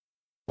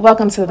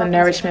Welcome to the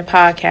Nourishment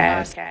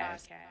Podcast.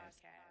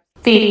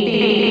 Feed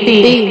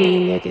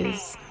me,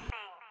 niggas.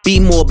 Be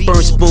more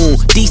burn spoon,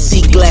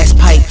 DC glass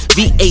pipe,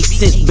 VA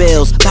scent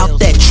bells, about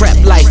that trap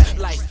life.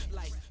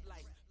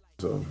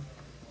 So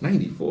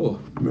 94.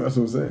 that's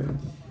what I'm saying.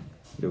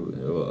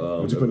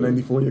 Would you put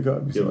 94 in your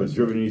car? You ever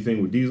driven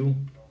anything with diesel?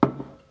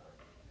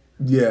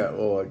 Yeah,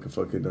 or like a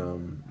fucking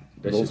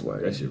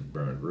Volkswagen. That shit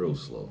burned real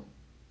slow.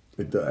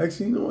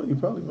 Actually, you know what? You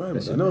probably right.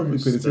 That I know if we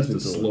paid attention to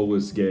that's the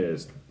slowest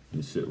gas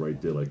and shit right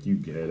there. Like you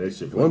had that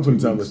shit. For one like point in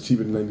 2 time weeks. was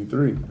cheaper than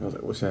 93. I was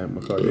like, wish I had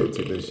my car did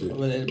take that shit.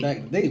 Well, back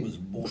in the day, it was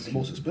the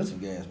most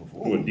expensive gas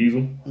before. What,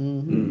 diesel?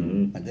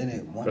 And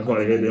then That's why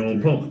they had their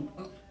own pump.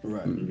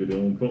 Right. You get their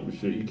own pump and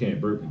shit. You can't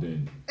burp and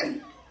then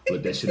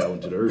let that shit out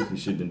into the earth and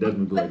shit. Then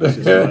Desmond be like, that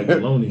shit smell like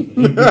bologna.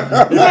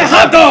 Like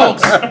hot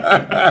dogs!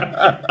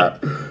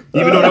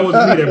 Even though that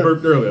wasn't me that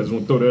burped earlier, I just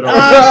want to throw that out.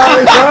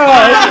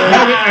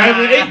 I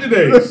haven't ate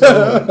today,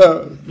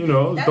 so you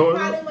know. That's throw it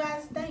probably out. why I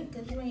stink,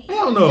 because you ain't I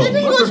don't know. He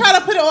gonna try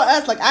to put it on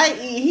us like I ain't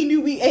eat. He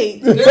knew we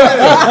ate. But you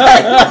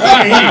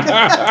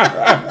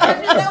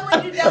know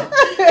when you don't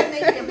eat, it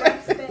make your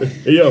breath stink.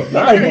 Hey, yo,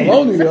 I ain't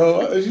bologna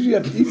though. You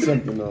have to eat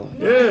something though.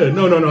 Yeah,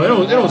 no. It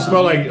don't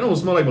smell like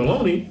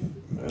bologna.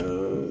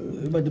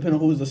 It might depend on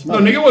who's the No, smell.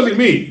 nigga, it wasn't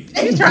me.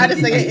 He tried to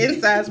say it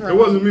inside's It wrong.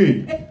 wasn't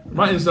me.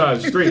 My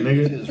inside's straight,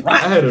 nigga. I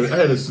had a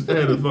fucking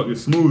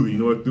smoothie. You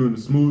know what I threw in the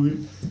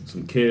smoothie?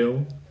 Some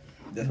kale.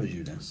 That's what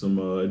you done. Some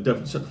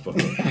definitely shut the fuck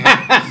up.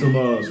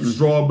 some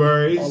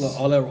strawberries.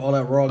 All that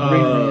raw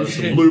greenery and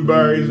Some shit.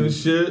 blueberries and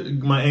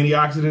shit. My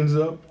antioxidants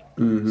up.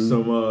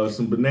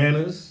 Some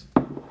bananas.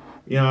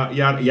 You know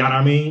what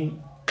I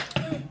mean?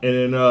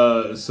 And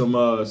then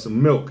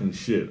some milk and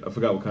shit. I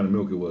forgot what kind of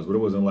milk it was, but it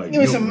wasn't like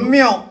Give me some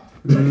milk.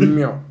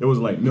 It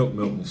wasn't like milk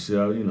and shit,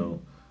 you know.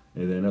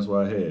 And then that's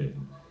what I had.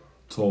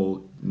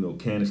 Told,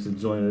 canister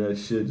joint of that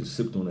shit. Just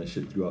sipped on that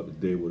shit throughout the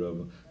day,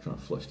 whatever. Trying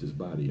to flush this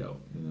body out,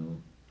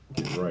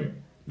 Get right,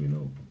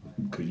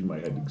 Because you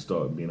might have to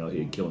start being out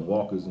here killing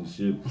walkers and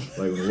shit.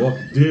 Like when the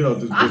walker did, I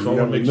just want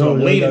to make sure I'm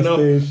lean enough,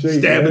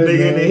 stab a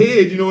nigga in the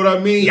head, you know what I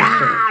mean?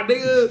 Yeah,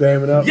 nigga.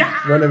 Stamina up, Yeah.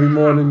 run every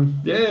morning,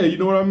 Yeah, you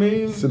know what I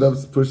mean? sit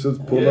ups, push ups,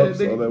 pull ups,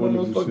 all that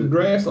wonderful motherfucking shit.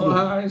 grass all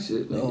high and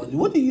shit. Oh,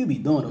 what do you be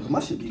doing? Though? My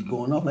shit be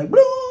going off like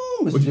bloom.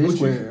 It's What you- J what you-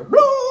 Square.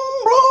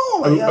 Bloom,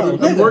 bloom. Like, I'm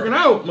nigga, working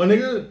out, my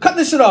nigga. cut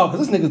this shit off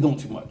because this nigga's doing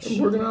too much. I'm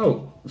working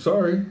out.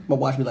 Sorry. My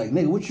watch be like,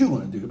 nigga, what you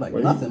gonna do? Like,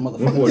 nothing, Went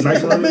motherfucker. for a This nice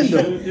nigga run been and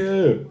doing. shit.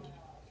 Yeah.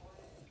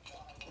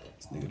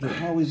 Nigga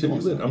Jordan always Shit be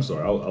doing lit. something. I'm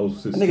sorry. I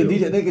was sitting Nigga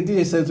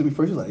DJ said to me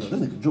first, he was like, yo,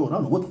 this nigga Jordan, I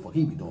don't know what the fuck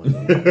he be doing.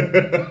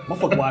 My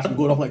fucking watch be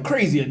going off like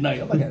crazy at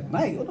night. I'm like, at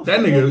night? What the That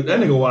fuck?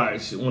 nigga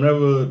watch.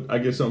 Whenever I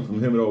get something from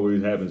him, it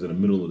always happens in the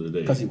middle of the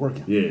day. 'Cause he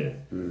working. Yeah.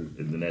 And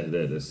then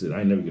after that's it.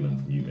 I ain't never get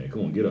nothing from you, man.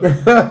 Come on, get up.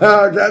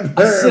 God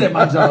I sit at damn.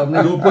 my job, Do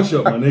nigga. a push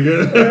up, my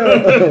nigga.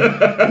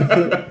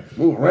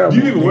 Move around. Do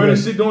you even more, wear nigga.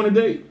 that shit during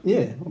the day?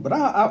 Yeah, but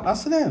I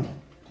sit down.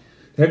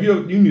 Have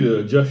you need to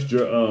adjust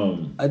your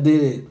I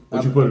did it.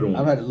 What you put it on?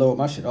 I've had to lower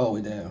my shit all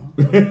the way down.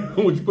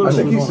 what you put I it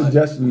think on? he's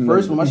suggesting.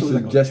 First one, my shit was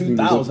like suggesting you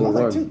go 2,000. I for a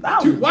was like, run.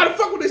 2,000. Why the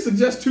fuck would they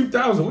suggest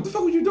 2,000? What the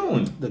fuck was you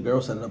doing? The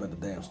girl set it up at the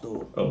damn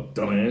store. Oh,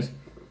 dumbass.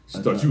 She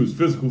thought you was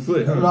physical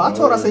fit. Huh? No, I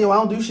told her, I said, yo, I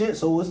don't do shit,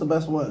 so what's the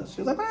best one?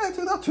 She was like, man,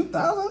 2,000?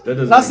 That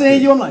doesn't Not make saying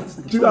sense. you, I'm like,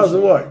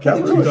 2,000 what?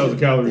 Calories? 2,000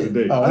 calories a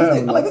day. Oh, I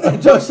hell like no. this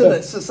nigga Joe said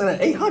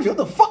at 800. What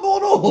the fuck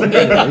going on?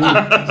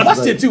 My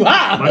shit too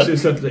high. My shit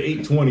set to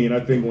 820, and I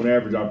think on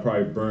average I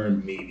probably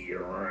burn maybe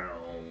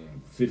around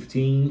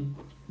 15.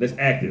 That's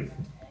active.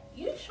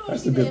 You sure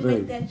That's you a good didn't make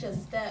thing. that your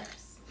steps?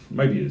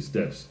 Might be his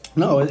steps.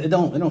 No, it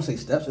don't say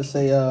steps. It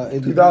say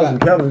 2,000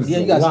 calories Yeah,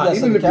 is you got a lot.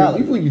 Even if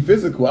calories. you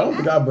physical, I don't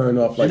think I burn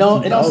off like It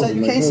don't say- 2,000.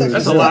 you like, can't what say- is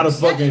That's it? a lot of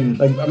fucking.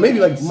 Like maybe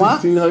like My,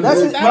 1,600. that's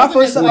it. When I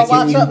first set my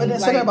watch up, it didn't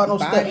say Like that about no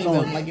steps body,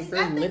 on. like if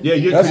you're lifting. Yeah,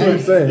 you're That's what I'm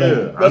saying. Yeah,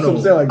 That's what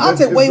I'm saying. Like, I that's-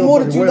 take it's way so more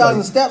than fucking weird.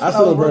 2,000 steps when I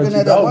still was burn working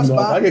at that 2,000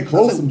 one off. spot. I get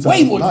close said, sometimes.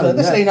 way more than Not that.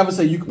 This that. ain't never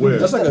say you Where? complete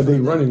That's like a day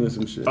running or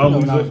some shit. Oh, No,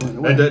 was no, it?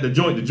 no. The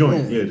joint.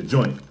 Yeah. Yeah, the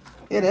joint.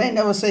 Yeah, they ain't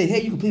never say, hey,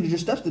 you completed your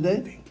steps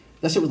today.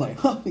 That shit was like,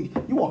 huh,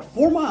 you walked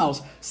 4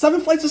 miles, 7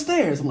 flights of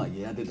stairs. I'm like,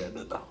 yeah, I did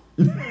that.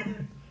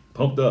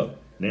 Pumped up.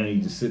 Now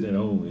you just sitting at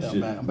home and Yeah,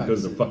 shit I'm back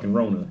because to of sit. fucking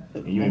Rona,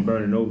 and you ain't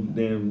burning no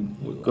damn.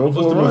 Go what's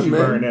for the a most run, you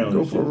burn man. now? Go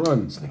and for a shit?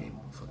 run.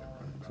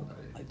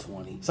 Like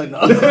 20. It's like, no.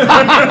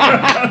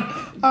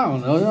 I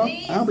don't know. Yo.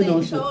 See, I don't be doing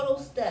it's shit. total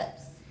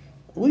steps.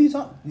 What are you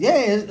talking? Yeah,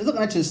 it's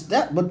looking at your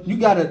step, but you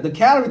got the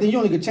calorie thing. You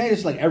only could change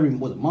it like every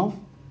month,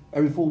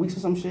 every 4 weeks or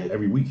some shit.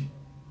 Every week.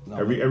 No.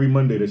 Every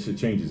Monday that shit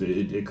changes.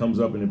 It comes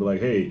up and it be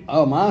like, hey,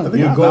 Oh, mine. I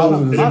think mine- a goal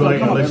mine- is mine like,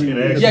 come up unless every you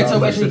week. can Yeah, ask so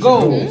yourself, that's your like,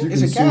 goal. If you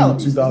It's a consume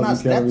calories. 2,000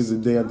 It's not calories steps.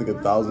 a day, I think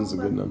 1,000 is a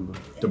good number.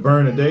 to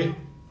burn a day.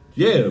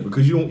 Yeah,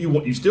 because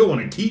you still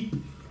want to keep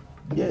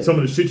Yeah. some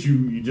of the shit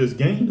you just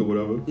gained or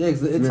whatever. Yeah,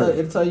 cause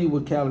it'll tell you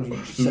what calories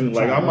you set.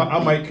 Like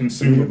I might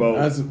consume about.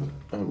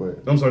 Oh, wait.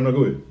 I'm sorry, no,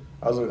 go ahead.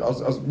 I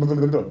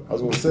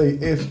was gonna say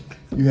if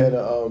you had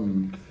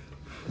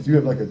if you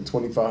have like a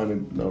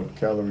 2,500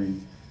 calorie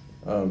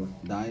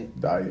diet.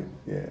 diet,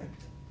 yeah,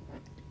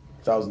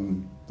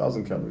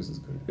 1,000 calories is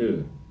good.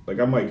 Yeah, like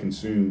I might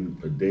consume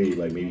a day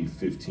like maybe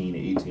 15 to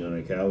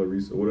 1800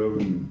 calories or whatever.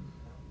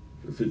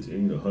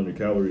 15 to 100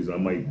 calories, I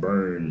might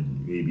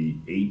burn maybe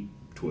 8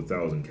 to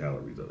 1,000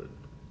 calories of it.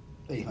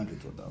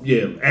 800 to 1,000.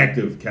 Yeah,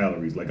 active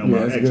calories. Like I'm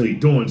actually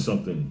doing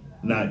something,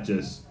 not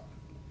just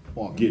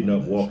getting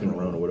up, walking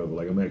around or whatever.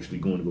 Like I'm actually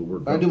going to go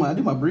work out. I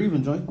do my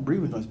breathing joints. My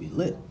breathing joints be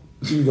lit.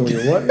 You doing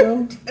your what,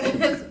 yo?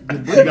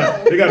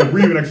 They got a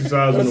breathing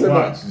exercise on the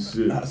watch and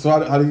shit. So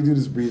how do you do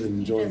this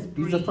breathing joint?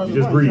 You just press You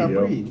the just button, breathe, you yo.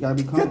 gotta breathe. You gotta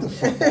be calm. Get the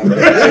fuck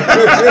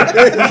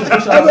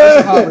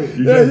out.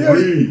 You just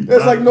breathe.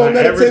 There's like no My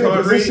average meditative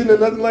heart position rate- or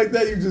nothing like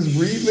that. You just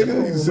breathe,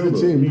 nigga. You just sit in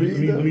the chair and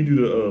breathe. Let me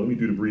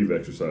do the breathe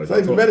exercise. It's not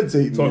even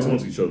meditating, Talk man.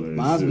 amongst each other. And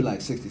Mine shit. be like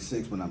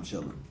 66 when I'm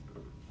chilling.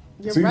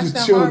 Your So you rest just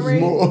and chill heart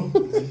rate. more.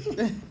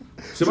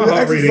 Shit, my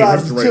heart rate ain't exercise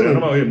resting is right now. chilling.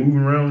 I'm out here moving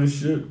around and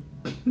shit.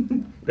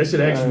 That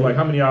shit actually like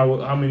how many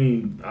hours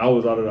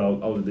out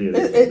of the day?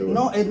 It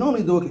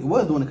normally it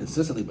was doing it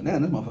consistently, but now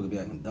this motherfucker be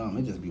acting dumb.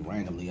 It just be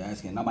randomly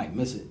asking. I might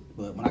miss it,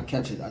 but when I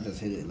catch it, I just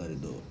hit it and let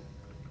it do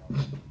it.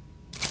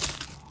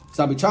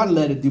 So I be trying to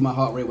let it do my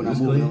heart rate when I'm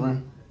Is moving clean?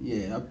 around.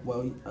 Yeah,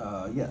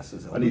 yes.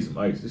 I need some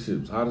ice. This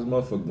shit's hot as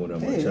motherfucker going down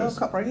my Hey, chest. a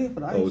cup right here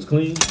for the ice. Oh, it's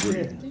clean? Yeah.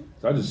 Good.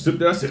 So I just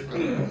sipped it. I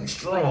said,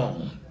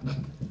 strong.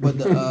 But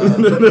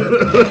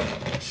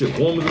the Shit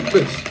warm as a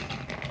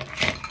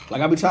bitch.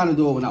 like I be trying to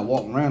do it when I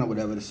walk around or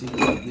whatever to see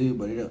what I do,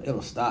 but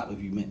it'll stop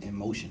if you in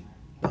motion.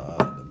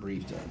 The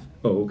breathe test.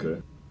 Oh,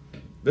 okay.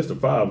 That's the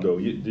 5 though.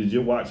 Did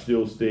your watch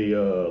still stay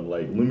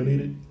like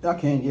illuminated? I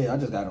can, yeah. I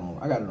just got it on.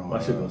 I got it on.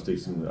 My shit don't stay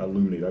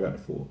illuminated. I got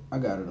the 4. I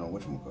got it on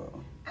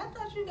whatchamacallit. I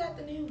thought you got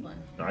the new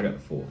one. No, I got the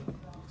 4.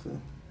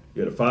 So-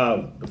 Yeah, the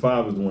 5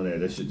 is the one that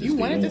shit just You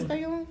wanted to on.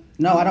 stay on?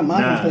 No, I don't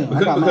mind Nah, staying on. I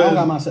because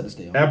got mine set to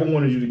stay on. Apple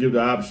wanted you to give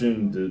the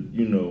option to,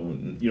 you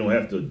don't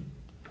have to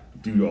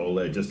do all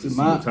that just to see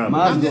My- what time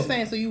my- it I'm is. just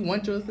saying, so you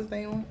want yours to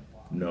stay on?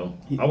 No.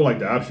 I would like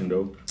the option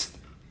though.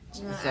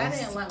 No, I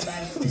didn't want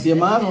mine. Yeah,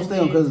 mine don't stay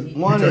on because You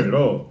one. turned it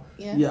off.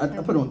 Yeah, I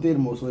put it on theater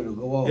mode so it'll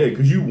go off. Yeah,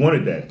 because you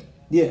wanted that.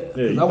 Yeah, Yeah, 'cause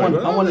you I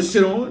like, wanted this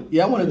shit on.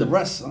 Yeah, I wanted the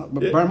rest.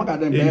 But burn my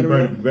goddamn Yeah, you battery.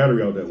 burn the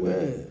battery out that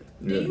way.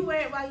 Do Yeah. you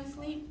wear it while you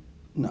sleep?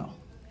 No.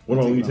 What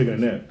about when you taking a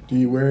nap? Do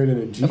you wear it in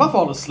a Jeep? If I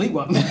fall asleep,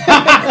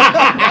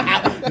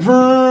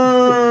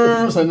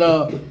 so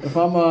no. If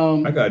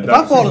I'm I got if I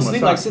Dr. fall Seuss on my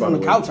asleep like socks, sitting by on the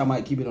the couch, I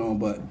might keep it on.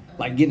 But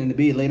like getting in the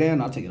bed, lay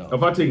down, I'll take it off.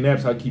 If I take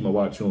naps, I keep my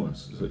watch on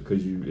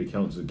because it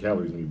counts the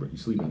calories when you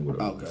sleeping with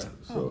it. Okay.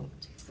 So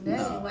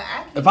That's what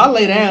I If I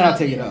lay down, I'll show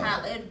take you it off.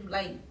 how it,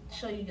 like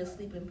show you your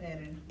sleeping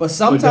pattern. But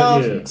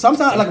sometimes, yeah.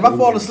 like if I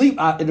fall asleep,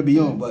 it'll be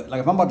on. But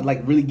like if I'm about to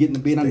like really get in the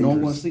bed, I know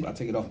I'm going to sleep. I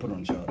take it off, put it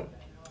on the charge.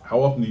 how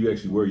often do you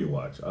actually wear your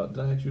watch? Did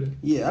I ask you that?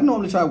 Yeah, I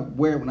normally try to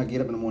wear it when I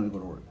get up in the morning to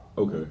go to work.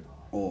 Okay.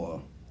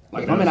 Or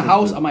like if I'm in the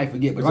house, I might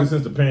forget. But if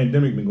Since the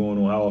pandemic been going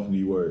on, how often do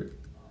you wear it?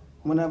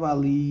 whenever I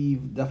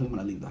leave, definitely when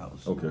I leave the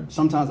house. Okay.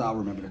 Sometimes I'll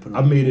remember to put it I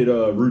on. made it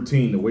a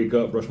routine to wake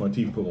up, brush my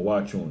teeth, put my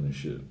watch on and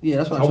shit. Yeah,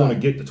 that's what I I want to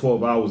try. get the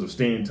 12 hours of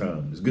stand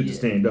time. It's good to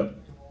stand up.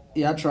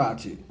 Yeah, I try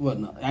to. Well,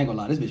 no, I ain't gonna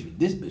lie. This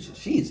bitch,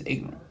 she is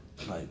ignorant.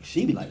 Like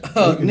she be like, You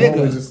can nigga.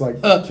 always just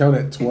like count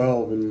at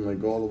 12 and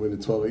like go all the way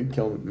to 12. You can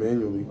count it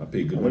manually. I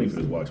paid good money for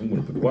this watch. I'm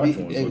gonna put the watch on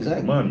so it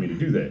Exactly. remind me to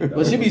do that.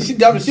 But she be like,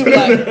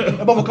 that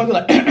motherfucker comes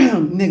like,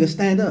 nigga,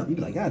 stand up. You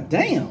be like, God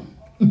damn.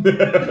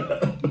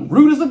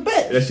 Rude as a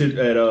bitch. That shit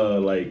at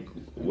like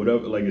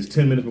whatever, like it's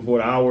 10 minutes before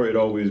the hour. It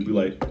always be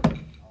like,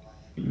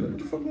 you like, what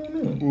the fuck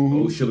going on?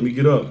 Oh shit, let me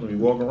get up, let me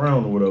walk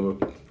around or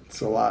whatever.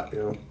 It's a lot, you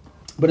know.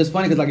 But it's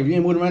funny because like if you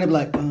ain't moving around, they be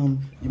like,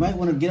 you might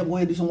want to get up, go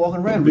ahead, and do some walking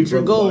around, Big reach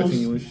your brother goals.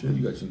 watching you and shit.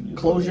 You got your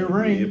Close your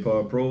ring.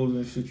 AirPod Pros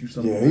and shit. You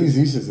something. Yeah,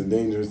 he's just a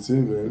dangerous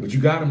too, man. But you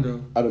got him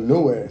though. Out of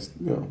nowhere,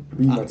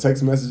 reading my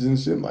text messages and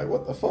shit. I'm like,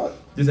 what the fuck?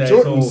 This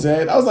Jordan asshole-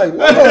 said, I was like,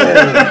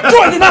 whoa,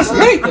 Jordan, that's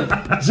sleep.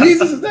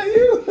 Jesus, is that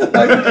you? Like,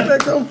 where did that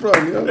come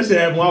from? You know? That shit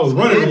happened when I was I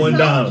running one told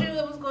down. you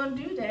it was gonna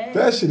do that.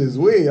 That shit is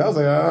weird. I was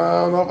like,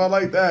 I don't know if I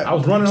like that. I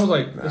was running. I was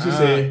like, and she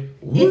said,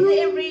 It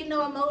didn't read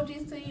no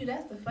emojis to you.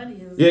 That's the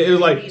funniest. yeah, it was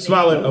like Reading.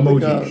 smiling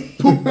emoji,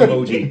 poop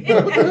emoji,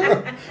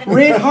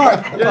 Red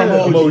heart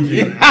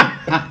emoji.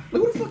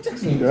 Who the fuck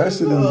texting me? That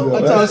shit is.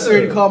 I told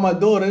Siri to call my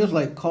daughter. It was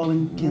like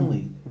calling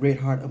Kinley. Red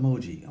heart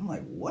emoji. I'm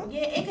like, what?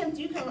 Yeah, it can.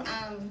 You can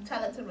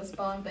tell it to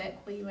respond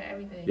back for you and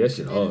everything. That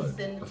shit Then hard.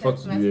 send the I fuck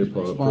text with the message AirPod with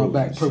you. Pros Respond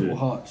back, and purple shit.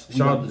 hearts. We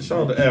Shout got this.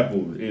 out to Apple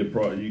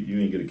AirPod. You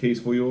ain't get a case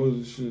for yours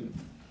and shit.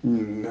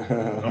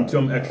 I'm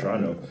telling them extra. I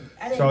know.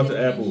 I didn't Shout out get to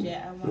these Apple.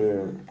 yet.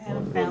 Yeah. I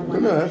haven't found No,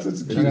 one. no, that's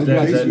it's You cute. got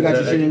your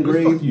shit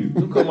engraved? Fuck you.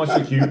 Don't call my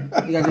shit cute. You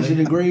got your shit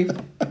engraved?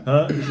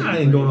 Huh? I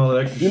ain't doing all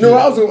that extra You shit. know,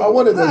 I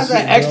wanted that That's shit.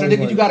 that extra, I was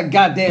nigga. like, You got a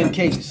goddamn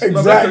case.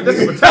 Exactly. That's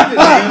a protected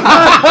I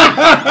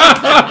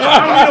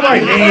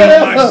don't need nobody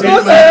handing my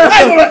shit. Man.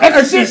 Hey, look,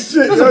 extra Shit,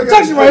 shit. There's a okay.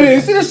 protection right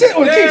here. See the shit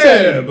on the Yeah,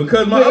 keychain.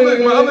 because my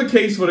other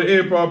case for the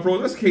AirPod Pro,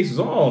 this case is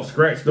all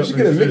scratched You up. should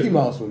and get a shit. Mickey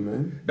Mouse one,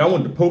 man. I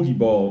want the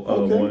Pokeball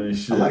Okay. one and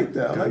shit. I like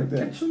that. I like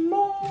that. Catch 'em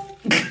all.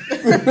 I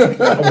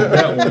want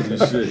that one and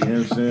shit. You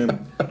know what I'm saying?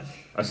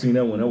 I seen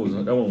that one. That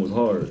one was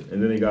hard.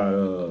 And then they got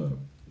the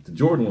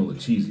Jordan one look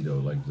cheesy though.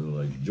 Like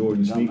the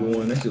Jordan sneaker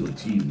one. That shit look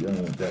cheesy. I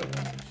don't want that one.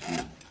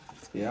 Shit.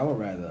 Yeah, I would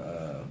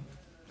rather.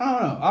 I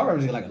don't know. I'd rather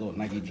get like a little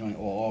Nike joint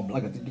or all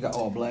black. You got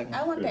all black.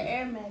 I want the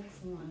Air Max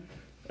one.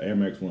 Air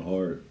Max went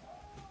hard,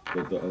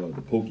 but the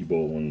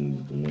Pokeball one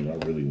is the one I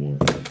really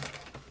want.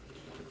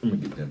 I'm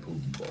gonna get that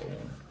Pokeball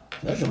one.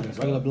 That joint is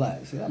regular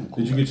black. See, I'm cool.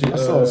 Did you get your? I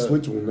saw a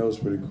Switch one. That was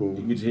pretty cool.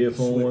 You get your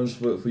headphone ones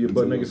for your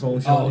butt naked phone? Oh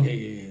Sean?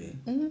 yeah.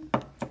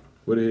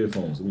 Where the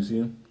headphones? Let me see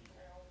them.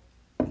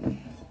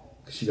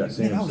 She got Samsung.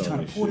 Man, I was trying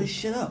and to pull this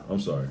shit up. I'm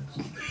sorry.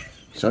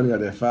 Shawty got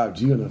that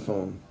 5G on her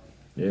phone.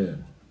 Yeah.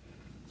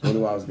 That's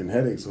only why I was getting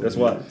headaches. That's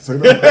why. So,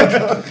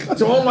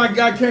 So, oh my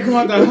God, can't come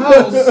out the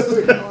house.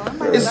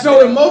 It's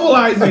so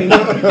immobilizing.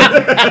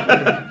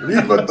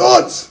 Read my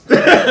thoughts.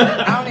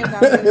 I don't even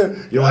know.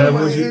 You don't Why have do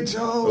I one? hear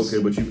Charles?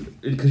 Okay, but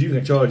because you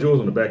can charge yours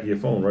on the back of your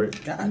phone, right?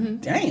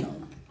 God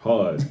damn.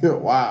 Hard.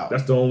 Wow.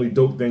 That's the only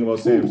dope thing about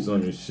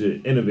Samsung and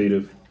shit.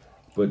 Innovative,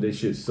 but they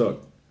shit suck.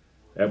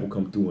 Apple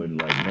come through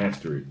and like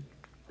master it.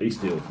 They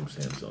steal from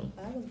Samsung.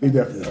 He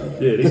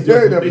definitely. Yeah,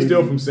 they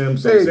steal from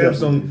Samsung. They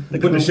Samsung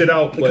put the shit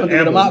out, They but come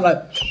to them out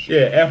Apple, like.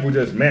 yeah, Apple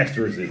just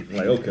masters it.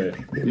 Like, okay,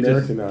 They we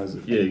just- Americanize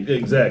it. yeah,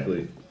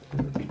 exactly.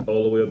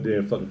 All the way up there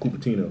in fucking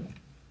Cupertino.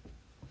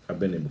 I've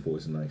been there before.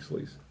 It's a nice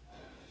place.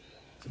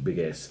 It's a big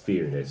ass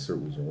sphere that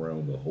circles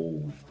around the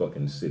whole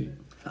fucking city.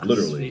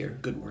 Literally. Sphere.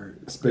 Good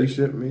word.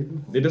 Spaceship, maybe?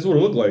 Yeah, that's what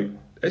it looked like.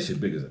 That shit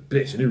big as a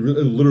bitch. And it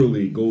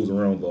literally goes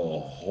around the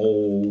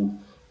whole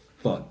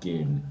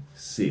fucking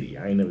city.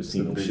 I ain't never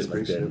seen no big shit like that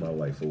in spaceship. my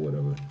life or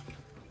whatever.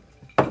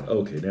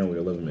 Okay, now we're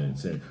 11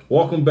 minutes in.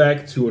 Welcome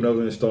back to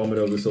another installment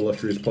of this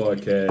illustrious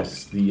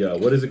podcast. The,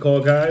 what is it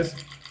called, guys?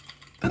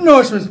 The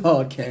Norseman's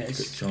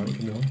podcast. Shawnee,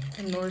 come on.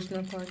 The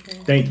Nourishment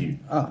Podcast. Thank you.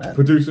 Oh, that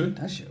Producer,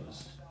 shit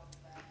was.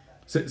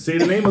 say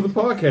the name of the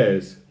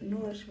podcast.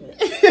 Nourishment.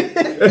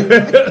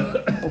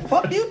 Oh,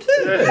 fuck you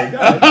too. Hey,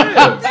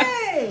 goddamn.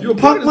 Hey! You a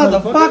Punk part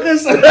of this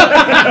motherfucker?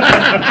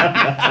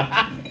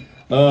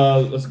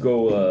 motherfuckers. Let's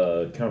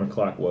go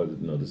counterclockwise.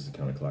 No, this is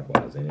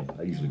counterclockwise, ain't it?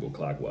 I usually go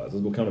clockwise.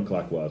 Let's go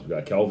counterclockwise. We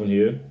got Calvin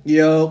here.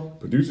 Yo.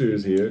 Producer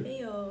is here. Hey,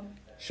 yo.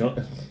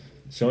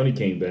 Shawnee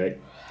came back.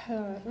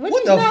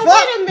 What the fuck?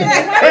 Wait a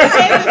minute. Why you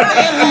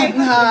say it like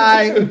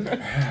Hi.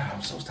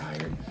 I'm so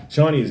tired.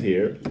 Shawnee is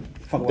here.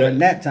 Fuck with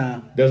nap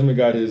time. Desmond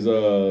got his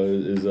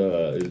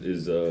Omega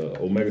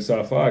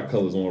Psi Phi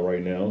colors on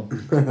right now.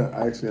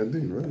 Actually, I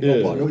did, right? Yeah.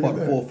 You're Look at part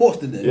that. full force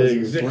today. Yeah,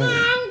 exactly.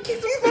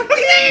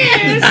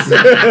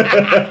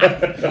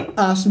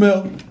 I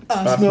smell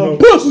I smell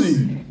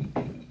pussy.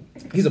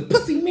 He's a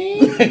pussy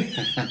man.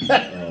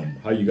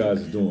 How you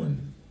guys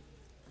doing?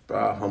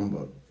 Bah,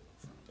 humbug.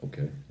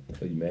 Okay.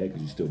 Are you mad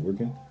because you still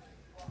working?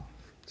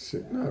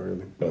 Shit, not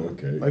really. Oh,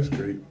 okay. Life's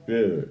great.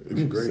 Yeah.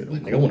 It's great.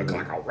 Like, I want to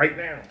clock out right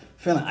now.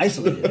 Feeling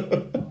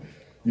isolated.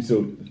 You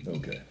so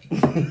okay.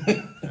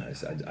 I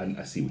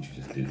see what you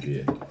just did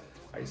there.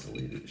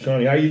 Isolated.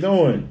 Shawnee, how you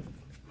doing?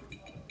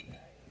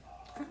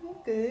 I'm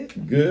good.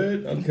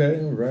 Good. Okay.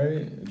 All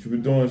right. What you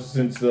been doing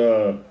since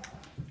the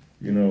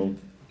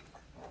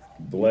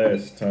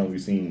last time we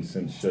seen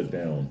since shut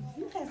down?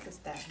 You have to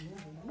stop moving.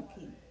 You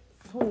keep.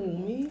 Who,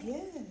 me?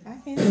 Yeah. I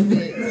can't do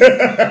it.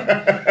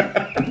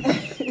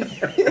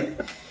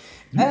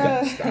 You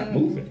gotta stop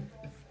moving.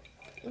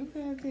 What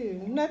can I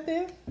do?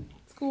 Nothing.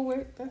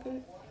 Schoolwork. That's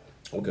it.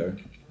 Okay.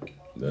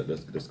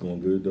 That's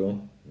going good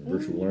though.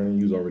 Virtual learning.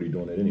 You was already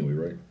doing that anyway,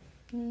 right?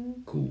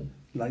 Cool.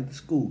 Like the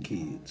school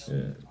kids.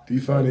 Yeah. Do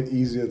you find it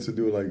easier to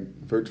do like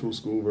virtual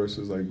school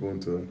versus like going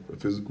to a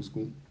physical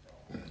school?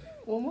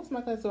 Well, most of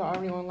my classes are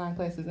already online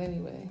classes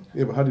anyway.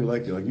 Yeah, but how do you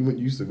like it? Like you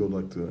used to go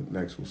like to an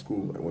actual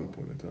school at one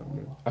point in time,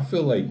 right? I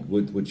feel like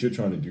what you're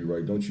trying to do,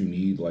 right? Don't you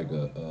need like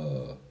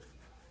a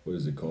what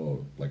is it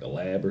called? Like a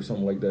lab or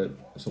something like that?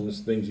 Some of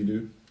the things you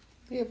do?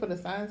 Yeah, for the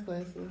science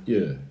classes.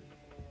 Yeah.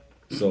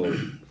 So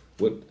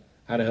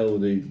how the hell do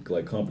they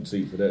like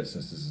compensate for that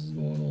since this is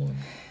going on?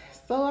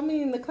 So, I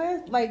mean, the class,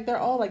 like, they're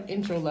all, like,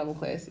 intro level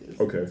classes.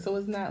 Okay. So,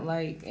 it's not,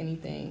 like,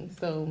 anything.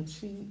 So,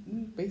 she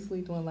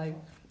basically doing, like,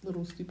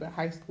 little stupid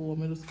high school or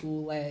middle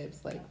school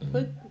labs. Like,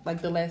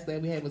 the last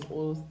lab we had was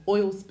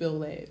oil spill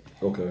lab.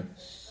 Okay.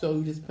 So,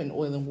 you just putting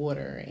oil in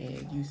water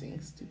and using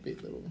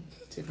stupid little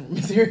different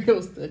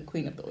materials to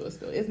clean up the oil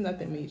spill. It's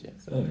nothing major.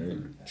 So, All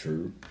right.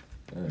 True.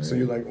 All right. So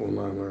you like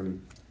online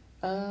learning?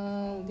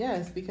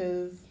 yes,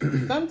 because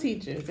some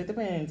teachers, it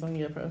depends on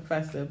your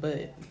professor,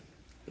 but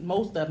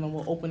most of them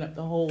will open up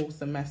the whole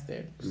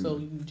semester. So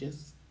you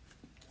just,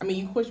 of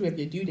course you have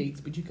your due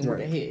dates, but you can work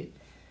Right. ahead.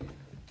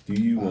 Do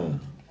you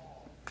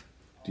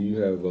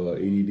have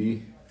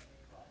ADD?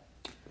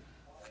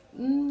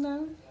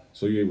 No.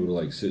 So you're able to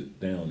like sit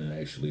down and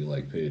actually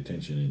like pay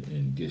attention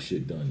and get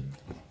shit done?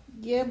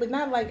 Yeah, but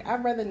not like,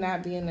 I'd rather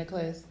not be in the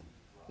class.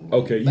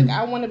 Okay. Like,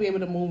 I want to be able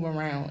to move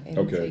around and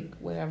Okay. take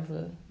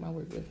whatever my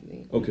work with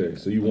me. Okay,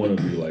 so you want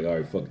to be like, all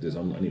right, fuck this.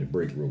 I need a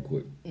break real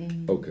quick.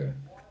 Okay.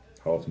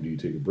 How often do you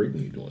take a break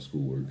when you're doing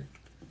schoolwork?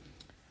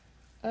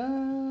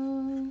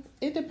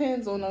 It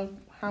depends on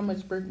how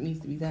much work needs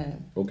to be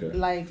done. Okay.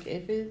 Like,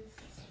 if it's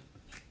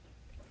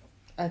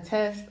a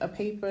test, a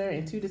paper,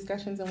 and 2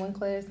 discussions in one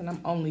class, and I'm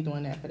only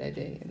doing that for that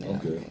day. And then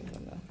Okay. I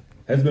don't know.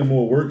 Has it been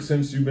more work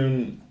since you've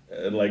been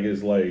And like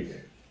it's like,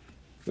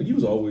 but you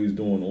was always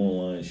doing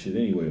online shit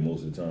anyway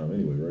most of the time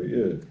anyway, right?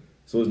 Yeah.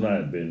 So it's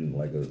not been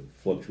like a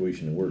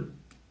fluctuation in work.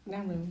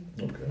 Not really.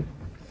 Okay,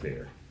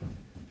 fair.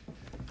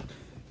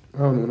 I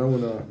don't know.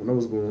 When I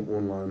was going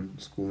online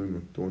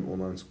schooling, doing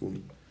online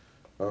schooling,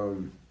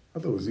 I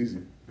thought it was easy,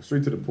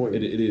 straight to the point.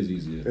 It is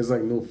easier. There's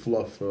like no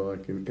fluff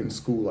like in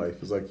school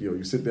life. It's like, yo,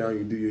 you sit down,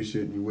 you do your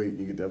shit, you wait,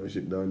 you get the other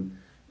shit done.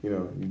 You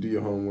know, you do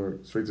your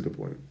homework, straight to the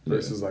point.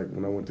 Versus like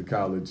when I went to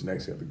college and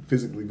actually have to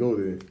physically go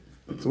there,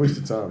 it's a waste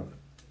of time.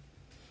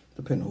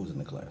 Depending on who's in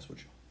the class with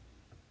you.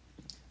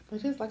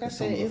 But just like I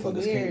Some said, it's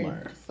motherfuckers can't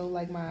weird. learn. So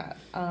like my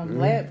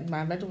lab,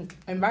 my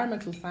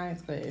environmental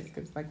science class,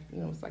 because like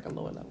it's like a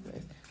lower level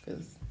class.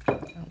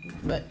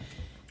 But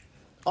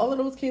all of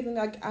those kids, and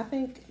like I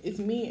think it's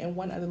me and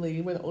one other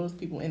lady. We're the oldest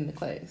people in the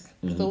class,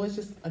 so it's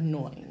just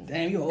annoying.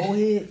 Damn, you old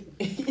head.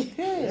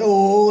 Yeah.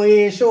 Old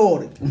head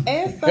shorty.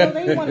 And so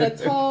they want to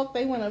talk,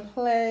 they want to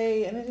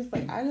play, and it's just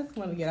like I just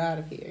want to get out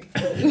of here.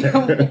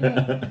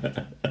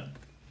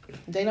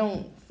 They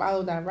don't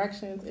follow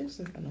directions. It's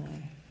just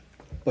annoying.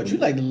 But you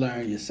like to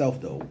learn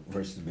yourself though,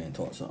 versus being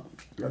taught something.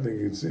 I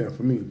think it's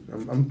for me.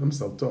 I'm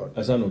self-taught.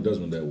 I know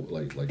Desmond that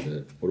like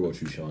that. What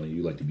about you, Shawnee?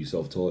 You like to be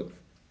self-taught?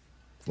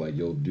 Like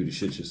you'll do the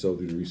shit yourself,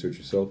 do the research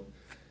yourself?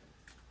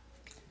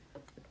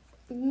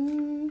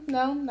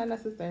 No, not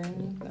necessarily.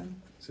 No.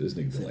 So this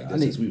nigga been like I that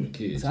need- since we were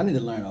kids. So I need to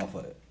learn off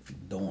of it,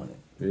 doing it.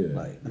 Yeah.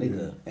 Like I need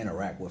to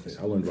interact with it.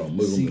 I learned about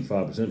Muslim and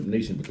 5%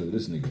 nation because of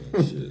this nigga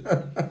and shit.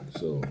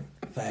 So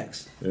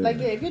Facts. yeah. Like,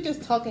 if you're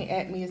just talking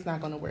at me, it's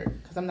not going to work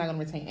because I'm not going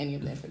to retain any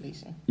of the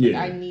information. Yeah.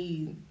 Like, I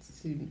need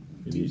to You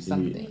do need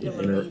something.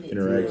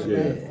 interact,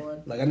 yeah.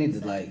 Like I need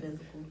to like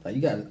I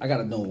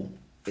gotta know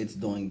you're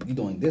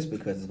doing this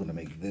because it's gonna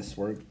make this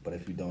work. But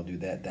if you don't do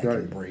that, that can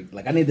Right. break.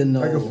 Like I need to know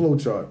Like a flow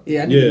chart.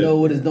 Yeah, I need Yeah. to know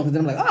what it's doing. Cause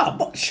then I'm like,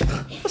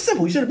 what's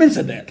simple? You should have been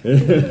said that.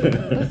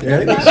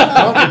 Yeah,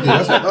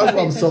 that's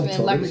why I'm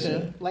self-taught.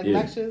 Lecture. Like, Yeah.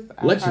 lectures,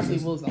 I Lectures probably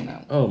is- will zone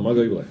out. Oh my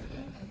god, you like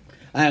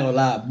I ain't gonna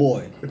lie,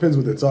 boy. Depends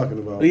what they're talking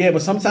about. But yeah,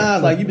 but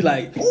sometimes like you be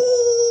like,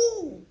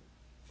 ooh.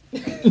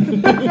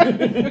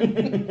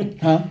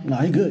 Huh?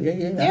 No, you good. Yeah.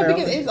 Yeah,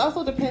 because it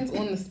also depends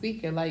on the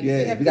speaker. Like, Yeah,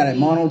 they if have you got to that be-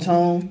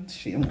 monotone,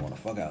 shit, I'm going the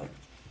fuck out.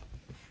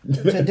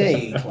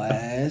 Today,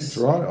 class.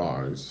 Dry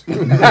eyes.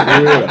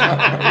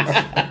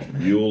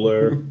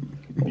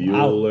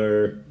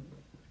 Bueller.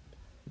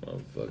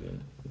 Motherfucking,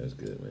 that's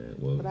good, man.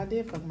 But Well, I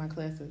did fuck my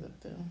classes up,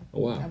 though. Oh,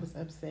 wow. I was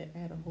upset. I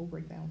had a whole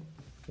breakdown.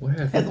 what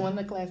Because happened? one of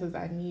the classes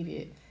I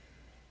needed,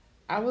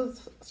 I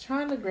was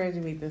trying to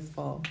graduate this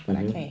fall, but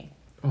I can't.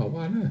 Oh,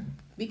 why not?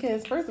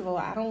 Because first of all,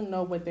 I don't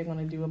know what they're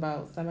gonna do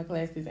about summer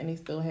classes, and they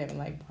still haven't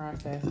like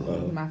processed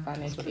my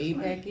financial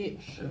aid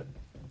package.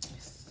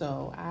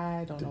 So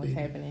I don't know what's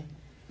happening.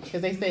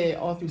 Because they said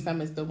all through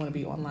summer it's still gonna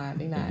be online.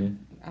 They're not.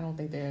 I don't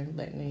think they're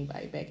letting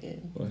anybody back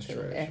in Well, that's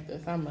till trash. after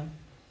summer.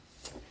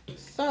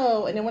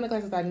 So, and then one of the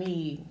classes I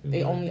need,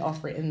 they only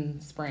offer it in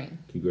spring.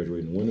 Can you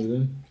graduate in the winter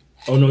then?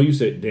 Oh no, you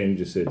said damn. You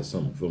just said the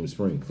summer from the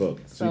spring. Fuck.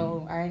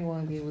 So I ain't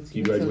gonna be able to. Can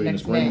you till graduate in the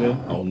next spring May.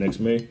 then? Oh, next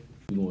May.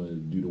 We're going to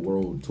do the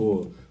world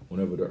tour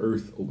whenever the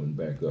Earth opens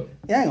back up.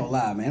 Yeah, I ain't gonna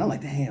lie, man. I'm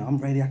like, damn, I'm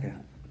ready.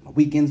 My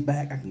weekend's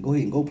back. I can go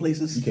ahead and go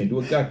places. You can't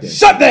do a goddamn.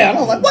 Shut down. I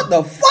was like, what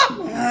the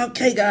fuck?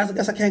 Okay, guys, I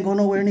guess I can't go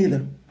nowhere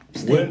neither.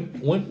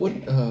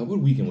 What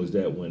weekend was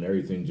that when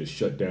everything just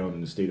shut down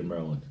in the state of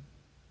Maryland?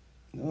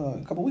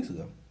 A couple weeks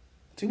ago.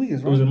 2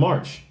 weekends, It was right? in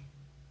March.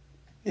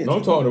 Yeah, No,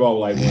 I'm talking about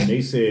like when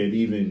they said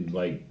even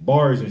like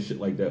bars and shit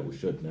like that was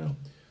shut down.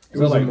 It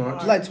was like in March.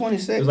 It's like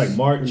 26. It was like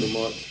March. In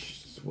March.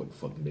 What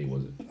fucking day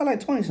was it? I like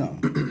 20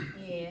 something.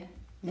 Yeah.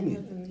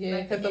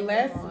 Yeah, because the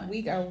last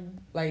week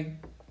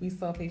we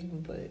saw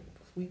Facebook, but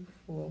week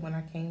before when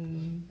I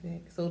came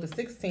back, so the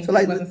 16th So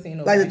like wasn't the, seeing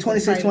like the nobody.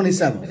 26th, Probably the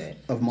week after 27th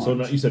that. of March. So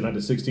not, you said not the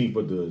 16th,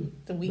 but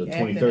the week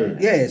after 23rd.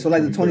 that. Yeah, so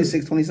like the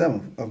 23rd. 26th,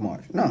 27th of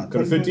March. No,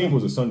 Because the 15th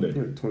was a Sunday.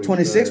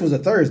 26th was a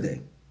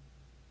Thursday.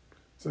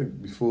 It's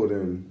like before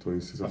then,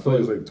 26. I I feel feel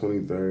like it was like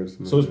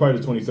 23rd. So it's probably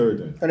the 23rd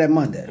then. Or that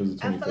Monday. It was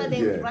the I feel like 23rd.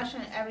 they was Yeah.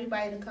 rushing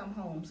everybody to come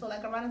home. So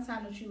like around the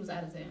time that you was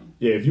out of town.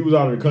 Yeah, if you was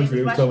out of the country, they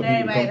They were was telling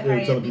rushing people to come. They were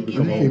everybody telling to people to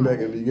hurry come up and Came home. back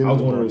in the beginning. I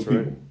was of one of those March,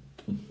 right? people.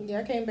 Yeah,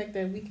 I came back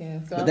that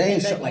weekend. So But I they came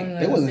ain't back shut, like, on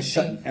they the wasn't 16th.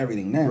 shutting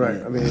everything down.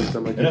 Right. I mean, it's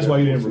time I And that's why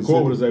you didn't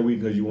record with us that. that week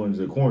because you wanted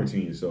to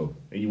quarantine yourself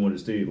and you wanted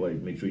to stay like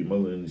make sure your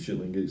mother and shit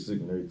didn't get sick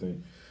and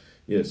everything.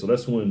 Yeah, so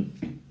that's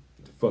when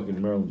fucking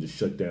Maryland just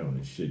shut down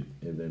and shit.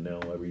 And then now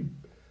what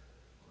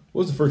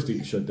was the first state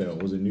to shut down?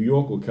 Was it New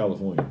York or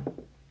California?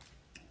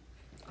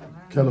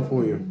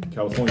 California.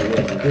 California was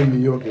it? Then New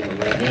York was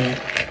right.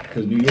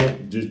 Because New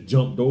York just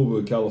jumped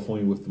over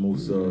California with the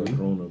most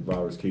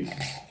coronavirus cases.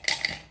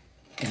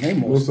 They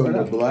Most of spread them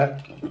are out.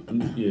 black.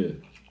 Yeah.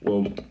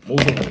 Well,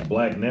 most of them are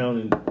black now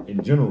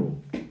in general,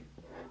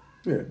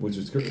 Yeah. which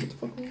is crazy. What the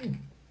fuck? Going on?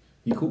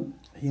 He cool?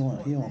 He don't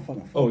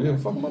fucking. Oh yeah,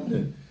 fuck him up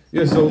then.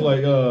 Yeah, so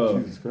like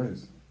Jesus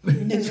Christ. You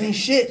niggas ain't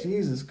shit.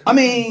 Jesus Christ. I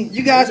mean,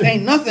 you guys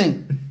ain't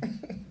nothing.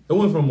 it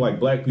went from like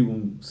black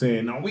people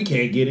saying, "No, we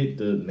can't get it."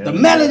 To now The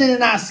melanin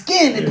in our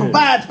skin, it Yeah.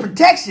 provides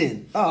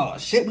protection. Oh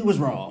shit, we was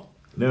wrong.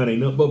 Now it ain't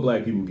nothing but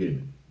black people getting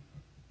it.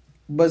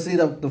 But see,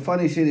 the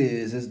funny shit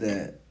is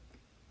that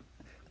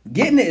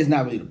getting it is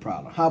not really the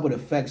problem. How it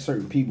affects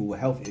certain people with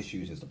health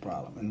issues is the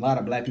problem, and a lot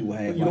of black people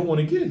have. You don't want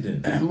to get it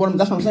then. That's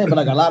what I'm saying. But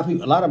like a lot of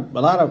people, a lot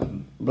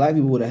of black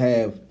people would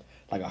have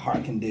like a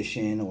heart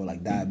condition or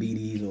like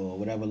diabetes or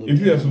whatever. If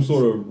you have some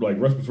sort of like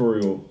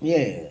respiratory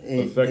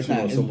infection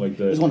or something like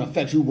that, it's going to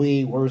affect you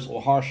way worse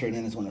or harsher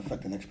than it's going to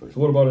affect the next person. So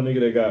what about a nigga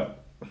that got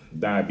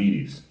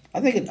diabetes? I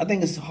think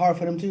it's hard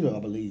for them too, though. I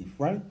believe,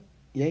 right?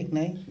 Yay,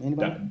 nay,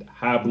 anybody?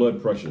 High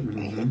blood pressure.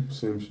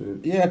 Same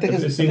shit. Yeah, I think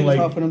it's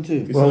hard for them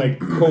too. It's like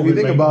COVID, if you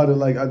think about it,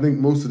 like I think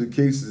most of the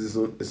cases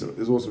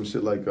is on some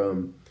shit like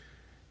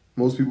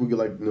most people get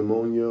like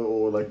pneumonia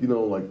or like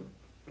like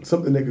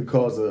something that could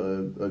cause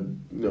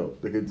that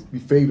could be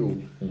fatal,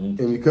 and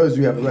because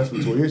you have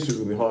respiratory issues, it's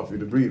gonna be hard for you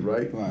to breathe,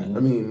 right? Right.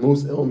 I mean,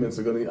 most ailments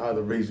are gonna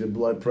either raise your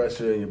blood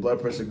pressure, and your blood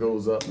pressure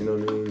goes up. You know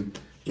what I mean?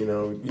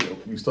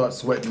 You start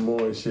sweating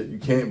more and shit. You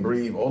can't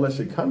breathe. All that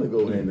shit kind of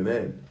go hand in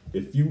hand.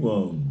 If you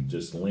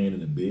just laying in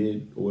the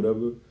bed or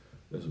whatever,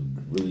 that's a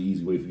really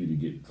easy way for you to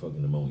get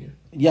fucking pneumonia.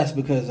 Yes,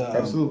 because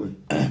absolutely,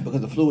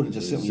 because the fluid is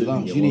just sitting in your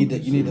lungs. You need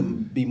to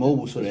be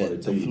mobile so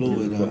that the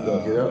fluid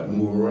get out and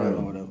move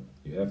around.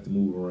 You have to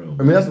move around.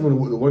 I mean, that's the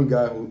one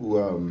guy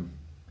who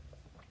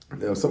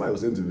somebody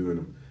was interviewing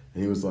him,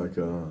 and he was like,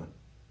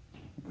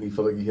 he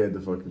felt like he had the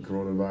fucking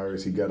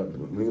coronavirus. He got up,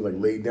 when he like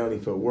laid down, he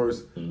felt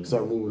worse.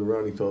 Started moving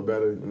around, he felt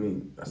better. I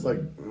mean, that's like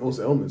most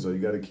ailments, so you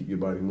got to keep your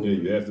body moving. Yeah,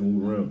 you have to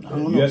move around.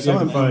 You have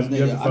to find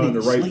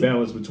the right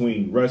balance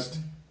between rest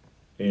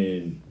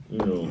and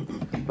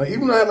Like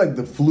even though I had like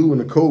the flu and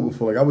the cold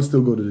before, like I would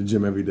still go to the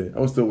gym every day. I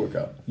would still work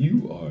out.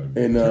 You are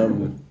and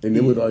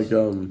it would like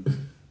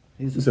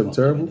you said I'm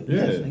terrible?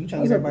 Yeah. You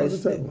trying to get everybody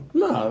sick?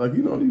 Nah, like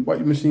you wipe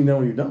your machine down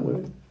when you're done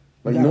with it.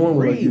 Like no one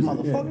would like use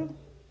motherfucker.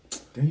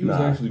 Then you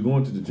was actually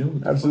going to the gym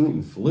with the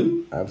fucking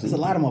flu? Absolutely. There's a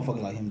lot of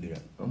motherfuckers like him do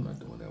that. I'm not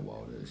doing that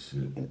wild ass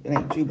shit. It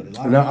ain't true, but a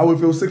lot. And I would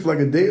feel sick for like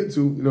a day or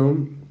two,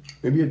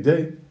 maybe a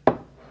day, and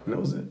that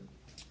was it.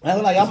 I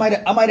was like,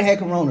 I might have had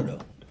corona though.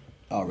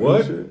 Already.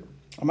 What? Shit.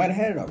 I might have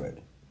had it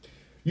already.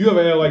 You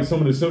ever had like some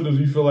of the symptoms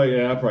you feel like,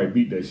 I probably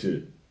beat that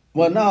shit?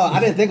 Well, no, I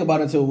didn't think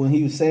about it until when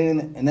he was saying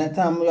it. And that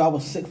time I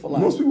was sick for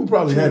like most people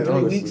probably 2 or had it, 3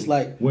 honestly. weeks.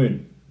 Like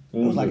when it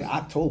was like this?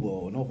 October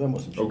or November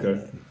or some shit. Okay.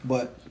 Like that.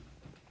 But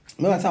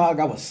remember that time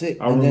I was sick.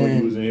 I remember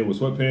you was in here with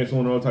sweatpants on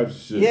and all types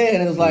of shit. Yeah,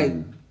 and it was like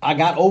I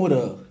got over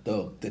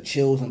the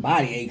chills and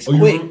body aches Oh,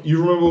 quick.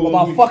 you remember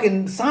but my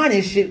fucking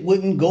sinus shit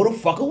wouldn't go the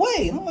fuck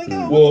away. And I'm like,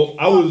 well,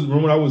 remember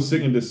when I was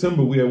sick in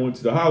December, we had went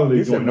to the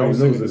holiday joint. And I was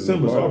sick in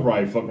December, so I hard.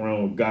 probably fucking around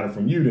and got it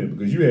from you then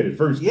because you had it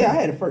first. Yeah, I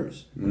had it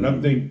first. And I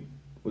think,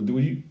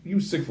 you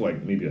was sick for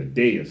like maybe a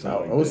day or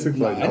something. I was sick for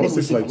like, I was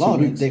sick for like 2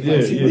 weeks. Yeah,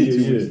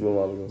 a little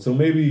while ago. So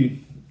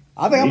maybe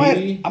I think I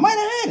might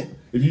have had it.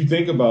 if you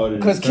think about it,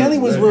 Because Kelly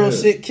was real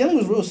sick. Kelly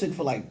was real sick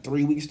for like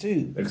 3 weeks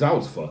too. Because I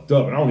was fucked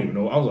up, and I don't even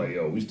know. I was like,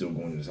 yo, we still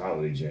going to this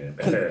holiday jam.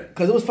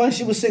 Because it was funny.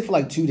 She was sick for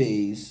like 2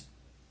 days.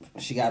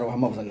 She got over. Her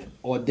mother was like,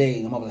 or a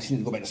day. Her mother was like, she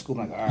needs to go back to school.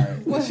 I'm like, all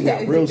right. But she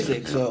got real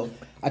sick. So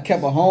I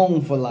kept her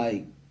home for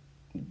like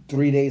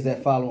 3 days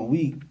that following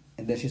week.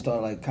 And then she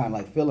started like kind of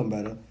like feeling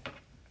better.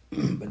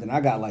 But then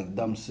I got like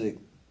dumb sick.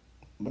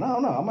 But I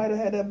don't know. I might have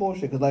had that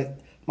bullshit. Because like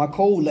my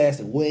cold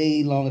lasted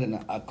way longer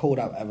than a cold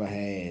I've ever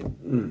had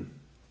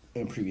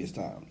in previous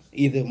times.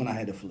 Either when I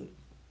had the flu.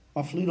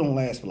 My flu don't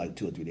last for like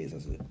 2 or 3 days.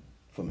 That's it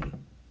for me.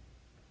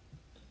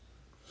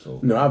 So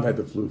No, I've had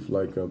the flu for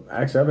like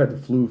actually I've had the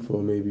flu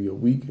for maybe a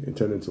week and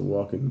turned into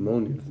walking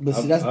pneumonia. But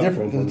see, that's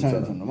different because it from turns time.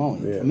 into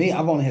pneumonia. Yeah. For me,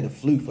 I've only had the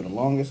flu for the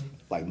longest,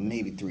 like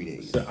maybe 3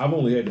 days. I've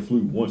only had the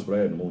flu once, but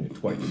I had pneumonia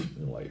twice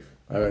in life.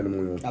 I've had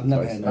pneumonia. I've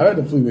never twice. had I had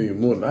the flu maybe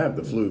more than I have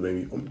the flu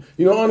maybe.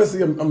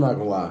 Honestly, I'm not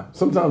gonna lie.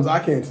 Sometimes I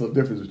can't tell the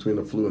difference between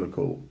a flu and a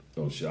cold.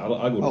 Oh shit! I go.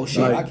 To Oh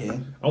shit, I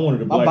can. I wanted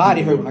the My black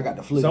body people- hurt when I got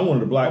the flu. So I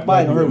wanted the black. My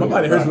body black don't hurt people- My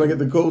body hurts when I get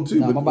the cold too,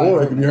 Nah, my but body or it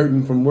hurt could be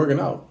hurting from working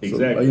out. So,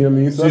 Exactly. you know what I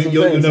mean? So So that's what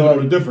you'll I'm saying. never So,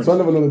 know the difference. So I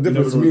never know the You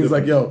difference. To never me, know it's the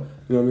like, yo,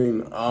 you know what I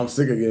mean? I'm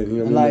sick again. You know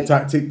what I mean?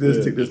 Like- Take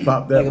this, take this,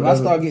 pop that. Like if I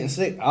whatever. start getting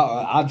sick,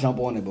 I'll jump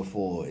on it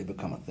before it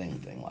become a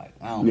thing. Like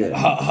I don't.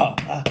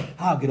 Yeah.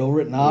 I'll get over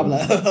it. Now I'm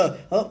like,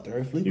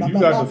 third flu. If blah, you blah,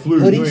 got blah. the flu,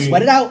 hoodie, you ain't-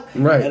 sweat it out.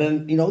 Right.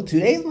 And then 2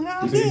 days. I'm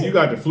like, You see, if you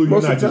got the flu, you're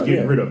Most not of the just time,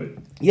 getting yeah. rid of it.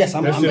 yes,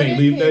 I'm. That I'm shit ain't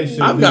leave. That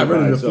shit. I've got rid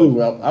of the itself.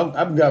 flu.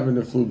 I've got rid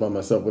of the flu by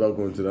myself without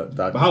going to the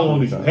doctor. But how long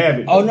did you have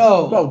it? oh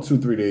no. About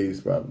 2-3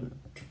 days probably.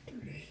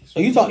 So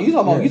you talking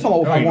about There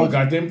without ain't no going?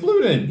 goddamn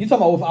flu then. You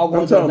talking about without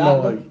going I'm to the talking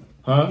about doctor? like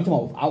Huh? You talking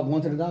about without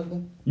going to the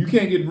doctor? You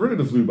can't get rid of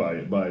the flu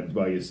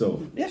by yourself.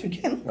 Yes, you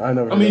can. I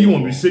never. I mean, you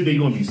won't be sick. You're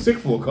gonna be sick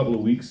for a couple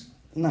of weeks.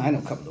 No, I know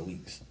a couple of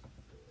weeks.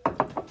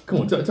 Come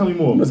on, tell me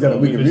more. You must got a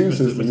weak Mr. immune Mr.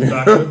 system. Mr.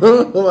 Doctor.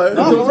 Like,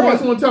 No, for real.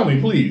 Someone tell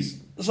me,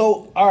 please.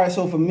 So all right,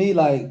 so for me,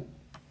 like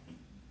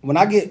when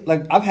I get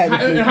like I've had the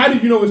flu. And how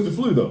did you know it's the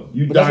flu though?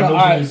 You But that's what, diagnosed all it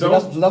right, so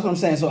yourself? that's what I'm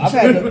saying. So I've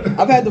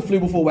had the flu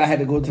before where I had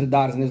to go to the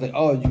doctors and it's like,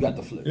 oh, you got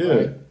the flu. Yeah.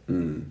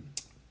 Right?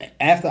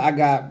 After I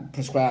got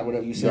prescribed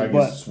whatever you You gotta said, get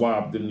but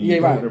swabbed and yeah,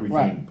 right, everything.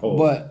 right. Pause.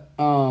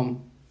 But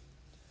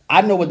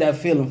I know what that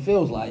feeling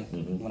feels like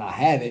when I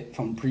have it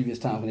from previous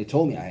times when they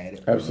told me I had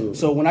it. Absolutely.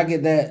 So when I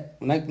get that,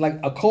 like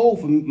a cold,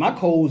 for me, my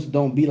colds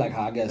don't be like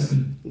how I guess,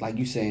 like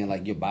you saying,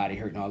 like your body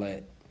hurt and all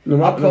that. No,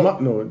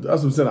 that's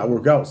what I'm saying. I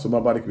work out, so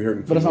my body can be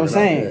hurting. But that's what I'm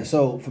saying. Yeah.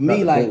 So for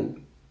me, like,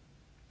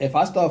 if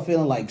I start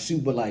feeling like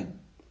super like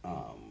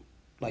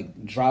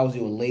drowsy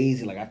or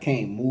lazy, like I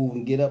can't move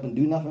and get up and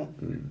do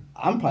nothing,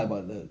 I'm probably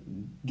about to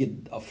get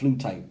a flu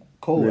type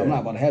cold. Yeah. I'm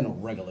not about to have no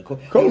regular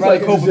cold. Cold's Regular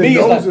like cold it's for me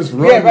your is nose like just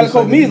running, regular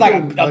cold for me is like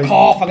a like-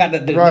 cough. I got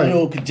the Right.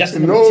 little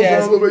congestion in Nose my down a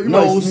chest, little bit, you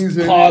might nose sneeze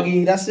in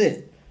cloggy. That's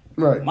it.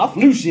 Right. My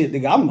flu shit,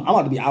 nigga. I'm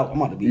about to be out. I'm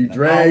about to be. You Like,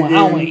 dragging. I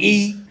don't want to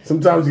eat.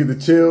 Sometimes you get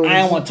the chills. I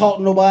don't want to talk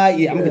to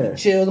nobody. Yeah, I'm gonna Yeah. get the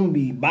chills. I'm gonna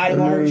be body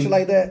gonna hurt, shit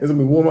like that. It's gonna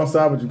be warm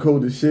outside, but you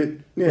cold as shit.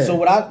 Yeah. So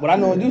what I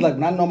know to do, like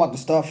when I know I'm about to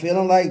start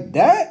feeling like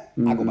that,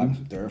 I go back to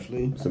some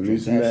Theraflu, Some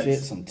drink that Mucinex. shit,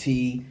 some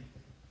tea,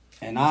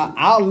 and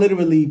I'll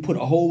literally put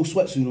a whole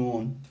sweatsuit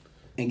on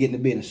and get in the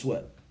bed and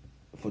sweat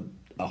for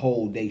a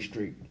whole day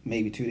straight,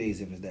 maybe 2 days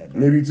if it's that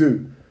bad. Maybe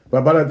two.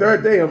 But by the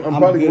third day, I'm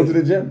probably going to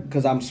the gym.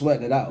 because I'm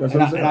sweating it out. That's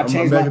and what I'm saying. I I'm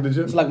change back my, at the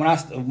gym. So like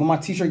when my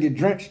t-shirt get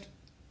drenched,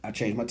 I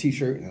change my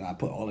t-shirt and I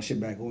put all the shit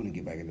back on and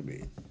get back in the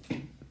bed.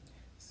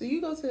 So you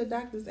go to the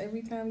doctors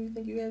every time you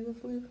think you have the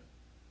flu?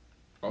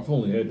 I've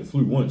only had the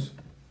flu once.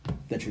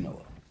 That you know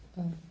of.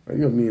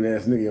 You're a mean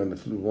ass nigga on the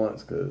flu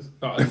once, cause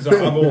I've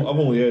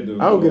only had the.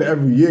 I don't get it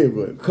every year,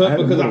 but I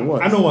Because I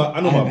know I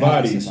my haven't had it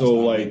body. since I So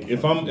started like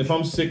getting if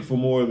I'm sick for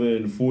more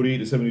than 48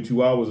 to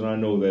 72 hours, and I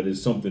know that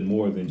it's something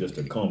more than just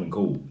a common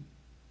cold,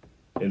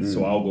 and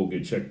so I'll go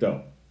get checked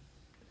out.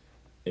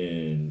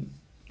 And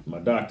my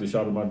doctor,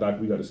 shout out to my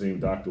doctor, we got the same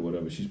doctor,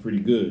 whatever. She's pretty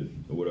good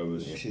or whatever.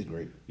 Yeah, she's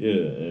great. Yeah,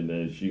 and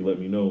then she let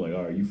me know like,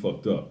 all right, you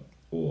fucked up,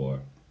 or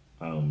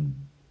I'm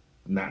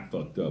not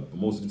fucked up. But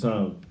most of the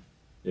time,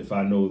 if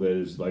I know that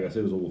it's like I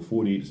said, it's over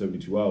 48 to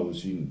 72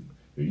 hours,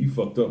 you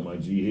fucked up, my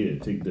G, here,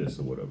 take this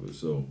or whatever.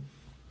 So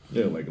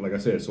yeah, like I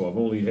said, so I've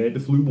only had the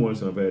flu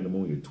once and I've had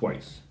pneumonia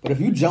twice. But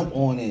if you jump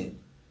on it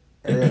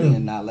early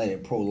and not let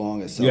it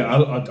prolong itself.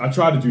 Yeah, I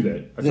try to do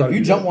that. If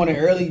you jump on it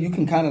early, you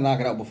can kind of knock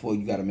it out before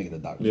you got to make it a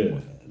doctor's Yeah.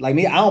 appointment. Like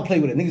me, I don't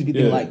play with it. Niggas be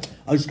thinking Yeah. like,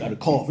 I just got a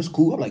cough. It's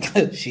cool. I'm like,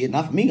 shit,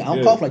 not for me. I don't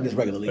Yeah. cough like this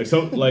regularly. Like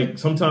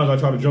sometimes I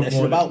try to jump that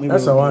shit on about it. me.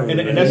 That's real how I good.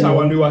 am. And that's how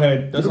I knew I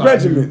had. That's the how I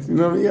knew- regiment. You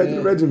know what I mean? You got to do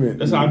the regiment.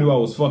 That's how I knew I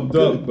was fucked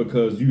up,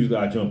 because usually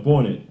I jump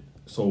on it.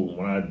 So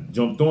when I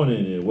jumped on it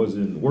and it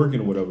wasn't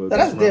working or whatever,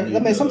 That's when I different. I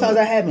knew mean, sometimes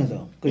that happens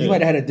though, because you Yeah.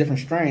 might have had a different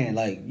strain.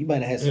 Like you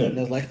might have had something Yeah.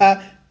 that's like,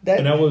 ha,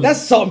 And that was-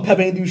 that's salt and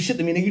pepper ain't do shit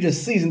to me. Nigga, you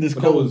just seasoned this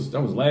But cold.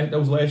 that was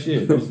last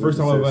year. That was the first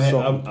time I've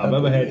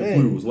ever had the Yeah.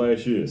 flu. Was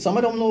last year. Some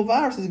of them little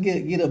viruses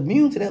get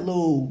immune to that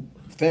little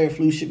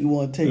Theraflu shit we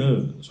want to take.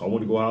 Yeah. So I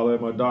went to go holler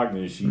at my doctor,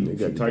 and she They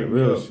got the tightened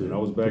real me up, shit. and I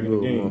was back in the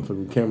Little game.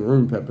 motherfucking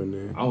Cameroon pepper in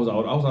there. I was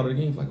out of the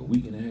game for like a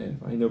week and a half.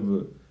 I ain't never,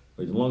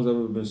 like, the longest I've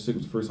ever been sick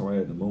was the first time I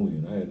had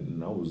pneumonia,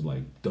 and I was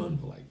like done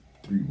for like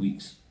 3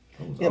 weeks.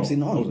 I was Yeah, but see, out.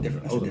 pneumonia's I was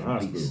different. I That's a was in the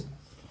different hospital. beast.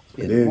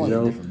 Yeah, It the is, pneumonia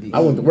yo. different beast. I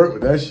went to work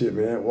with that shit,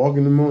 man.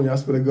 Walking pneumonia. I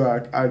swear to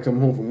God, I come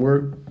home from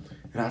work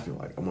and I feel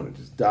like I want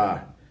to just die.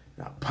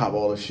 And I pop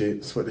all the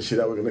shit, sweat the shit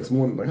out. The next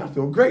morning, like I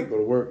feel great. Go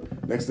to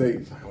work. Next day,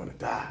 it's like I want to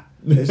die.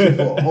 That shit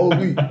for a whole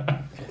week.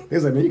 They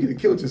was like, man, you could have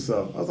killed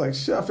yourself. I was like,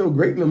 shit, I feel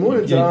great in the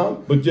morning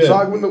time. But yeah, so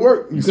I went to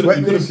work. You could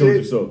sweating have and killed shit.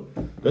 yourself.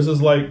 This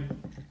is like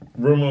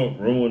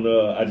remember when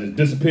I just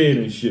disappeared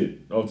and shit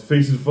off the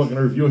face of the fucking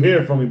earth. You'll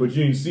hear from me, but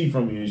you ain't see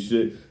from me and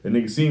shit. And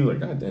niggas see me like,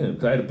 God damn,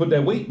 because I had to put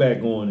that weight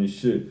back on and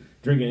shit.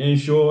 Drinking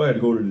Ensure, I had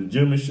to go to the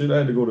gym and shit. I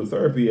had to go to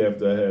therapy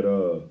after I had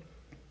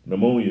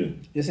pneumonia.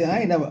 You see, I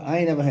ain't never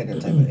had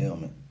that type of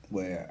ailment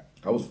where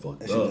I was fucked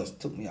that shit up. just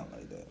took me out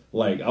like that.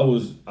 Like I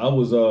was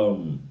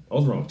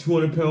around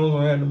 200 pounds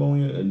when I had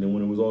pneumonia, and then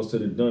when it was all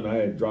said and done, I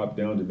had dropped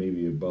down to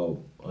maybe about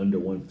under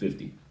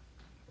 150.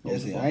 Yeah,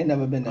 see, I ain't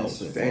never been I that was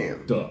sick.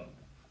 fucked up.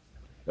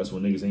 That's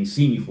when niggas ain't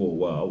seen me for a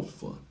while. I was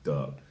fucked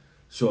up.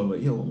 So I'm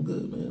like, yo, I'm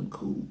good, man. I'm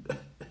cool.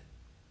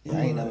 Yeah,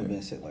 I ain't never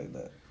been sick like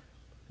that.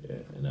 Yeah,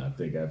 and I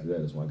think after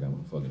that, that's why I got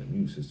my fucking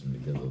immune system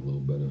together a little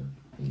better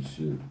and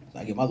shit.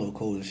 I get my little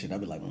cold and shit. I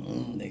be like,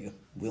 nigga,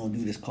 we don't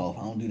do this cough.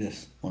 I don't do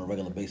this on a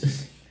regular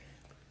basis.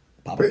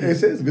 Pop But a it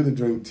says it's good to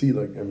drink tea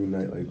like every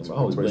night, like I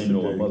always twice blame it a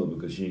on my day. mother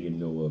because she ain't getting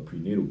no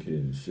prenatal care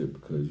and shit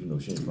because, you know,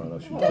 she ain't found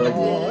out she was Oh,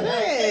 pregnant.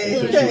 hey.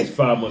 Until she was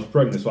 5 months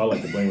pregnant, so I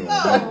like to blame it on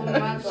my Oh, mother. my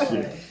God.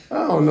 Shit.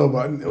 I don't know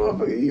about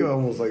motherfucker. You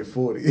almost like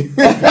 40.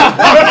 I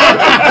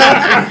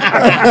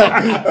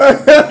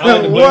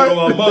like to blame it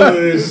on my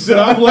mother and shit.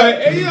 I'm like,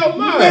 hey, yo, Maybe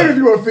man. if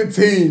you were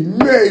 15,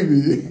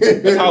 maybe.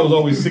 That's how I was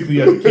always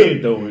sickly as a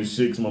kid, though, and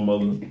shit, 'cause my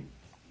mother.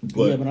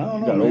 But, Yeah, but I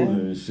don't know, got man.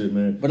 older and shit,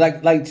 man. But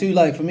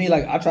for me,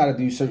 like I try to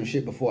do certain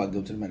shit before I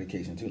go to the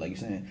medication too. Like you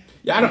saying,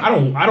 Yeah, I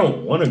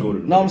don't want to go to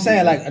the no, I'm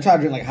saying medication. like I try to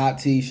drink like hot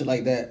tea, shit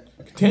like that.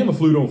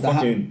 Tamiflu don't The hot-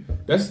 fucking.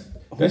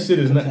 That shit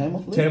is not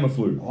Tamiflu?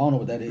 Tamiflu. I don't know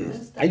what that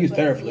is. I use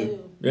Theraflu.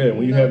 Yeah,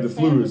 when you have the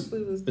flu, it's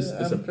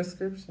the a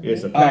prescription. yeah,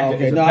 it's a Oh, pack.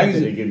 okay. It's a No, I pack use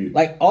that they give you.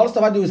 like all the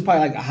stuff I do is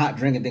probably like a hot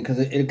drinking thing because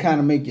it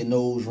kind of make your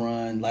nose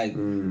run. Like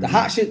the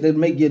hot shit that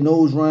make your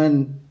nose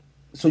run,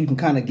 so you can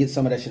kind of get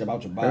some of that shit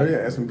about your Oh body. yeah,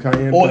 add some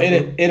cayenne Or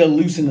pepper. it'll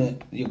loosen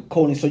your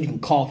colon so you can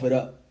cough it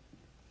up.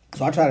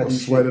 So I try to do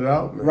sweat shit. it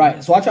out, man.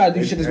 Right. So I try to do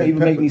And- shit that's and gonna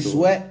either make me pepper to it.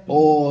 sweat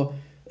or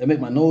it make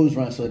my nose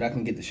run so that I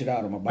can get the shit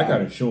out of my I body.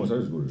 got insurance. I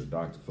just go to the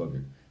doctor. Fuck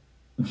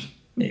it.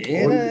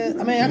 Yeah,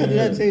 I mean, I can do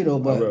that too, though.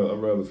 But I'd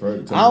rather for her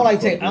to tell I don't me like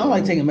what the take. fuck I don't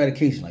like is taking wrong.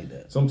 medication like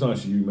that.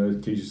 Sometimes she give you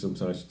medication.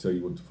 Sometimes she tell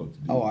you what the fuck to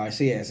do. Oh, I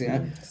see. I see.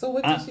 So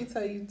what did she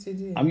tell you to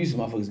do? I'm used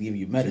to motherfuckers giving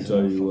you She medicine.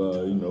 tell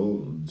you, you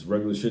know, it's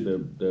regular shit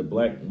that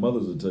black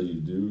mothers will tell you to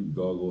do. You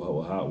gotta go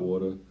with hot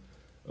water.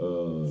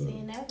 So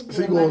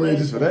you going in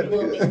just for that,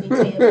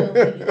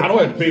 I don't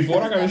have to pay for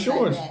it. I got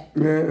insurance.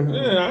 Yeah.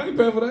 Yeah, I ain't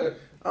paying for that.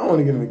 I don't want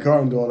to get in the car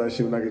and do all that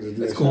shit when I can just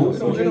do It's that cool.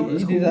 shit. It don't-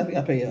 You do that?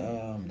 I pay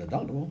the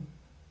deductible.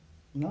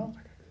 No.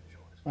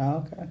 Oh,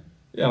 okay.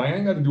 Yeah, like, I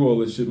ain't got to do all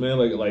this shit, man.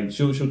 Like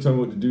she'll tell me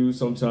what to do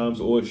sometimes,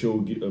 or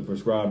she'll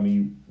prescribe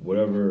me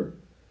whatever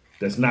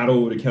that's not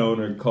over the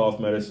counter cough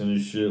medicine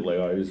and shit. Like,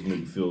 all right, this will make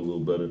you feel a little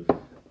better.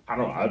 I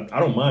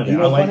don't mind that. You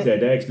know I like funny? that.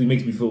 That actually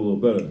makes me feel a little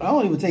better. I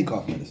don't even take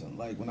cough medicine.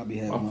 Like when I be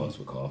having. I fucks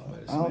with cough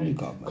medicine. I don't man. do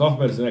cough medicine. Cough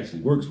medicine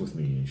actually works with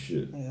me and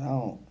shit. Yeah, I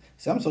don't.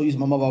 See, I'm so used to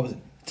my mother always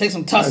take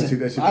some I take Tussin.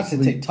 that shit I to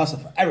should sleep. take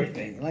Tussin for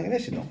everything. Like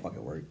that shit don't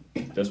fucking work.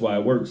 That's why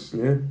it works.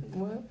 Yeah.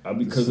 What?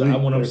 Because Sleep.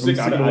 when I'm If sick,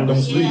 I'm sick, I don't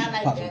I'm sleep. Yeah, I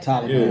like Pop some that.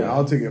 Tylenol. Yeah,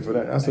 I'll take it for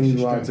that. That's the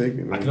reason why I take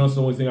it. I Man. can also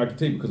the only thing I can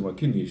take because of my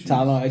kidney issues.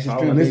 Tylenol, extra I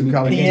strength, don't- Some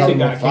kind of PM.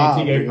 Tylenol I can't 5,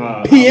 take it.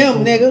 nigga. PM,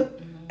 nigga.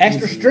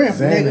 Extra strength,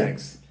 nigga.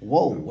 Xanax.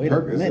 Whoa, wait a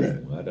Percocet.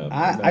 minute. Well,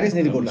 I just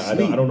need to go to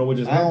sleep. I don't know what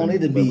just I don't happened.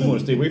 need to but we be want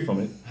to stay away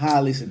from it.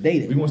 highly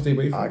sedated. We want to stay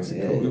away from it.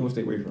 Oxycodone. We want to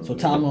stay away from it. So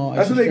Tylenol.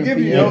 That's what they extra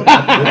give you, strength yo.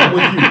 PM. I'm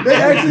with you. They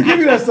actually give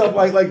you that stuff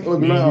like look,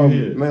 Me man, and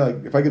you here. man,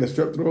 like if I get a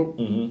strep throat,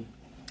 Mm-hmm.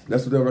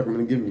 that's what they'll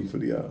recommend giving me for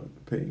the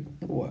pain.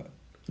 What?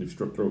 You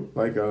strep throat.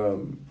 Like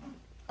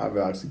I've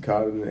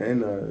Oxycontin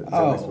and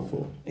Xanax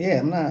before. Yeah,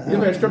 I'm not. You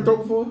ever had strep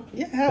throat before?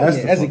 Yeah, hell That's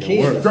yeah. the As a fucking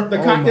kid, worst.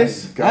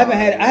 Streptococcus? Oh my I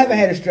haven't God.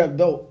 had a strep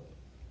throat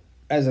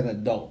as an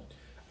adult.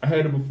 I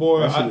had it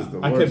before. That shit is the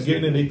I kept worst,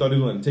 getting it. man. They thought they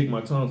was going to take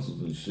my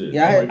tonsils and shit.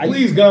 Yeah, I'm like,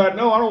 please, God,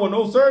 no, I don't want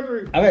no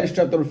surgery. I've had a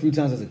strep throat a few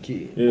times as a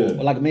kid. Yeah.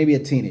 Or like maybe a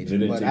teenager. They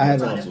didn't But take I my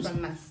haven't. tonsils.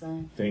 From my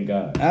son. Thank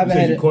God. I haven't you said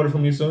had you it- caught it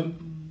from your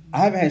son? I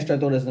haven't had strep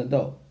throat as an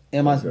adult,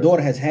 and my Okay.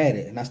 daughter has had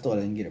it, and I still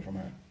didn't get it from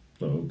her.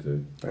 Oh, okay.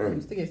 I Damn.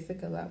 used to get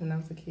sick a lot when I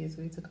was a kid,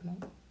 so he took them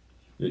out.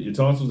 Your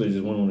tonsils, they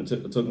just went on and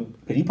took them?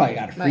 Because you probably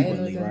got it My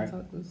frequently, annuals right? and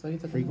tonsils, so he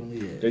took them out. Frequently,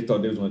 yeah. They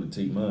thought they was going to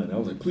take mine. I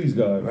was like, please,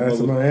 God. Last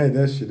time I had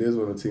that shit, they was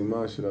gonna take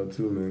my shit out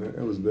too, man.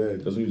 That was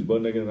bad. That's when you was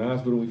butt naked in the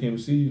hospital when we came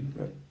to see you.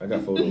 I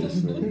got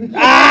photos.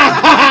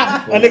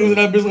 That nigga was in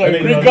that bitch like, That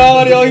nigga Greek was-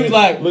 God, yo. He was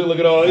like, Look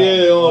at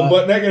all,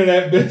 butt naked in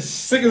that bitch.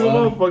 Sick as a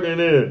motherfucker in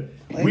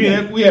there. We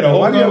had a whole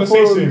Why do you have photos?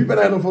 You conversation.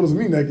 better have no photos of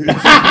me naked.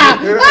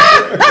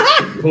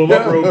 Pull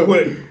them up real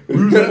quick. We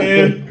was in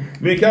there.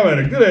 Me and Calvin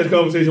had a good ass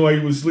conversation while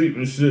you was asleep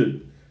and shit.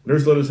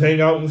 Nurse let us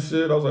hang out and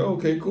shit. I was like,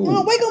 okay, cool.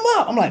 no, wake him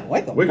up. I'm like,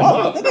 wake him Wake him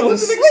up. up. That No, nigga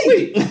this was nigga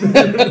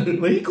asleep.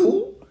 sleep. Like, he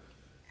cool.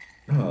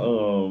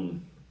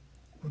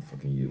 What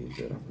fucking year was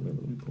that? I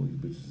remember. Let me pull these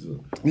bitches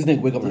up. This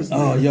nigga wake up like,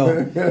 oh,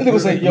 yo. This nigga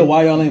say, yo,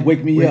 why y'all ain't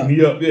wake me Wake up?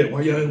 me up, yeah.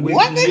 Why y'all ain't wake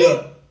What, me nigga?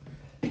 up?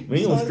 Man,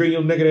 you don't straighten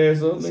your naked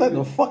ass up. It's like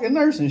nigga. the fucking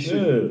nurse and shit.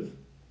 Yeah.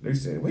 They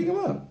said, wake him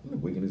up. I'm not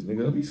waking this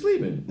nigga up. He's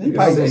sleeping. He Nigga,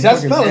 probably I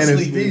just said, fell asleep.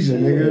 anesthesia,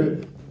 and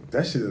shit. nigga.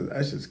 That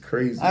shit's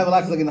crazy. I ain't gonna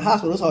lie, 'cause like in the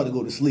hospital, it's hard to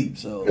go to sleep,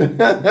 so I ain't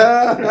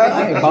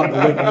about to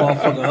wake a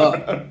motherfucker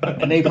up.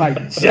 And they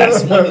probably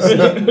just went to sleep.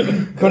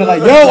 Cause they're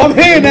like, yo, I'm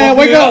here now,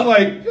 wake I up. was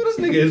like, yo,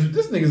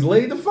 this nigga's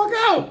laid the fuck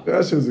out.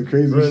 That shit's the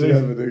craziest Really? shit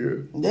ever,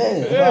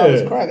 nigga. Yeah, I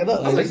was cracking up.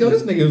 I was like, yo,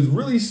 this nigga is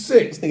really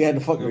sick. This nigga had the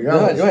fucking, Nigga, you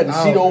I had the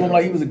was sheet out, over him yo.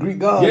 like he was a Greek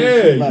god.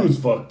 Yeah, like, you was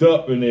fucked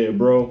up in there,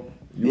 bro.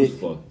 You was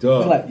Yeah. fucked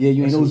up. like, yeah,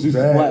 you ain't know That shit's Zeus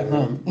is bad, black,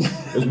 huh? man.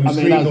 That's when you I mean,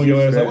 screamed not on your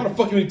ass Zeus, like, man. why the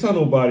fuck you ain't tell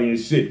nobody and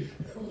shit.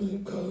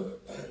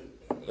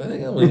 I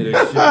think I'm into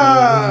that shit.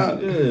 Man.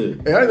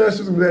 Yeah. Hey, I didn't know that shit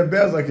was gonna be that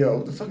bad. I was like, yo,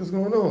 what the fuck is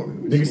going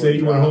on? Nigga said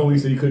he went home. He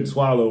said he couldn't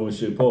swallow and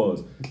shit.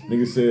 Pause.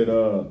 Nigga said,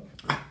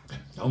 I'm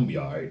gonna be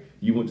alright.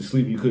 You went to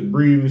sleep. You couldn't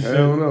breathe and shit. I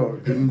don't know.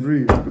 Couldn't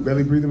breathe. Could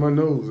barely breathe in my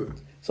nose.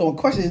 So my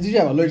question is, did you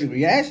have an allergic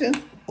reaction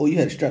or you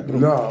had a strep throat?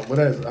 No, but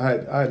I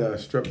had a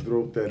strep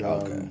throat that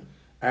Okay.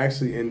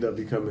 actually ended up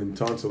becoming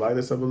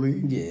tonsillitis, I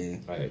believe. Yeah.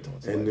 I had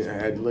tonsillitis. And then I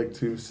had like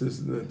two cysts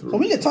in the throat. So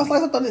when you get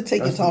tonsillitis, I thought they'd take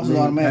your That's the tonsils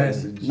main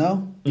automatically. passage.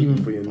 No?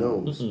 Even for your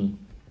nose.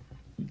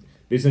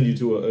 They send you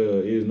to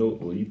a ear, nose.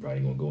 Well, you probably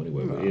ain't gonna go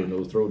anywhere. But ear,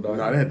 nose, throat doctor.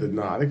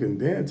 Nah, they couldn't.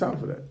 They had time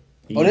for that.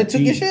 Oh, they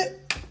took your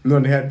shit? No,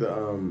 they had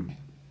to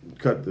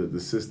cut the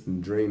cyst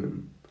and drain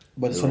them.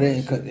 But so they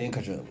didn't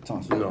cut your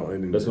tonsils. No,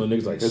 and then That's when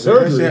niggas like and so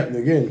that shit surgery. happened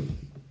again.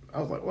 I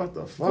was like, what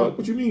the fuck? Fuck,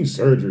 what you mean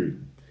surgery?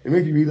 It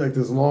make you read like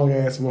this long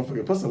ass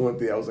motherfucker. Plus, I went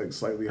there, I was like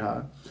slightly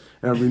high,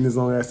 and I'm reading this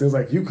long ass thing. It's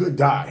like you could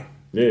die.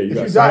 Yeah, you If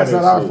got you die, it's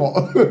not our shit.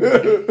 fault.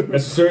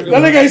 That's surgery.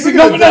 That nigga ain't seen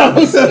nothing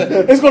else.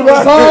 It's gonna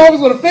resolve,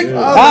 it's gonna fix.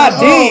 God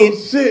did. Oh,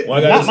 shit. Well,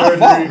 I got Not my surgery.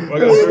 fault. I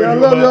got surgery I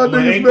on love my- y'all my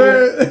niggas,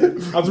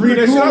 ankle. man. I was reading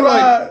that shit. I'm Cool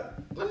like, ride.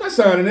 I'm not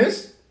signing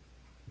this.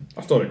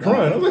 I started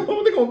crying. I was like,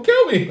 oh, they gonna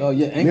kill me. Oh,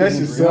 yeah, That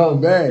shit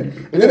sound bad.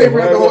 And then they bring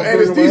Right, the whole right,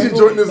 right, anesthesia right.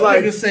 joint and it's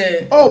like, Nigga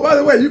said, oh, by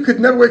the way, you could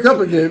never wake up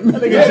again.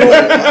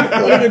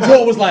 nigga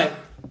Joe was like,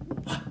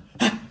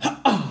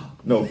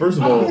 No, first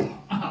of all,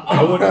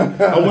 I went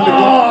to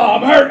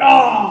I'm hurt.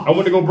 nah. I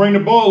went to go bring the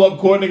ball up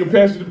court. Nigga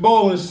passed me the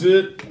ball and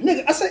shit.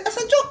 Nigga, I said,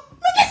 Joe, man,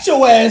 get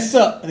your ass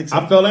up. Nigga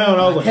said, I fell down.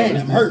 I was like, can't, oh,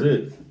 I'm this hurt.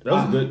 is it. That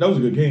was good. That was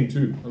a good game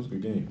too. That was a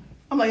good game.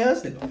 I'm like, yo,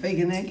 this nigga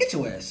faking that. Get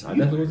your ass I up.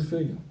 definitely was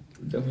faking.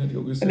 Definitely had to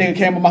go get And surgery. then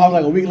came to my house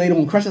like a week later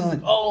when Crush was like,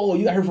 oh,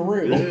 you got hurt for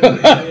real. Yeah,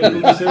 they had to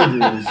go get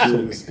surgery and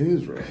shit. This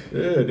is right.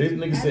 Yeah, these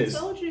niggas I said.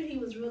 told you he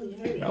was really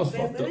hurt. That was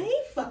fucked up. He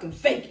ain't fucking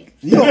faking.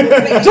 Joe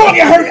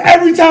get hurt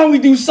every time we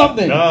do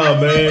something.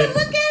 Nah, man. Look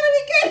at him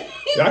again.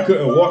 I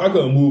couldn't walk. I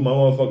couldn't move my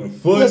motherfucking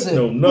foot. Listen,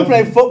 no we nothing.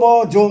 played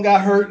football. Jordan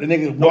got hurt. The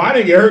nigga. No, I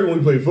didn't get hurt when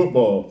we played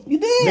football. You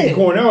did. Nigga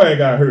Cornell had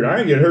got hurt. I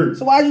didn't get hurt.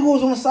 So why you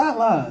go on the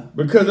sideline?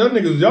 Because them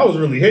niggas, y'all was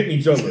really hitting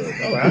each other.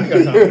 I'm like, I ain't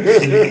got time for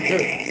this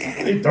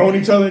shit. They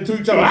throwing each other into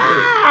each other.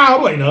 Ah!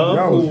 I'm like, nah,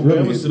 Y'all was I'm really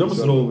gonna hitting sit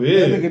each over That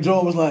here. nigga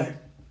Jordan was like,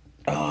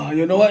 oh,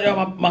 you know what? Yo,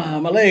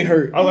 my leg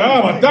hurt. I was like,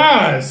 oh, my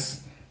thighs.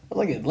 I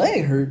was like, his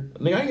leg hurt.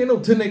 Nigga, I ain't get no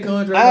 10-day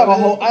contract. I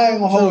ain't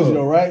gonna hold you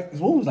though, right? Cause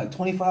what was like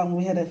 25 when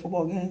we had that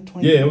football game?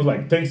 20? Yeah, it was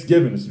like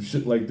Thanksgiving and some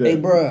shit like that. Hey,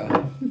 bruh.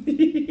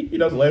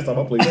 That was the last time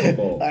I played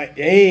football. Like,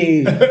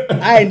 hey,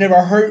 I ain't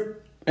never hurt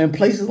in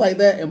places like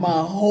that in my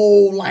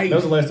whole life. That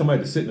was the last time I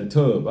had to sit in the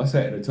tub. I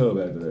sat in the tub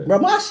after that. Bro,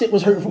 my shit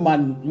was hurting from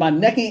my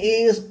neck and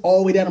ears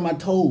all the way down to my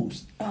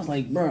toes. I was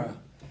like, bruh,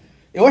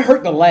 it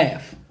hurt to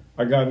laugh.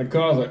 I got in the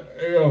car. I was like,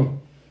 hey, yo,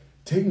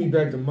 take me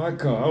back to my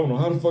car. I don't know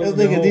how the fuck This I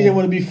get nigga home. DJ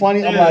want to be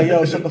funny. I'm like,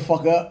 yo, shut the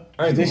fuck up.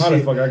 I ain't know This how the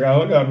shit, fuck I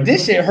got in the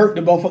this car. shit hurt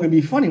to motherfucking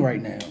be funny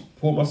right now.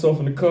 Pulled myself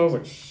in the car. I was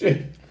like,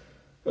 shit.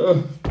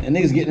 And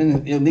niggas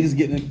getting in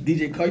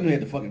DJ car. You know,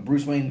 had the fucking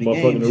Bruce Wayne in the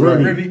Motherfucking game. the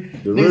Rivy.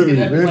 Rivy. The Niggas Rivy.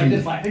 get like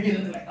this, like they get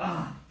in there like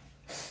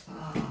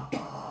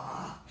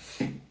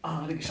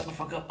nigga, shut the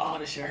fuck up. Oh,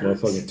 this shit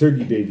hurts. Motherfucking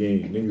Turkey Day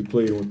game. Niggas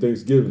played on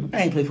Thanksgiving.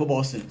 I ain't played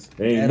football since.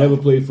 They ain't At never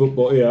all. played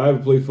football. Yeah, I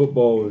haven't played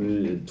football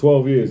in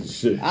 12 years and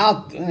shit.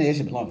 That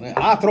shit belong there.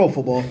 I'll throw a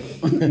football.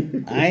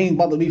 I ain't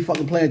about to be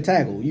fucking playing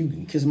tackle. You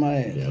can kiss my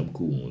ass. Yeah, I'm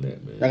cool on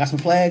that, man. I got some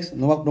flags?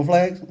 No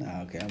flags?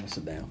 Nah, okay, I'm gonna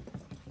sit down.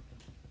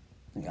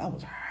 Nigga, I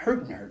was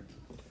hurting.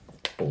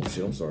 Oh,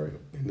 shit, I'm sorry.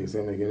 Niggas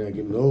saying they're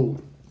getting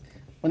old.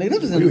 Well, nigga,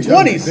 this was in We the was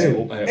young back 20s.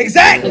 then.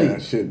 Exactly. Yeah,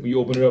 shit. When you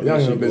open it up, Y'all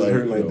that ain't shit been like,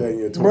 hurting like yo, that.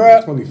 You're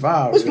Bruh,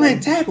 25. What's yeah. playing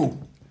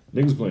tackle?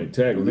 Niggas playing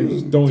tackle.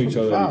 Niggas throwing each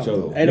other at each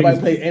other. Ain't nobody Niggas-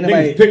 play- ain't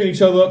nobody- Niggas picking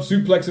each other up,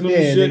 suplexing them Yeah,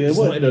 and shit. nigga,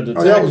 what?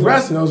 Oh, that was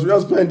wrestling. I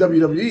was playing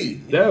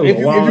WWE. That was If a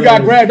you wild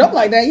got ass- grabbed up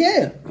like that,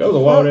 yeah. That was a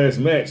wild ass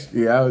match.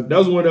 Yeah, That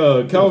was when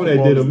Calvin had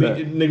What did was a that?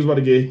 niggas about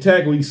to get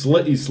tackled. He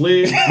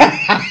slid.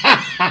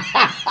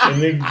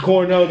 And then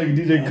Cornell, nigga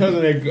DJ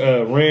Cousin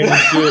that ran and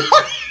shit.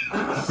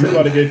 He was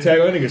about to get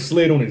tackled. That nigga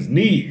slid on his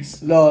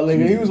knees. No,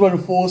 nigga, he was running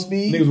full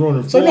speed. Niggas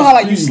running So you full know how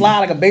like you speed. slide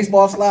like a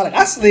baseball slide? Like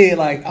I slid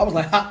like I was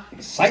like, ha,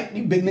 psych,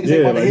 you big niggas Yeah,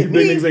 ain't about to like, hit you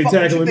big me. niggas ain't Fuck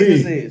what you tackling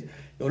niggas me. is.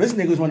 Yo, this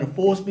nigga was running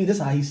full speed. This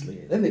how he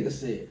slid. That nigga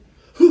said,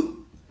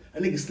 "Whew."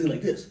 That nigga slid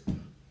like this.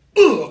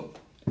 Ugh.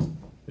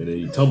 And then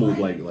he tumbled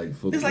like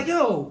for. He's like,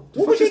 yo, The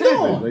what was fuck you just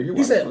happened? doing? Like, He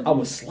what said, the fuck I you-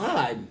 was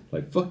sliding.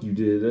 Like fuck you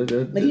did.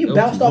 That Nigga, you that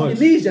bounced was off too your much.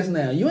 knees just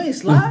now. You ain't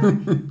slide.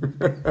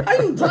 How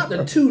you drop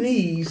the 2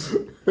 knees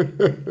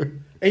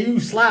and you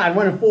slide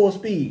running full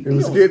speed? It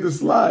was scared to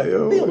slide,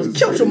 yo. He almost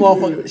killed your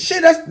motherfucker.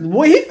 Shit, that's the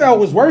way he felt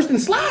was worse than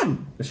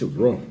sliding. That shit was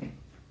rough.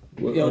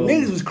 What, Yo,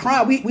 niggas was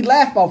crying. We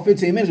laughed about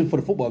 15 minutes before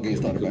the football game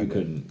started. We Back then.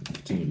 couldn't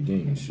continue the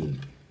game and shit.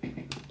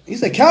 He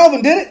said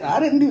Calvin did it. I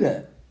didn't do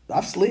that. I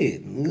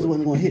slid. Niggas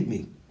wasn't gonna hit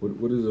me.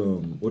 What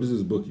is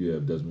this book you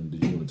have, Desmond?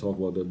 Did you want to talk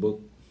about that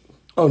book?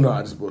 Oh, no,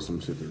 I just bought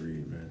some shit to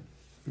read, man.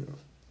 No,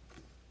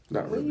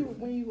 not really.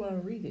 When you want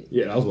to read it?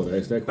 Yeah, I was about to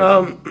ask that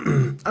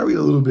question. I read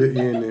a little bit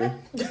here and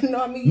there.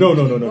 No, I mean No.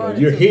 you brought it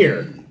You're to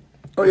here. read.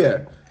 Oh,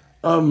 yeah.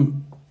 I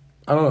don't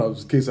know,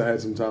 just in case I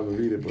had some time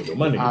to read it, but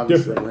My nigga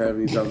obviously different. I don't have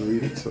any time to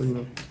read it, so, you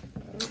know.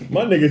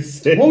 My nigga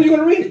said. What were you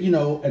gonna read it? You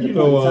know, at the You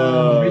point know, in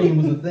time, reading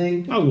was a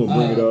thing. I was gonna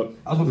bring it up.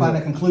 I was gonna find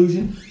that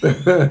conclusion.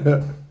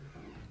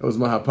 That was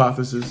my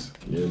hypothesis.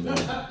 Yeah, man.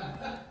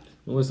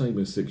 Well, last time you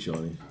been sick,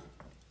 Shawnee.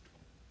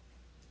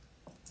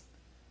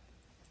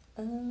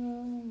 Last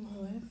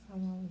time I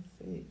was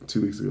sick.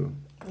 2 weeks ago.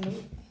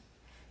 Nope.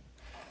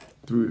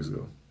 3 weeks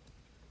ago.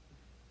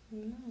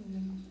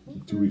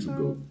 2 weeks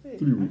ago.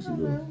 3 weeks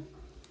ago.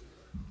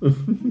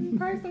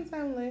 Probably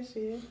sometime last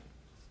year.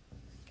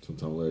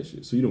 Sometime last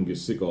year. So you don't get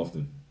sick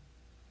often.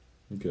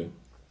 Okay.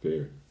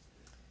 Fair.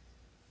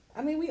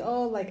 I mean, we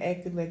all like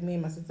acted like me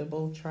and my sister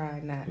both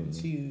tried not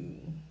to.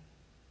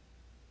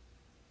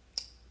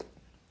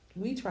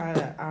 We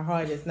tried our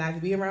hardest not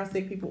to be around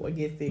sick people or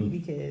get sick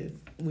because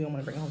we don't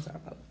want to bring it home to our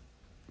public.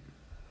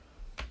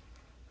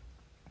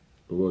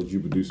 What about you,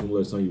 producer?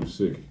 Last time you were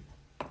sick?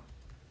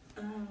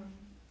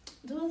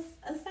 Do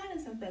a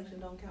sinus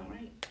infection don't count,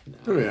 right?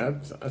 I mean,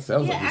 I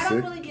sounds like I you're don't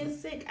sick. really get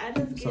sick. I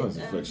just Sinus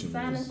get infection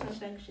sinus is-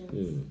 infections.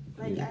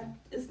 Yeah. Like yeah.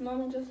 it's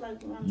normally just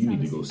like when I'm You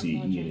need to sinus go see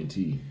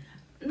infection. ENT.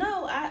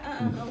 No,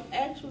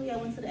 actually I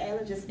went to the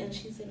allergist and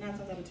she said 9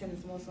 times out of 10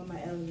 it's most of my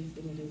allergies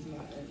than it is my.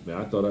 Man,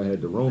 I thought I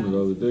had the Rona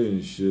the other day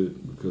and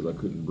shit because I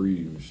couldn't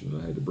breathe and shit. I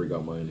had to break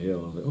out my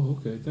inhaler. I was like, oh,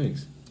 okay,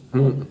 thanks.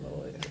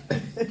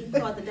 You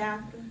called the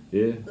doctor.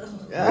 Yeah.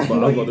 I was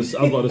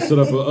about to set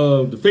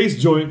up the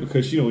face joint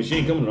because she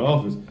ain't coming to the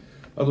office.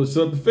 I was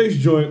set up the face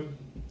joint.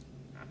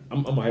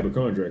 I'm a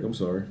hypochondriac. I'm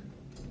sorry.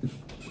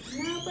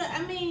 No, but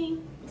I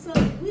mean, so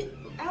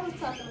I was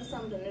talking to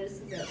some of the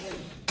nurses at work,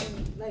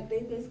 and like they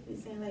basically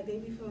saying like they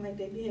be feeling like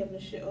they be having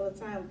this shit all the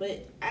time.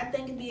 But I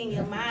think it be in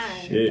your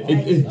mind. Shit,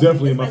 like, it's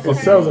definitely in my like It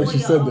fucking. sounds like she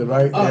said that,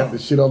 right? They have the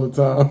shit all the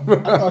time. I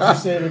thought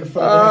you said in the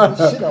front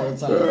they have shit all the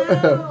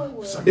time.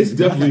 No. It's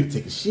definitely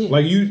take a shit.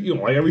 like you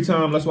know, like every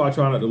time. That's why I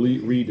try not to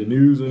read the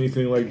news or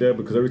anything like that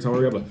because every time I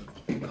read, I'm like,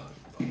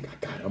 oh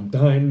God, I'm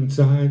dying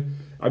inside.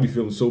 I be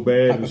feeling so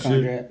bad and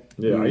shit.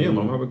 Yeah, I am.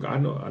 I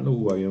know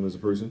who I am as a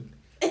person.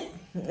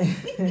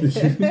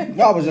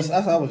 No, I was just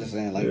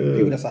saying, like,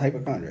 people that's a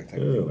hypochondriac type.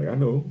 Yeah, like I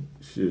know.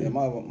 Shit. Yeah,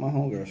 my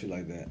homegirl, she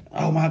like that.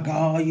 Oh my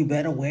God, you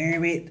better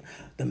wear it.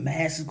 The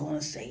mask is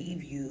gonna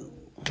save you.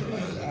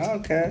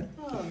 Okay.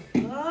 Oh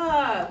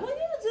God! Well,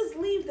 you just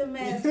leave the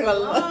mask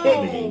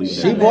alone.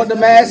 She brought the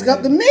mask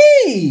up to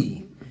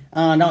me.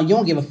 No, you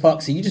don't give a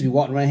fuck. So you just be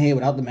walking around here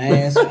without the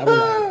mask. I be like,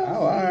 oh,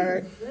 all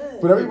right.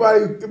 But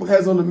everybody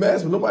has on the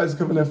mask, but nobody's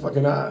covering their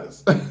fucking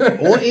eyes.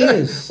 Or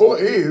ears. Or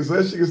ears. So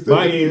that shit can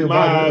still.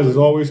 My eyes is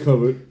always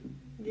covered.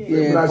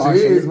 Yeah, but not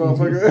your ears,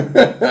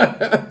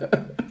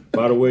 motherfucker.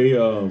 By the way,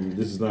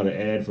 this is not an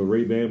ad for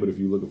Ray-Ban, but if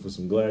you're looking for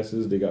some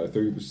glasses, they got a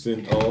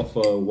 30% off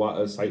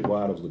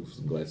site-wide. I was looking for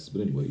some glasses,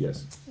 but anyway,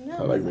 yes. No,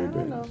 I like I Ray-Ban.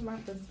 don't know if my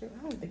prescription.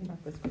 I don't think my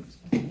prescription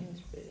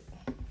changed,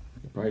 but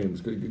Probably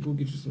go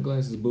get you some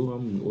glasses, boo.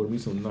 I'm gonna order me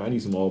some. I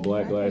need some all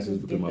black glasses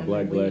because my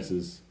black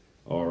glasses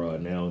are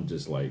now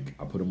just like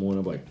I put them on.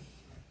 I'm like,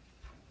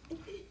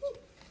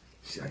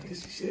 shit, I get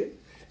some shit.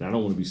 And I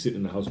don't want to be sitting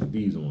in the house with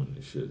these on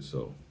and shit.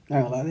 So I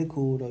ain't gonna lie, they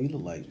cool though. You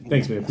look like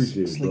thanks, man.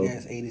 Appreciate it, bro. Slick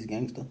ass 80s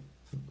gangster.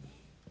 I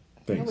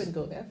Thanks. wouldn't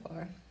go that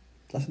far.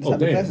 That's the Oh type of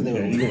damn! glasses they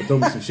Man, were. you gonna throw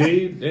me some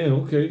shade? Damn.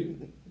 Okay.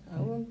 I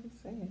wasn't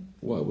saying.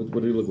 What do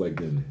they look like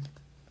then?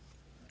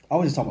 I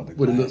was just talking about the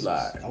What it glasses. look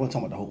like? I wasn't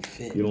talking about the whole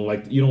fit. You don't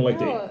like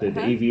No,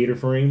 the aviator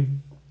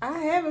frame? I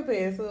have a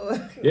pair, so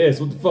Yes.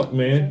 What the fuck,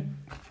 man?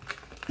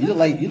 You look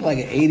like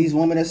an 80s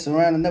woman that's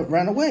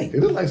ran away.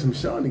 It look like some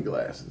Shawnee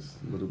glasses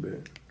a little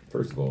bit.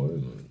 First of all,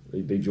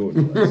 they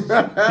Jordan glasses.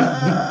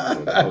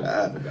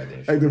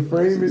 Like the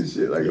frame and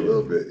shit, like a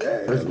little bit.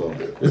 Yeah. First of all,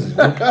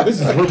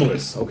 this is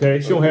rimless, okay?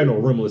 She don't have no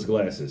rimless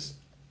glasses.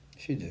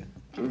 She did.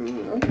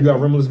 You got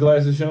rimless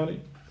glasses, Shawnee?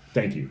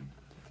 Thank you.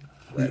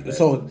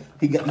 So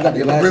you got the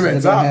Yeah, glasses rim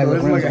at that top, don't have though. the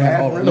It's rims like a on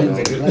half all the rim. lenses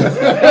of the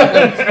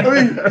glasses. I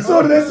mean, that's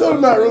sort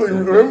of not really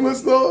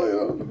rimless though, you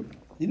know.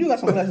 You do got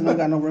some glasses that don't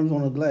got no rims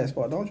on the glass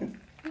part, don't you?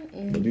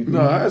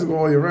 No, I just go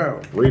all year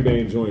round.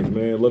 Ray-Ban joints,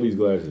 man. Love these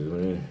glasses,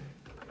 man.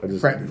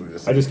 Practically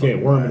the I just same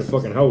can't worm in the glasses.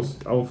 fucking house.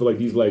 I don't feel like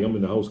these like I'm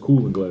in the house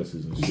cooling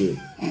glasses and shit.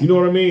 You know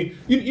what I mean?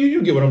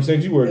 You get what I'm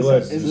saying? You wear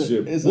glasses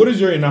and shit. What is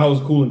your in the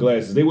house cooling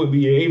glasses? They wouldn't be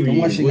your The Avery.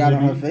 one she got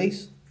on her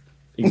face.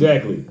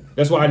 Exactly.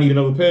 That's why I need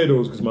another pair of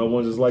those because my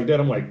ones is like that.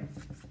 I'm like,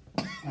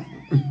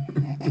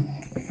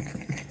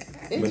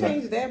 it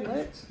changed that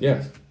much.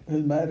 yes.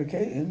 His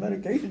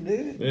medication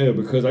did. Yeah,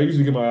 because I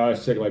usually get my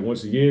eyes checked like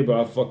once a year, but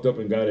I fucked up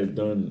and got it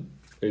done.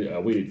 I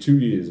waited 2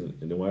 years, and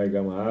then when I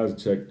got my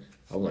eyes checked,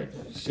 I was like,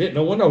 shit,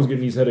 no wonder I was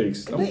getting these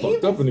headaches. I'm But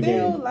fucked up in the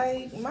still, game.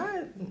 like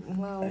my,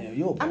 well, Damn,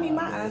 you're I mean,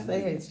 my blind,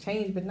 eyesight has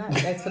changed, but not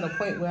that to the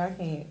point where I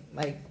can't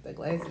like the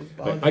glasses.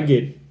 Like, bother I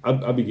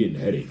be getting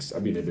headaches. I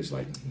be in that bitch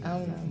like, I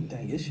don't know.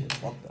 Dang, this shit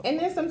fucked up. And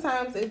then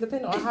sometimes it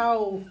depends on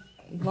how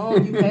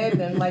long you had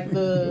them. Like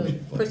the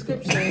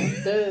prescription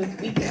does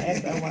weaken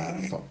after a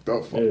while. Fucked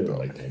up. yeah,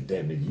 like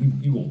damn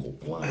nigga, you gonna go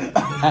blind.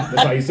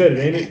 That's how you said it,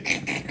 ain't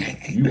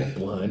it? You a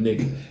blind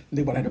nigga.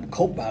 They want to have them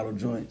Coke bottle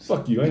joints.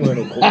 Fuck you, I ain't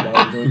wearing no coke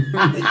bottle joint.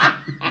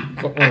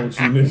 Fuck wrong with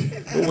you,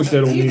 nigga? Don't wish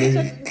that on You me, get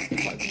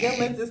nigga. your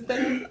lenses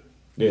thin.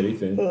 Yeah, they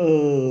thin.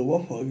 My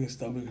fucking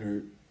stomach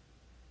hurt.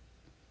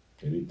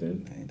 Yeah, they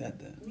thin. Ain't that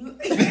that?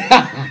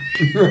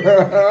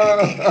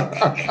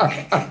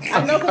 I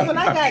know, because when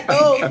I got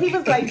those, he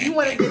was like, "You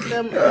want to get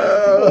them?"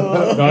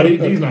 No,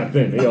 these not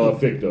thin. They all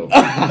thick though.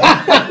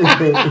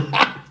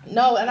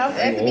 No, and I was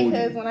asking hold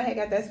because you. when I had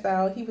got that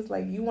style, he was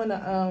like, "You want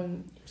to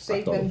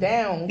shape I them thought-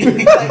 down?" He was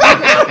like,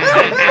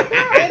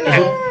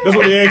 That's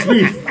what they asked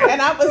me.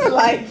 and I was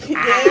like,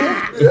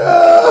 "Yeah." You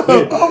want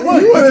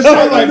to I was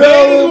like, man,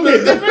 this gonna be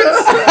a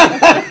difference.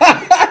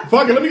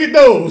 Fuck it, let me get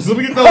those. Let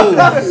me get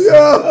those.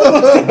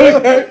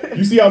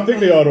 You see how thick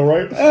they are, though,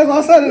 right? As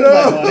I said, it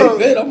was like, oh,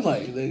 they fit. I'm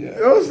like, nigga.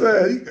 You know what I'm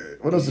saying?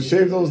 What else to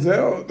shave those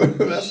down?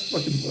 That's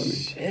fucking funny.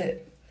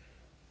 Shit.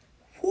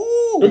 Yo,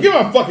 Woo. get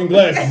my fucking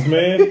glasses,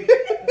 man.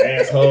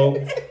 Asshole.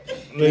 You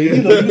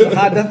Nigga. look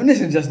high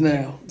definition just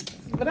now.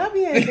 But I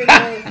be having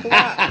those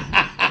swap.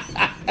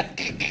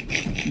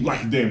 You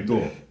lock the damn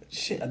door.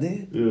 Shit, I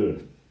did. Yeah.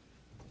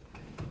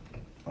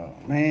 Oh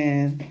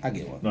man, I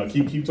get one. No,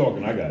 keep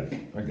talking. I got it.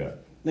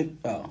 Nigga,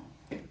 oh.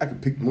 I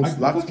could pick most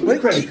locks with a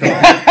credit card.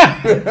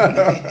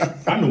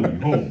 I know you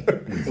home.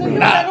 So you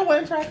ever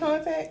want to try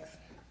contacts?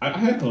 I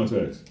had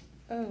contacts.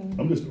 Oh,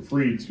 I'm just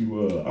afraid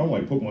to. I don't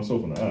like poke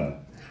myself in the eye.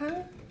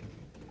 huh?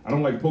 I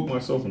don't like poke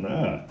myself in the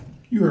eye.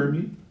 You heard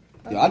me.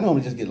 Yo, I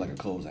normally just get like a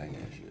clothes hanger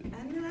and shit.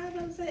 I know. I was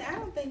gonna say. I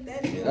don't think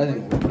that. Yeah, that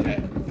didn't work for that.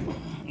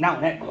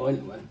 Not that though,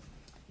 anyway.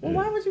 Well,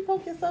 why would you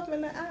poke yourself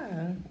in the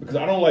eye? Because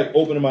I don't like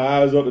opening my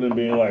eyes up and then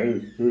being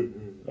like,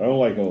 I don't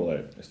like all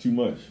that. It's too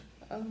much.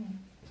 Oh.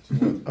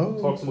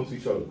 Talk amongst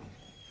each other.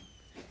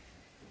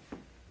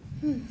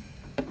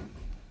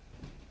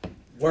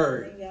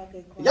 Word. Y'all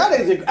get quiet. Y'all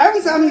niggas,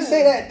 every time he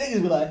say that,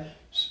 niggas be like,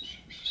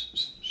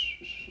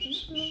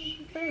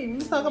 Hey, we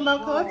talking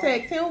about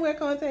contacts. He don't wear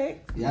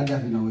contacts. yeah, I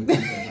definitely know what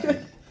contacts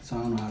is. So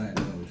I don't know how that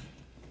goes.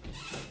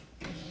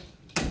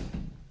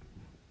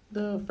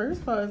 The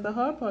first part is the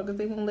hard part because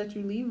they won't let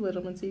you leave with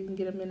them until you can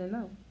get them in and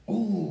out.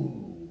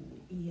 Ooh.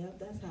 Yep,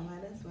 that's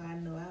why I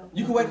know I.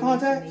 You can wear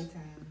contacts?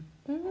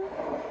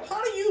 Mm-hmm.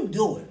 How do you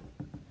do it?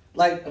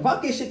 Like, if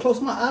I get shit close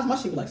to my eyes, my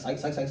shit be like,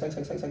 psych. Like, my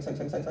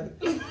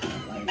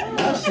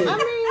shit,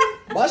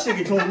 my shit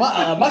get close to my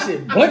eye. My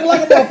shit blinking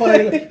like a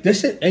motherfucker.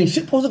 This shit ain't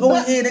shit supposed to go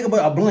in here, nigga, but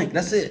I blink.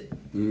 That's it.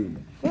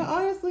 Well,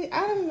 honestly,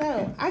 I don't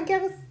know. I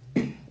guess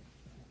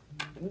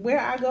where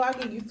I go, I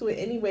get used to it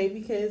anyway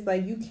because,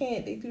 like, you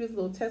can't, they do this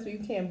little test where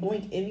you can't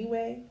blink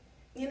anyway.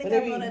 You But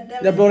think they I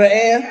be- They blow the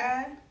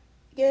air?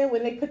 Yeah,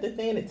 when they put the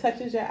thing that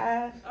touches your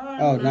eye.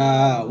 Oh,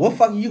 nah. What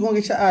fuck you gonna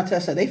get your eye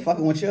tested? They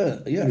fucking with your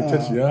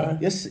touch your eye?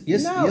 No, it's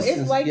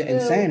like your the-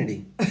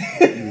 insanity.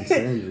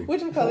 Insanity.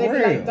 Which one? They For be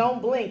like, real.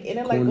 don't blink. And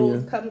it like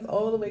Cornea. comes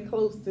all the way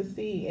close to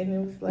see. And it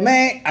was like.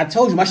 Man, I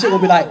told you, my shit gonna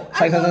be like,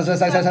 psych. Y'all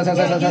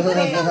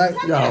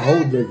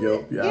hold big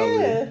up.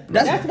 Yeah.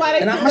 That's, That's why they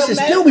and do my the shit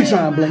still be medicine.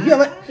 trying to blink. You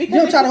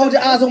ever try to hold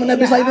your eyes open that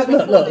bitch like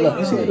this? Look.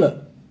 You see it? Look.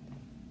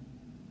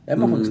 That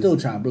motherfucker still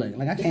trying to blink.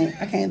 Like I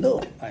can't do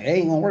it. Like it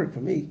ain't gonna work for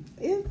me.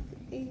 It's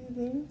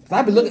easy. So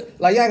I be looking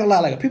like y'all gonna lie.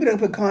 Like people that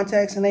put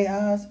contacts in their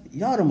eyes,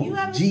 y'all the You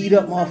ever most seen G'd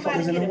up somebody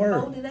motherfuckers in get the it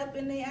world. folded up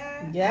in their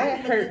eye? Yeah, I it look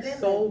at hurt that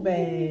so like,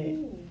 bad.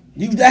 ooh.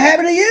 You that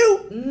happened to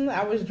you?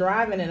 I was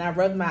driving and I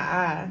rubbed my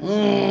eye.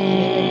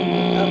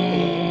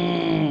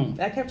 Up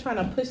there. I kept trying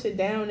to push it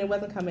down. It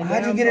wasn't coming down.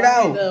 How'd you get it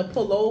I out? had to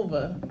pull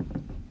over.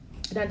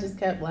 And I just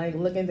kept like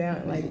looking down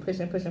and like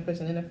pushing, and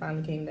then it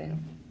finally came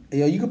down.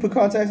 Yo, you can put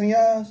contacts in your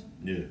eyes?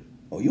 Yeah.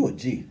 Oh, you a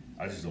G.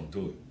 I just don't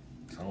do it.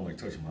 'Cause I don't like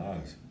touching my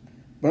eyes.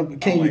 But I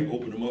can don't you? like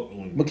open them up.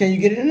 And But can you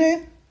get it in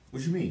there?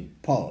 what you mean?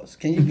 Pause.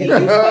 Can you get? You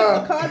put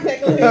the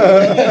contact on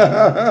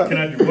your Can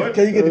I do what?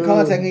 Can you get the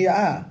contact in your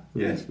eye?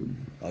 Yes.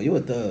 Oh, you a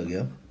thug,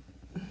 yo.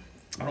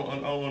 I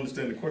don't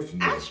understand the question.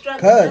 I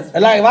struggle. Cause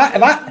just like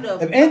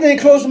with if anything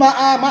close to my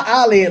eye, my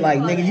eyelid like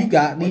nigga, you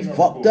got me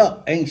fucked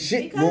up. Ain't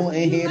shit Because going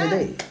in you here left.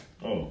 today.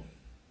 Oh,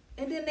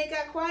 And then they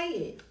got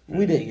quiet.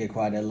 We didn't get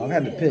quiet that long. I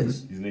had to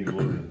piss. these niggas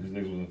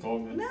wasn't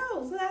talking.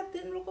 No, so I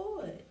didn't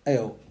record. Hey,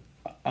 yo,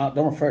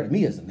 don't refer to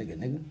me as a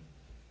nigga.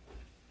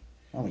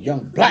 I'm a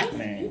young black You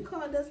man.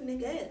 called us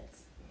niggas.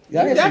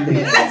 Y'all get some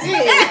niggas.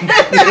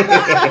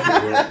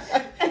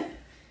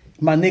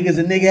 My niggas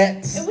and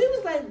niggas. And we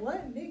was like,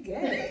 what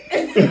nigga?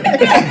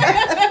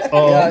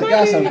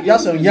 Y'all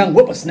some young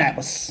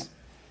whippersnappers.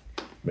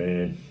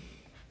 Man.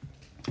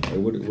 Hey,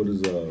 what else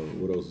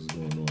is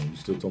going on? You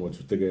still talking about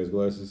your thick ass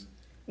glasses?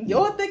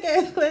 Your thick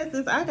ass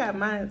glasses. I got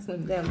mine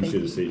slimmed down. You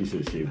should Baby.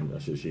 have shaved. I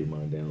should have shaved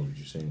mine down. What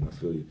you saying? I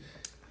feel you.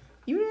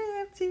 You didn't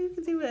have to. You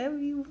can do whatever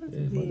you want Yeah,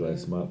 to my do.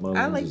 glasses. My I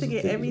lens like is to as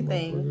get thick as a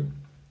everything motherfucker.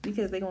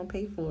 because they're gonna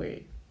pay for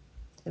it,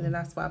 and then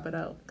I swap it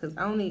out because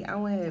I don't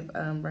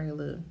have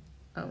regular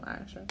eye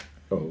insurance.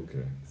 Oh,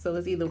 okay. So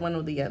it's either one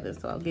or the other.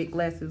 So I'll get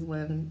glasses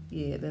one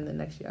year, then the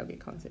next year I'll get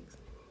contacts.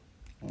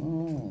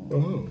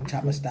 Oh.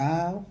 Chopper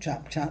style.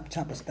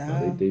 Chopper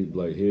style. They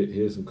like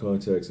here's some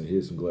contacts and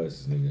here's some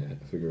glasses, nigga.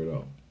 Figure it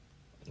out.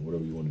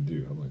 Whatever you want to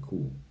do. I'm like,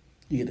 cool.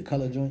 You get the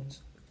color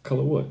joints?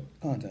 Color what?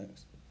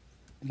 Contacts.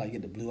 Like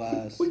get the blue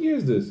eyes. What year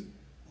is this?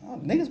 Oh,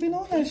 niggas be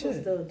knowing that People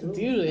shit. still do.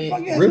 Do it.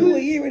 Fuck yeah, Really?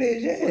 what year it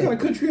is, What kind yeah. of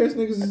country ass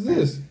niggas is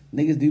this?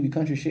 Niggas do be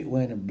country shit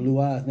wearing the blue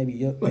eyes, maybe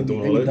Like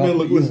doing all that. Man,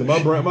 look, listen, my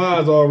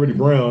eyes are already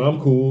brown.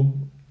 I'm cool.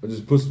 I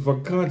just put some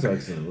fucking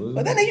contacts in.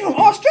 But then you from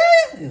Australia?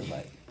 It's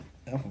like,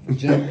 I'm from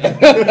Virginia.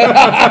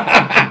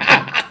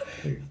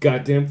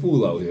 Goddamn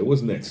fool out here.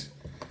 What's next?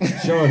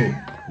 Shawnee,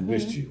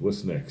 missed you.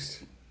 What's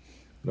next?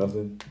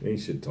 Nothing? Ain't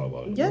shit to talk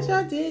about. Yes,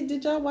 y'all did.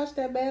 Did y'all watch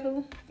that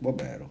battle? What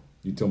battle?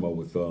 You talking about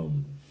with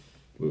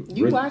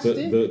You watched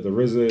the, it? The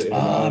RZA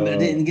and but I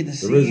didn't get to the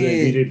see RZA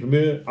it. and DJ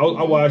Premier.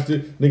 I watched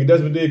it. Nigga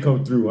Desmond did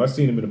come through. I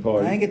seen him in the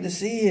party. I ain't get to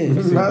see I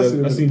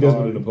it. seen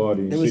Desmond in the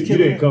party. And It was shit. You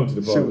killing didn't come to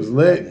the party. Shit was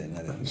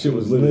lit. Shit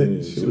was lit. in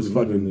there. Shit was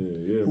fucking lit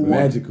in there. Yeah, man.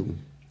 magical.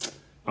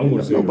 I'm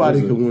gonna say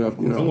Nobody the could RZA,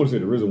 win. You know. I'm gonna say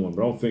the RZA one,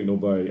 but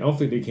I don't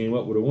think they came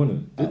up with a winner.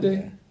 Did they?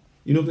 Okay.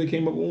 You know if they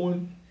came up with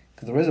one?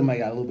 Because the resume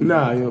got a little bit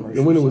Nah, more you know,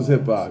 commercial when it was songs.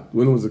 hip hop,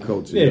 when it was a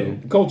culture. Yeah, You know?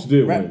 the culture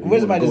did win. You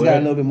Resume wanna just go got a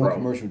ahead? little bit more Bro.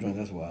 commercial joints,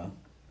 that's why.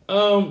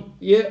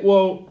 Yeah,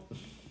 well,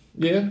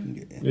 yeah.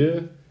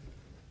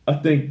 I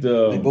think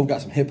They both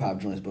got some hip hop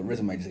joints, but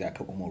Resume just got a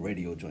couple more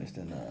radio joints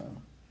than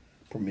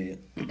Premier.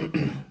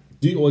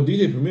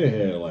 DJ Premier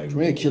had like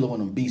Premier killer on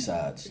them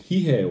B-sides.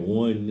 he had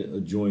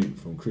one joint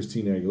from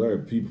Christina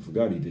Aguilera. People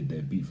forgot he did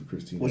that beat for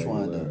Christina Which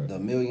one? Aguilera. The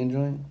Million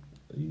joint?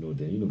 You know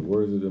that. You know the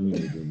words of. I mean,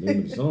 the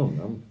name of the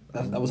song.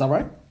 Was that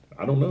right?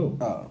 I don't know.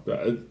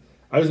 Oh.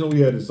 I just know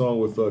we had the song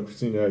with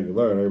Christina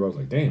Aguilera, and everybody was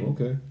like, "Damn,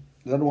 okay."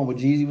 Is that the one where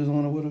Jeezy was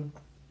on it with her?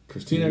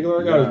 Christina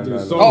Aguilera got Nah, a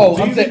nah, song. Oh,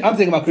 with I'm Jeezy?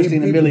 thinking about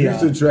Christina He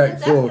produced a Milian. track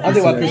That's for what I'm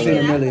thinking about Christina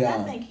Christina Aguilera. Milian.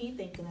 I think he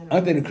thinking of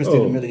I'm thinking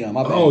Christina Oh. Milian.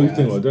 My bad. Oh, you guys.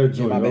 thinking about that Yeah,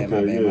 joint? my bad,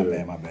 Okay,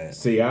 yeah. my bad.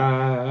 Say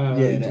Yeah,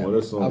 you talking about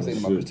that song? I was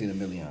thinking about shit. Christina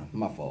Milian.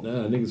 My fault. Nah,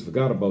 niggas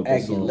forgot about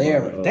that song.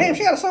 Aguilera. Damn,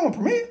 she got a song with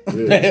Premier?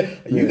 Yeah.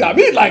 You got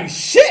me like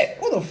shit.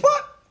 What the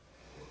fuck?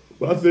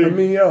 But I think I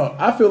mean, yo,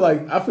 I feel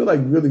like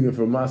really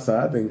from my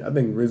side, I think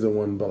RZA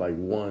won by like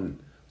one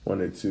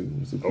or two.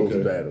 It's a close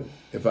Okay. battle.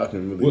 If I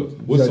can really.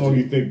 what judge song it.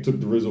 you think took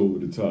the RZA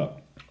over the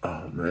top?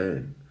 Oh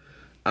man,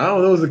 I don't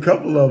know. There was a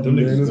couple of them.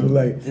 Them Man. niggas It was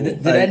like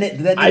Did that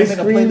nigga Ice make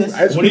a Cream. playlist?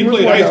 Ice When he Cream was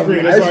played one Ice of them.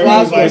 Cream, that's That's why what I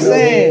I was was like,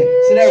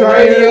 saying. See that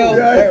Trying, radio,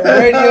 yeah. that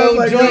radio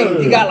Like, joint?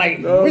 yeah. He got like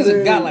Oh, RZA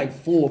man. got like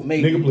 4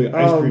 maybe. Nigga played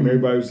Ice Cream.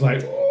 Everybody was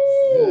like,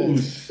 oh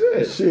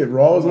shit. Shit,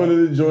 Raw was one of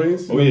the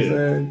joints. You Oh, know yeah. what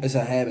I'm saying? It's a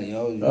habit,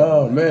 yo.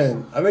 Oh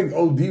man, I think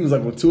OD was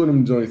like with 2 of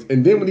them joints,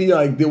 and then when he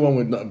like did one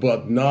with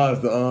Nas,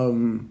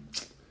 the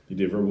He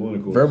did Verbal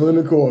Intercourse. Verbal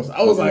Intercourse,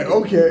 I was like,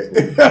 okay,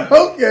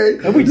 okay.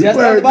 And we You just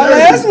playing talked about dirty.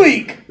 last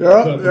week.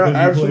 Yeah, Because yeah, he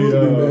absolutely,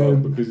 played,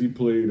 man. because he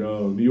played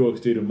New York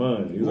State of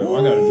Mind. He was like, well,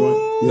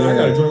 I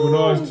got a joint with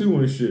Nas too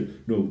and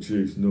shit. No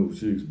chicks,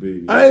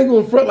 baby. I ain't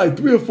gonna front like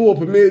 3 or 4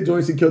 Premier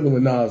joints. He killed them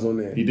with Nas on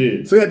there. He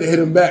did. So he had to hit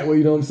him back. Well,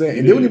 you know what I'm saying.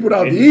 And then when he did. put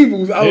out And- the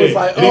Evils, I was yeah.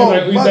 like, And he's oh,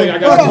 like, he's like, I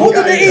got Hold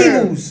on, who did the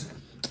goddamn. Evils?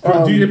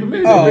 DJ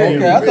Premier. Oh, did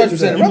okay. I thought you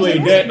said He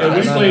played that, and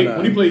when he Nah, played nah.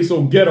 when he played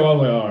So Ghetto, I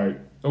was like, all right,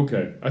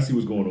 okay, I see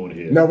what's going on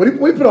here. No, when he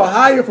put out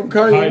Higher from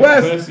Kanye Higher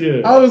West, West,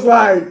 yeah. I was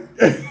like,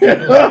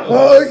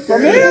 okay.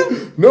 From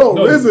him? No,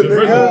 No, listen, the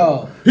nigga.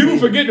 Oh. People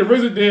forget that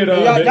RZA did.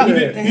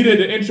 Y'all- He did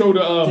the intro to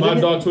My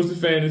that- Dog Twisted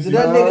Fantasy. Did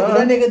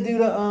that nigga do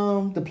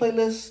the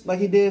playlist like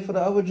he did for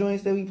the other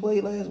joints that we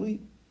played last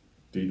week?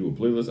 Did he do a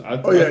playlist?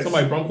 yes.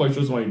 I'm quite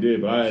sure somebody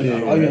did, but I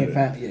don't Oh, you have ain't it.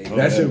 found. Yeah. I don't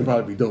That have shit it. would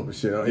probably be dope as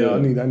shit. Yeah. I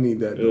need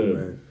that though, Yeah.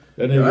 man.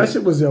 That Yo, nigga, that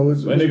shit was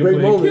was that a nigga great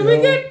played, moment. Can we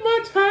yo. get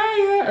much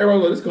higher?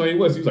 Everyone was like, this Kanye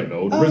West. He was like,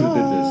 no, the RZA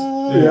did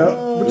this.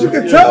 Yeah, but you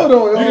can tell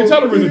though. You can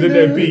tell the RZA did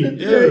that beat.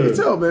 Yeah, you can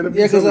tell, man.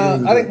 Yeah, because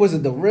I think was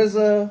it the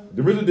RZA?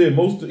 The RZA did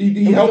most.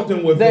 He helped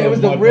him with. It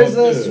was the My RZA,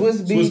 Dog, yeah.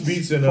 Swiss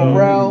Beats, and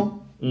Pharrell,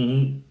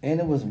 mm-hmm. and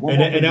it was one.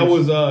 And that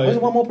was was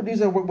it one more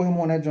producer that worked with him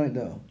on that joint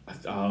though?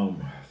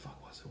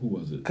 Who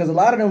was it? Because a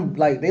lot of them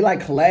like they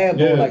like collab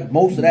Yeah. on like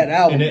most of that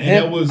album. And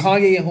Him, that was-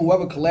 Kanye and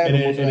whoever collabed And on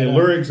then, most of and that then album.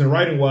 lyrics and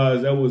writing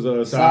wise, that was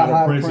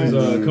Sci-Hi Prince's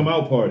Prince. come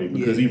out party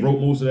because Yeah. he wrote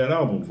most of that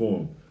album for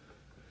him.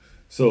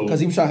 So Because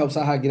he was trying to help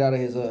Sci-Hi get out of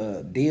his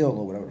deal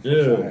or whatever the fuck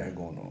Yeah. Sci-Hi had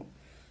going on.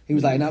 He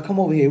was like, "Now come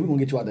over here, we're gonna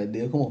get you out that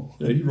deal. Come on."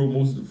 yeah, he wrote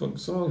most of the fucking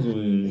songs on it.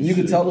 and And you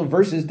can shit. tell the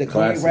verses that Kanye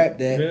Classic. rapped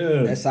that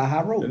Yeah. that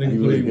Sci-Hi wrote. That nigga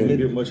really played did. when he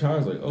get much higher. I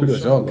was like, oh Pretty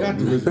shit, much all I forgot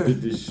of the them. RZA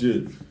did this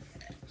shit.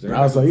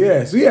 I was like,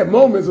 yeah. So he had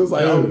moments. It was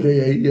like, Yeah. okay,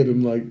 yeah, he hit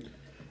him like. It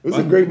was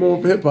a great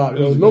moment for hip hop.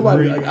 It was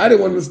Nobody, great. like, I didn't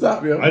want him to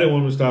stop, yo. I didn't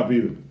want him to stop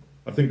either.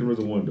 I think the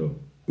RZA won though.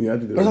 Yeah, I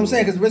did. That's what I'm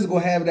saying. Because RZA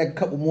gonna have that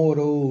couple more of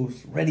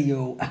those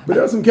radio But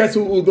there was some cats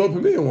who was dope for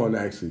me in one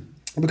actually.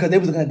 because they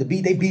was looking at the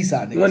beat. They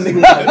B-side niggas. One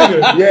nigga,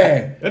 nigga-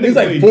 yeah, that he's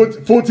nigga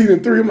like 14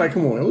 and 3. I'm like,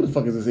 come on, who the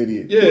fuck is this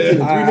idiot? Yeah, 14 and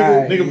 3,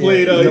 Alright. nigga Yeah.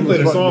 played. He Dumb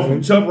played as a fuck, song man.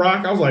 from Chubb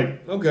Rock. I was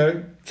like,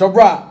 okay. Chubb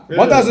Rock, Yeah.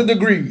 1,000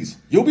 degrees.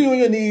 You'll be on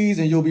your knees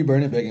and you'll be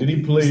burning back. Then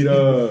he played.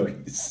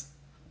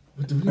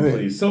 What did he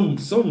play?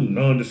 Some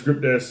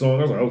nondescript ass song.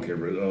 I was like, okay,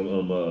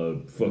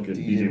 fucking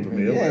DJ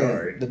Premier. I'm like,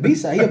 all right. The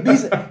B-side. He a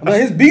B-side. But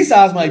his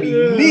B-sides might be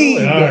Yeah,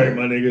 mean. like, all right,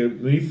 my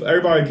nigga.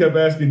 Everybody kept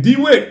asking,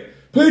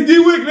 D-Wick, play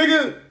D-Wick,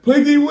 nigga,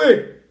 play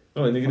D-Wick.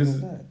 I'm like, nigga, this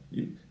is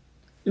you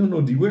don't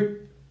know D-Wick.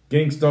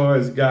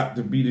 Gangstar's got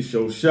to be the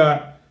show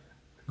shot.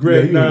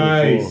 Greg Yeah, you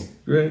heard it Nice.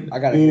 Greg, I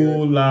gotta hear it.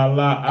 ooh la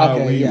la,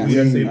 Okay, Ali, yes.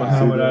 yes, say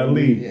Muhammad Mm,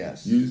 Ali.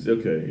 yes.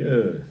 Okay,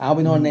 yeah. I don't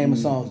be knowing the name of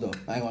songs though.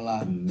 I ain't gonna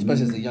lie.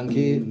 Especially as a young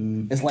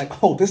kid. It's like,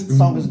 oh, this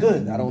song is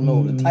good. I don't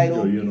know the title.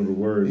 Yo, you don't know the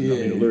words. I mean,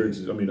 Yeah. the lyrics.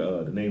 I mean,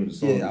 the name of the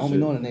song. Yeah, and I don't be shit.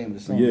 knowing the name of the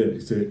song. Yeah, he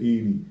said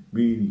eeny,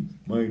 meeny,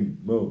 miny,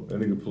 mo. That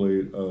nigga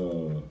played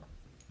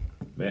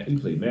he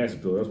played Master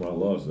Pill. That's why I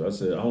lost it. I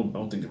said I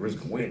don't think the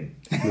RZA can win.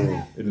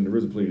 And then the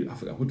RZA played. I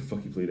forgot what the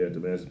fuck he played after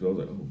Master Pill. I was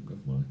like, oh,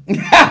 come on.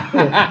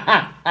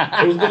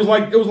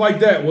 it was like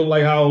that with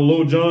like how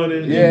Lil Jon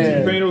and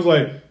T-Pain. It was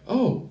like,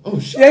 oh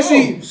shit. Yeah,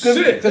 see, oh,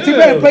 shit. because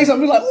T-Pain play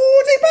something, be like,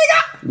 ooh, T-Pain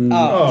got.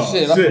 Oh,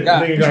 shit, I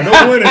forgot. Nigga got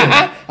no winning him.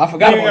 I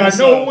forgot Nigga about got that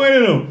no song.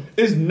 winning him.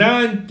 It's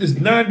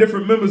nine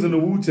different members in the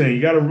Wu-Tang.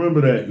 You got to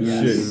remember that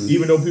shit.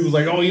 Even though people's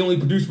like, oh, he only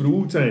produced for the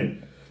Wu-Tang.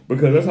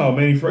 Because that's how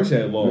Manny Fresh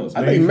had laws.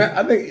 I think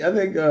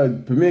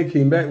Premier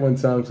came back one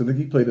time, so I think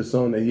he played a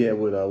song that he had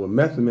with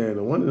Method Man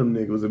or one of them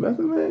niggas. Was it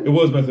Method Man? It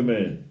was Method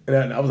Man.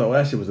 And I was like,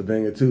 well, that shit was a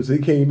banger too. So he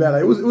came back.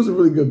 Like, it was a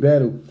really good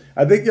battle.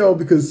 I think,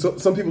 because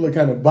some people are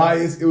kind of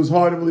biased, it was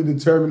hard to really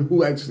determine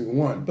who actually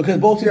won. Because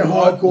both you got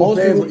people- hardcore most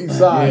fans people- on each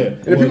side. Yeah,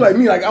 and people like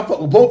me, like I fuck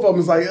with both of them.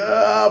 It's like,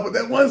 but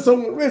that one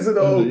song with RZA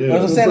though. Yeah.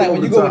 But I'm saying, like,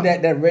 when you go with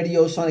that. that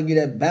radio trying to get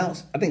that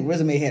bounce, I think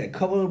RZA may had a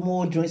couple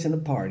more joints in the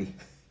party.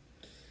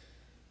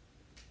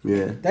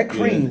 Yeah. That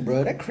cream,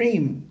 bro. That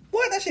cream.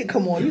 What? That shit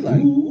come on. You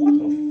like, what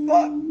the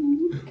fuck?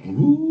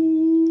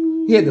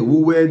 He had the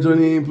Wu Wed joint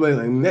he ain't play.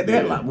 Like they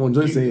had a lot more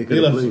joints saying he They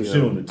could left play. some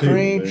shit on the table,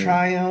 Cream, man.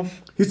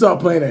 Triumph. He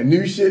started playing that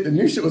new shit. The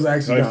new shit was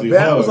actually not Actually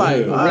bad. I was hard,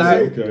 like, yeah. all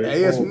right, Okay.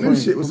 hey, yeah, some new Cream,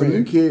 shit with some Cream.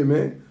 new kid,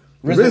 man.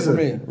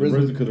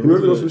 RZA. He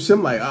worked on some shit.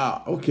 I'm like,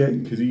 okay.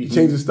 He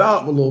changed his style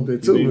up a little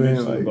bit too,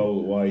 man. Like, About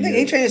why Nigga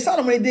ain't changed his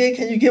style when he did.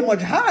 Can you get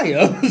much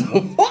higher?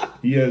 So fuck.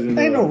 he hasn't.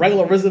 Ain't no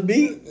regular RZA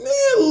beat.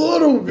 a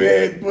little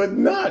bit, but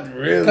not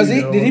really. Cause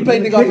though. did he play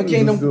nigga off of Kingdoms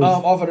Kingdom was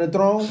still- off of the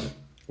Throne?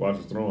 Watch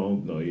the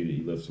Throne. No,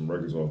 he left some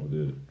records off of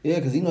it. Yeah,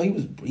 cause he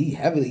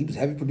was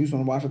heavy produced on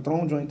the Watch the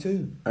Throne joint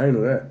too. I didn't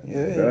know that.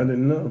 Yeah. That I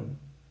didn't know.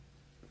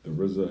 The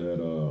RZA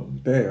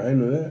had. Damn, I didn't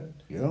know that.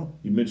 Yeah.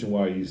 You mentioned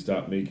why he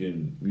stopped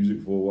making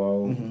music for a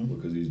while Mm-hmm.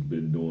 because he's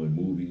been doing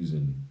movies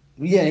and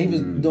Yeah, he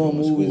was doing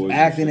movies, scores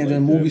acting, shit and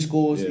then like movie that.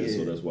 scores. Yeah, Yeah,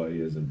 so that's why he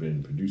hasn't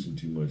been producing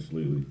too much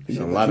lately. He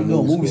done a But lot you of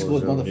doing movie movie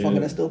scores, scores, yo. motherfucker. Yeah.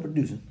 That's still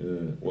producing.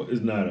 Yeah, well,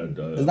 it's not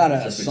a. It's not a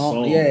specific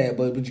song, yeah,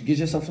 but you get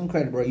yourself some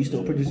credit, bro. You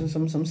still producing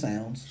some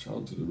sounds. Shout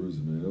out to the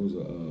RZA, man. That was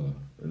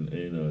and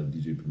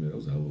DJ Premier. That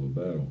was a hell of a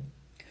battle.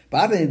 But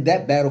I think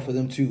that battle for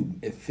them two,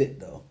 it fit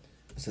though.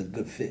 It's a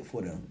good fit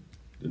for them.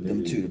 The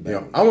Them nigga- two, the Yo,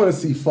 battle. I want to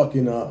see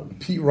fucking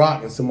Pete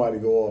Rock and somebody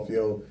go off,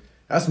 yo.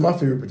 That's my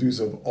favorite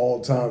producer of all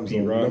time. Pete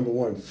so Rock? number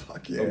one.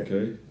 Fuck yeah.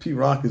 Okay. Pete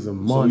Rock is a So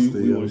monster,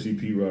 you yo. want to see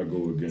P Rock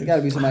go against? It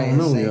gotta be somebody I don't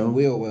know, insane yo.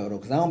 real well though,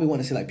 because I don't be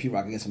wanting to see like P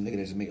Rock against some nigga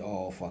that just make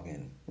all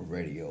fucking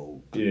radio.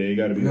 Yeah, it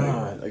gotta be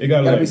Nah, like like- it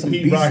gotta gotta be like some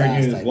Pete Rock B-sides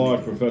against type Large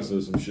nigga. Professor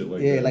or some shit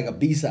like Yeah, that. like a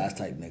B-sides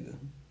type nigga.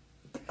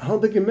 I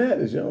don't think it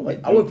matters, yo. Like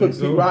I You would don't put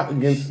think Pete so? Rock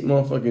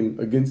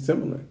against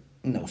Timberland.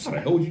 No, How sir. the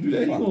hell would you do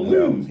that? He Fuck gonna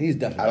no. lose. He's I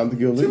definitely. don't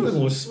think he'll Timberland's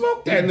lose. gonna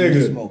smoke that He'll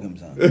nigga. smoke him,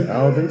 son. I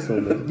don't think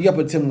so, man. You gotta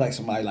put Timberland like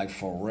somebody like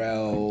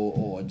Pharrell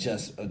or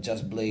Just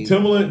Blaze.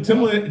 Timberland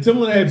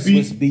had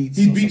beat. Swizz Beatz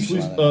He or beat some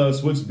Swizz, shit like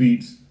Swizz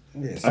Beats.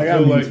 Yes. I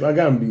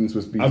got him beating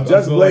Swiss Beats. I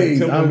Just feel like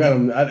Blaze, I don't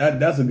Timberland- got him.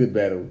 That's a good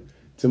battle.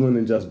 Timberland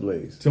and Just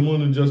Blaze.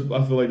 Timberland and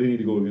I feel like they need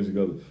to go against each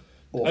other.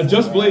 Or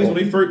Just Pharrell. Blaze when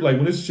they first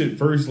when this shit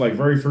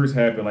very first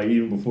happened, like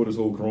even before this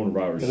whole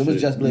coronavirus. It was shit,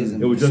 Just Blaze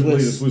and It was Just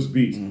Blaze Swizz. and Swizz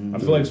Beats. I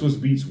feel like Swizz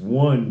Beats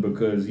won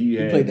because he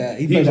had. played that-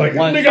 he He played was that like,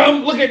 one-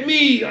 nigga, look at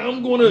me.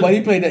 I'm gonna. But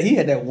he played that. He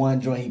had that one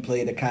joint he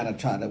played to kind of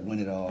try to win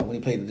it all. When he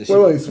played the shit.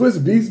 Wait, Swiss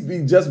Beats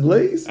beat Just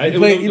Blaze? He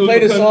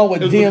played a song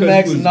with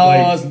DMX,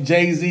 Nas,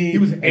 Jay Z. He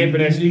was amping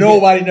that shit.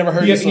 Nobody never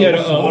heard He this had, song he had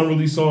before. an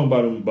unreleased song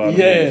by them.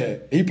 Yeah,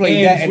 he played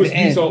and that at Swizz the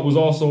end. Beatz was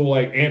also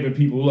like amping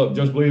people up.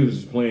 Just Blaze was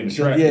just playing the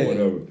track Yeah. or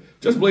whatever.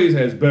 Just Blaze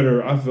has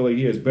better. I feel like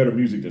he has better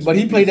music than. But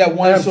he Swizz played Beatz. that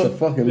one That's song. a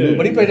fucking Yeah. movie.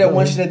 But he played that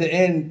one shit at the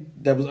end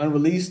that was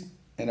unreleased,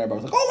 and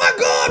everybody was like, "Oh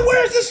my God,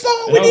 where's this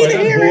song? And We I was need like,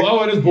 to hear it."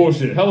 oh, that's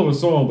bullshit. Hell of a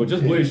song, but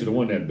Just Blaze should have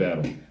won that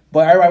battle.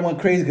 But everybody went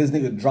crazy because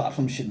nigga dropped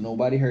some shit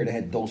nobody heard. It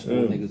had those four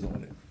Yeah. niggas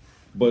on it.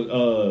 But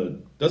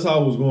that's how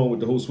I was going with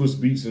the whole Swizz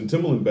Beatz and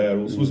Timberland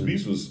battle. Swizz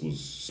Beatz was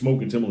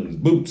smoking Timberland's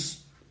boots.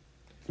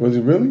 Was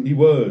it really? He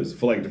was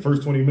for like the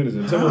first 20 minutes.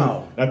 And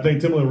Timberland, I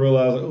think Timberland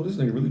realized, like, oh, this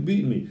nigga really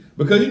beating me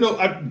because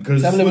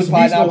because Timberland was Swizz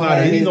Beatz probably not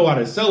playing know how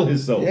to sell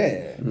himself.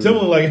 Yeah.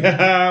 Timberland like,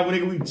 haha, when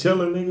nigga we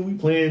chilling, nigga we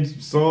playing some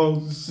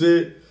songs and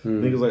shit.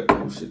 Niggas like,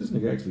 oh shit, this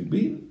nigga actually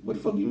beating. What the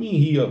fuck you mean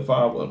he up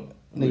 5-1?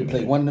 Nigga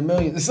played 1 in a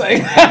million. It's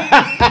like,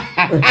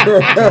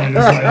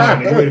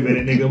 Nigga, wait a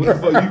minute, nigga. What the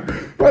fuck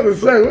you? What to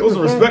say? Put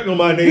some respect on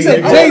my name. he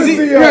said nigga. Jay Z.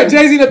 see, You heard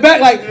Jay Z in the back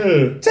like, Yeah.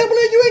 Timberland,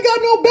 you ain't got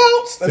no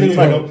bounce. And he was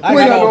You like, ain't I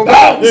We got ain't no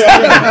got bounce. no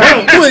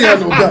bounce. You ain't got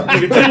no doubt.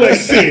 Nigga, Timberland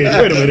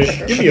said, wait a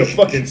minute, give me a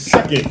fucking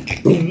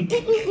second. Boom.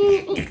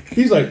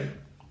 He's like,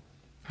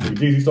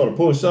 Jay Z started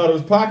pulling shit out of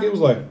his pocket. It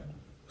was like,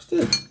 what's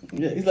this?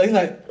 Yeah, he's like,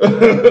 no,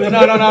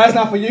 that's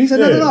not for you. He said,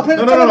 no, play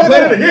no, it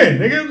play it again,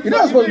 nigga. You're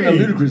not supposed to be a Fuck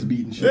you Ludacris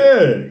beat and shit.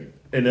 Yeah.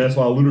 And that's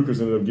why Ludacris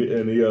ended up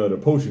getting the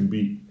potion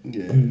beat.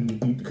 Yeah.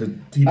 Because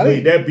he I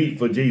played think- that beat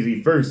for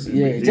Jay-Z first.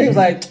 Yeah, Jay-Z- Jay was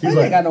like, he's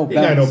I ain't got no "You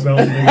ain't got no bounce."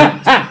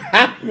 bounce,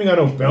 nigga. You ain't got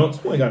no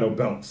bounce. You ain't got no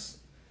bounce.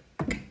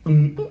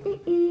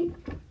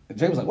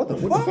 Jay was like, what the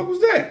What the fuck? fuck was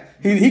that?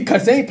 He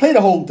cause they ain't play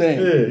the whole thing.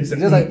 Yeah, he said,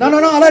 Just like, no,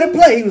 let it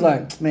play. He was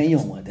like, man, you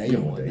don't want that. You You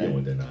don't don't want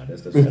want that. You that.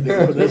 don't want that. Nah, that's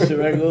They put that shit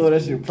regular,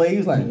 that shit play. He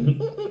was like,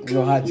 you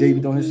know how Jay be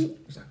doing his shit?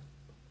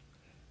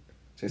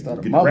 Jay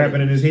started Get rapping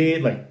mumbling. in his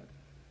head like,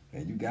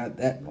 And you got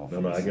that,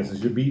 motherfucker. no, I guess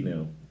it's your beat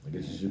now. I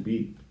guess it's your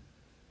beat.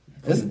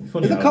 There's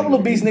Funny a how couple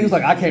of niggas- beats niggas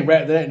like, I can't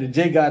rap to that. And the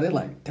Jay got it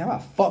like, damn, I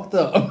fucked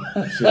up.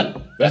 Shit.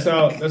 That's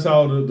how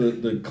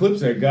the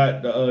clips that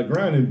got the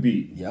grinding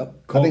beat. Yep.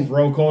 I Called think-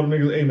 Pharrell called the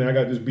niggas, hey man, I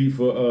got this beat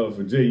for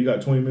Jay. You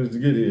got 20 minutes to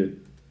get here.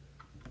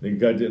 Nigga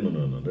got that.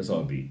 No. That's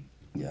our beat.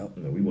 Yep.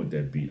 No, we want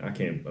that beat. I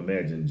can't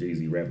imagine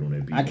Jay-Z rapping on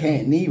that beat. I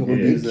can't neither, but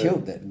Yeah, they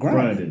killed that.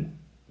 Grinding.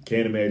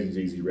 Can't imagine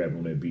Jay-Z rapping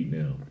on that beat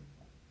now.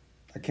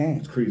 I can't.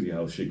 It's crazy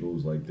how shit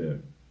goes like that.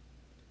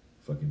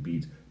 Fucking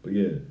beats. But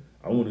yeah,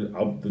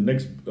 the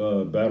next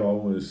battle I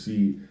want to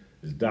see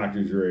is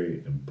Dr. Dre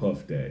and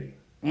Puff Daddy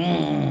for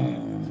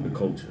the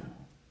culture.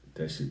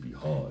 That should be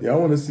hard. Yeah, I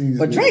want to see. these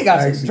But Dre niggas got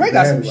some- actually Dre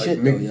got some battle,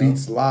 shit, Make though, yo.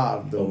 beats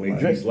live though. Oh, make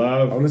like, beats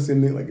live? I want to see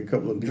make like a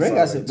couple of beats. Dre got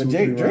live, some, like but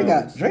 2 or 3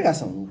 rounds. Dre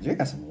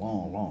got some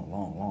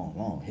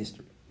long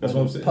history. That's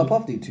what I'm saying.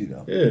 Puff did too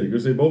though. Yeah, you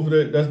could say both of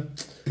that.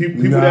 That's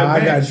people Nah, that I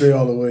got match. Dre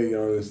all the way,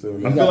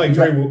 honestly. I feel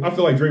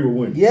like Dre will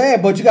win. Yeah,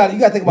 but you got to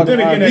think But about then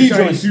the again, that R&B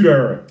Shiny joints. Suit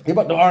era. Think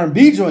about the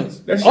R&B joints.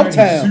 That Shiny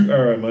Uptown. Suit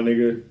era, my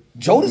nigga.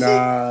 Jodeci.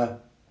 Nah,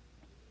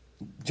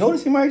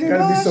 Jodeci, Mary J.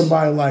 gotta be Blige?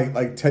 somebody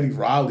like Teddy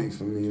Riley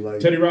for me. Like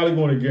Teddy Riley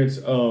going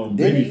against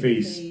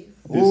Babyface.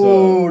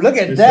 Ooh, look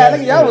at that.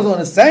 Look at y'all was on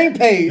the same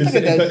page. Look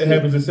at that It shit.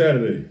 happens this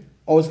Saturday.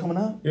 Oh, it's coming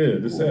up? Yeah,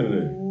 this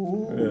Saturday.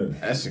 Yeah.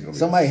 that shit gonna be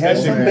Somebody had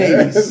That some shit-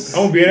 babies.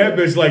 I'm gonna be in that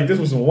bitch like this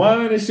with some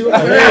wine and shit.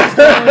 Like,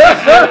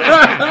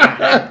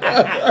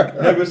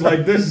 that bitch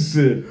like this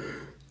and shit.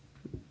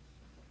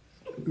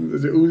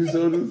 Is it Uzi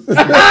sodas?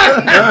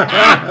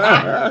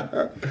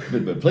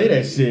 But play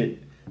that shit.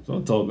 So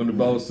I'm talking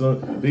about son.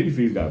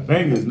 Babyface got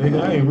bangers,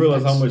 nigga. I ain't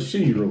realize how much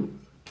shit he wrote.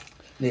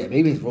 Yeah,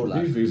 baby's wrote a lot.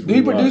 Babyface Do he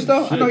wrote a lot produce of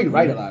though? I shit, know he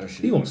write a nigga. lot of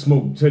shit. He gonna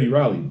smoke Teddy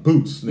Riley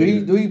boots.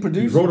 Nigga. Do he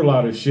produce? He wrote a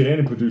lot of shit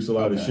and he produced a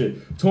lot of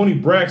shit. Tony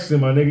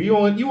Braxton, my nigga.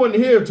 You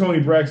wouldn't hear Tony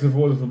Braxton if it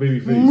wasn't for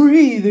Babyface.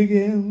 Breathe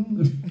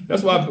again.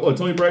 That's why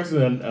Tony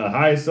Braxton, a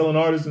highest selling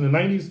artist in the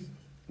 90s.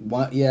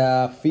 What?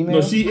 Yeah, female.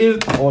 No, she is.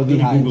 Or the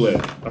let me Google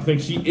highest. that. I think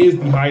she is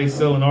the highest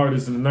selling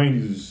artist in the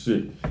 90s and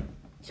shit.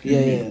 Excuse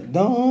me. Yeah.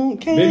 Don't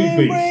can't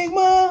Babyface. break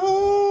my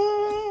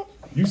heart.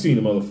 You seen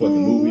the motherfucking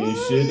movie and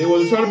shit. They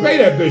wasn't trying to pay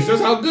that bitch.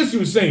 That's how good she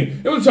was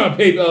singing. They wasn't trying to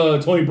pay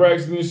Tony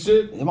Braxton and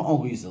shit. Yeah, my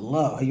uncle used to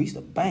love. He used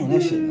to bang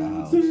that shit in the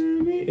house. Yeah,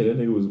 that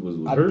nigga was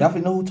I hurt.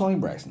 definitely know who Tony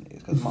Braxton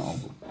is because my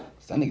uncle.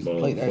 That nigga used to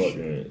play that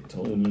shit. Motherfucking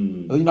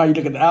Tony. You know, you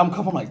look at the album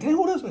cover, I'm like, damn,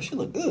 who does that shit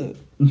look good?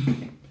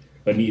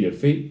 Anita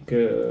Fake.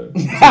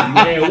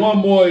 Man, one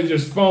more is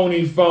just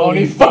phony.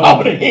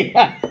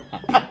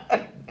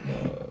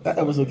 That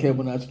episode came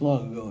out not too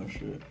long ago and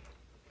shit.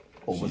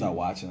 Or was I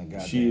watching a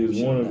goddamn She is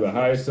shit one on of the Netflix?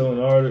 highest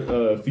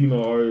selling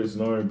female artists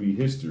in R&B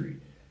history.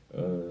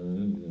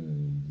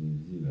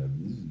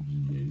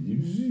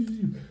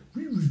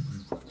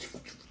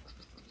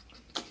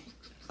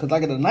 Cause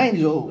like in the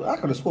 90s, I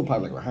could have swore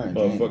probably like with her and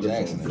Janet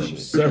Jackson and from shit.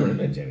 Severn,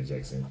 not Janet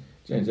Jackson.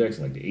 Janet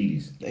Jackson like the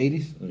 80s. The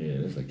 80s?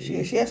 Yeah, that's like the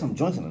 80s. She had some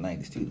joints in the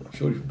 90s too, though.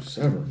 Shorty from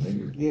Severn,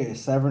 nigga. Yeah,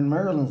 Severn,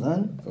 Maryland,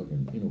 son.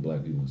 Fucking,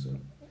 black people in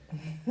Severn.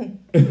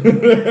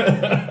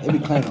 They be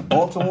claiming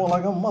Baltimore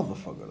like a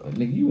motherfucker, though.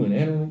 Nigga, you in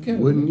Anne Arundel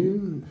County. Wouldn't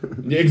you?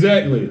 Yeah,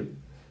 exactly.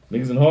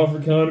 Niggas in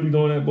Hartford County be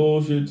doing that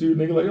bullshit too.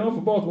 Nigga like, I'm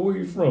from Baltimore, where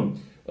you from?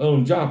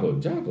 Joppa.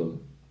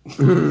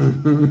 You a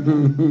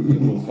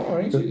little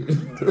far, ain't you?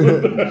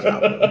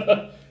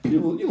 You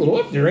a little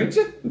up there, ain't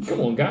you?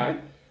 Come on, guy.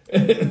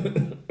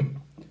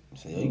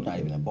 So you're not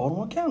even in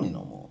Baltimore County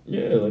no more.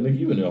 Yeah, like nigga,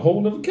 you in a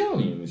whole nother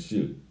county and this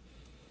shit.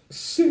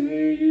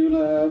 Say you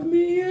love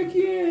me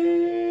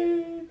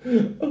again.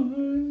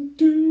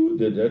 Undo.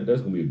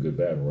 That's gonna be a good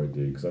battle right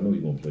there, because I know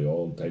he's gonna play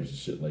all types of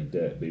shit like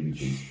that,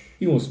 Babyface.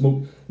 He gonna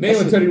smoke. Name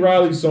a Teddy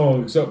Riley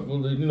song except for,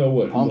 you know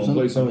what? He gonna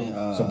play some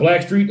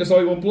Blackstreet. That's all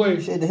he gonna play.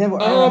 Shit, the him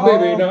with Oh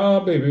Aaron baby, Hall. nah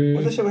baby.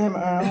 What's that shit with him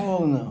and Aaron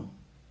Hall now?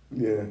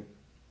 Yeah.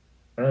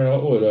 Aaron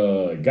Hall,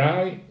 what?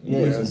 Guy? Yeah,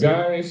 Play some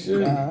Guy and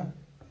shit.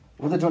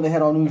 What's the joint they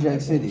had on New Jack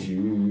City?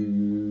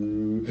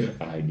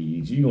 I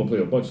need you. You gonna play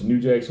a bunch of New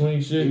Jack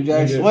Swing shit? New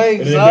Jack Nigga. Swing,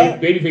 and then son.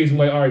 Babyface was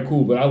like, all right,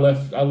 cool, but I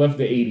left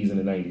the 80s and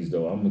the 90s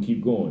though. I'm gonna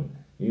keep going.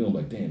 You know,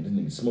 like, damn, this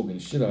nigga smoking the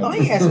shit out. No, of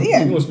he me. has. You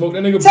gonna smoke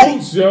that nigga Teddy-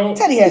 boots, yo?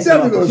 Teddy has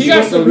some. He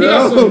got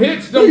some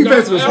hits though.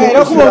 Hey,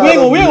 don't come on,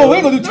 we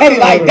ain't gonna do Teddy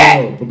like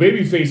that. But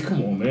Babyface,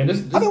 come on, man.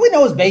 I mean, we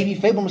know it's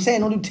Babyface, but I'm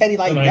saying don't do Teddy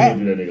like I ain't that.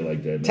 gonna do that nigga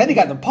like that. Man. Teddy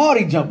got the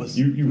party jumpers.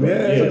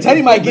 Yeah. So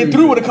Teddy might get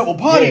through with a couple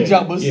party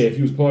jumpers. Yeah, if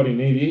he was partying in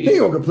He 88. ain't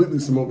gonna completely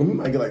smoke him. He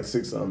might get like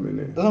 6 something in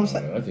there. That's what I'm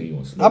saying. I think he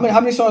gonna smoke.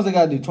 How many songs they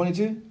gotta do?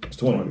 22? It's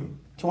 20.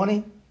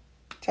 20?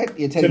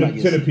 Teddy 10 might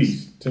get a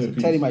piece. 10 a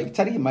piece.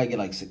 Teddy might get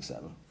like 6,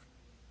 7.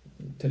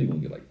 Teddy gonna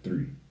get like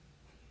 3.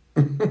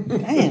 Damn,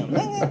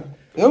 nigga.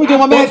 Let me do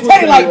my man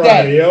Teddy like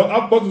that. Yo,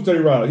 I fucked with Teddy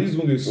Riley. He's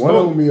gonna get One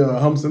of smoked. them be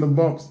humps and the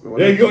bumps.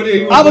 There you go. There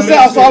you go. I was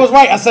saying, so I was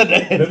right. I said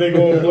Then that. they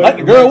gonna play. Like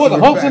the girl with the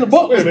humps in the Wait a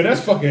bump. minute,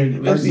 that's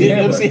fucking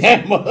MC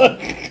Hammer.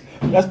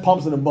 That's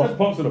pumps in the That's bump.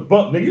 pumps in the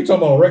bump, nigga. You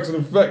talking about Rex and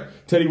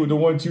Effect? Teddy with the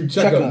 1-2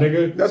 checkup, Checkup.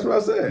 nigga. That's what I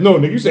said. No,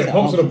 nigga, you said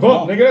pumps in the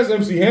bump, nigga. That's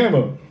MC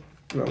Hammer.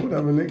 No,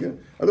 whatever, nigga.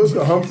 I thought it was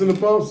called humps and the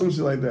bumps, some shit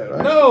like that,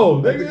 right? No,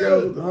 Like the nigga.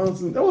 girls with the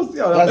humps and that was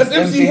That's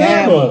MC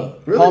Hammer.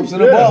 Really? Pumps in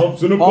the Yeah, bump.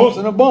 humps in the Pumps bump.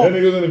 in the bump. That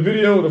nigga's in the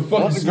video with the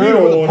fucking That's the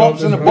girl with the speedo on.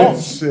 pumps in the That's bump.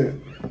 Oh,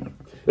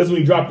 shit. That's when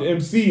he dropped the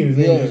MC and his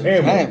name was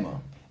Yeah, Hammer.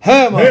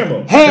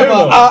 Hammer.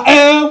 Hammer. I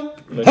am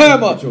Let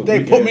Hammer. get your They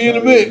weak put ass me in the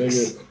out of here, mix.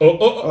 nigga.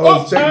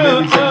 Oh, check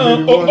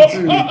baby, 1,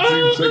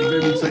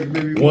 2. Check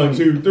baby, 1,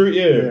 2, 3,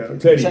 yeah. Yeah.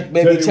 Teddy. Check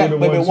baby, Teddy check with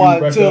the baby, 1,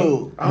 2, 1, 2.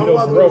 You I don't know,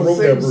 know Pharrell if it was wrote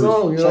the that same verse.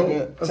 song, yo. Check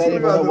it. I Teddy swear to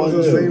God, it was the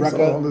Riley, same record.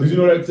 song. Did you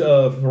know that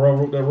Pharrell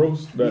wrote that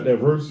roast, that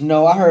verse?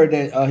 No, I heard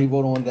that he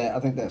wrote on that. I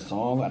think that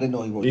song. I didn't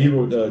know he wrote. Yeah, he that.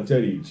 wrote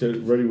Teddy.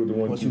 Ready with the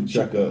 1, 2,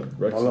 check up.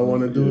 Rex All I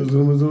want to do is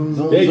zoom, zoom,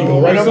 zoom. There you go,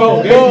 Zoom, right zoom,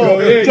 song. zoom, There you go.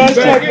 Yeah, you just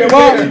back check in it, it,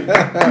 baby.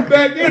 You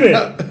back in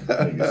it.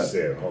 Nigga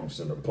said humps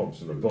and the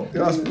pumps and the bump.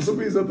 Yeah, some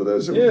beats after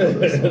that shit. Yeah,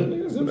 That song.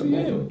 niggas MC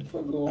Hammer.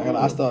 Fuck going on?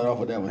 I started off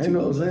with that one I too. ain't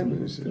know it was happening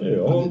and shit. Yeah,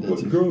 all did that good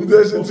too. girls.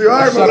 Do that shit too. All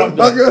right, Shut up,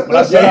 motherfucker. But I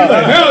Yeah, shut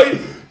like, up. hell,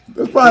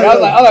 That's probably. I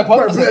was like,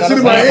 put that shit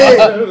in my head.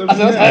 I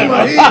said, In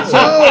my head,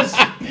 Charles.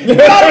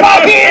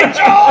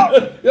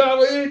 Y'all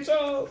my head,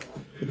 Charles.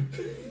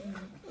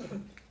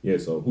 Yeah,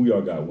 so who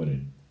y'all got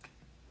winning?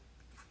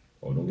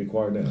 Oh, don't get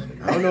quiet now.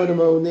 Nigga. I don't know them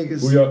old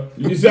niggas. Who y'all?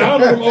 You say I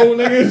don't know them old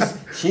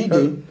niggas? She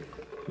do.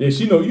 Yeah,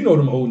 you know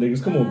them old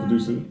niggas. Come on,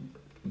 producer.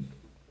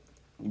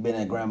 You been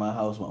at grandma's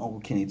house when Uncle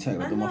Kenny turned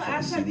with I the know. motherfucking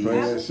I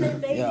CDs.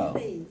 said Yo.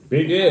 Babyface.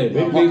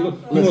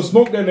 Babyface. He gonna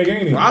smoke that nigga,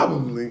 ain't he?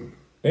 Probably.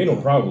 Ain't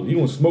no problem. He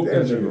gonna smoke that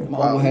Damn sure. nigga. My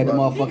uncle had the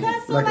motherfucking.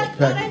 Because so Like a like,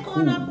 pack are they of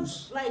going off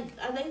cools. of, like,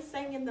 are they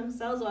singing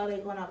themselves or are they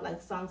going off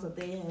like songs that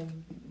they have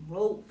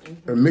wrote?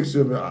 A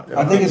mixture of.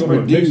 I think it's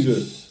Gonna be a mixture.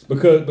 produced.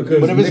 Because But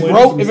if it's when-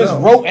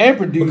 wrote and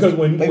produced, Because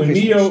when Babyface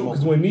Neo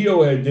was when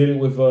Neo had did it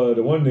with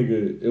the one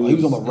nigga, it was, he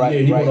was on the right- yeah,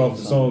 he went right off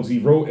the songs he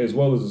wrote as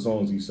well as the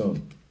songs he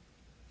sung.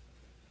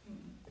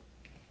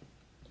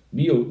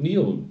 Neo,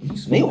 he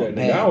smoked Neo that nigga.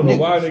 bad I don't know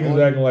why nigga, niggas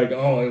boy. acting like,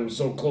 oh, it was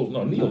so close.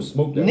 No, Neo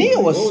smoked that. Neo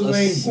nigga. was What was a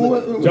his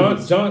name? slick- John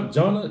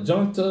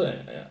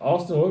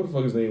Austin, whatever the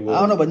fuck his name was. I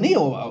don't know, but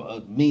Neo,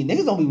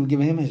 niggas don't be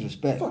giving him his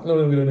respect. Fuck no,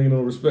 don't give that nigga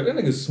no respect. That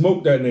nigga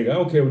smoked that nigga. I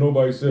don't care what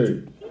nobody say. He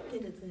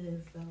did it to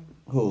himself.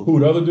 Who? Who,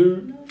 the other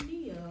dude? No,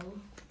 Neo.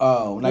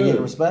 Oh, not Yeah.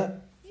 getting respect?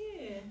 Yeah.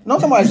 No,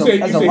 I'm talking about You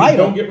say, as you a say he writer.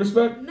 don't get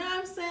respect? No,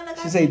 I'm saying like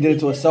She said he did it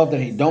to herself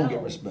that he don't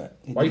get respect.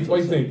 He Why did it to you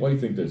himself. think? Why you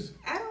think this?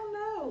 I don't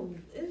know.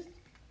 It's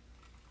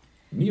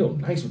Neo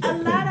nice with a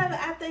that lot pen. of it.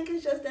 I think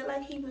it's just that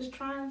like he was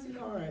trying too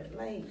hard.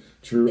 Like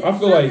True. it's I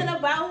feel something like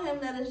about him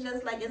that is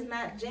just like it's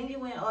not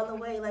genuine all the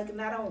way. Like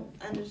and I don't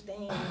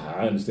understand.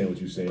 I understand what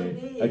you're saying.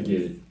 It I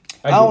get it.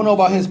 I don't know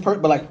about his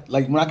but like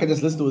when I could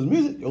just listen to his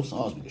music, your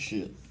songs be the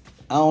shit.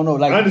 I don't know,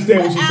 like I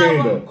understand what you're saying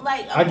album? though.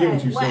 Like, I get what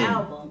okay, you're saying.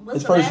 Album? What's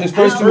His the first- last his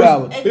first two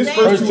album? albums. His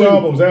Exactly. first two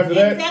albums. After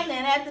that, Exactly,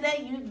 and after that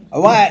you. why?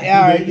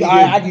 All right, he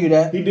I give you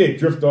that. He did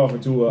drift off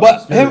into But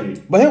obscurity.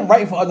 him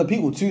writing for other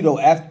people too though.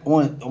 After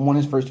on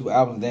his first two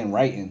albums, then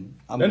writing.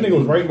 That nigga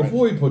was writing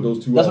before he put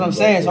those two. That's what I'm albums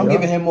saying. out. So I'm Yeah.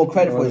 giving him more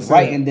credit for his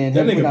writing than That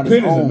him putting nigga out pen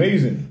his is own.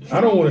 amazing.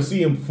 I don't want to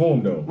see him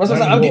perform though. That's what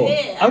Not I'm saying.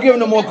 anymore. I'm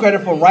giving him more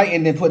credit for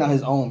writing than putting out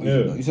his own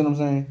music. Yeah. Though. You see what I'm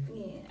saying?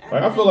 Yeah,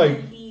 Like, I feel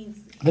like- he's.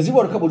 Because he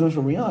wrote a couple joints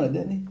for Rihanna,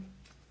 didn't he?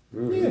 You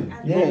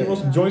wrote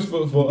some joints for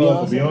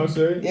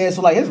Beyonce. Yeah,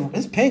 so like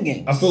his pen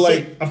game. I feel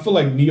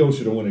like Neo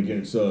should have went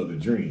against The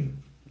Dream.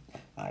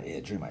 Yeah,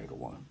 Dream might have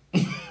won.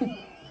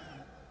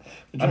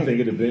 I think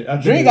it'd have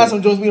been. Dream got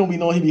some joints we don't be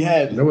knowing he be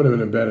having. That would have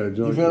been a better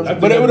joint. You feel what I'm I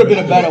saying? think But it would have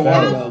been a better His one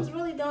albums though.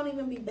 really don't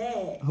even be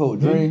bad. Who,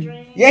 Dream?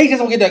 Dream. Yeah, he just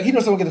don't get that. He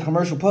just don't get the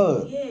commercial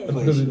pub. Yeah.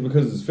 because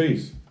of his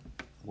face.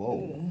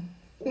 Whoa.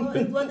 Well,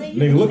 they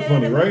Nigga look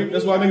funny, right?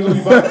 That's why niggas don't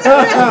be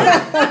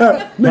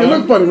buying. Nigga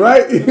look funny,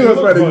 right? He Nigga was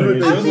look right. funny. He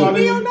That's look why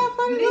funny. niggas- not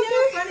funny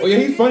looking. Oh yeah,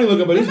 he's funny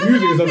looking, but his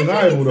music is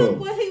undeniable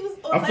though.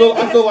 I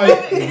feel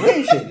like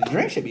The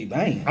Dream should be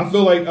banging. I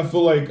feel like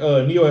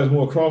Neo has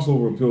more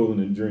crossover appeal than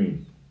the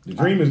Dream. The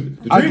Dream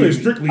I'll is give you-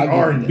 strictly I'll give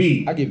you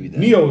R&B. that. I'll give you that.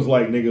 Neo is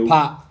like nigga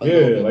Pop, a Yeah,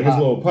 little bit like pop. it's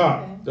a little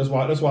pop.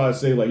 That's why I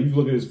say like you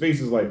look at his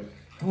face, it's like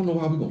I don't know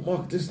how we gonna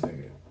market this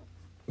nigga.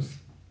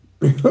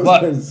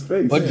 But His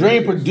face. Dream his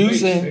face,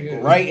 producing,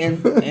 nigga.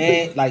 writing,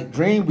 and like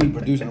Dream be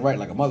producing and writing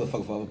like a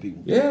motherfucker for other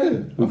people. Yeah,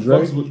 I Dre?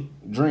 fucks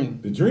with Dream.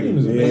 the Dream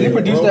is Yeah. amazing. He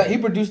produced bro. that. He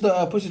produced the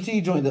Pusha T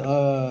joint.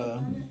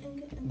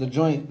 The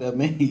joint that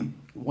made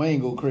Wayne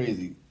go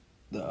crazy.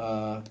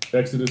 The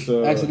Exodus.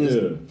 Exodus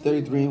Yeah.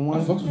 33 and I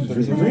 1. fucks with the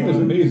Dream. Dream is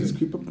amazing.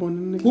 Keep up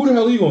on the nigga. Who the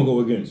hell are you gonna go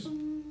against?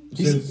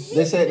 Since-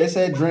 They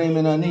said Dream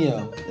and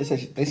Neo. She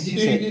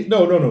said.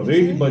 No.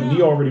 But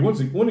Neo already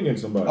went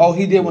against somebody. Oh,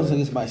 he did one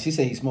against somebody. She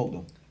said he smoked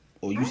him.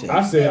 Or you said.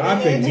 I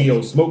think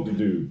Neo smoked the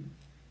dude.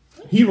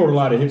 He wrote a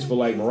lot of hits for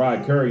like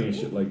Mariah Carey and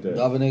shit like that.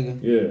 The other nigga.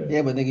 Yeah.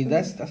 Yeah, but nigga,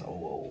 that's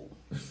old.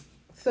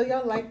 So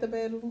y'all like the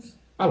battles?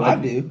 I like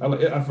I it. do.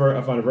 I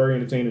find it very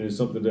entertaining. It's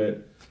something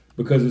that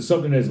because it's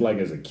something that's like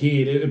as a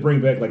kid, it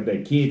bring back like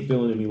that kid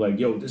feeling in me, like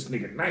yo, this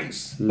nigga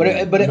nice. But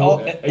it You know, all.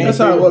 and That's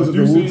how it was with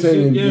the producing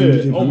Wu-Tang and shit.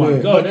 MGK Yeah. Oh my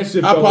Premier. god, that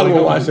shit. I felt probably like won't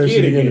I watch was that a shit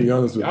kid again, to be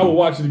honest with I would you.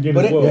 watch it again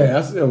But as it-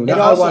 well. Yeah,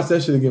 I'll also- watch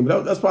that shit again.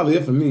 But that's probably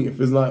it for me. If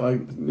it's not like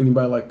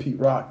anybody like Pete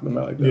Rock,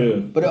 nobody like that. Yeah.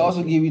 But it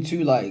also give you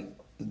too like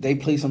they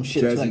play some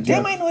shit. Jazzy Like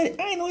Jeff. damn, I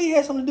ain't know he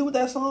had something to do with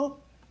that song.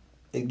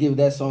 It give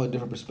that song a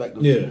different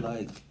perspective. Yeah.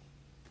 Like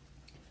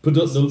But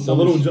the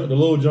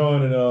Lil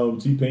Jon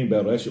and T-Pain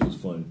battle, that shit was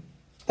fun.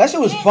 that shit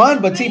was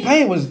fun, but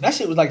T-Pain that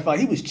shit was like fun.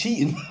 He was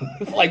cheating.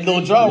 Like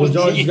Lil Jon Lil was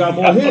Jon cheating. just got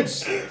more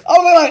hits.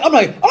 I'm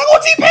like, I'm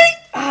going T-Pain.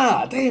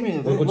 Ah, damn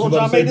it. What you Lil about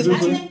Jon to say, made this I one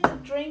too. think the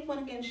Dream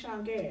went against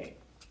Sean Garrett.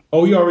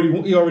 Oh, he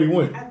already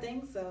went. I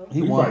think so. He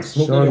He won. probably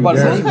smoked Sean that About to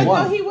Garrett. say Like, he no,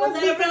 won. he was Was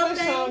that a beefing real with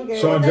thing? Sean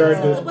Garrett. Sean Was Garrett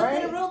that- did. Was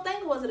it a real thing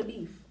or was it a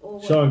beef? Or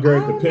what? Sean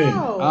Garrett the pen. I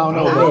don't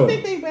know, I bro. don't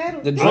think they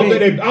battled. The I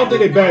don't think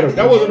they battled.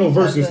 That wasn't no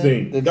versus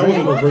thing. The That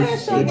wasn't no Why can't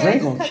versus Sean thing. The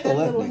Garrett Drake just gonna cut kill that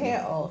that little nigga.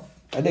 hair off?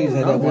 I think it's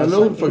had I that one.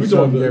 know who the fuck You Sean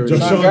talking Garrett about is.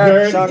 Sean Sean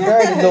Garrett? Garrett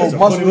That's is a no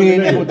muscle funny head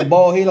looking nigga with the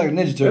bald head like a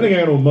ninja That turtle. nigga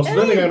ain't no muscle.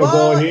 That nigga ain't no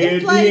bald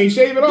head. He ain't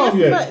shave it off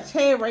this yet. much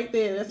hair right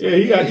there. That's Yeah,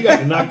 what he got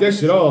to knock that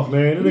shit off,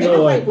 man. That It's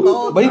nigga like like,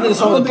 bald. But he did a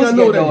song with the I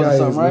know Pussycat that Dolls or guy is,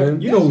 something, right?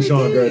 man. you know who Yes,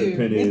 Sean he Garrett did. the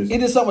pen He is.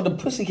 did something with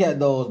the Pussycat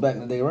Dolls back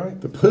in the day, right?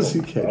 The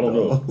Pussycat I don't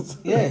know. Dolls.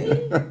 Yeah,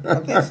 I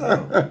think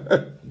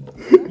so.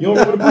 You don't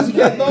remember the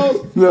Pussycat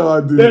Dolls? No,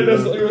 I do.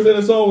 That's, you ever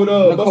that song with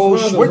Nicole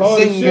Busta Rhymes,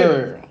 Hard as Shit?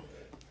 Schwarzenegger.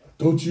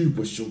 Don't you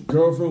wish your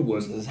girlfriend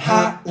was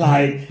Hot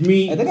like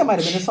me? I think that might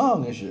have been a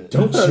song and shit.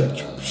 Don't you?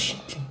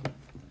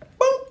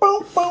 Boom,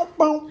 boom, boom,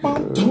 boom,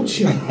 boom. Don't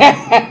you?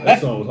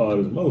 That song was hard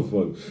as a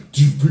motherfucker.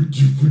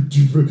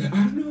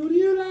 I know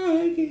you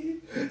like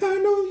it. I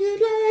know you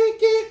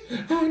like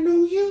it. I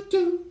know you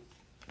do.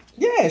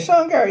 Yeah,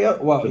 Sean Gary.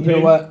 Well, you know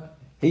Depends. what?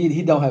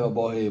 He don't have a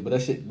bald head, but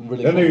that shit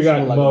really. That nigga got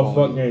the like a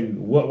bald head. motherfucking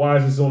why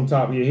is this on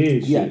top of your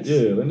head shit. Yes. Yeah,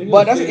 that nigga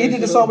But that's shit he did that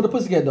the shit song up. with the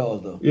Pussycat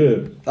Dolls though.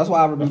 Yeah. That's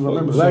why I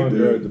remember. Black Sean dude.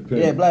 Garrett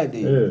depends. Yeah, black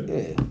dude. Yeah.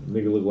 Yeah.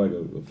 Nigga look like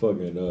a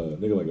fucking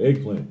nigga like an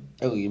eggplant.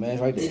 Oh, you man,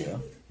 it's right there.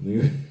 Yo.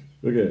 Nigga,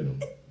 look at him.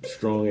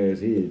 Strong ass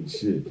head and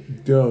shit.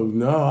 Yo,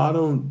 no, I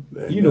don't.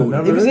 You know,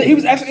 never He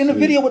was actually in the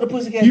video with the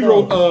Pussycat He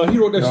Dolls.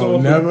 wrote that Yo,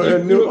 song never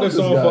for knew about that this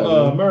song guy, for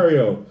man.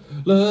 Mario.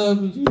 Love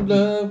when you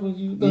love when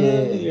you love.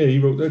 Yeah. Yeah, he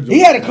wrote that joke. He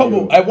had a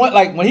couple at one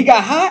like when he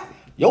got hot.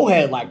 Yo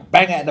had like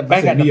bang at the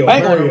bang on the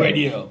Mario.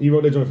 radio. He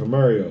wrote that joint for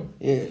Mario.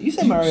 Yeah, you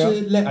said Mario.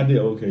 I did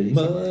okay. Yeah,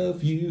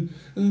 Love you.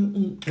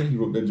 He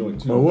wrote that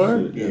joint too. Oh,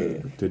 what?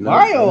 Shit, Did not-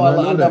 Mario, I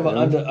did not know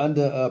another that, man.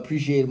 under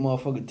appreciated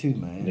motherfucker too,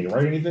 man. Nigga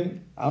write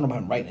anything? I don't know about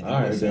him writing.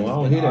 All right, then, well,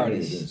 I don't hear that nigga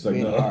then. It's like,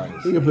 Being an no.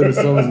 artist. He can put his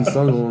songs and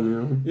sung on,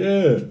 you know.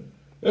 Yeah.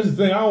 That's the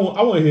thing. I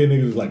want to hear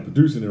niggas like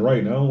producing and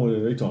writing. I don't want to.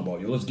 They talking about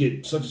yo. Let's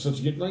get such and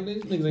such. Get like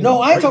these niggas. Ain't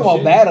No, I ain't talking about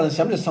shit. battling shit.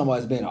 I'm just talking about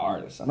as being an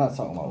artist. I'm not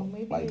talking about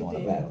maybe like they doing a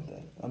did. battle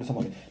thing. I'm just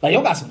talking about like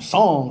yo got some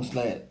songs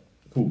that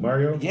Who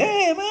Mario? yeah,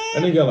 I man.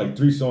 think he got like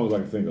 3 songs I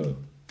can think of.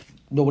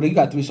 No, but you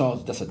got 3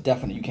 songs that's a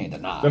definite you can't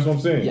deny. That's what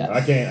I'm saying. Yes.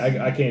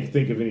 I can't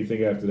think of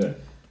anything after that.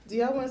 Do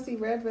y'all want to see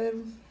rap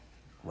battles?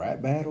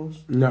 Rap battles.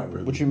 Not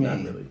really. What you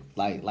mean? Not really.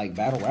 Like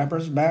battle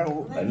rappers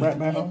battle Like, rap your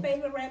battle?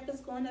 favorite rappers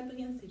going up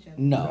against each other.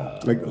 No.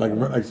 Like I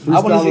wanna see-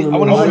 freestyling. I I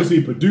wanna want to see-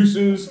 see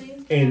producers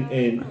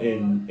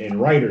and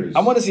writers.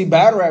 I want to see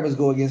battle rappers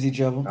go against each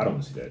other. I don't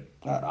want to see that.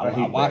 I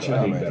hate watch battle. it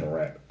I hate already. battle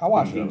rap. I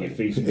watch You it get already.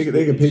 faces They could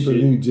and pay per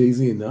view shit.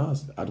 Jay-Z and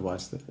Nas. I'd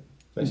watch that.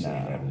 That shit Nah.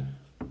 ain't happening.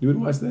 You would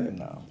watch that?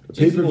 No.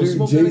 Pay per gonna view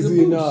smoke that Jay-Z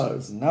nigga and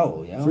boots. Nas.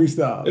 No, yo. Freestyle.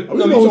 No, Oh,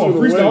 you know talking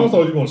who's freestyle? gonna I win. thought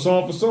you were going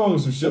song for song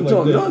and some shit I'm like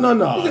talking, that. no. You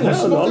gonna Hell no.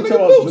 smoke I'm that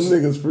talking nigga about boots. the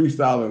niggas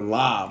freestyling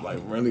live, like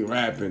really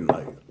rapping,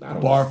 like I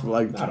don't- bar for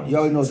like. I don't- You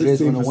already know Jay's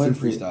 16 gonna for win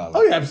 16. freestyle.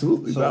 Oh yeah,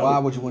 absolutely. So That why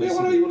would- would you want Yeah, to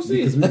why see do you want to see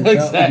Because it? we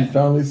Exactly.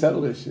 finally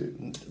settled this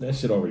shit. That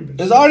shit already been.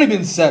 It's already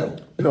been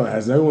settled. No, it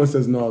has. Everyone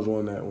says Nas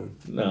won that one.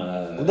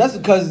 Nah. That's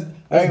because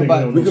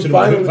everybody, We We can can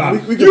finally.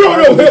 finally- we You can don't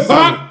know finally hip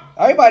hop.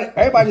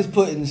 everybody's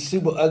putting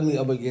Super Ugly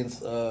up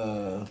against.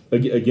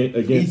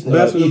 Against.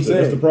 That's what I'm saying.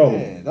 That's the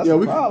problem. Yeah, that's Yeah,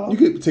 the problem. you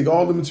could take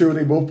all the material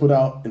they both put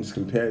out and just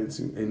compare it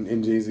to,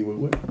 and Jay-Z would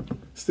win.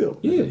 Still,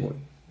 at Yeah. that point.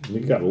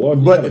 Nigga got a lot.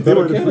 But if they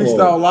were to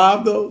freestyle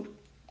live, though,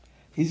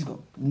 He's going.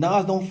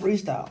 Nas don't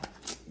freestyle.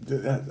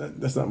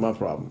 that's not my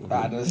problem.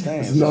 I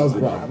understand. It's Nas'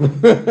 problem.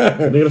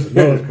 nigga, that's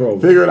Nas' problem.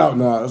 Figure it out,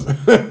 Nas.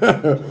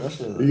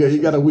 you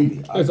got a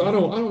week. Yeah, so I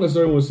don't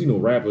necessarily want to see no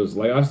rappers.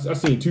 Like I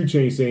seen 2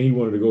 Chainz saying he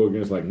wanted to go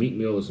against like Meek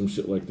Mill or some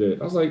shit like that.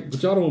 I was like,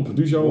 but y'all don't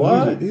produce your own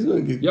What? music. He's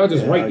gonna get. Y'all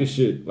just yeah, write this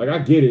shit. Like I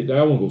get it.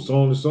 I want to go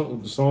song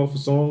for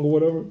song or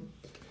whatever.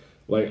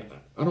 Like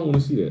I don't want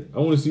to see that. I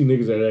want to see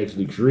niggas that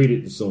actually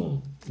created the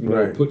song. You know,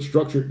 Right.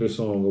 structured the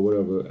song or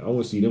whatever. I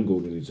want to see them go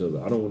against each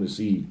other. I don't want to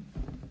see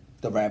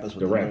The rappers with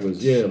the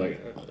rappers. lyrics. Yeah,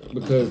 like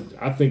because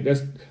I think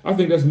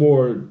that's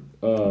more.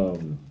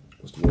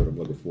 What's the word I'm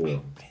looking for?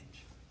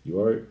 You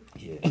alright?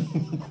 Yeah.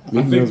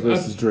 Meek Mills think-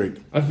 versus Drake.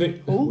 I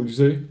think. What'd you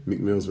say? Meek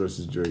Mills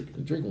versus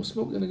Drake. Drake gonna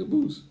smoke that nigga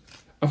boots.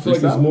 I feel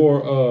like Freestyle? it's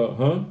more.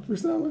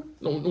 Freestyler?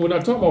 No, we're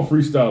not talking about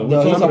freestyle. No,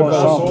 We're he's talking talking about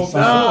about song song for for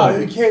Nah,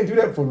 song. you can't do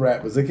that for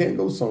rappers. They can't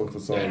go song for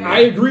song. I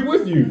agree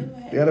with you.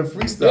 You gotta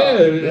freestyle. Yeah,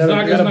 You it's gotta-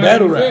 not, you it's gotta not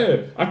battle rap.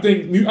 fair.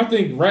 I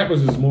think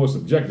rappers is more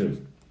subjective.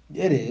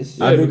 It is.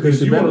 Yeah, I think because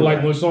they should you want to battle like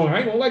rap. one song, I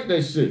ain't gonna like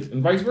that shit,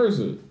 and vice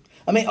versa.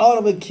 I mean, all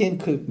of it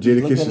could.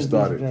 Jada look Kiss at it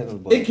started. as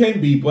but It can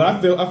be, but I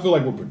feel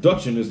like with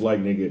production is like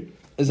nigga.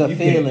 It's a you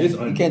feeling. It's You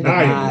can't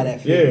deny undeniable.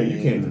 that Yeah, feeling.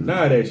 you can't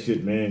deny that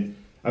shit, man.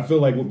 I feel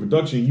like with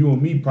production, you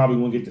and me probably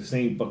won't get the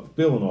same fucking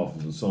feeling off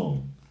of the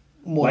song.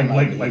 More Like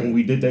likely, when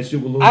we did that shit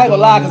with Lil I ain't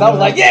gonna lie, because I was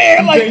like, yeah,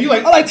 I'm like, you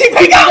like, I like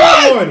T-Pain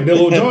got one. and then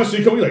Lil Jon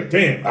shit come, you like,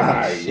 damn,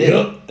 alright,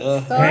 yep.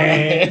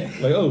 Man.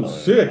 Like, oh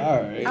shit.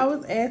 All right. I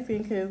was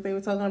asking because they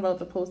were talking about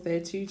the post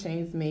that 2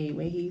 Chainz made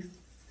when he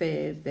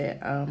said that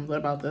what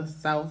about the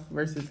South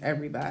versus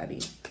everybody,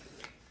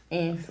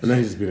 and And then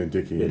he's just being a Yeah,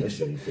 dickhead. that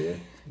shit ain't fair.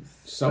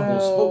 South gonna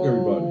smoke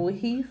everybody.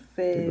 he They've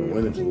said, been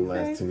winning for the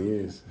last 10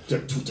 years. he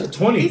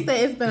 20.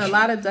 said it's been a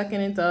lot of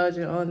ducking and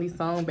dodging on these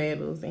song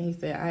battles, and he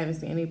said I haven't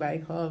seen anybody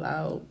call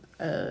out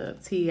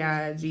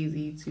T.I.,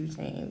 Jeezy, 2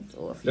 Chainz,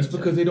 or That's Future,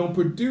 because they don't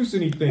produce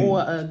anything. or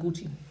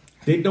Gucci.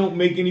 They don't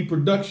make any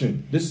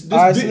production. This All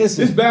right, so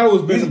listen. this battle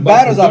has been These about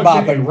battles are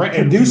production about and,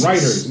 and producers.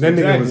 writers. That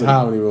nigga was Exactly.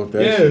 high when he wrote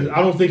that Yeah, shit.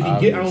 I don't think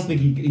Obviously.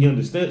 he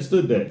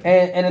understood that.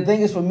 And the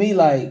thing is, for me,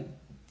 like,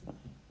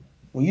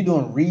 when you're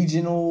doing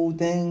regional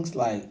things,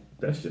 like,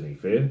 That shit ain't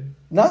fair.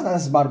 no, it's not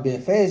just about it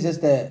being fair. It's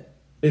just that,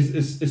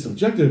 It's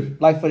subjective.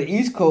 like, for the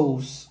East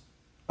Coast,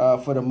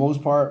 for the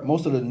most part,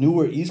 most of the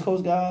newer East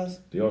Coast guys.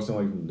 They all sound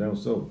like from down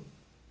south.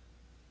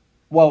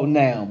 Well,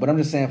 now, but I'm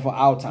just saying for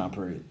our time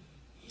period,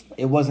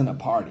 it wasn't a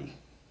party.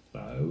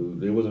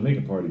 They wasn't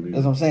making party music.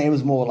 That's what I'm saying. It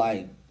was more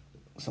like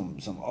some.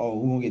 Oh,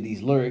 we gonna get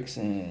these lyrics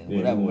and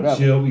Yeah, whatever.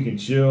 Chill. We can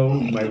chill.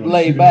 We might wanna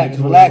Lay shoot back,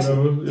 into it, relaxing.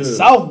 whatever. The Yeah.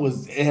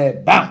 South it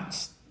had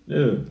bounce.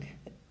 Yeah.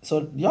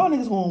 So y'all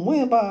niggas gonna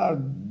win by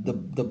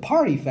the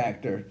party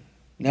factor.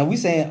 Now we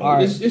saying all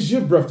right. It's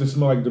your breath that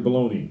smell like the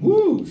bologna.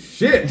 Woo,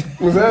 shit.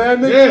 Was that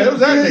nigga? Yeah, it was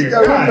that Yeah, nigga. I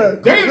remember God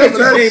that. damn, Remember that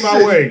that shit came my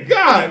shit. way.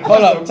 God.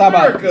 Hold up, time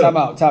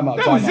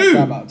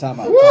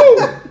out.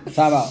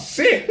 Woo.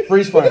 Shit.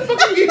 Freeze What frame. the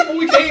fuck you eating when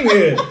we came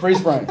here?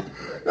 Freeze frame.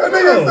 That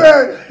nigga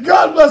said,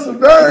 God bless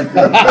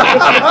America.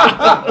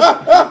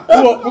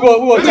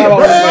 We're gonna time out.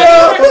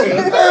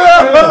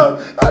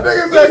 That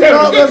nigga said,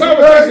 God bless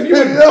America. You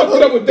fucked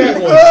it up with that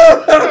one.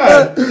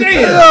 God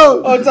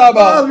damn. Oh, time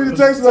out. I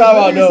text Time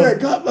out, He no. said,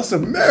 God bless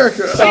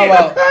America. Time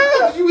out.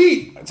 What did you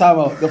eat? Time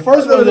out. The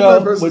first one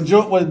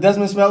was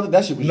Desmond smelled it.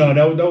 That shit was No, you.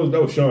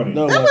 that was Shawnee.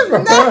 No, That it was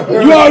wasn't.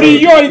 not.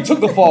 You already took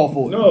the fall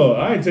for it. No,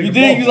 I ain't taking. You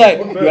did. You fall. like,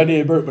 Fuck yo, that. I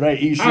did burp, but I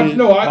ain't eat shit. I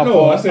know.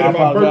 I said if I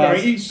burp, I apologize.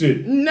 ain't eat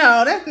shit.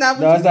 No, that's not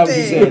what No, that's not what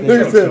you said.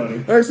 Nigga said,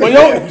 Well,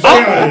 yo,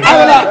 I'm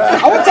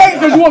gonna take it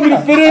because you want me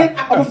to fit in.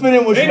 I'm gonna fit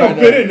in with you. Ain't right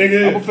no fit now. in,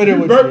 nigga. I'm gonna fit in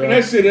You with you. burping yo.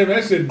 that shit.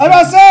 That shit. I'm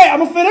not saying I'm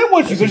gonna fit in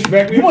with you. That's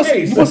back in You your want,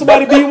 face. you want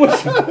somebody to be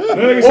with you. Or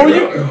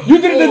you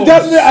did it to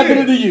Desmond, I did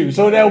it to you.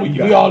 So now we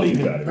all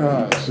even.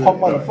 Punk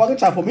motherfucker,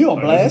 try to put me on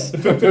blast.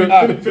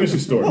 Finish your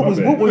story. What My was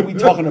bad. what were we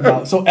talking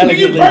about? So Nigga,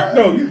 you elegantly. burped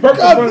though. You burped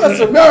God in front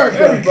bless of America.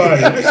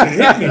 everybody. That shit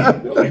hit me.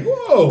 You're like,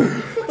 whoa.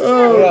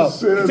 Oh,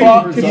 shit.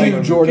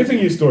 continue, Jordan.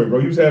 Continue your story, bro.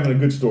 You was having a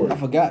good story. I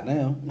forgot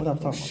now. What I'm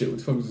talking about. Shit, what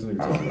the fuck was this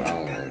nigga talking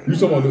about? You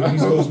talking about the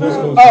East Coast, West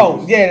Coast?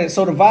 Oh yeah,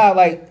 so the vibe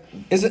like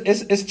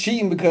it's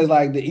cheating because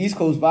like the East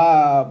Coast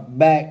vibe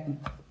back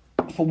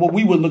for what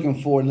we were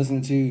looking for and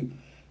listening to,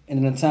 and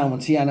in a time when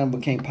T.I. and them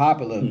became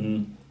popular.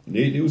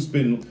 They was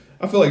spitting.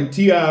 I feel like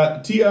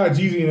T.I.,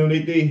 Jeezy, and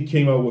them, they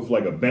came out with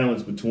like a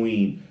balance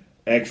between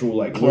actual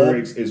like Club-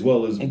 lyrics as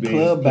well as and being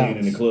club playing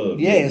balance. in the club.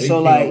 Yeah, they so,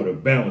 came like- out with a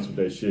balance with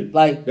that shit.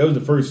 Like, that was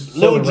the first.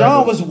 Lil Southern Jon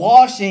rappers. was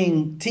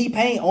washing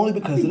T-Pain only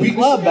because of the beat the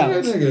club shit out of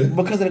bounce. that nigga.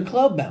 Because of the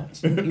club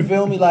bounce. You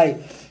feel me? Like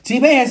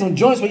T-Pain had some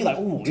joints where you like,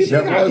 ooh, this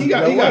shit. He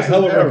got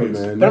hella records.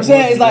 But I'm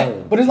saying it's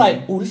like, but it's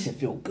like, ooh, this shit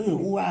feel good.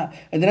 Ooh, and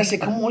then that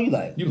shit come on, you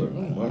like, You like,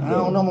 oh my God. I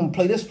don't know, I'm gonna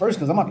play this first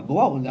because I'm about to go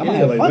out and I'm Yeah, gonna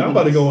have like fun. I'm with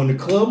about to this. go in the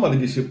club. I'm about to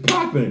get shit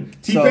popping.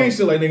 So- T-Pain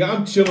shit like nigga,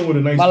 I'm chilling with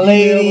a nice My female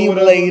lady or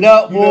whatever. laid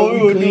up, You know, boy,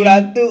 we would do clean. what I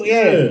do,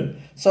 yeah. Yeah.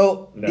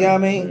 So, you know what I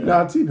mean?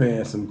 Nah, T-Pain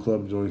has some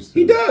club joints too.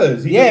 He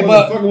does. He Yeah, just but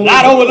wasn't fucking with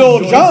not those over Lil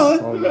joints. Jon.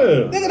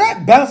 Yeah. Nigga,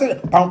 that bouncing,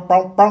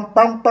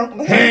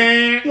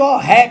 you all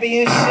happy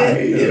and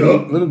shit.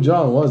 Little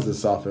John was the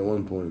South at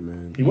one point,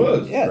 man. He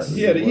was. Yes.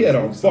 He had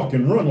a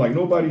fucking run like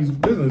nobody's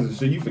business and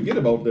shit. You forget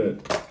about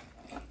that.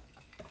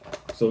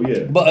 So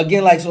yeah. But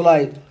again, like, so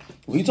like,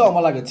 when you talking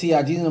about like a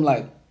T.I.G. and them,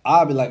 like,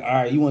 I'll be like, all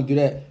right, you want to do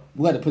that?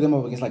 We got to put them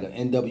up against like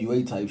an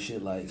NWA type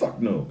shit, like. Fuck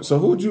no. So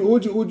who'd you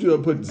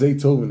put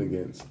Zaytoven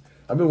against?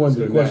 I've been Good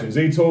wondering question. that.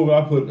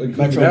 Zaytoven, I put Metro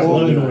that's Boomin.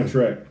 London on the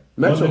track.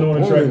 Metro London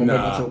on the track. Boomin,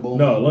 nah. Metro Boomin.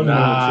 No, London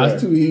Nah, on the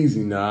it's track. too easy.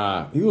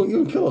 Nah, he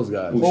gonna kill those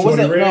guys. Well, Well, what's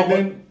Shorty the Red no,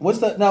 then? what's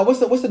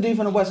the dude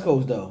from the West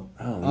Coast though?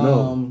 I don't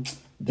know.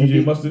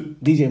 DJ Mustard.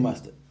 DJ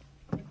Mustard.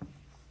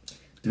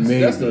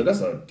 Maybe.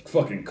 That's a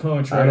fucking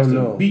contrast I don't to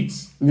know.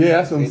 beats. Yeah,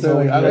 that's what I'm saying.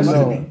 Like, I That don't must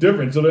know. be.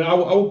 Different. So then I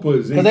would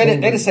put Because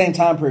they the same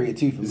time period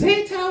too for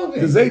me.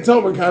 Because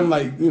Zaytoven kind of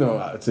like, you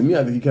know, to me,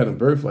 I think he kind of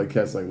birthed like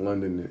cats like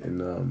London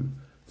and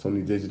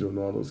Sony Digital and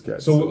all those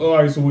cats. So all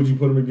right. So would you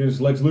put him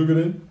against Lex Luger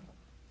then?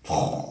 I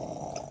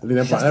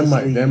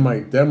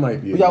think that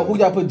might be Who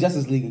y'all put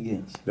Justice League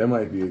against? that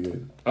might be a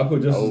good. I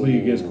put Justice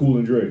League against Cool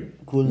and Dre.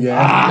 Cool.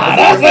 Yeah,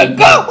 That's a good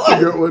that's a one.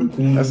 good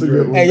one. That's a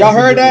good one. Hey, y'all That's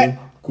a heard good that?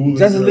 one. Cool and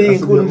Justice Dre. League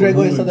That's and a Cool and good Dre go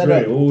one. ahead and set Dre.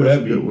 that up. Oh, That's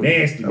that'd a be good one.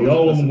 nasty. That was- All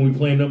of that's them a- when we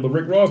playing nothing but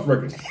Rick Ross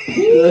records.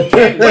 Ooh,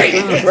 can't wait.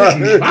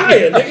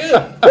 Fire,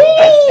 nigga.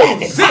 Ooh,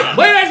 shit.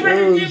 Play that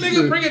record again,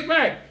 nigga. Bring it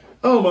back.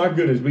 Oh my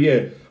goodness. But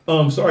yeah.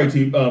 Sorry,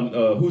 T.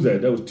 Who's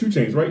that? That was 2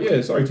 Chainz, right?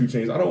 Yeah. Sorry, 2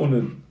 Chainz. I don't want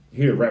to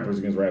hear rappers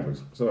against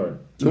rappers. Sorry.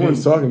 No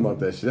one's talking about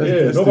that shit.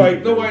 That's stupid,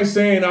 man. Nobody's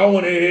saying I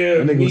want to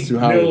hear. That nigga was too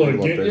high Mill about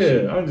again. that Yeah,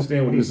 shit. I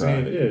understand what He he's was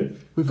high. saying. Yeah,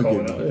 We forget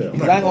calling that. out. Yeah, I'm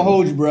But I ain't gonna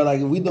hold you, bro. Like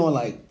if we doing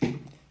like,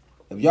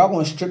 if y'all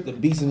gonna strip the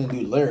beats and then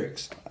do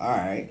lyrics, all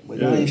right. But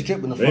y'all ain't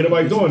stripping the. Ain't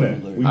nobody fucking doing beats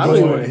and that. do We lyrics. I don't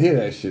even doing- want to hear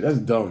that shit. That's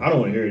dumb. I don't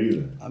want to hear it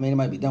either. I mean, it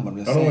might be dumb, but I'm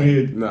just I don't saying. want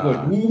to hear. Nah. Look,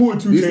 who are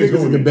 2 These Chainz niggas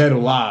going can with?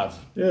 battle live.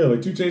 Yeah,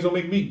 like 2 Chainz don't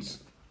make beats.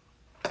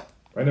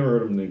 I never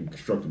heard them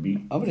construct a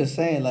beat. I'm just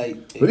saying, like,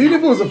 But even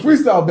if it was a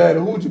freestyle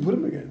battle, who would you put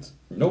him against?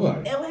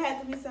 Nobody. It would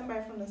have to be somebody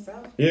from the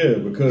South. Yeah,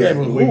 because Yeah,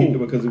 but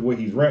because of the way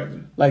he's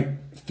rapping. Like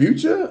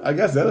Future? I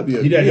guess that'll be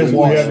a. He did- he'll that's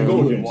what wash, he had to go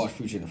he would against. wash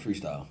Future in the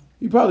freestyle.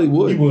 He probably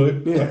would. He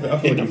would. Yeah. I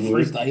feel In like the he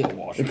would. freestyle, he'll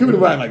wash. It could be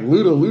about like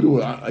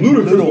Luda.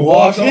 Ludacris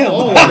wash him.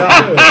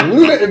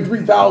 Luda in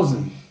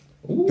 3000.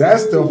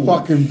 That's the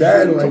fucking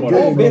battle right Talking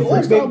there. about Big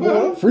freestyle boy, big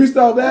boy.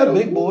 Freestyle battle?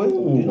 Big boy.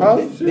 Ooh. You know, Huh?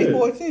 big Shit.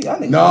 boy too. Y'all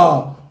niggas.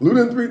 Nah.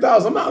 Luda and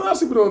 3000. I'm not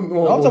sleeping on.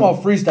 No, I'm talking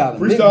about freestyling.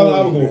 Big Freestyle, Boy.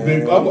 I would go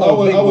big. I'm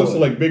going Big I would Boy.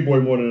 select Big Boy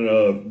more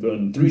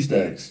than 3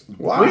 Stacks.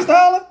 Why?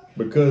 Freestyler?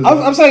 Because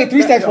I'm saying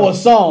 3 Stacks for a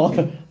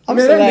song. I'm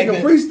Man, that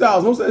nigga selecting.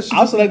 freestyles. Most of that shit.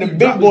 I'm selecting you Big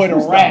drop Boy is to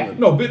freestyling. rap.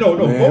 no, Man,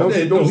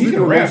 he sleep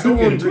can on- rap. sleep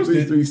Don't on get it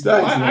twisted. 3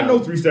 Stacks, I man. know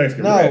 3 Stacks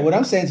can No, rap. what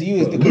I'm saying to you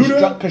is to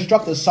Luda?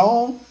 construct a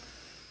song.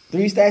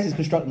 3 Stacks is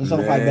constructing a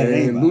song probably better than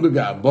Man, anybody. Luda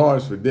got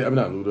bars for that. I'm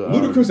not Luda.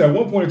 Ludacris at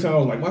one point in time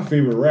was like my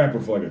favorite rapper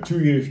for like a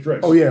 2-year stretch.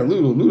 Oh yeah,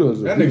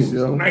 Luda's a that piece, nigga was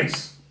yo.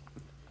 nice.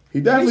 He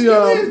definitely He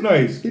still is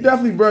nice. He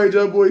definitely buried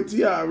your boy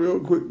T.I. real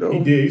quick though. He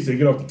did. He said,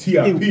 "Get off the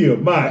TIP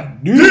of my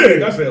Dude.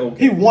 dick." I said,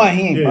 "Okay." He won.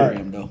 He ain't Yeah. bury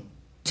him though.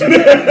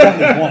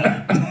 Definitely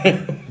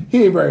won.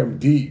 He ain't bury him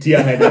deep.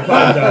 T.I. had to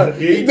apologize.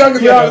 He dug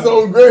his out his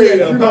own grave. He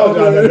had to you know,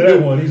 apologize man. after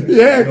that one. He said, He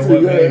had "You know to,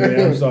 what, man,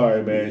 yeah. I'm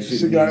sorry, man.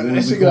 Shit got- we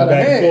that shit go got a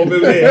back and hand.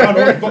 forth. Yeah, I don't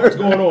know what the fuck was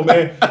going on,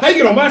 man. How you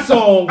get on my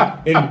song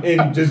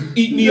and just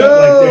eat me up like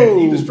that?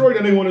 He destroyed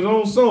that nigga on his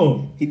own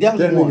song. He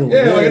definitely That won. nigga-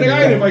 Yeah, like, Yeah, nigga, I yeah.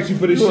 didn't invite you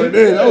for this shit.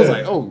 Then I was Yeah.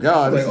 like, oh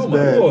god, Like, this oh is my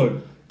bad.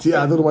 lord.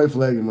 T.I. threw the white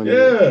flag in my nigga.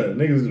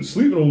 Yeah, niggas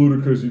sleeping on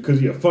Ludacris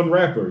because he a fun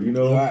rapper, you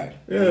know? Right.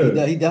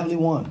 Yeah. He definitely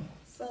won.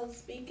 So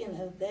speaking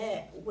of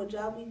that, would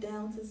y'all be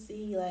down to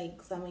see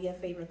like some of your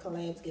favorite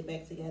collabs get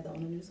back together on a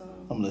new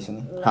song? I'm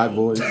listening. Hot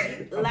Boys.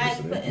 Like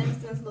for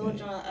instance, Lil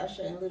Jon,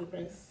 Usher, and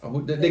Ludacris.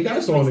 Oh, they got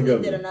a song recently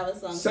together. Did another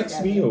song Sex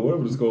together. Me or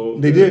whatever it's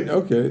called. They did,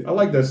 okay. I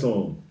like that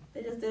song.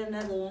 They just did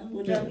another one.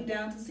 Would y'all be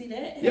down to see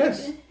that?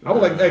 Yes. happen? I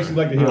would actually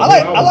like to hear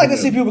I like to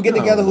see people get I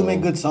together don't who make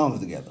know. good songs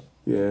together.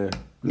 Yeah.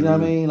 You know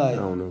what I mean? Like, I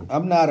don't know.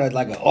 I'm not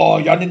oh,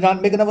 y'all did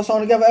not make another song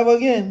together ever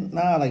again.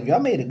 Nah, like, y'all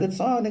made a good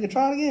song, nigga,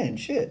 try it again.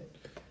 Shit.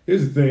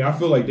 Here's the thing. I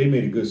feel like they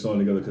made a good song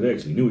together because they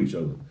actually knew each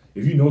other.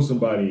 If you know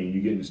somebody and you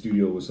get in the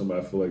studio with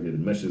somebody, I feel like it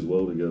meshes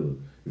well together.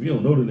 If you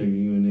don't know the nigga,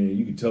 you in there,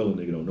 you can tell the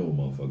nigga don't know a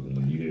motherfucker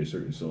when you hear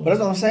certain songs. But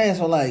that's what I'm saying.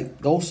 So, like,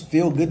 those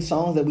feel good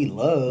songs that we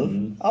love,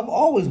 I've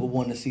always would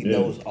want to see Yeah.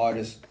 those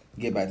artists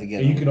get back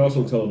together. And you can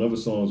also tell in other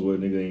songs where a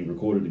nigga ain't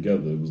recorded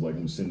together. It was like, I'm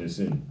gonna send this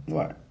in.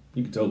 Right.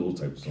 You can tell those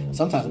type of songs.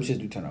 Sometimes them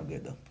shits do turn out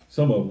good, though.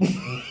 Some of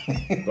them.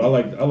 But I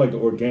like the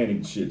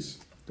organic shits.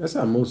 That's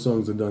how most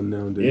songs are done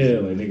nowadays. Yeah,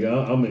 like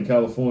nigga, I'm in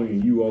California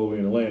and you all the way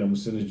in Atlanta. I'm gonna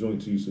send this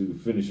joint to you so you can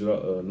finish it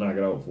up, knock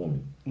it out for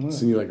me.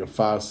 Send you like a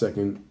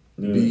 5-second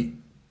Yeah. beat.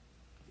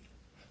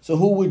 So,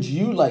 who would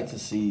you like to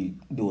see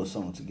do a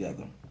song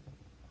together?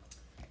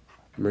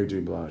 Mary J.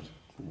 Blige.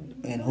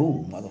 And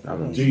who, I don't know.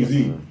 motherfucker?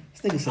 Jay-Z.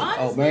 This nigga said,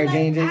 Honestly, oh, Mary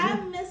Jane, Jay-Z? I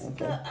missed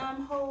the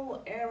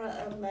whole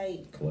era of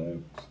like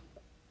Collab.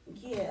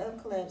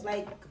 of collabs.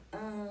 Like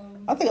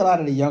I think a lot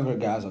of the younger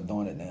guys are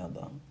doing it now,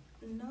 though.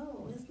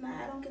 no, it's not.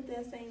 I don't get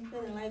that same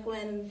feeling. Like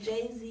when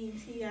Jay-Z,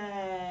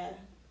 T.I.,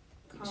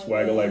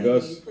 Swagger Like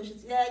Us?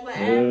 Pusha T, like when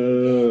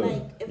African,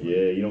 like if Yeah,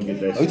 you don't get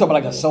that Are you talking about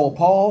like a So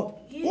Appalled?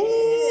 Yeah.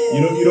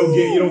 You don't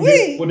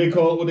get what they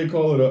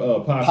call it a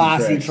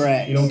posse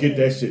tracks. You don't get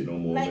that shit no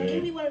more, Like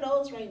give me man. one of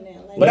those right now.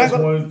 Like, But that's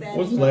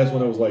What's the last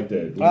one that was like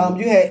that?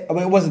 You had, I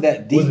mean, it wasn't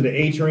that deep. Was it the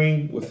A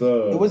Train with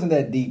It wasn't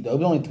that deep though. It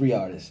was only 3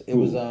 artists. It Who?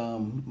 was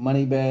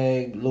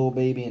Moneybag, Lil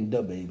Baby, and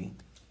Dub Baby.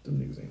 Them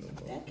niggas ain't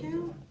no that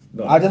count?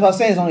 No, I just was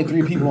saying it's only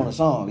 3 people on the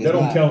song. It's that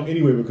don't not- count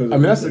anyway because I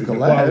mean, that's a the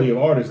collab. quality of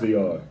artists they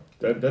are.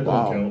 That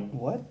Wow. don't count.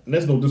 What? And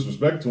that's no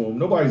disrespect to them.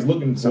 Nobody's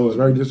looking That was for.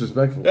 very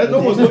disrespectful. No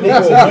one's looking for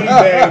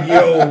Moneybag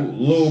Yo,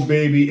 Lil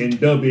Baby, and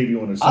Dub Baby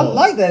on the song. I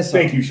like that song.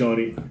 Thank you,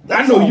 Shawnee. That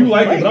I know song you is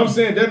like great. it, but I'm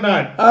saying they're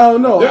not. I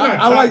don't know. They're not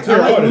I like top-tier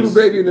Little artists.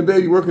 Baby and the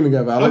Baby working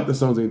together. I like the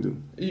songs they do.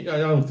 I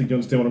don't think you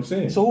understand what I'm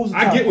saying. So who's the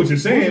I top- get what you're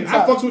who's saying. the I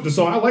top- fucks with the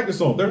song. I like the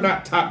song. They're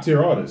not top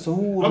tier artists. So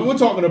who- I mean, we're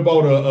talking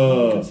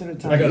about considered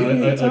top like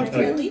tier? Top a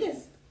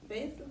elitist,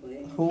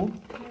 basically. Who?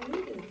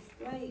 Elitist.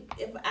 Like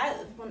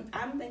when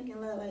I'm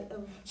thinking like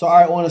of So all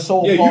right, on the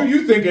So yeah. Appalled.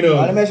 You thinking All right,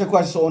 let of me ask you a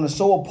question. So on the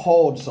So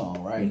Appalled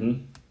song, right?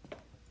 Mhm.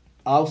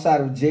 Outside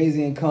of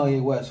Jay-Z and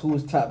Kanye West, who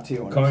was top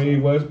tier on that Kanye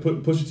song? West?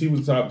 Pusha T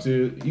was top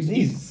tier. He's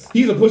Jesus.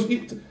 a push.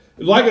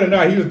 Like it or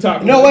not, he's a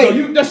top. No,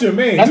 wait. that's your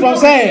man. That's You what I'm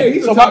know, saying. yeah,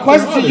 he's a So my top-tier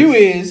question to you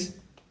artist. is,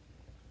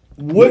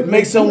 what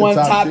makes someone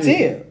top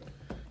tier?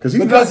 Because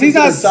he's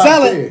not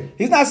selling.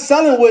 He's not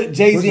selling what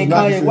Jay Z Pusha's and not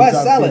Kanye considered West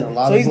top tier in a selling.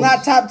 lot So of he's books.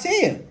 not top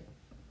tier.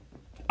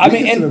 I We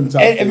mean, consider him and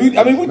top if tier.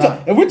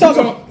 if we're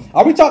talking,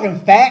 are we talking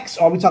facts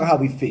or are we talking how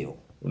we feel?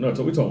 We're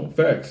talking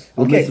facts.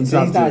 What Okay, makes him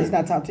so top tier? he's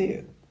not top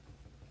tier.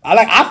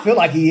 I feel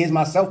like he is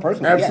myself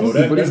personally. yes.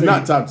 Absolutely, That- but he's that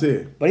not nigga- top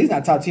tier. But he's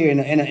not top tier in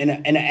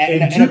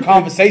In a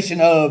conversation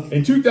of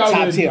In 2000,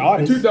 top tier in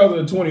artists.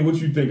 2020, what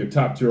you think a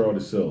top tier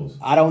artist sells?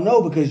 I don't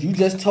know because you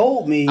just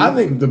told me. I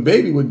think the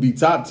Baby would be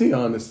top tier,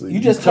 honestly. You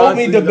just He's told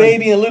me constantly,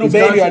 DaBaby and Lil he's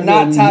Baby are constantly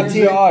not doing top tier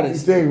music, artists.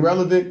 He's staying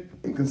relevant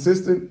and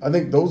consistent. I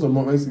think those are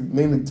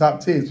mainly top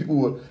tiers. People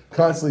were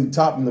constantly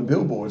topping the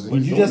billboards. And But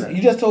he's you doing just that.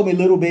 you just told me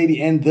Lil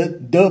Baby and the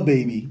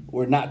Baby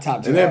were not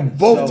top tier. and they're artists.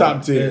 both So-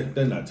 top tier.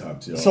 They're not top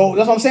tier. So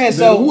that's what I'm saying. Then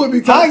So who would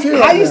be top how, tier how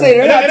right you now? say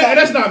they're not and top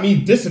that's not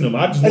me dissing them.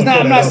 I just It's want not, to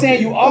I'm throw not that saying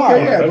out you there. are.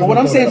 Okay, yeah, but but what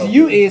I'm throw saying that to out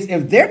you there. is,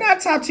 if they're not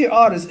top tier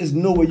artists, is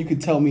no way you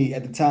could tell me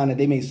at the time that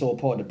they made So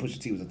Appalled that Pusha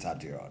T was a top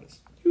tier artist.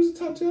 He was a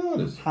top tier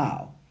artist.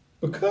 How?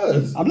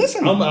 Because I'm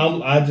listening.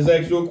 I just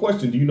asked you a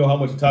question. Do you know how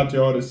much a top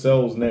tier artist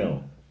sells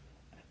now?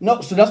 No,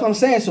 so that's what I'm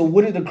saying. So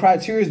what are the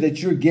criteria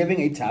that you're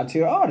giving a top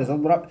tier artist?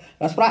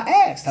 That's what I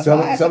asked. That's why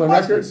I asked Selling the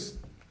question. records.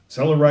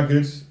 Selling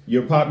records,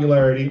 your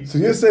popularity. So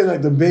you're saying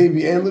like the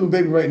Baby and Little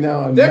Baby right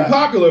now are They're not,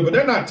 popular, but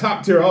they're not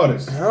top tier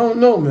artists. I don't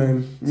know,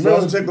 man. You might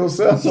want to check those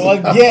sales. So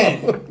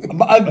again,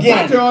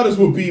 Top tier artists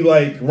would be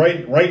like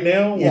right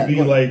now would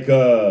be like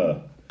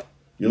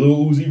your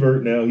little Uzi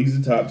Vert. Now he's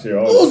a top tier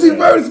artist. Uzi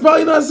Vert is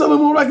probably not selling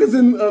more records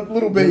than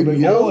Little Baby,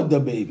 yo. Or the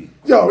Baby.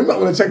 Yo, we might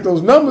want to check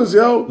those numbers,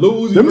 yo.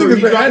 Lil Uzi Them Vert,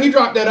 niggas he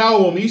dropped that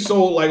album. He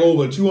sold like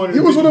over 250,000. He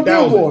was on the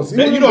billboards.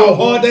 You know how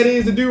hard that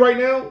is to do right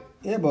now?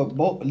 Yeah, but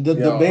the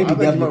Yo, Baby I think you might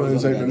definitely want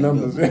was to on check the that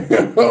numbers.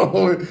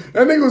 billboard.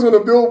 That nigga was on the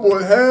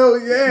billboard. Hell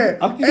yeah.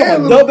 I'm talking And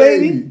about Lil the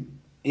Baby.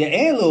 Yeah,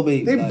 and Lil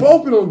Baby. They like,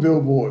 both been on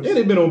billboards. Yeah,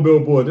 they've been on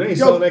billboards. They ain't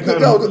selling that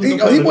kind of.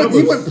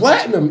 He went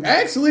platinum.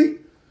 Actually,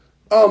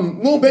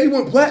 Lil Baby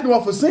went platinum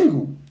off a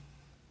single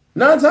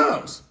 9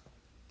 times.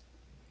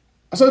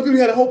 I saw the video,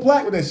 he had a whole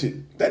plaque with that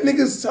shit. That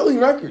nigga's selling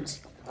records.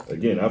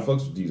 Again, I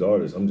fucks with these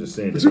artists. I'm just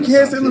saying. But you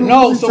can't say Lil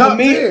No, Uzi so top for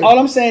me, 10. all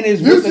I'm saying is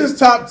Future's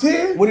top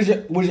 10. What is your?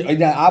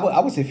 I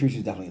would say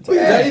Future's definitely a top.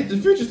 Yeah. The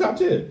Future's top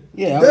 10.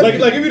 Yeah,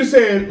 That's- Like if you'd have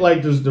said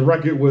like just the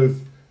record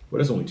with, well,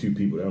 that's only 2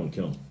 people. That don't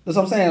count. that's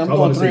what I'm saying. I'm I doing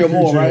want to 3 say or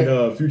more, Future right?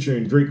 and Future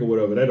and Drake or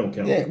whatever. That don't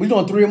count. Yeah, we're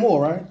doing 3 or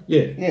more, right?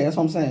 Yeah. Yeah, that's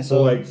what I'm saying.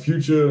 So like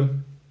Future,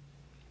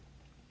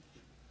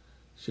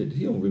 shit,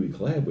 he don't really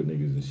collab with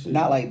niggas and shit.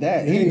 Not like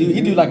that.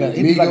 He do like a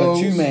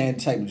Migos. 2-man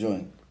type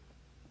joint.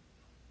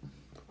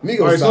 Migos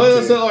All right, so top let's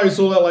 10. say, all right,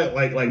 so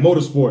like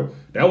Motorsport.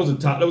 That was a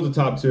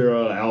top tier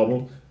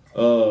album.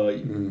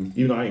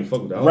 Even though I ain't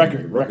fuck with the album.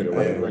 Record or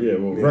whatever. Yeah,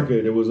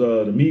 Record. It was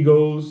the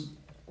Migos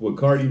with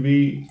Cardi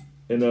B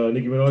and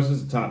Nicki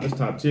Minaj. That's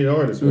top tier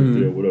artists right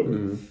there,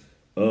 whatever.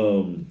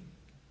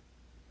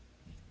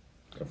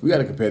 We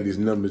gotta compare these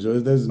numbers, yo.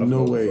 There's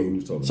no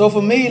way. So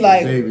for me,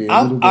 like, Baby and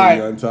I'm Lil all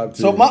Baby right. on top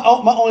So 10. my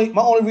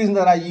only reason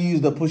that I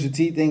use the Pusha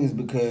T thing is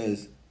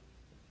because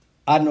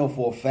I know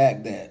for a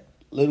fact that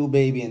Little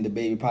Baby and the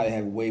Baby probably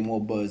have way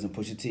more buzz than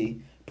Pusha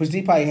T. Pusha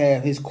T probably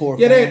have his core.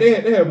 Yeah, fans.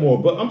 they had more,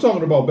 but I'm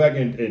talking about back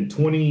in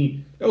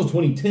 20. That was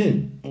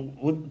 2010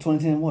 What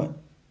 2010? What?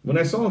 when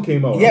that song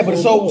came out. Yeah, but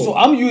so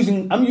I'm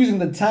using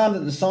the time that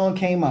the song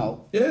came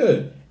out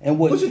yeah. and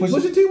what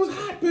Pusha T was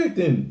hot back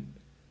then.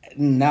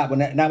 Not when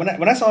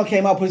that song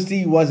came out. Pusha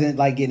T wasn't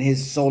like getting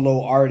his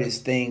solo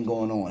artist thing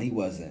going on. He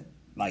wasn't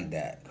like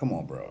that. Come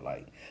on, bro.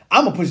 Like,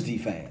 I'm a Pusha T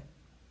fan.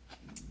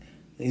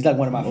 He's like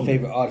one of my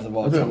favorite artists of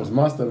all I thought it time. was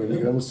my stomach,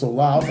 nigga. That was so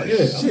loud. I was like,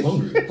 Yeah, shit. I'm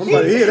hungry. I'm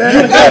like, hear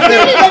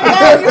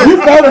that? You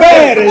felt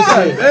bad and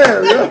shit.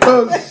 Damn,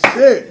 yo,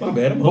 shit. My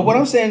bad. I'm But what hungry.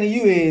 I'm saying to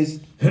you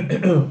is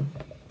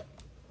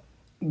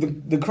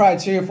the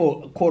criteria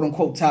for quote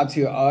unquote top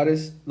tier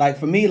artists. Like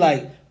for me,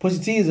 like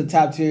Pusha T is a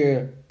top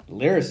tier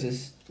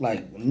lyricist.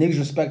 Like niggas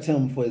respect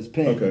him for his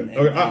pen. Okay,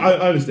 I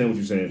understand what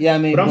you're saying. Yeah, I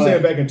mean, but I'm but-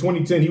 saying back in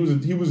 2010,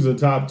 he was a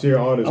top tier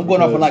artist. I'm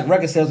going off of because- like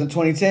record sales in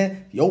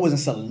 2010. Yo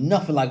wasn't selling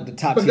nothing like the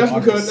top But tier that's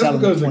artists because selling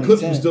in the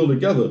clips 2010. were still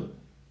together.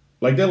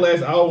 Like that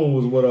last album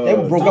was what They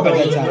were broke up at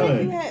that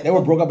 2009. time. They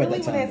were broke up at that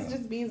Really, time, That's though.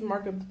 just B's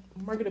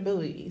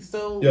marketability.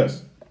 So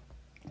Yes.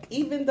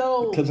 even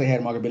though Clips they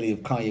had marketability of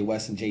Kanye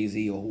West and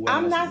Jay-Z or whoever.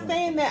 I'm else not was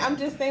saying that. I'm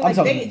just saying I'm like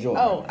talking they. to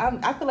Jordan.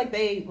 I feel like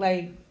they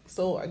like.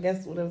 So I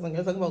guess what I was going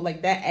to talk about,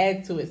 like that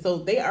adds to it. So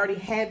they already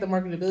had the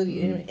marketability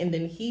in it, and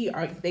then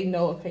they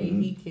know, okay,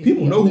 he can.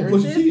 People be a know who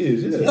Pusha lyricist. T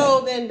is. Yeah.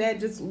 So then that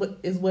just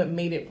is what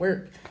made it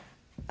work.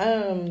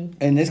 In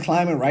this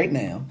climate right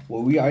now,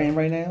 where we are in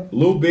right now,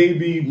 Lil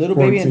Baby, Little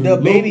Baby and the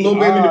Lil- Baby Lil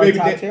Baby and are the Baby,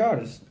 top they- tier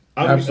artists.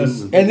 I mean,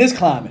 Absolutely. In this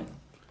climate.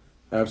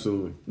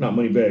 Absolutely. not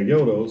Moneybagg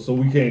Yo though, so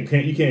we you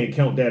can't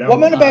count that out. Well,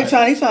 Moneybagg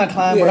he's trying to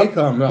climb, Yeah, but he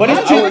climbed up. but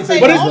I it's would two. say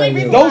But the it's only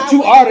reason those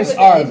two artists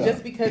are is though.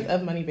 just because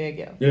of Moneybagg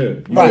Yo.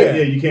 Yeah, Right.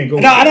 Yeah, you can't go.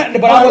 No, I don't.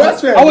 But Oh, I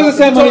that's fair. wasn't. I wasn't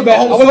saying You took the Moneybagg.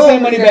 whole I wasn't saying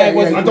song. Moneybagg Yeah,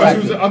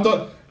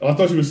 wasn't. I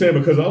thought you were saying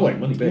because I like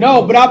Moneybagg.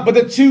 No, but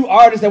the two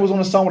artists that was on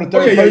the song with the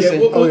third yeah, yeah. person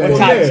Well, were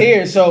top yeah.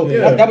 tier. So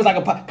Yeah. that was like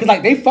because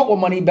like they fuck with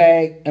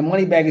Moneybagg, and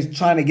Moneybagg is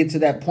trying to get to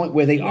that point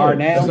where they are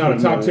now. It's not a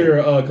top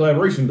tier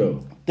collaboration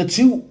though. The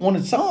two on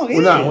the song.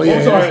 Well, nah, well, yeah.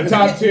 I'm sorry, it's-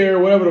 top tier,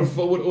 whatever the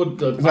what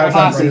the not a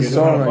top posse tier record is.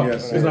 song, I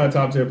guess. It's not a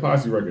top tier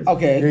posse record.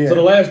 Okay. Yeah. So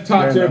the last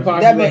top Fair tier enough.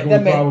 posse That record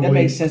was probably that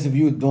makes sense if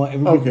you were doing.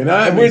 If Okay, now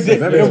that makes sense.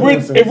 That makes more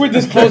sense. if we're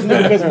disclosing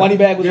it because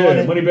Moneybagg was on Yeah,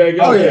 it. Moneybagg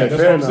Yo. Oh, yeah, that's fair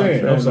what I'm enough, saying.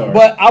 fair I'm enough. sorry.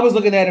 But I was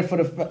looking at it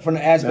from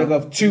the aspect Now-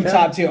 of two now-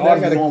 top tier now I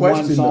artists got a on one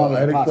question, song. though. I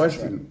had a and posse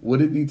question.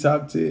 Would it be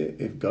top tier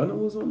if Gunna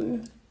was on there?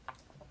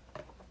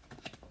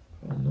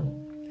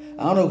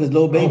 I don't know because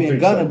Lil Baby and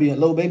think Gunna so. be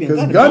Lil Baby and Because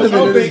Gunna. Gunna's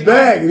don't been in his think-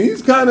 bag, and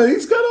he's kind of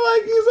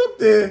like he's up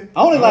there.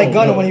 I only like don't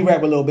Gunna know. when he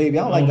rap with Lil Baby.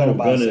 I don't like Gunna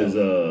by Gunna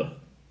himself.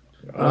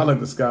 is I like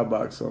the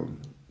Skybox song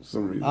for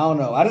some reason. I don't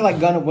know. I didn't like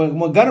Gunna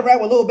when Gunna rap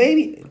with Lil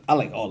Baby. I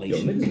like all that yo,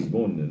 shit. niggas was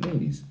born in the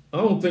 90s. I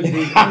don't think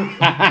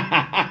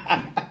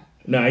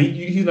nah,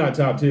 he's not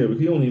top tier, but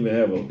he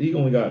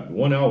only got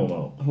one album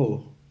out.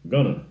 Who?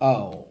 Gunna.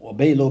 Oh, well,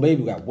 Lil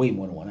Baby got way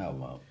more than one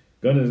album out.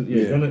 Gunna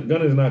Yeah.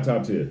 is not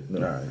top tier. No.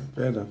 All right,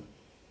 fair enough.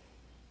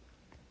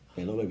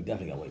 Yeah, Lil Baby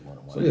definitely got way more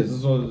than one. So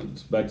yeah,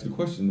 it's back to the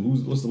question: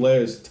 what's the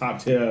last top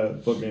tier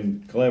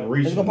fucking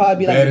collaboration? It's gonna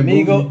probably be like Bad the and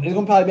Migos. Bougie. It's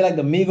gonna probably be like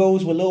the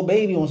Migos with Lil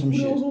Baby on some Who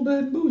shit. knows on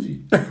Bad and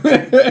Bougie?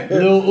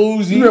 Lil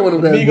Uzi, You know what the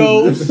Bad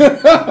Migos,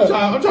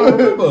 I'm trying to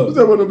remember. What's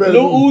that one of the bad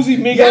Lil movies?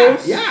 Uzi,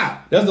 Migos.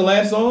 Yeah, that's the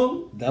last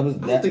song. That was I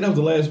don't that. think that was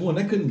the last one.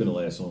 That couldn't have been the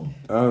last song.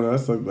 I don't know.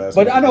 That's like last.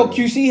 But one. I know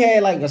QC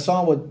had like a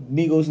song with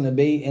Migos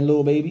and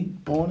Lil Baby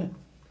on it.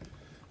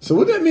 So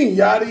what that mean?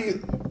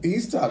 Yachty,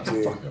 he's top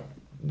tier. Fuck no.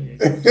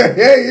 Nigga.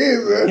 Yeah, he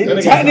is, man. That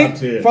nigga Technic- top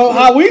tier. from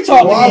how we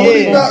talking, Why would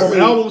he yeah. not? From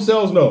album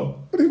sales, no.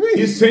 What do you mean?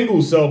 His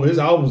singles sell, but his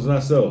albums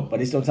not sell. But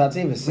he's still top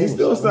 10. He's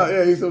still top.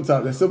 Yeah, he's still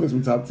top. That still makes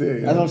him top tier.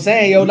 Yeah. That's what I'm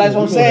saying, yo. That's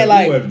what I'm We saying.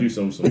 gonna have Like, to do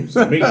some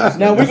maintenance.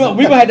 now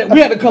we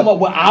had to come up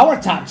with our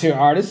top tier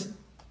artists.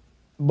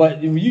 But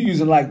if you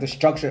using like the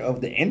structure of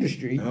the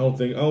industry, I don't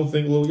think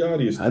Lil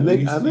Yachty is. I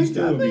think he's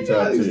still gonna be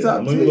top Yachty's tier. top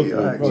I'm gonna look tier,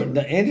 for it. right. bro,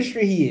 the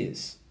industry he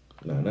is.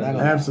 Nah, not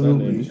Absolutely.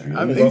 not the industry.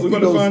 I mean, We're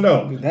going to he find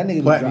out. That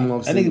nigga Platinum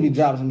of be singles.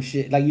 dropping some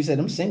shit. Like you said,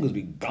 them singles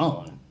be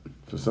gone.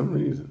 For some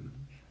reason.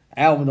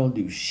 Album don't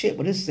do shit,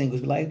 but his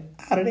singles be like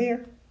out of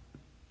there.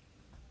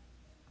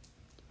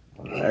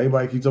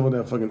 Everybody keep talking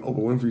about that fucking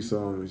Oprah Winfrey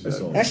song and shit.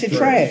 song That shit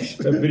trash.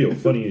 That video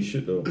funny as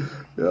shit though.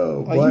 Yo,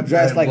 Like, you blood,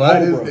 dress like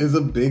blood Oprah. is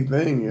a big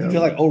thing. Yo. You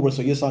feel like Oprah,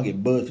 so your song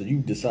get buzzed, so you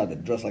decide to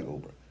dress like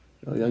Oprah.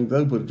 Yo, Young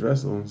Thug put a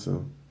dress on,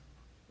 so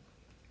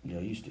Yo,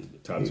 you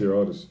stupid. Top tier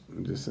artist.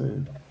 I'm just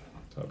saying.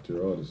 Top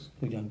tier artist.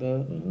 Who Young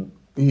Thug?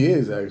 He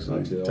is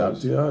actually Top-tier top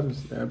artist. tier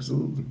artist.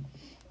 Absolutely.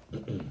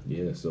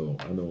 Yeah, so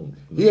I don't.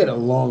 He had a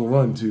long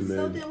run too, So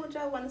man. then would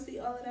y'all want to see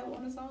all of that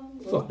on a song?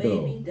 Lil Fuck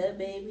Baby, no. Da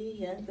Baby,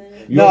 Young Thug.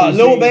 You No, ever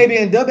Lil seen- Baby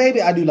and Da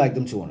Baby, I do like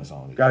them two on the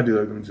song. I do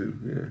like them too.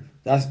 Yeah.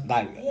 That's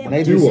like Yeah, when but they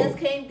you do. duo. just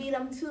can't beat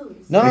them too.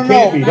 No, no, It no,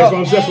 can't be.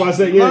 no. That's why I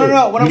said yeah.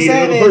 No. What You I'm need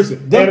saying another is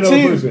person. them Add another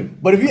two. person.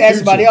 But if you ask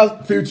somebody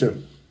else, Future.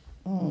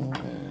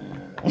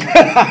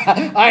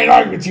 I ain't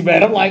arguing with you,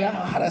 man. I'm like,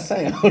 how that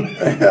sound?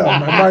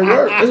 Might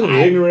work. That's an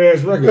ignorant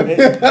ass record.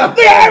 Nigga,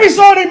 every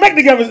song they make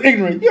together is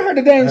ignorant. You heard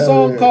the damn Hell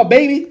song yeah. called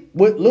Baby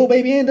with Lil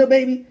Baby and Da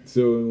Baby?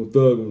 So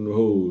Thug and the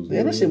hoes.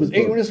 Yeah, that shit was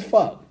ignorant as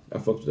fuck. I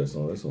fucked with that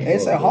song. That song.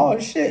 It's that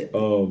hard shit.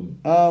 Um,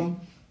 I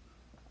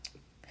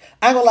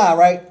ain't gonna lie,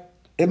 right?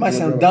 It might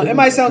sound dumb. It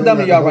might sound dumb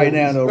to y'all right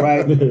now, though,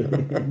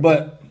 right?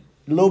 But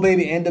Lil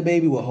Baby and Da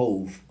Baby with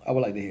Hove. I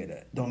would like to hear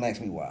that. Don't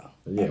ask me why.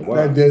 yeah,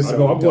 why? That does I'm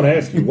sound going to dumb.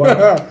 ask you why.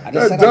 I just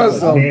That said does I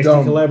sound Nasty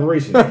dumb.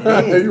 collaboration.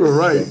 You were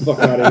right. Fuck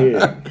out of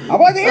here. I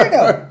would like to hear it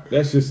though.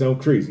 That shit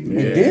sound crazy, man.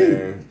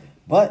 did.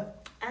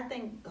 But I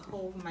think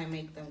Hove might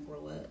make them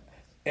grow up.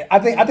 I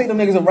think them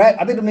niggas are rap.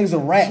 I think them niggas are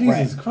rap.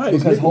 Jesus rap, Christ,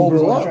 because make them Hove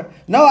is grow on up. track.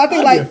 No, I think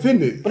I'd like be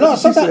offended. But no,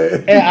 That's what she sometimes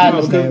said. yeah, I No,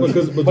 understand.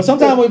 because- But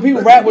sometimes when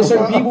people rap with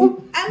certain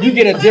people, I you mean,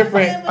 get a but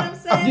different. what I'm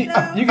saying,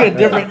 though, You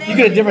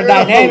get a different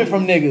dynamic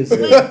from niggas.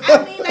 But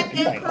I mean, like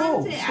their Like,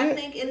 oh, content, I shit.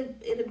 think it'll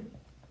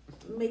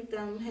make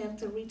them have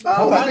to reach. I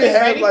don't Are think they they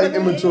have ready like for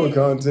that? immature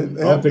content.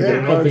 They I don't have think their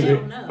they- I don't think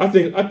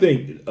content. they- I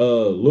think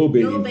Lil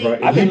Baby. Lil Baby.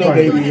 probably- I think he's Lil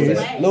probably Baby ready for is.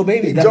 that. Lil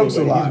Baby's He definitely jumps a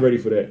ready. lot. He's ready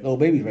for that. Lil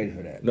Baby's ready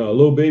for that. No,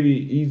 Lil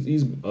Baby,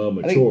 he's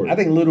mature. I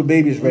think Little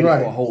Baby is ready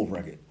Right. for a Hove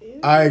record.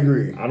 I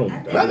agree. I don't.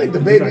 I think the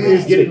he's baby not gonna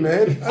is get too, it.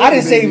 man. I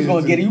didn't say he was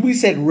gonna get it. We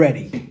said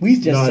ready. We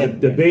just No,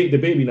 said the ready.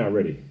 baby not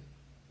ready.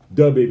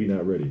 Da Baby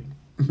not ready.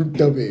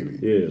 The baby.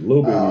 Yeah,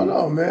 Lil Baby. I don't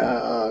know, man.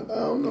 I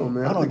don't know,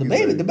 man. I don't know. think The he's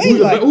baby. ready. The baby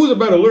like. Who's a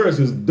better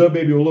lyricist, Da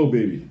Baby or Lil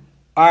Baby?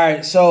 All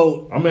right,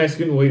 so I'm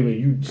asking. Wait a minute.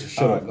 You just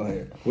shut all up. right, go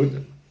ahead. What?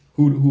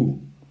 Who?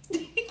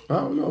 I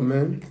don't know,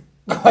 man.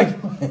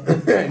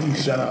 You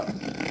shut up.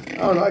 I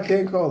don't know. I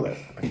can't call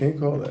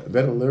that.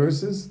 Better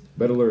lyricist?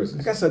 Better I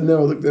lyricist. guess I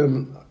never looked at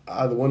him,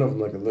 either one of them,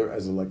 like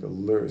as a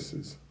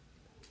lyricist.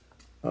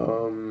 I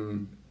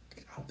don't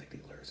think they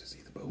lyricists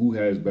either. But who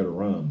has better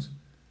rhymes?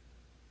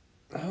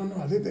 I don't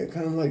know. I think they're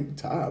kind of like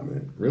tied,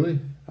 man. Really?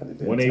 I think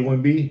they're 1A, tied.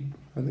 1B.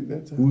 I think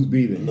that's Who's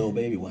B then? Little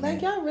Baby one.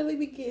 Like y'all really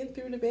be getting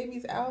through the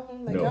Baby's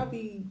album? Like No. y'all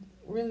be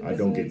really I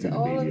don't listening get to through the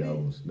all Baby of it?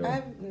 albums, no.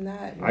 I'm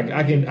not.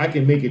 I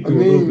can make it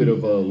through a little bit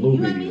of Lil You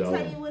want me Baby's to tell you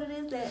album. what it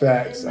is that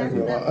Facts. that I ain't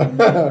messed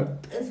gonna up? lie.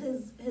 It's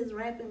his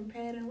rapping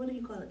pattern. What do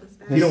you call it? The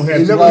style. He don't He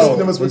have never- too- he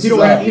never switched he don't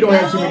his have he don't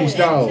style. have too many It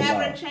styles.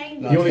 never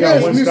changes. He only Yeah, got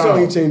his one new song style.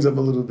 he changed up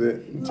a little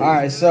bit. All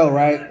right, so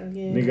right, Yeah.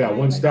 Nigga got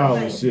one style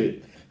and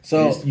shit.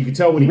 so You can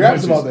tell when he He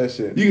raps punches. about that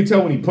shit. You can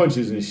tell when he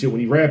punches and shit. When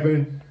he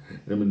rapping,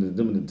 all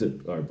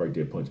right, right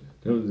there, punch.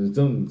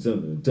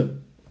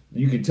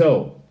 You can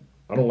tell.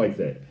 I don't like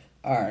that.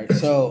 all right,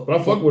 so But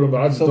I fuck with him,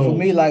 but I just so don't. for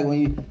me, like when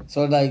you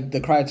like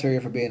the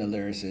criteria for being a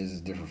lyricist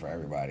is different for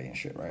everybody and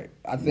shit, right?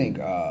 I think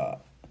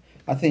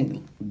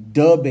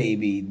Da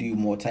Baby do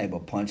more type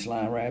of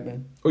punchline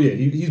rapping. Oh yeah,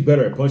 he's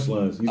better at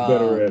punchlines. He's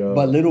better at.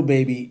 But Little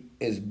Baby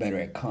is better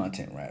at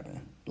content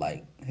rapping,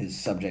 like his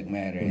subject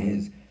matter and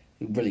his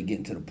really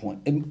getting to the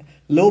point. And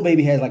Lil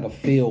Baby has like a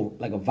feel,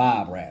 like a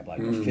vibe rap, like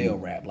a feel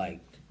rap. Like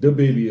The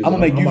Baby is. I'm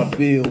gonna make you about-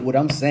 feel what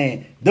I'm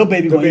saying. The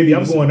Baby, The gonna Baby, give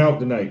I'm you going out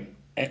tonight.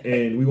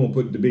 and we gonna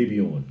put the baby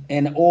on.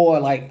 And or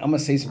like I'm gonna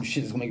say some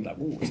shit that's gonna make you like,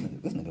 ooh,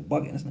 this nigga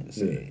bugging. This nigga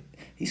said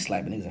he's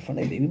slapping niggas in front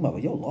of their baby mother.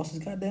 Yo, lost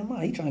his goddamn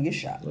mind. He trying to get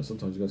shot. Well,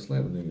 sometimes you gotta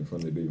slap a nigga in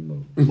front of their baby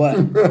mother.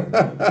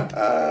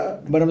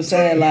 But I'm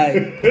saying like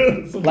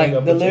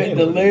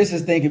the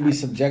lyricist thing can be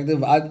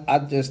subjective. I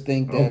just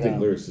think that I don't think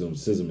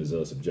lyricism is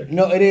subjective.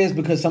 No, it is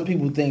because some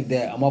people think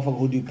that a motherfucker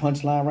who do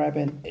punchline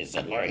rapping is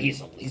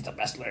he's the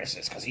best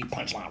lyricist because he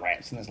punchline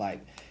raps, and it's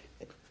like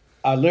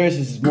a lyricist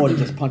is more than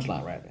just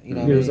punchline rapping. You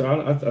know what I mean?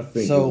 So I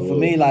think so for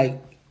me,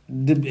 like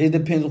it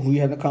depends on who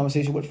you have the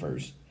conversation with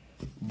first.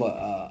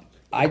 But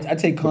I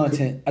take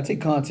content. I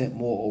take content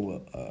more over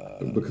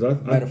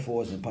because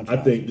metaphors and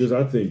punchlines.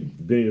 I think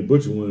Benny the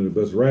Butcher, one of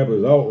the best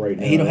rappers out right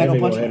now. And he don't have no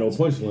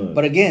punchline.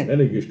 But again, that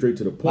nigga get straight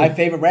to the point. My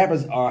favorite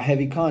rappers are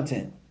heavy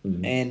content,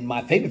 and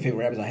my favorite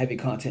rappers are heavy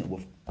content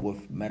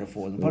with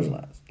metaphors and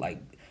punchlines,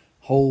 like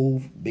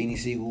Hove, Beanie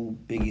Siegel,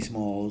 Biggie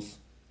Smalls.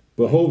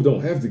 But Hove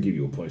don't have to give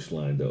you a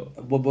punchline though.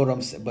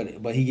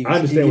 But he gives. I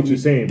understand what you're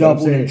saying.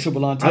 Double and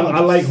triple entendres. I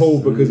like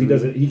Hove because he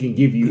can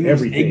give you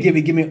everything.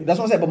 Give me. That's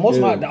what I'm saying. But most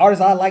of the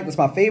artists I like, that's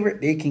my favorite.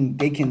 They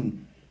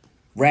can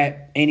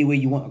rap any way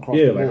you want across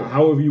the board. Yeah, like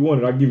however you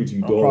want it, I'll give it to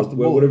you, dog. Across the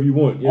board. Whatever you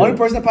want. Yeah. Only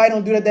person that probably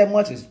don't do that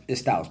much is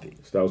Styles P.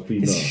 Styles P.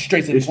 It's no.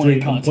 straight to the point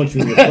and content. Punch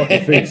you in your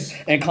fucking face.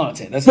 And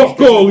content. That's fuck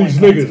all these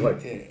niggas.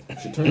 Content. Like,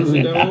 should turn this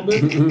shit down a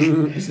little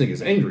bit. This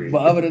nigga's angry.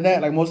 But other than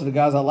that, like most of the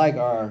guys I like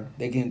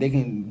they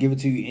can give it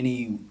to you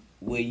any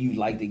way you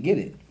like to get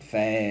it.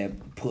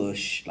 Fab,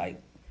 Push,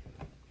 like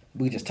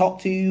we can just talk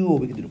to you, or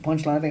we can do the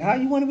punchline thing. How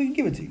you want it, we can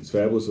give it to you. Is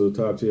Fabulous a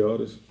top tier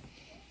artist?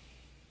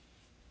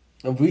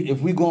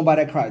 If we going by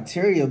that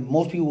criteria,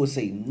 most people would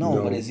say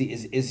no. But is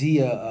he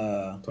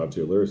a top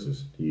tier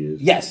lyricist? He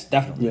is. Yes,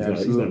 definitely. Yeah,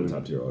 he's not a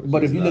top tier artist.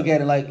 But if you look at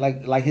it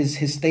like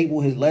his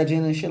staple, his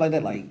legend and shit like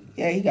that, like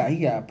he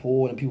got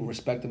pulled and people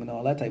respect him and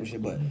all that type of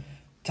shit. But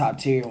top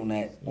tier on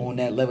that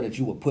level that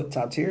you would put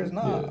top tiers,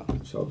 nah. Yeah,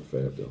 shout out to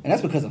Fab though. And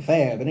that's because of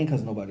Fab. It ain't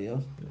because of nobody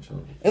else. Yeah,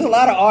 There's a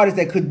lot of artists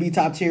that could be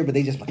top tier, but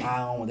they just like I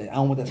don't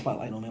want that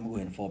spotlight on me. I'm gonna go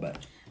ahead and fall back.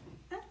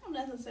 I don't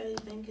necessarily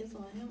think it's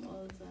on him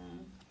all the time.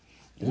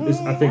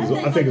 I think it's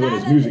on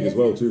his music as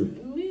well too.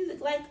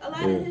 Music, like a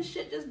lot of his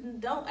shit just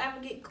don't ever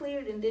get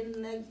cleared, and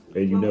then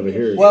and you never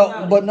hear it.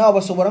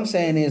 But so what I'm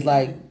saying is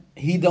like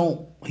he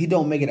don't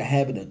make it a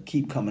habit to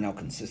keep coming out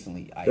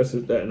consistently.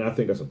 And I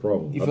think that's a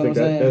problem. You I feel think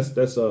what I'm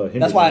saying?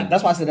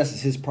 That's why I said that's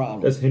his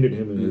problem. That's hindered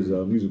him in his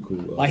musical.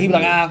 Like he be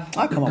like,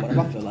 I'll come up with it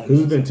if I feel like. Because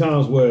there's been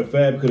times where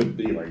Fab could have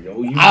been like,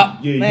 yo, you gonna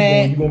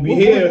be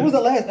here. here. What was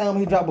the last album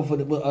he dropped before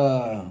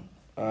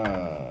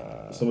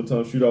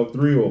Summertime Shootout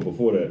 3 or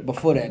before that?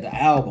 Before that, the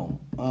album.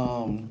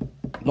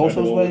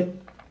 Loso's Way?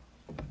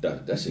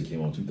 That shit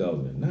came out in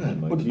 2009,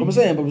 Mike. I'm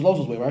saying, but it was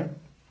Loso's Way, right?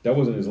 That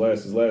wasn't his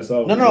last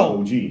album. No.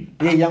 OG.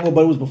 Yeah, Young OG,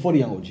 but it was before the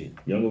Young OG.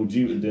 Young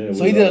OG. Then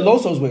so he did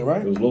Loso's Way,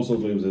 right? It was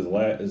Loso's Way. It was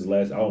his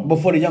last album.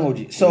 Before the Young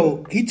OG.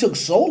 So he took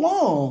so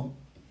long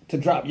to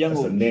drop Young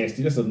OG.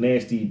 That's a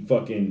nasty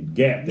fucking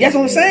gap. That's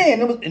what I'm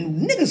saying.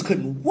 And niggas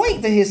couldn't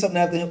wait to hear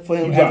something for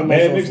him. He dropped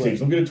mad mixtapes.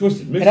 Don't get it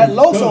twisted. And that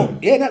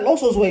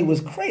Loso's Way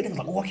was great. I was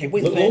like, oh, okay,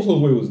 wait.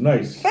 Loso's Way was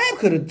nice. Fab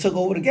could have took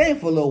over the game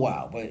for a little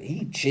while, but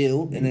he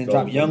chilled and then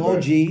dropped Young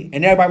OG,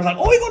 and everybody was like,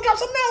 oh, he gonna drop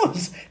something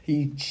else.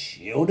 He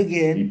chilled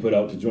again. He put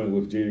out the joint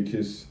with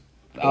Jadakiss.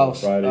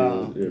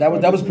 Friday.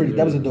 That was pretty.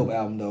 That was a dope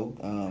album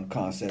though.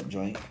 Concept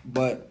joint,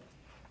 but.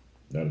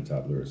 Not a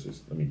top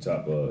lyricist. I mean,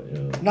 top.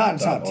 Not a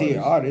top tier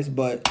artist,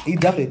 but he's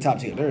definitely a top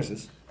tier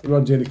lyricist. What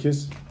about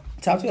Jadakiss?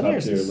 Top tier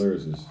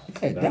lyricist.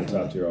 Okay, not definitely.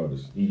 A top tier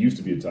artist. He used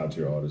to be a top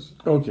tier artist.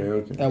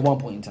 Okay. At one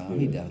point in time,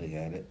 he definitely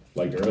had it.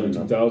 Like the early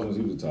 2000s,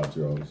 he was a top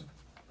tier artist.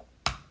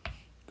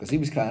 Because he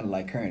was kind of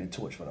like carrying the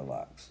torch for the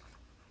Lox.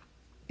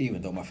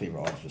 Even though my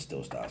favorite artist was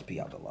still Styles P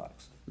out the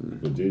Lox.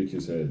 But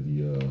Jadakiss had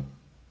the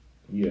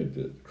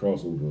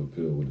crossover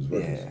appeal with his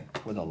records. Yeah,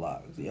 with the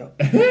Lox. Yep.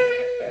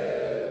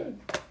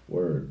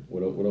 Word.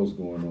 What else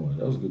going on?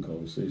 That was a good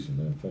conversation,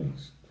 man.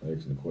 Thanks for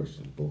asking the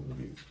questions, both of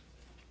you.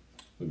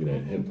 Look at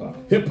that hip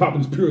hop. Hip hop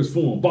in its purest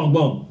form. Bong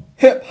bong.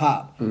 Hip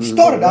hop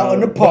started out in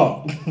the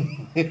park.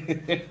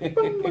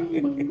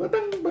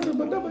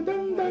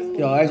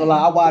 Yo, I ain't gonna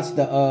lie. I watched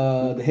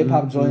the hip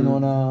hop joint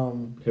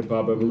on Hip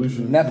Hop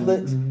Evolution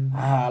Netflix.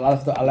 I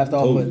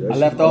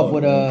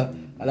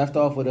left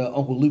off with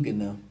Uncle Luke in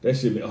them. That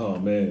shit, oh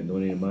man,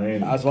 when they in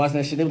Miami. I was watching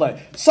that shit. They was like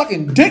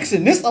sucking dicks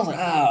in this. I was like,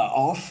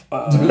 off.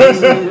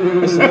 There's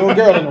a little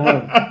girl in the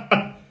room.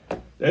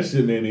 That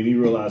shit, man, made me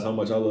realize how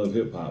much I love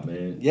hip hop,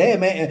 man. Yeah,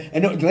 man.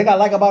 And the thing I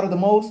like about it the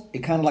most, it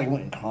kind of like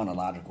went in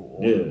chronological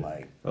order. Yeah,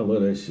 like I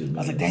love that shit, man. I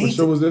was like, dang. What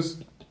show was this?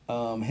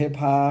 Hip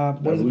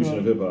hop. Evolution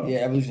of Hip Hop. Yeah,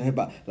 Evolution of Hip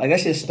Hop. Like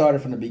that shit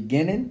started from the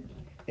beginning,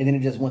 and then it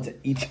just went to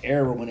each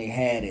era when they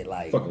had it.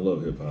 Like, Fucking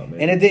love hip hop,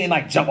 man. and it didn't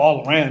like jump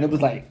all around. It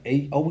was like,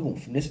 hey, oh, we going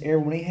from this era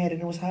when they had it,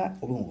 it was hot.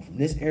 Or we going from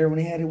this era when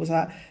they had it, it was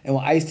hot. And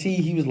when Ice-T,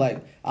 he was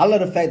like, I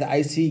love the fact that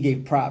Ice-T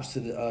gave props to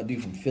the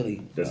dude from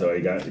Philly. That's how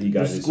he got his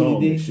Schoolie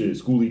song D. and shit.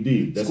 Schoolie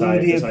D. That's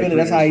Schoolie D in Philly.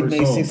 That's how he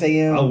made 6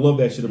 a.m. I love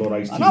that shit about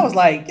Ice-T. And I was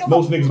like, yo,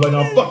 most niggas like,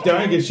 no, fuck that.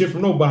 I ain't get shit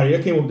from nobody.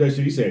 I came up with that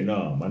shit. He said,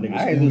 nah, my nigga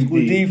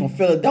Schoolie D from And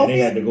Philadelphia.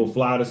 they had to go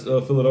fly to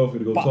Philadelphia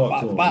to go Bop, talk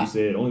bop, to him. bop. He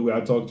said, only way I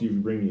talk to you if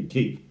you bring me a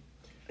cake.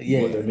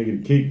 Yeah. Brought that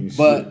nigga the cake and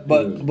But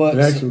shit. An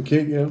actual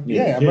cake, yeah.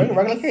 Yeah, the a cake.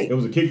 regular cake. It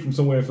was a cake from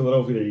somewhere in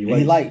Philadelphia that he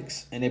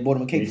likes, and they bought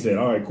him a And cake. he said,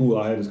 all right, cool.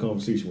 I had this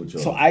conversation with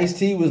y'all. So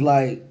Ice-T was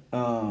like,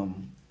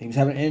 he was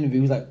having an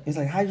interview. He's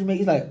like, how'd you make?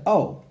 He's like,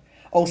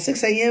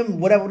 6 a.m.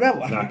 whatever.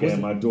 Knocking at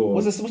my door.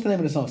 What's the name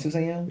of the song? 6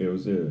 a.m. It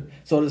was there.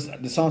 So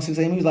the song 6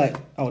 a.m. He was like,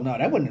 oh no,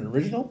 that wasn't an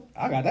original.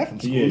 I got that from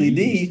Yeah, Schoolie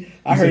D. he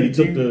I heard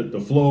said he took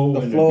the flow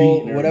and the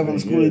beat and whatever from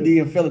everything, Schoolie yeah. D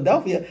in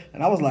Philadelphia,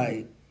 and I was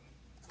like,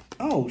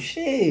 oh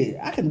shit,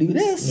 I can do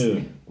this. Yeah.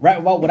 Right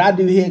about what I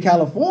do here in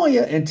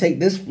California and take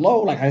this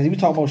flow, like he was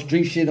talking about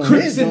street shit on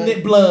Crips his and joint.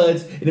 their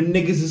bloods, and them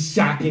niggas is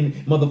shocking,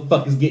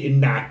 motherfuckers getting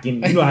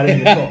knocking. You know how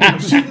they talk. I'm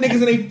shooting niggas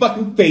in their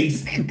fucking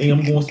face, and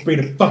I'm gonna spray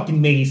the fucking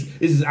mace.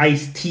 This is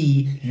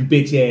Ice-T, you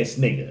bitch ass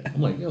nigga.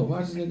 I'm like, yo, why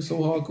is this nigga so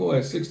hardcore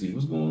at 60?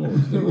 What's going on?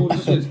 This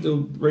nigga shit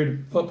still ready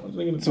to fuck this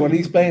nigga in the So when he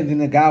face. explained, then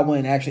the guy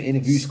went and actually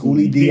interviewed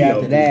Schoolie Schoolie D D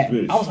after out that.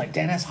 this bitch. I was like,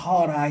 damn, that's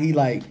hard how he's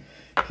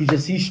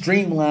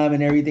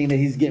streamlining everything that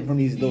he's getting from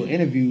these little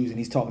interviews and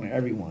he's talking to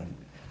everyone.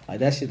 Like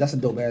that shit, that's a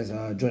dope ass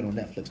joint on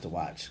Netflix to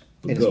watch.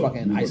 And it's Go.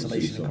 fucking You wanna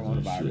isolation see and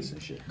something, coronavirus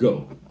and shit.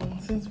 Go.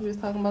 Since we was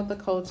talking about the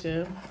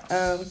culture,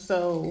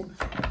 so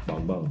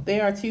Bang, bang.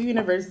 there are 2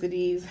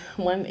 universities.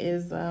 One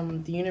is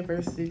the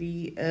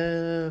University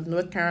of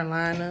North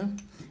Carolina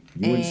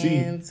UNC.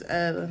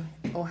 and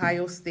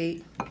Ohio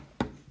State.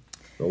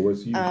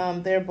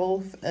 OSU. They're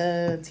both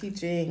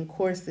teaching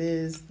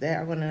courses that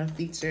are going to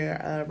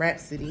feature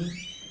Rhapsody.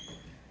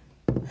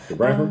 The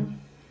rapper?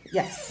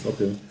 Yes.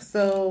 Okay.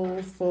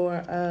 So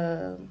for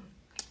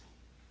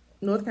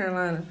North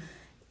Carolina,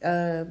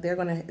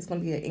 it's gonna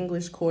be an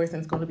English course, and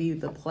it's gonna be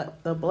the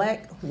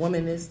Black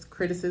Womanist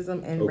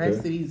Criticism and Okay.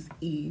 Rhapsody's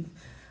Eve.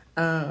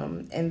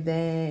 And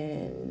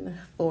then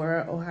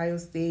for Ohio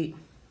State,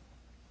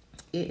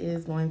 it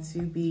is going to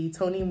be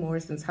Toni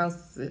Morrison's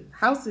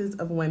Houses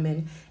of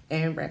Women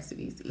and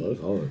Rhapsody's Eve. Oh,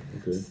 that's hard.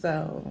 Okay.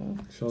 So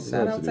Shout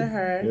shout out to Rhapsody.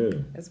 her. Yeah.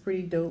 It's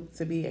pretty dope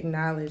to be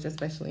acknowledged,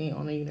 especially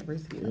on a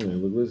university level.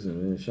 Man, look,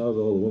 listen, man. Shout out to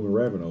all the women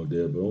rapping out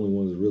there, but the only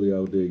ones that's really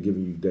out there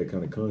giving you that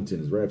kind of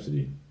content is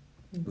Rhapsody.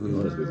 To be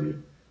honest with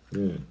you.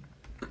 Yeah.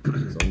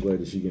 So I'm glad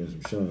that she getting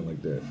some shine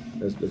like that.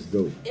 That's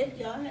dope. If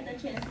y'all had the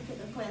chance to take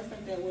a class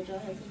like that, would y'all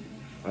have taken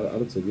it? I'd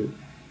have took it.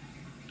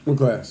 What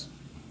class?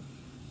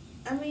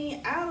 I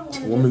mean, I don't want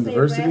to Woman just say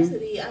diversity?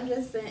 Rhapsody. I'm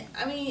just saying.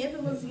 I mean, if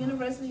it was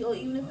university or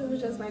even if it was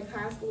just like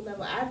high school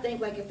level, I think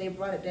like if they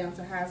brought it down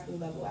to high school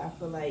level, I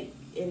feel like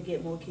it'd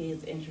get more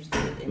kids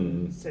interested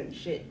in certain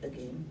shit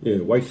again. Yeah,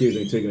 white kids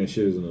ain't taking that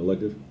shit as an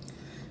elective.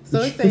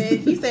 So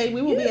he said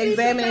we will be You'd be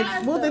examining.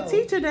 surprised, Well, the though.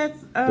 teacher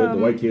that's The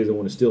white kids that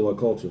want to steal our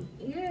culture.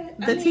 Yeah,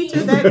 the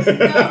teacher that's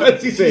no,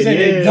 She said,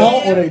 They yeah.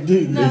 don't or they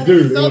do. No. They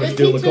do. They so want the to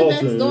steal teacher the culture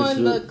that's and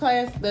doing the shit.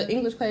 class, the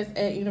English class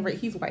at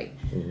university, he's white.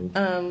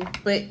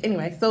 But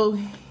anyway, so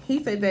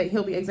he said that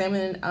he'll be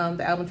examining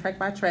the album track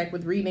by track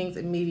with readings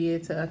and media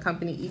to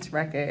accompany each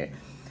record.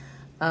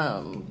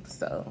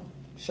 So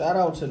Shout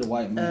out to the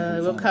white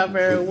man. we'll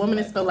cover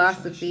womanist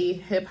philosophy,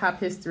 hip hop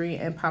history,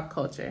 and pop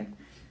culture.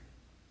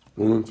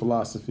 Women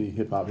philosophy,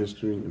 hip hop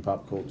history, and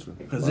pop culture.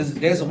 Because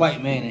there's a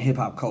white man in hip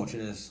hop culture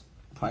that's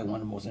probably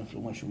one of the most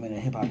influential men in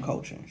hip hop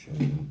culture and shit.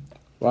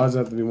 Why does it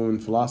have to be women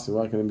philosophy?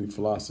 Why can't it be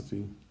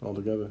philosophy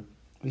altogether?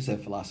 We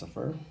said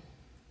philosopher.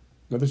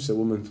 I thought you said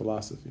women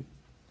philosophy.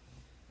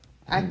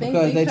 I think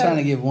Because they're trying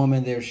to give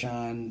women their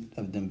shine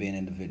of them being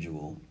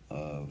individual.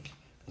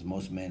 Because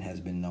most men has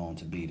been known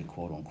to be the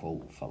quote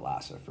unquote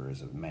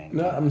philosophers of mankind.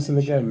 No, I'm saying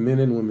they got men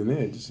and women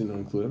there, just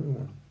include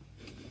everyone.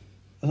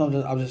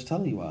 I was just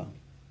telling you why.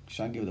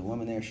 Trying to give the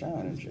women their shine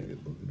and shit.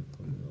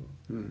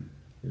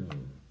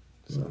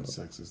 Sounds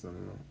sexist, I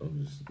don't know.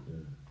 I'm just, yeah.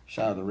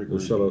 Shout out to Rick Well,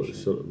 Rubin.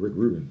 shout out Rick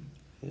Rubin.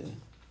 Yeah.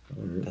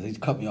 All right. Because he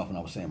cut me off when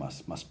I was saying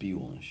my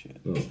spiel and shit.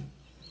 Oh.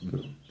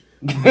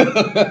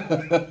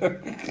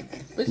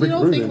 But you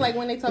don't think like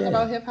when they talk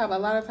about hip hop, a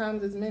lot of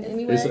times it's men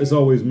anyway. It's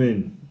always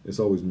men. It's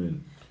always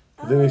men.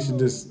 But then they should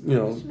just,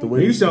 the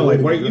way You sound like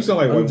white. You sound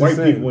like I'm just white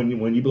saying. people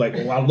when you be like,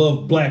 "Oh, I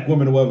love black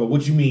women or whatever."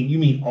 What you mean? You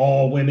mean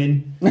all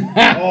women?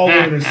 All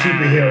women are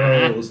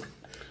superheroes.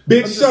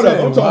 Bitch, just shut up!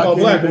 saying, I'm talking why about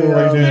black can't women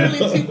right they, now.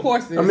 Literally 2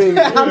 courses. I mean,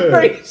 I'm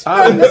pretty sure.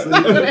 obviously,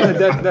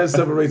 that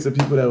separates the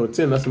people that would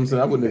attend. That's what I'm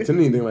saying. I wouldn't attend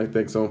anything like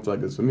that. So I don't feel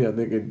like it's for me. I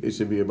think it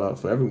should be about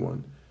for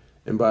everyone.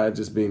 And by it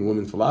just being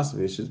women's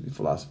philosophy, it should be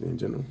philosophy in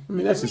general. I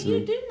mean, that's just you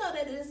me. do know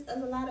that there's a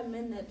lot of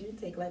men that do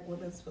take like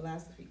women's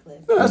philosophy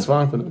classes. No, that's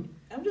fine for them.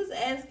 I'm just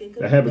asking.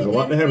 'Cause That happens a it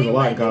lot. That didn't happens a seem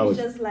lot in like it was college.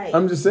 Just like,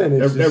 I'm just saying.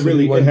 That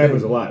really it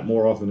happens a lot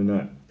more often than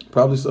not.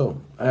 Probably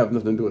so. I have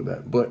nothing to do with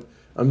that. But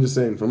I'm just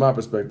saying, from my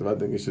perspective, I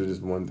think it should have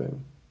just been one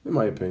thing. In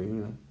my opinion,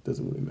 you know,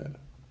 doesn't really matter.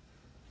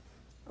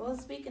 Well,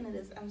 speaking of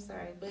this, I'm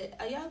sorry, but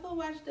are y'all gonna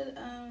watch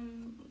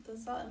the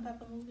Salt and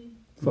Pepper movie?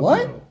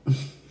 What?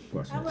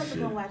 I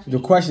wasn't gonna watch it. The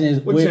question is,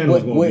 What channel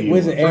is gonna be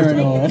where's on? it airing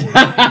on?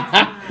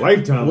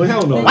 Lifetime.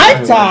 Hell no.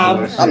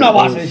 Lifetime? I'm not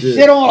watching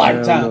shit on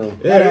Lifetime.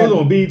 Yeah, it was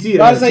on BT.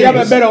 I say y'all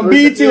better bet on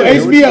BT or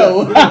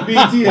HBO.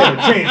 BT had a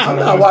chance. I'm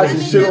not watching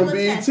Let me shit on double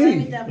check, BET. let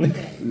me double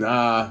check.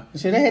 Nah.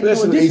 Shit, they had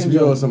Listen New to Edition HBO or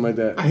joint. something like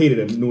that. I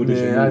hated that New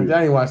Edition Man, movie.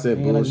 I ain't watch that Ain't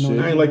like no- bullshit.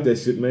 I ain't like that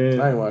shit,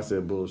 man. I ain't watch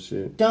that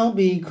bullshit. Don't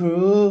be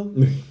cruel.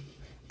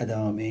 I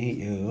don't mean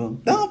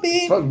you. Don't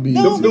be. Fuck B.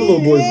 Don't Them little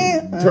be- boys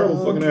was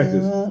terrible fucking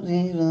actors.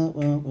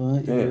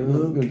 Damn,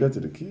 you gonna get to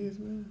the kids,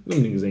 man.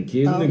 Them niggas ain't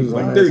kids. Them Oh, niggas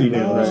like right. 30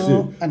 now. That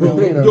shit. I know.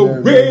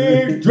 Yo,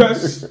 red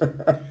dress.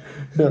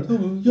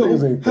 Niggas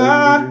Yo, ain't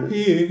high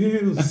 30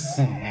 heels.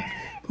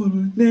 Put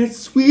on that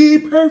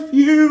sweet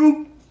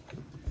perfume.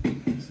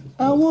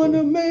 I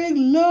wanna make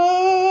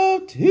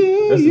love to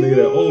you. That's the nigga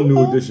that own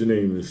New Edition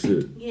name and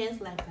shit. Yeah,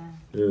 it's Lifetime.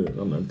 Yeah,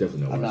 I'm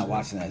definitely not I'm not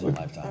watching watching that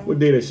on Lifetime. What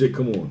day that shit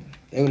come on?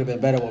 They would have been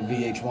better on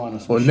VH1 or On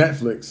something.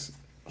 Netflix.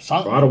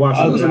 Something. I'd have watched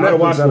I it. was I'd have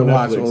watched it on Netflix.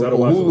 I'd have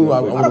watched it Hulu, on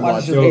I Netflix. I'd have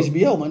watched it Yo, on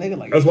HBO, my nigga.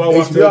 Like, That's why I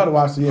watched HBO to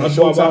watch it, yeah. That's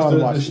why I Showtime to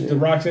watched watch the it.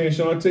 Roxanne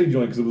Shante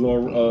joint because it was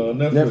on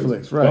Netflix.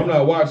 Netflix, right. But I'm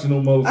not watching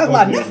no motherfucking. I was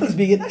like, Netflix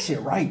be getting that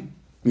shit right.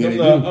 Yeah, they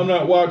I'm do.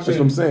 not watching. That's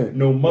what I'm saying.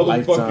 No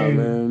Lifetime, motherfucking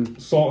man.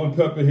 Salt and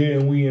Pepper here,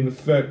 and we in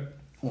effect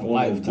On on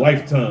Lifetime.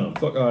 Lifetime.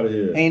 Fuck out of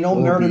here. Ain't no Oh,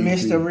 murder BET.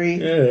 mystery.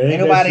 Yeah, ain't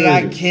ain't nobody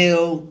that got serious.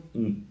 killed.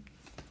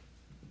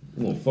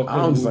 I'm gonna fuck I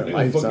don't just that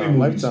like movie. They gonna fuck Lifetime. that movie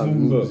Lifetime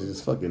smooth movies up.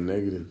 is fucking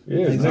negative. Yeah,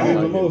 it's Exactly.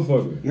 not even a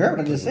motherfucker. You heard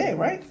what I just said,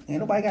 right? Ain't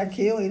nobody got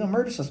killed. Ain't no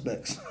murder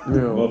suspects. You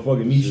know,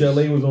 Motherfucking Michelle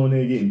A was on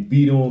there getting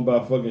beat on by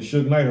fucking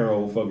Suge Knight her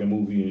whole fucking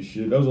movie and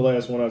shit. That was the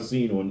last one I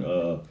seen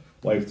on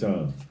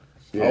Lifetime.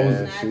 yeah,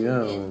 Not she to get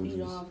young.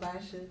 beat on by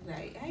shit.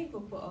 Like, how you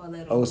gonna put all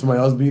that on? Oh, somebody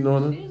else beating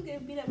on She her? was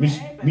getting beat up by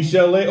everybody.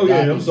 Michelle A. Oh yeah,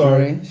 I'm Dr.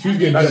 sorry. Dre. She was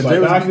getting beat Dr. by Dre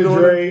was Dr. beating on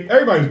Dre.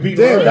 Everybody's beating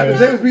Damn, on Dr.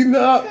 her. J was beating her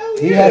up.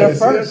 He had her Yeah, see,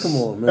 first. Come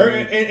on, man.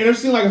 And it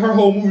seemed like her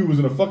whole movie was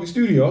in a fucking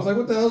studio. I was like,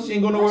 what the hell? She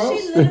ain't going nowhere She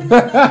else? literally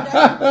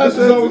This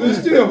was always in the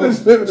studio. She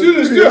was in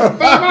the studio for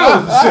 5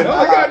 hours and shit. I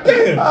was like,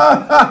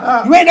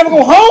 God damn. You ain't never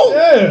go home?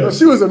 Yeah.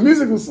 She was a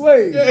musical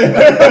slave.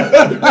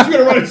 But you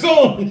gotta write a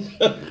song.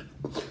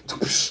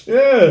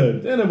 Yeah,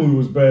 damn, that movie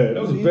was bad.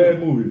 That was a bad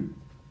movie.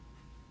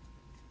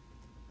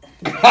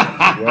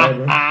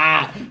 Whatever.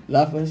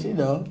 Laughing, she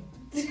know.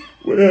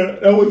 Well,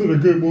 that wasn't a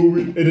good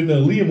movie. And then the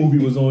Aaliyah movie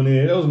was on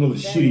there. That was another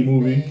shitty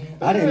movie.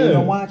 I didn't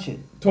even watch it.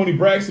 Tony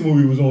Braxton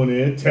movie was on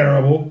there.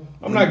 Terrible.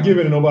 I'm not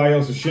giving nobody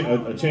else a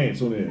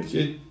chance on there.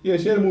 She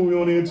had a movie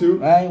on there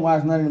too. I ain't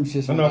watched none of them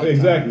shits. I on know Lifetime,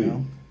 exactly. you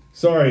know?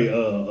 Sorry,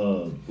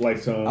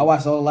 Lifetime. I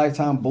watched all the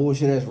Lifetime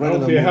bullshit that's I regular.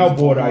 don't care how movies,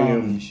 bored I Tom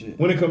am. and shit.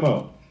 When it come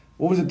out?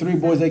 What was it? 3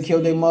 boys that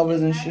killed their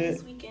mothers and Not shit.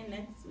 This weekend,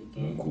 next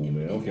I'm weekend. cool,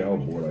 man. I don't care how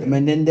bored I The am.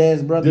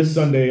 Menendez brothers. This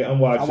Sunday, I'm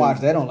watching. I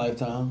watched that on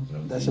Lifetime.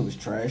 That shit was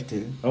trash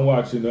too. I'm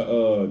watching the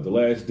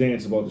Last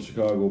Dance about the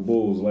Chicago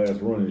Bulls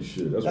last run and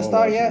shit. That's That what I'm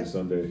start watching yet? this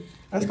Sunday.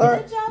 That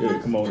start. Did y'all Yeah,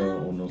 watch, come on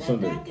on that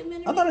Sunday.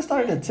 documentary I thought it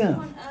started at 10.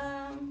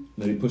 on,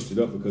 No, they pushed it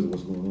up because of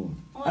what's going on.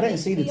 I didn't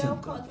see the HBO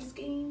 10th. called The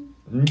Scheme.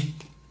 Hmm?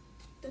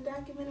 The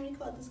documentary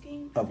called The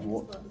Scheme. Of I think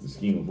what? it's called The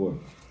scheme of what?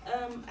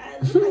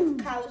 I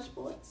like college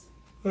sports.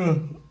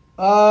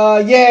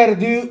 Yeah, the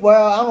dude.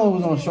 Well, I don't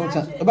know who was on Watch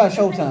Showtime. it. About I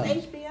think Showtime.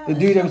 it's HBO. The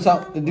dude that was Showtime?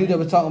 talking. The dude that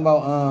was talking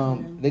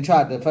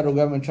about. The federal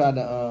government tried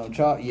to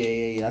charge.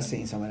 Yeah. I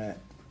seen some of that.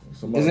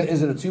 Somebody,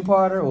 Is it a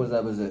 2-parter or was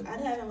it? I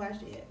haven't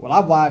watched it yet. Well,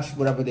 I watched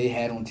whatever they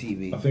had on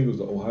TV. I think it was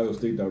the Ohio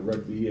State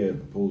director. He had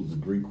proposed a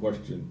great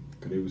question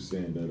because they were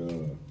saying that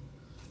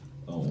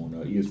on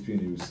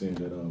ESPN they were saying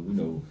that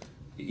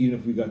even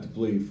if we got to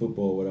play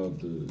football without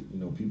the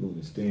people in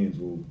the stands,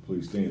 we'll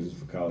play stands just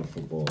for college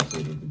football. So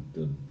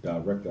the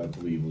director, I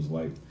believe, was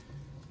like,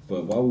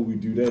 but why would we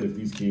do that if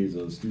these kids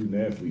are student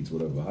athletes,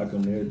 whatever? How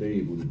come they're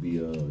able to be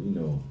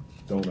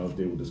thrown out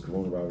there with this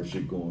coronavirus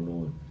shit going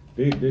on?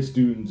 They're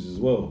students as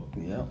well.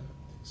 Yeah.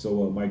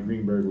 So Mike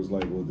Greenberg was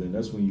like, well, then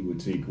that's when you would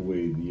take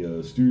away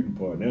the student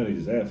part. Now they're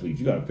just athletes.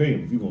 You got to pay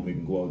them if you're going to make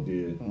them go out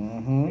there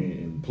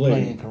and play.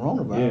 Playing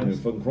coronavirus. Yeah, and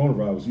fucking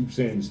coronavirus. You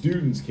saying the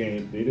students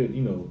can't, they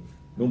didn't,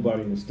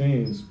 nobody in the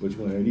stands, but you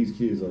want to have these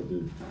kids out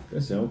there.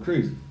 That sounds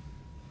crazy.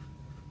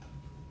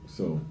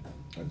 So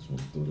I just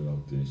want to throw that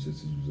out there. It's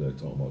just you was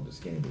talking about the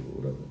scandal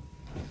or whatever.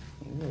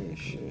 Yeah,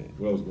 shit.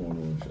 What else going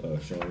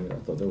on, Sean? I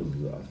thought that was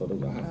a hot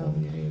phone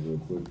in your hands real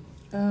quick.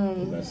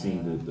 I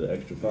seen the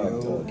extra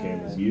 5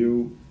 cameras.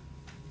 You.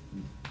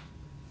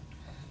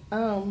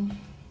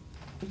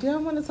 Do y'all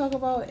want to talk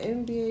about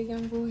NBA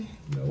YoungBoy?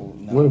 No.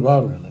 What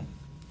about him?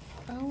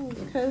 Oh,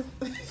 because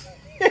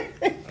I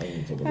don't want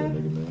to talk about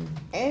that nigga, man.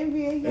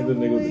 NBA And the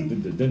nigga YoungBoy.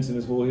 with the dents in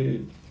his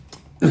forehead.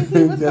 He was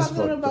That's talking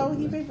fucked about up,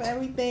 he man. paid for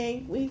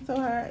everything. We told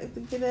her to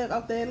get up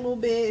out there a little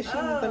bit. She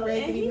was a And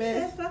raggedy he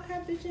mess. said, fuck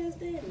her bitch ass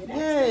daddy. That's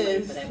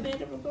Yes. for that man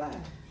to reply.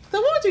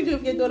 So what would you do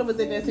if your daughter was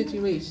in that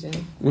situation?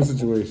 What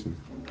situation?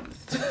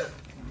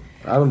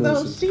 I don't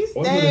know. So she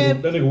Oh,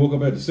 stabbed. that nigga woke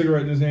up, had the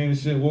cigarette in his hand and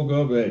shit, woke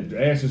up, had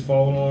ashes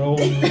falling all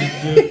over him and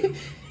shit.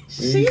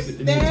 She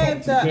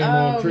stabbed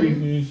the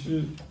crazy and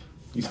shit.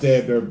 He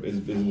stabbed her. His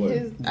what?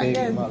 his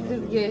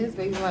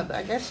baby mother.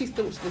 I guess she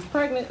still was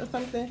pregnant or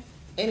something.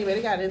 Anyway,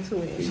 they got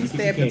into it. She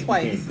stabbed her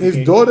twice.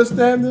 His daughter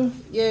stabbed him?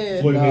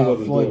 Yeah. Floyd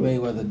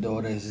Mayweather's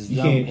daughter is his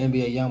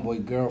NBA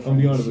YoungBoy girlfriend.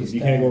 I'm be honest with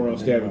you, you can't go around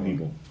stabbing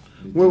people.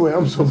 Wait,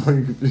 I'm so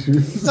fucking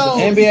confused. So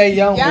NBA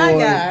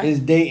YoungBoy is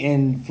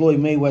dating Floyd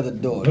Mayweather's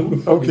daughter.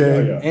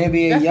 Okay.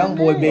 NBA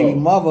YoungBoy baby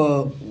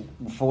mother,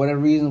 for whatever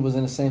reason, was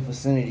in the same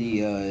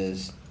vicinity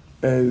as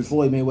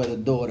Floyd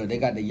Mayweather's daughter. They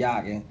got the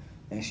yakking,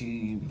 and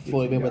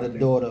Floyd Mayweather's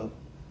daughter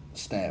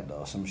stabbed her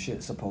or some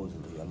shit,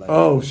 supposedly.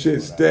 Oh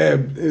shit,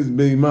 stabbed his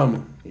baby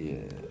mama.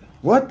 Yeah.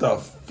 What the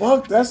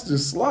fuck? That's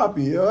just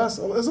sloppy, yo. There's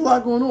a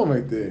lot going on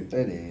right there. It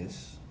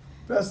is.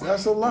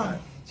 That's a lot.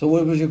 So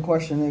what was your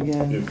question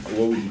again?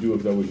 What would you do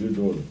if that was your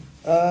daughter?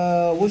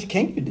 What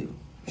can you do?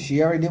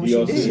 She already did what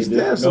she did. She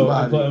stabbed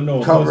somebody.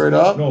 No, cover it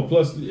up. No,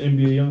 plus the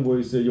NBA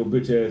YoungBoy said, "Yo,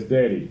 bitch ass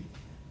daddy."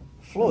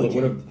 Floyd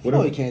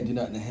can't do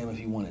nothing to him if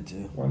he wanted to.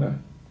 Why not?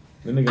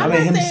 I'm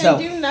not saying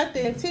do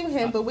nothing to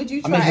him, but would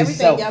you try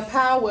everything in your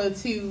power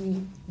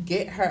to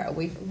get her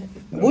away from him?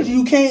 What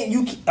you can't.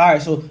 All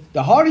right. So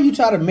the harder you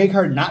try to make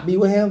her not be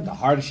with him, the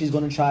harder she's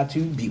gonna try to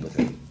be with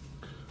him.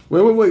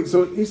 Wait.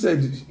 So he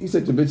said your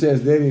bitch ass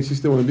daddy, and she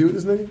still want to be with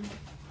this nigga?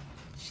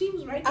 She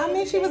was right there. I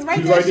mean, she was right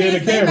She's there. right there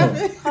in the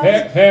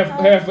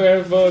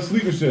camera. Half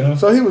sleeping shit, huh?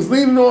 So he was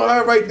leaning on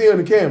her right there in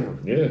the camera.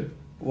 Yeah.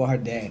 Well, her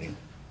daddy.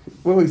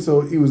 Wait.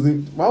 So he was.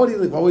 Why would he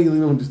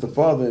lean on just the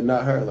father and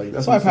not her? Like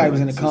that's why he probably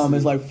was in the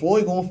comments like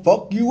Floyd gonna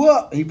fuck you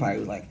up. He probably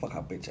was like fuck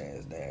her bitch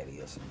ass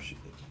daddy or some shit.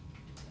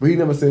 But he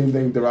never said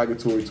anything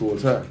derogatory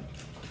towards her.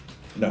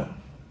 No.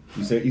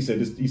 He said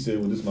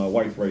well, this is my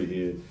wife right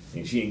here,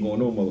 and she ain't going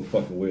no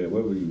motherfucking where.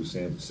 Whatever he was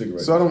saying,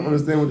 cigarettes. So I don't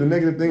understand what the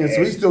negative thing is.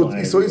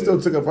 So he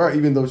still took up her,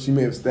 even though she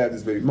may have stabbed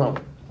his baby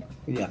mama.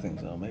 Yeah, I think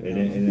so. Maybe.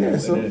 And then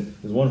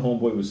his one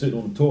homeboy was sitting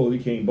on the toilet.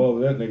 He can't bother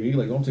that nigga. He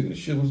like, I'm taking a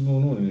shit. What's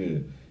going on in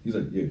here? He's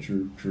like, yeah,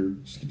 true.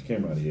 Just get the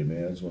camera out of here,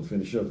 man. I just want to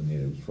finish up in here.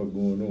 What the fuck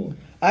going on?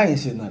 I ain't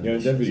seen nothing. Yeah,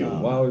 that video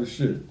wild as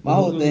shit. My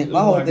whole thing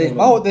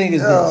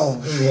is this.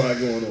 There's a lot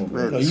going on,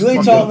 man. You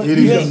ain't talking.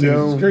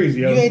 It's crazy.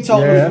 You ain't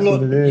talking to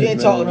Floyd. You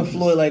ain't talking to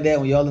Floyd like that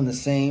when y'all in the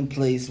same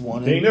place. They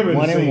ain't never in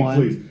the same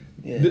place.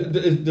 Yeah.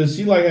 Does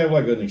she like have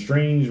like an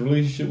estranged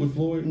relationship with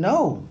Floyd?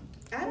 No.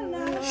 I don't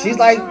know. She's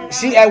like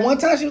at one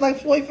time she was like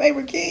Floyd's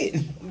favorite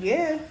kid.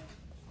 Yeah.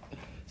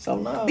 So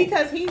no.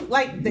 Because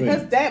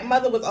because that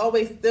mother was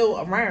always still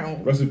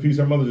around. Rest in peace.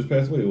 Her mother just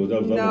passed away. That was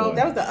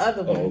the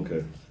other one. Oh,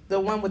 okay. The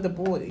one with the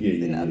boys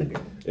and the other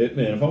girl.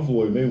 Man, if I'm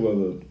Floyd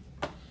Mayweather,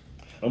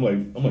 I'm like,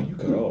 you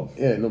cut off.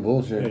 Yeah, no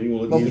bullshit. Yeah, you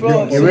want to get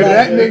rid of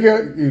that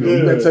nigga? You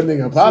better tell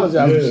nigga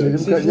apologize for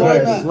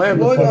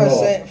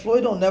shit.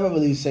 Floyd don't never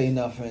really say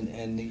nothing,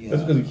 and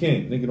that's because he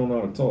can't. Nigga don't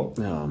know how to talk.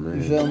 Oh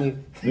man, you feel me?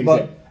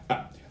 Nigga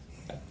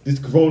this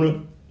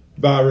corona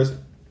virus.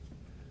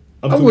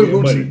 I'm going to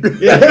get money.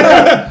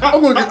 Yeah.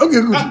 I'm going to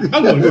get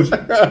Gucci.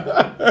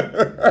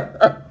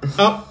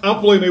 I'm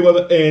Floyd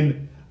Mayweather,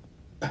 and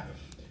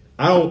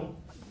I don't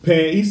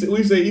pan. He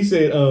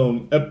said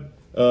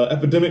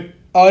epidemic.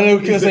 Oh, they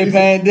could say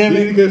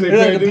pandemic. He could say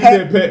pandemic. He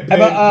said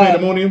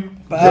pandemonium.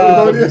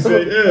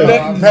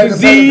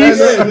 Disease.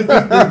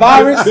 The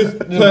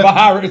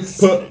virus.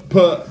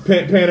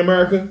 Pan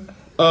America.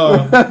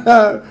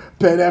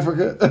 Pan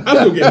Africa. I'm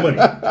still getting money.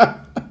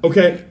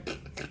 Okay.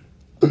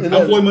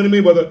 I'm Floyd Money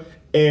Mayweather,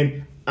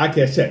 and I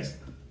cash checks.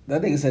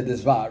 That nigga said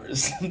this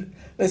virus. I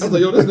was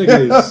like, yo, this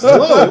nigga is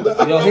slow.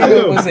 Yo, he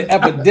was an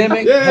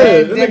epidemic. Yeah,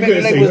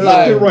 pandemic. Nigga was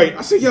like, right.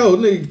 I said, yo,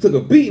 nigga took a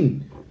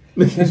beating.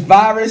 This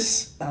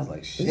virus. I was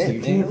like, shit, this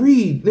nigga can't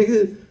read,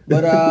 nigga.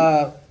 But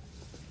I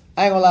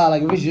ain't gonna lie,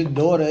 like if it's your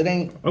daughter, it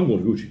ain't. I'm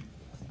going to Gucci.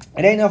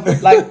 It ain't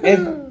nothing. Like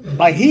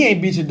if he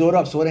ain't beat your daughter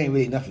up, so it ain't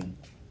really nothing.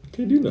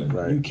 Can't do nothing.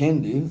 Right. You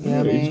can do. You know what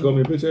I mean? You just call me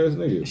a bitch ass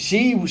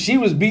nigga. She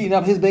was beating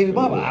up his baby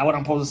mama. What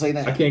I'm supposed to say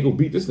now? I can't go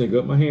beat this nigga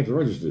up. My hands are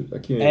registered. I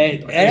can't.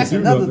 And that's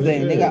another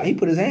thing. Yeah. He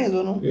put his hands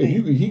on him. Yeah,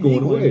 he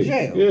going away. To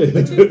jail. Yeah.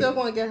 But you still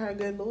gonna get her a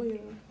good lawyer.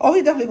 Oh,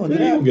 he definitely gonna do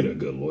that. He gonna get a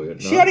good lawyer.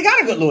 She already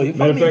got a good lawyer.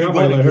 Matter of fact, I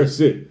might let her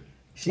sit.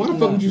 Why the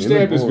fuck would you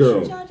stab this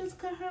girl? Y'all just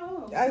cut her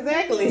off.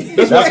 Exactly.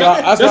 That's why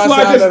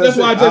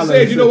I just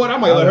said, you know what? I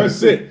might let her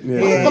sit.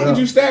 Why the fuck did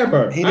you stab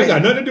her? I ain't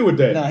got nothing to do with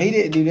that. No, he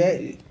didn't do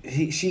that.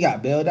 She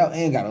got bailed out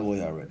and got a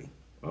lawyer already.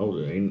 Oh,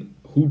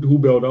 who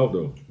bailed out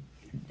though?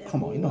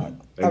 Come on, you know what?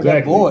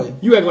 Exactly. Boy.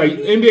 You act like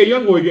NBA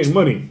YoungBoy getting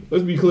money.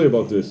 Let's be clear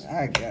about this.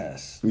 I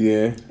guess.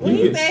 Yeah. Well,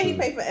 he said he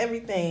paid for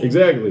everything.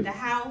 Exactly. The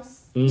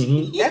house.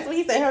 Mm-hmm. That's what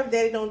he said. Her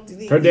daddy don't do.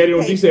 He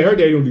said her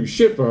daddy don't do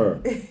shit for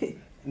her.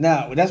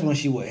 Nah, that's when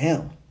she with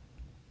him.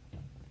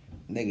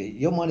 Nigga,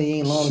 your money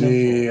ain't long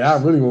enough.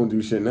 I really won't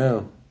do shit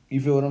now.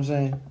 You feel what I'm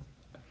saying?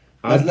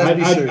 I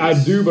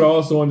do, but I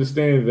also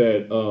understand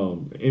that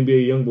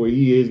NBA YoungBoy,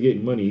 he is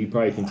getting money. He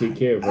probably can take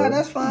care of her.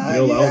 That's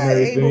fine.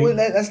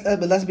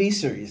 But let's be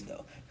serious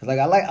though, cause like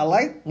I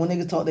like when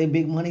niggas talk they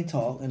big money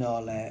talk and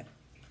all that.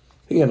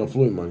 He got no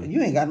Floyd money.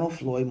 You ain't got no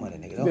Floyd money,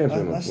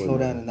 nigga. Let's slow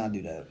down and not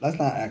do that. Let's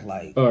not act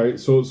like. All right,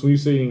 so you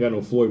say you ain't got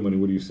no Floyd money.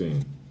 What are you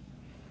saying?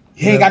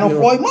 He ain't got no You know,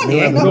 Floyd money.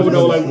 you Ain't don't nothing.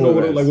 have like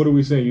Floyd what are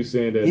we saying? You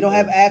saying that He don't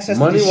have access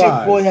to the shit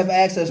Money-wise, Floyd have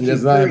access He to.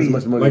 does not have as Period.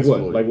 much money like as what?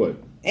 Floyd. Like what?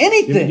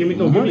 Anything. Give me,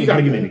 you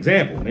gotta give me an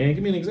example, man.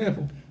 Give me an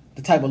example.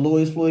 The type of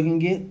lawyers Floyd can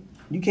get.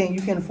 You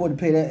can't afford to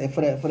pay that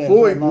for that.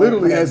 Floyd literally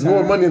for that has more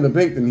time. money in the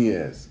bank than he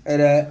has.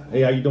 And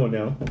Hey, how you doing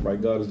now?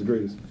 Right, God is the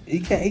greatest. he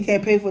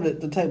can't pay for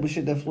the type of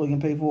shit that Floyd can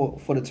pay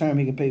for the term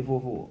he can pay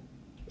for.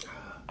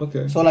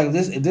 Okay. So like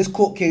if this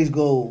court case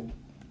go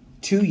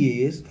 2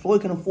 years,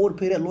 Floyd can afford to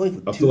pay that lawyer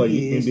for I 2 feel like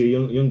years.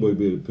 NBA young boy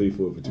be able to pay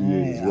for it for 2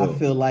 years as Man, well. I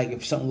feel like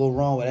if something go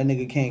wrong where that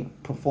nigga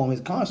can't perform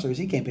his concerts,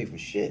 he can't pay for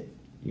shit.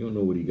 You don't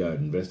know what he got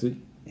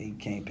invested. He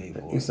can't pay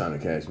for He it. signed the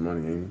Cash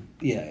Money, ain't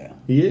Yeah.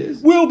 He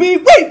is. We'll be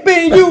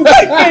raping you.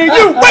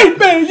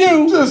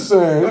 he? Just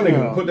saying. That you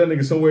nigga know. put that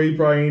nigga somewhere he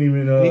probably ain't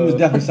even. He was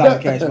definitely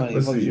signing Cash Money.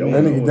 Let's Fuck see. you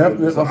I mean? That nigga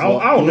definitely-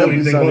 I don't know definitely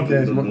anything signed about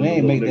Cash the Money. We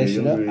ain't make that nigga, shit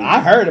young up. boy. I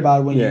heard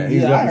about it when Yeah, you.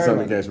 he's I definitely heard signed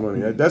the about it. Cash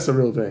Money. That's a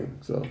real thing.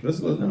 So Let's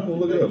look it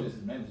up. Just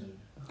his manager.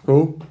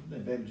 who?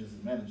 That baby just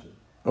his manager.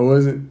 Oh,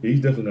 is it?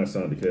 He's definitely not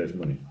signed to Cash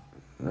Money.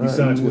 All right,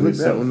 signed to look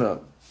himself. that one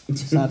up.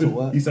 Signed to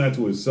what? He signed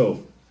to himself.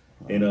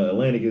 And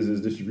Atlantic is his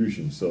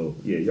distribution. So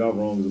yeah, y'all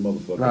wrong as a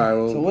motherfucker. All right,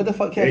 well, So what the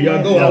fuck? There Cash y'all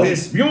Money go is? out here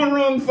spewing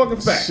wrong fucking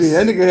facts. shit,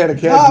 that nigga had a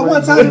Cash Nah, Money.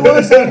 one time he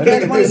was signing That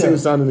Cash nigga Money, did say he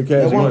was though. signing the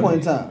Cash At one Money. point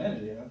in time.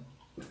 Manager,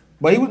 yeah.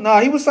 But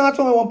he was signed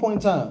to him at one point in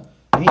time.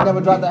 He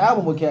never dropped the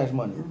album with Cash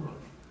Money.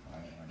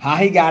 How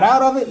he got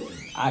out of it,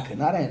 I could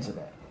not answer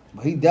that.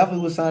 But he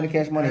definitely was signed to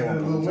Cash Money at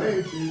one point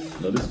in time.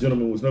 No, this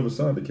gentleman was never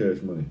signed to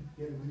Cash Money.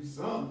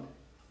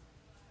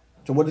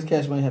 So what does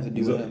Cash Money have to do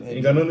He's with him?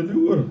 ain't got nothing to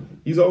do with him.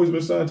 He's always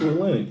been signed to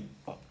Atlantic.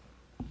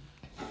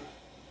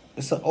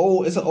 It's an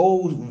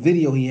old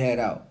video he had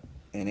out,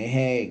 and it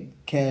had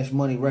Cash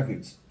Money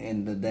Records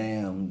and the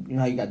damn. You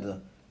know how you got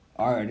the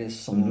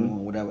artist song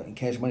or whatever, and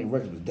Cash Money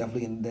Records was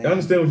definitely in the I damn.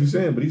 understand what you're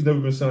saying, but he's never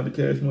been signed to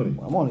Cash Money.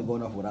 I'm only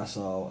going off what I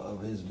saw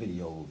of his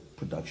video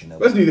production.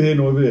 That's neither here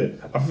nor there.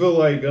 I feel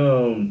like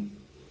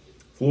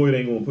Floyd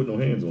ain't gonna put no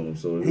hands on him.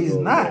 So it He's was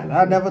all not.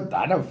 bad.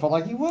 I never felt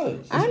like he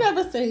was. I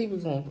never said he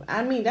was going.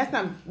 I mean,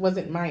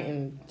 wasn't my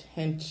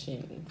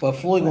intention. But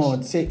Floyd gonna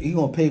pay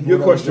for. Your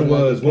whatever question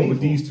Floyd was, pay what would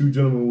for. these two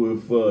gentlemen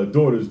with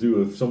daughters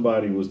do if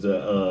somebody was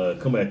to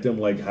come at them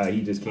like how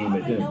he just I came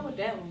at already know them? what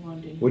that one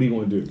gonna do. What are you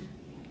gonna do?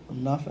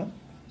 Nothing.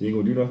 You ain't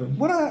gonna do nothing?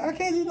 What I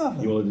can't do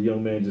nothing. You gonna let the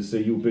young man just say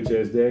you a bitch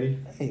ass daddy?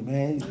 Hey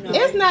man,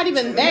 It's not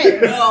even that.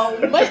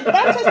 But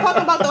I'm just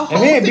talking about the whole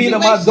if he ain't beating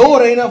situation. up my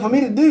daughter, ain't nothing for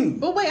me to do.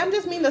 But wait, I'm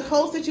just mean the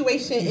whole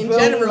situation in feel me?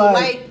 general. Like,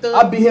 Like the,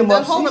 I beat him the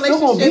up, whole she still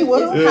gonna relationship be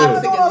with is him. Yeah.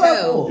 toxic What as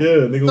that hell. for? Yeah,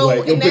 nigga So like,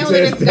 yo, and now bitch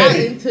that ass it's gotten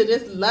daddy. to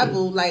this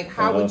level, like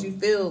how would you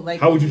feel? Like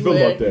How would you if feel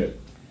were about that?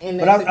 in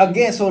But that situation?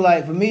 again, so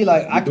like for me,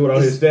 like I do it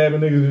out here stabbing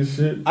niggas and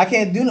shit. I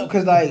can't do no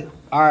because like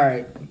all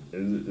right,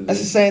 Is that's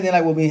the same thing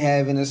like with me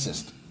having a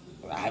sister.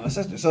 I have a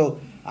sister, so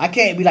I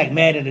can't be like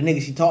mad at the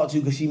nigga she talked to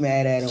because she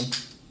mad at him.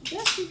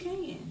 Yes, you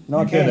can. No,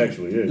 I You can can't.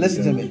 actually, yeah, you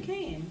Listen can. to You me.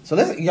 can. So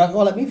listen, y'all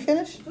gonna let me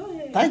finish? Go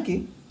ahead. Thank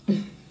you.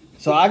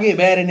 So I get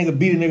mad at nigga,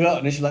 beat a nigga up,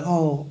 and then she's like,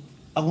 "Oh,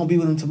 I'm gonna be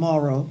with him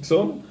tomorrow."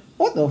 So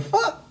What the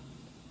fuck?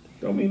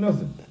 don't mean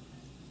nothing.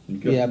 You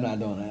can- Yeah, I'm not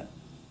doing that.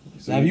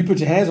 So Now, if you put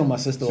your hands on my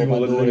sister so or you my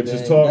gonna let daughter, the nigga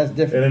just then talk, that's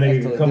different. and then That's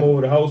nigga totally come different.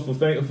 over the house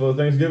for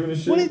Thanksgiving and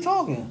shit. What are you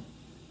talking?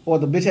 Or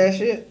the bitch ass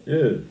shit?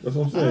 Yeah, that's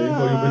what I'm saying. You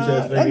call your bitch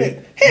ass That nigga.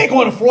 nigga, he ain't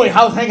going to Floyd's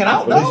house hanging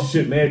out, though.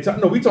 Relationship, man.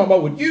 No, we talking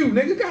about with you,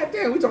 nigga.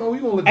 Goddamn, we talking about we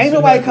gonna let this Ain't shit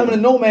nobody happen. coming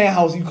to no man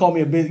house. You call me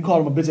a bitch. You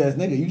call him a bitch ass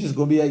nigga. You just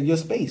gonna be at your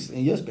space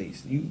in your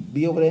space. You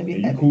be over there and be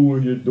And you happy. cool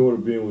with your daughter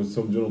being with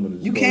some gentleman?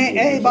 that's You going can't. to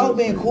a It ain't bitch about ass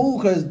being nigga. cool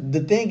because the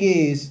thing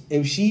is,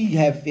 if she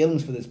have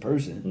feelings for this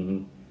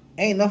person,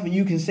 Mhm. ain't nothing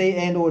you can say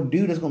and or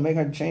do that's gonna make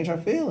her change her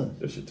feelings.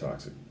 That shit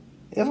toxic.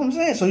 That's what I'm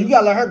saying. So you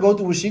gotta let her go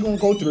through what she gonna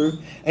go through,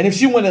 and if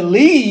she wanna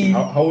leave,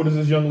 How old is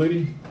this young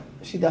lady?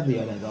 she definitely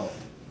an adult.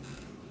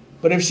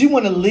 But if she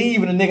wanna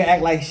leave and the nigga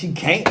act like she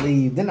can't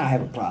leave, then I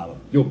have a problem.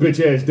 Yo, bitch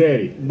ass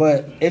daddy.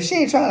 But if she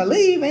ain't trying to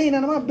leave, ain't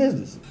none of my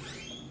business.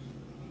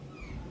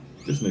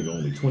 This nigga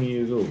only 20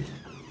 years old.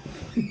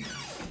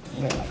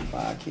 I got like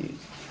 5 kids.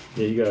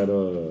 Yeah, he got.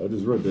 I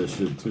just read that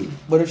shit too.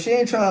 But if she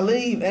ain't trying to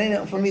leave, it ain't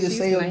nothing for me to She's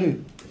say or nice.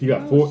 do. He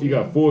got four. He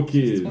got 4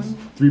 kids,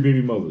 3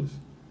 baby mothers.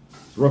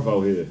 It's rough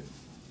out here.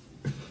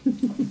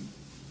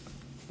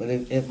 But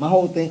if my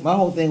whole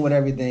thing with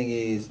everything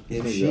is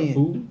if Nigga she got ain't,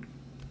 food.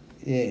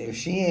 yeah, if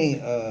she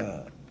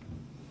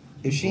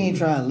ain't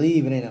trying to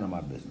leave, it ain't none of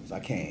my business. I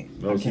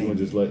can't. No, I she gonna can't.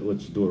 just let your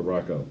daughter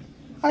rock out.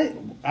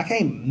 I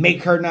can't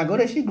make her not go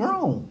there. She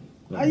grown.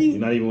 No, How you're you?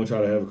 not even gonna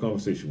try to have a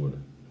conversation with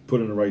her. Put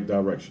her in the right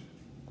direction.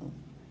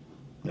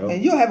 No?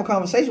 And you'll have a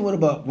conversation with her,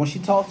 but when she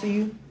talks to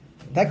you,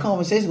 that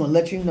conversation gonna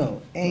let you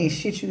know ain't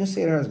shit you can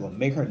say to her is gonna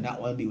make her not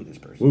want to be with this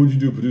person. What would you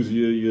do, producer?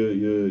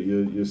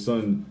 Your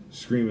son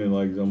screaming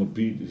like I'm gonna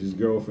beat his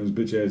girlfriend's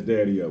bitch ass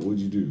daddy up. What'd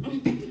you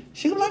do?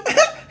 She gonna like,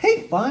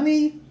 hey,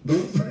 funny.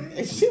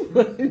 She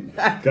would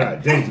not.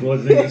 God damn, you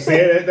want to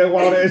say that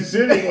wild ass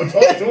shit? You want to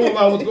talk to him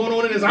about what's going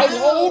on in his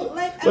household?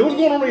 Like what's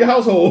going on in your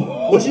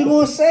household? What you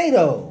gonna say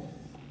though?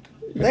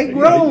 They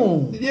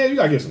grown. Yeah, you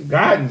gotta get some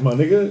guidance, my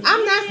nigga.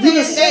 I'm not You saying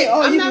can say that.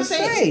 all I'm you not can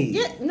saying. say.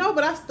 Yeah, no,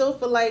 but I still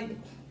feel like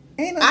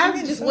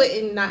I just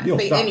wouldn't not You don't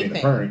say stop being a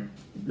anything. parent.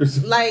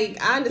 Like,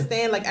 I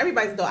understand, like,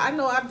 everybody's though. I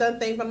know I've done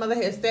things my mother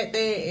has sat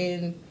there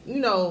and,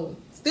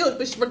 still,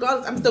 but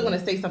regardless, I'm still going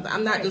to say something.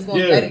 I'm not just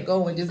going to let it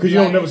go and just because you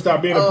don't never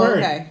stop being a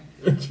parent.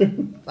 Okay.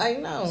 Like,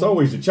 no. It's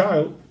always your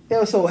child.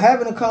 Yeah, so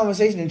having a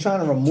conversation and trying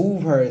to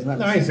remove her is not.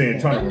 No, I ain't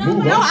saying trying to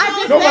remove her. No, I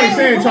just Nobody's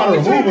saying said, trying to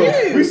what would remove you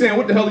her. do? We saying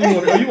what the hell you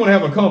want? You want to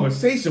have a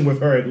conversation with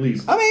her at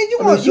least? I mean, you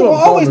I mean, can sure,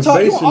 always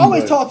talk. You can conversation,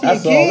 always but talk to your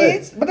that's all that-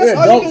 kids, but that's they're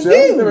all adults, you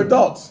can yo. do. They're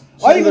adults.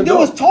 All She's you an can do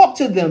adult. is talk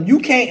to them. You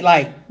can't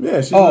Yeah,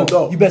 she's an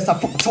adult. you better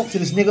stop fucking talking to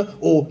this nigga,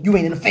 or you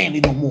ain't in the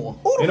family no more.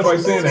 Who the Ain't fuck nobody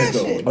does saying that,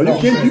 though. shit? Oh,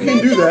 you can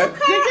do that.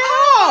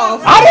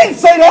 I didn't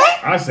say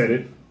that. I said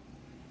it.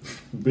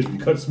 Bitch, you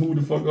cut smooth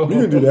the fuck off.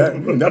 You can do that.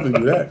 You can definitely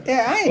do that.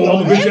 Yeah, I ain't. Oh,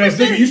 I'm a doing bitch that. ass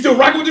nigga. You still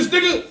rocking with this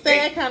nigga?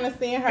 Sad kind of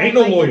seeing her, Ain't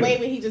no like, lawyer. the way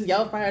when he just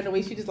yelled for her, the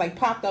way she just, like,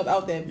 popped up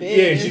out that bed.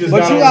 Yeah, she just But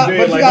got you on got, the bed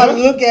but you like, gotta huh?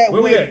 look at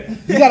Where we where, at?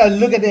 you gotta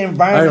look at the I ain't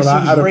environment gonna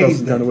lie, she I'd was have felt raised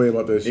some kind in. of way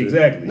about that shit.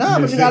 Exactly. Nah, She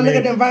but just you gotta sitting look at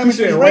the there- environment She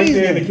she was sitting right raised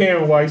there in in. the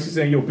camera while she's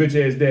saying, "Yo,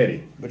 bitch ass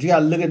daddy." But you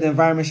gotta look at the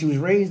environment she was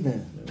raised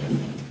in.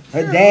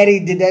 Her daddy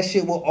did that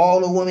shit with all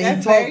the women That's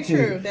he talked very to.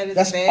 true. That is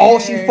That's very all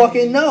she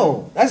fucking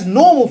know. That's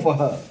normal for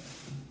her.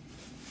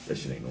 That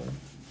shit ain't normal.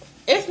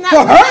 It's not. For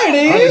her,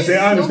 it I is.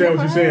 understand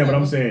what you're saying, but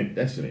I'm saying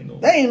that shit ain't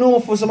normal. That ain't normal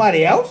for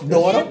somebody else doing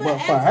Yeah, it, but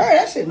as for a- her,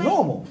 that shit like,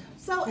 normal.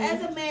 So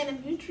as a man,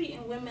 if you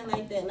treating women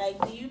like that, like,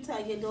 do you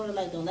tell your daughter,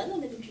 like, don't let no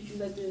nigga treat you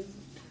like this?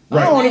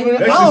 Right. I don't even.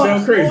 That I shit don't-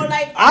 sounds crazy. Or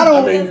like, I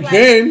don't because, think you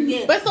can.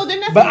 Yeah. But so then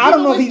that's But what I don't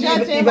people know if was he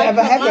judging, even like,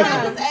 ever had her that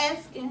I mom. was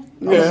asking.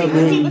 Yeah, She I was,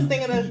 he mean, was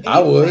singing a, he I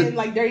was would. singing,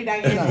 like Dirty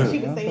Diana. She was Yeah,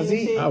 singing 'cause this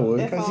he- shit. I would.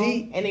 that 'Cause song,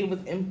 he- and it was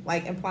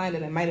implying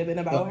that it might have been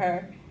about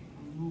her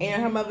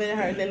and her mother and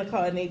her in the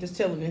car, and they just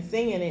chilling and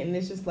singing it, and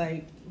it's just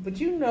like, but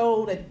you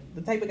know that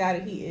the type of guy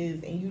that he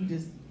is, and you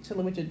just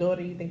chilling with your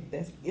daughter, you think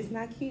it's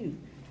not cute.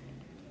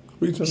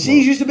 What you talking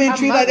She's used to being Her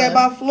treated like that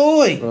mother. by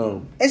Floyd.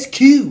 Oh. It's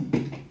cute.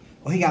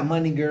 Oh, he got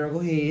money, girl. Go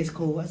ahead. It's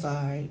cool. That's all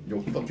right.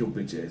 Yo, fuck your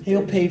bitch ass.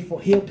 He'll daddy. pay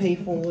for. He'll pay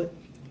for it.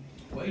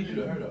 What you do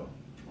to her though?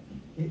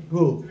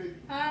 Who?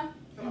 Huh?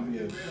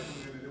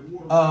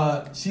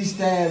 She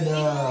stabbed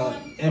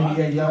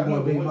NBA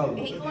YoungBoy Big Mother.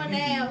 He going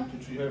down.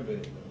 To treat her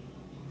bad.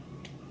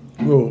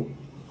 Well,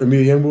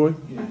 Amelia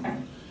Youngboy?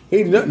 He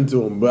ain't nothing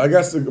to him, but I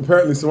guess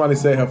apparently somebody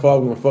said her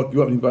father gonna fuck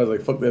you up, and he was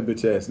like, fuck that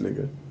bitch ass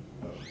nigga.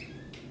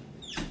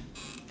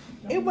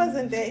 It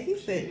wasn't that. He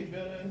said,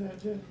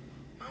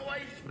 My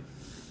wife?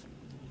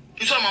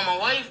 You talking about my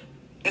wife?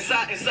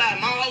 Inside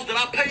my house that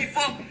I paid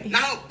for? Now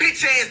her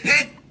bitch ass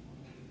dead?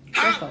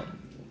 Huh?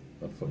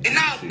 I fucking And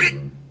now shit, bitch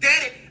bro.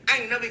 daddy, I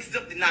ain't never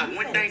accepted not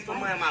one thing from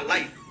her in my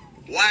life.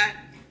 Why?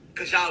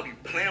 Cause y'all be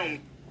playing with me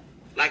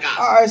like I.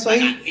 All right, so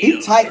like I he need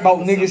a type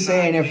about friend or niggas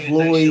saying that something.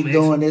 Like, Floyd shit,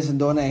 doing this and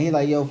doing that. He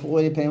like, yo,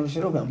 Floyd ain't paying for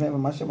shit. Okay, I'm paying for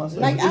my shit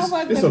myself. like, I It's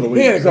on the wasn't. way.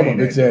 He ain't come a saying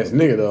bitch that, ass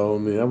nigga though. I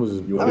mean, I was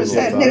just. I'm just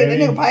saying, Yeah. that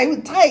nigga probably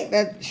was tight.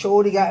 That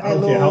shorty got I that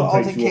don't care little how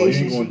tight you are, you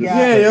altercation ain't she gonna do got.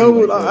 Yeah, that. yo,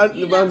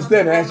 Like I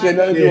understand that. That shit had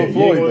nothing to do with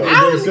Floyd though.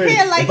 I was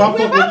saying, like, if I if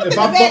fuck I was with in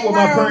my the background,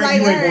 parent, like,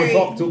 you ain't gonna alright,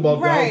 talk to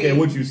about. I don't care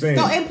what you saying.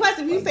 So, and plus,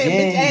 if you say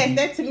bitch Again. ass,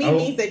 that to me I don't-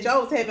 means that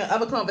y'all was having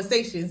other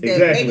conversations that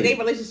Exactly. maybe their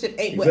relationship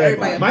ain't what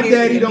Exactly. everybody. My appears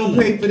daddy to don't be.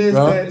 pay for this.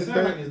 Huh? That, It sounds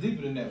like it's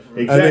deeper than that for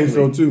real. Exactly. I think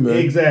so too, man.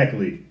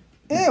 Exactly.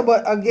 Yeah,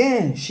 but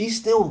again, she's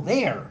still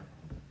there.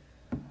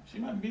 She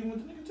might be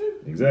with the nigga too.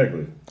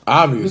 Exactly.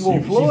 Obviously.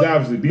 People- Floyd? She's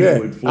obviously being Yeah,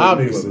 with Floyd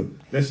obviously. Mayweather.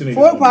 That shit ain't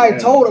Floyd gonna probably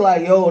happen. told her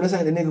like, yo, this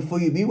ain't the nigga for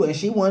you to be with, and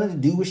she wanted to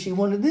do what she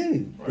wanted to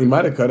do. He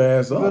might have cut her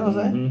ass You know what I'm off.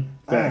 saying?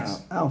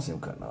 Facts. I don't see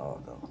him cutting her off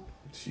though.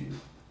 Shit.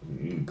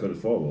 He didn't cut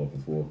his father off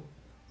before.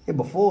 Yeah,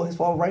 before his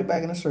fall right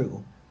back in the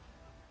circle.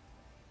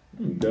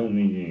 Don't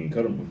mean you ain't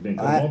cut him. Didn't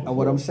cut him off before.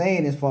 What I'm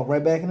saying is fall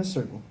right back in the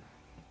circle.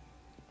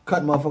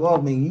 Cutting motherfucker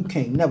off mean you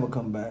can't never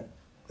come back.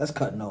 That's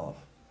cutting off.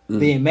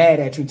 Being mad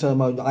at you, talking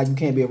about like you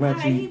can't be around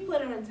Alright, you. he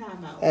put her in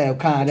timeout. Yeah,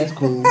 kind, that's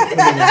cool. Put her in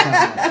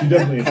timeout. She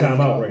definitely in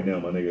timeout right now,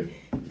 my nigga.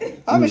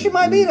 I mean, she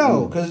might be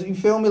though, cause you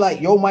feel me.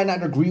 Like yo might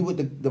not agree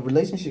with the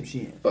relationship she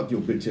in. Fuck your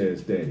bitch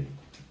ass daddy.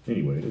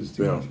 Anyway, this is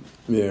too Yeah. much.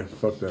 Yeah,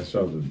 fuck that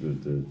Shout shit.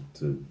 out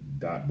to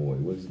Dot Boy.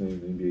 What's his name?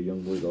 NBA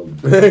Young Boy. All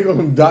the They call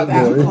him Dot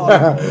You Boy. call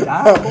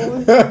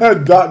her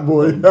God,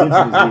 boy?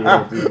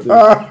 Dot Boy.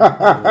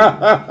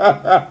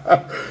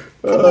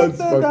 That's the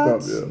fucked up,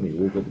 dots. yeah. Nigga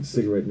woke up with a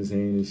cigarette in his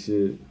hand and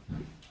shit.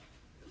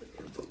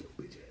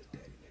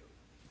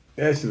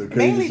 That shit a crazy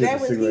Mainly shit. that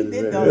to was he cigarette in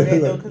did his though hand.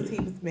 that though because he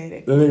was mad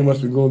at That nigga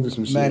must be going through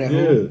some shit. Mad at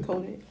Yeah.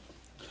 Kodak.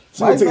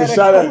 So you Why took you a mad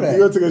shot at at Kodak?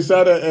 you took a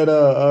shot at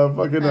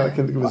fucking I can't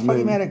think of Why his the fuck you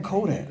name. mad at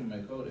Kodak?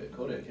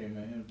 Kodak came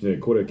at him. Yeah,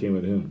 Kodak came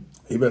at him.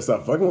 He better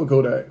stop fucking with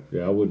Kodak.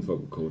 Yeah, I wouldn't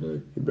fuck with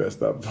Kodak. He better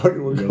stop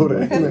fucking with Young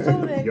Kodak. boy. Because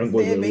Kodak Young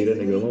boy said gonna leave that nigga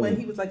basically alone. when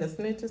he was like a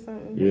snitch or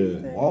something.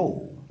 Yeah.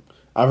 Whoa.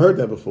 I've heard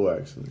that before,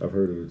 actually. I've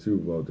heard of it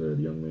too about that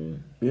young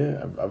man.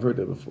 Yeah, I've heard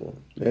that before.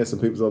 They had some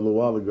papers a little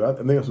while ago. I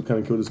think that's what kind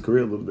of killed his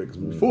career a little bit. Because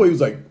before he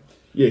was like,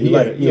 Yeah, he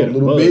like he had a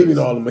little buzz. baby and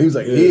all them. He was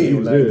like, Yeah, yeah, he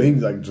was like, there. then he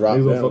was like dropped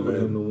He was down, gonna fuck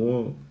with him man. no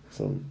more.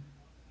 So,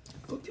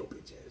 fuck your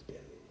bitch ass daddy.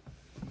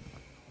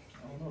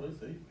 I don't know. They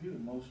say he the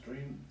most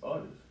streamed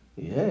artist.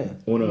 Yeah.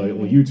 On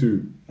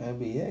YouTube.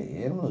 NBA.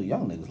 Yeah, them little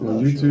young niggas love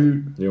On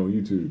YouTube. Yeah, on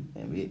YouTube.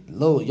 NBA.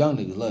 Little young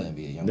niggas love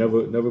NBA.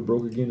 Never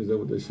broke again. Is that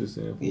what that shit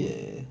saying for?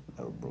 Yeah,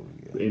 never broke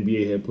again. The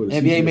NBA had put a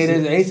NBA made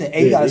it. They said, "Hey,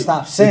 you Yeah, gotta they-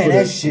 stop they saying put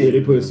that a- shit." Yeah,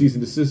 they put a cease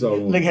and desist out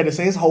on. Nigga had to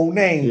say his whole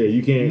name. Yeah,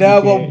 you can't.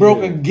 Never broke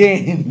yeah.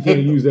 again. You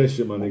can't use that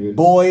shit, my nigga.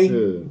 Boy.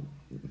 Yeah.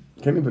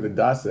 Can't even put the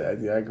dots at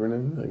the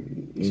acronym. Like,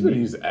 you should have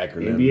used the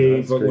acronym. NBA ain't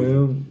That's fuck with crazy.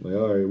 him. Like,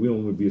 all right, we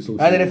don't want to be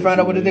associated. After they with found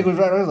out you, what the man. nigga was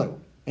right, I was like,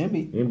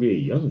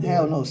 NBA young boy.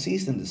 hell no,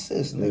 cease and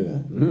desist,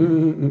 nigga.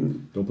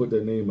 Don't put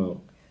that name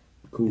out.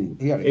 Cool.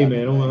 He already Hey got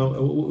man, that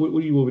name.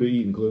 what are you over there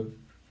eating, Cliff?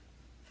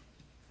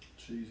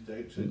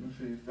 Cheesesteak, chicken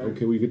cheesesteak.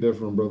 Okay, where you get that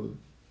from, brother?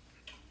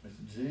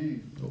 Mr. G.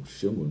 Oh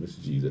shit, I'm going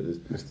Mr. G's at this.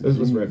 Mr. Let's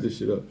G's. wrap this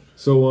shit up.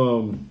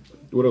 So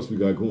what else we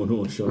got going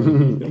on,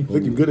 Sean? I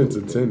think you're good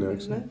into 10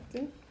 actually.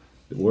 Nothing.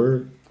 The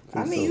word?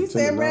 I mean, So, you 10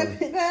 said to wrap 9.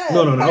 it up.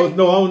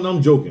 No,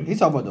 I'm joking. He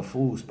talking about the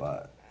food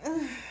spot.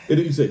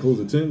 You said close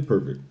at 10?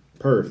 Perfect.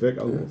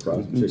 I was gonna fry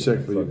some You chicken.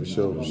 check for you for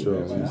sure.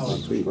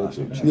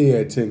 Yeah,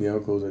 at 10. Yeah, I'll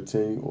close at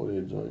 10. Order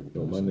your joint.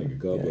 Yo, my nigga,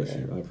 God Yeah, bless yeah.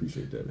 you. I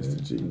appreciate that, man.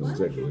 Mr. G. I know Why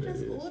exactly don't what you that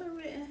just is. order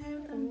it and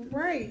have them?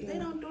 Right. They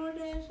don't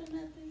DoorDash or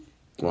nothing.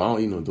 Well, I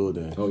don't eat no I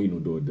DoorDash. don't eat no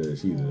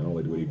DoorDash either. I don't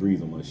like the way they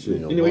breathe on my shit.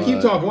 Yeah, Anyway, why?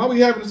 keep talking. Why are we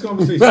having this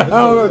conversation? I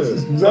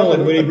don't know. don't like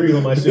the way they breathe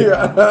on my shit.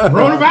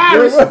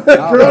 Coronavirus.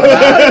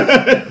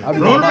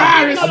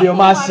 Coronavirus. I be on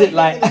my shit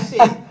like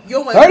You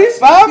don't want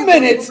 35 people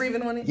minutes.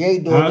 breathing on it? you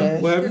ain't doing Huh?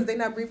 that. What Because happened? they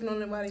not breathing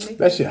on it while they make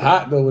That shit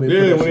hot though when they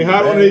Yeah, put when they that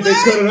hot on shit it, they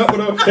cut it up with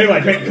a. They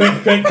like clank,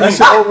 clank, clank, That clank.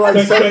 shit over like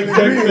Clank, 70 clank,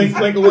 clank, degrees.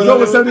 clank, or It's over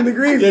whatever. 70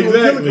 degrees. Yeah, so it's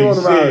exactly. killing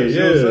coronavirus, Shit, you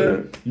know what I'm yeah.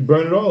 saying? You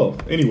burn it off.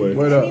 Anyway.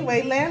 Word up.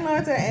 Anyway,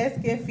 landlords are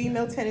asking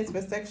female tenants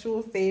for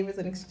sexual favors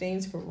in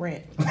exchange for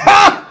rent.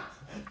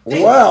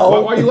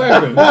 Wow. Why you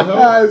laughing? What the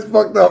hell? It's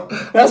fucked up.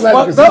 That's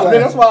laughing fucked up, 'cause nigga.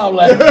 That's why I'm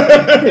laughing.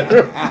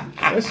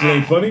 That shit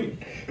ain't funny.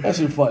 That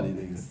shit funny,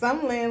 nigga.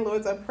 Some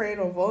landlords are preying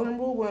on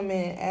vulnerable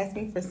women,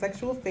 asking for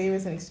sexual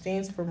favors in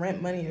exchange for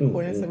rent money,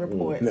 according to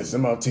reports.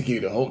 Listen, I'll take you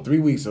the whole 3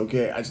 weeks,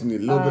 okay? I just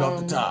need a little bit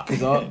off the top.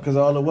 Cause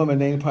all the women,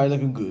 they ain't probably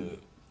looking good.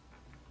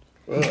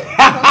 Some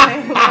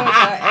landlords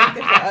are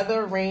asking for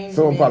other arrangements.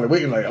 Someone probably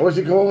waiting like, I wish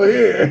you come over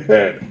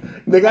here.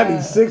 Nigga, I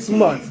need 6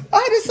 months.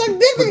 I just suck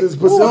dick. Put this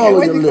pussy Ooh, I all can't on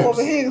wait your to come lips.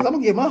 over here because I'm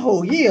gonna get my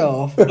whole year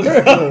off. What?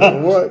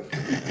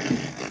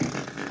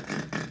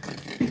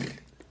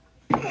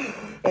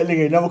 That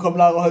nigga ain't never come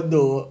knock on her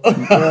door.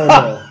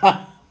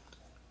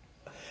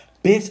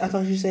 Bitch, I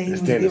thought you said he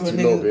This was tent giving is a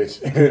too low,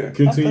 nigga. bitch.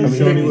 Continue, I thought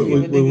Shani. he was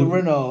giving a nigga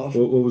rent off.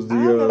 What was I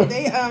don't know. the?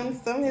 They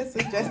some have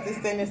suggested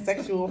sending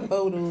sexual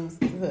photos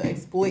to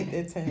exploit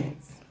their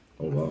tenants.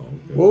 Oh wow.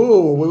 Okay.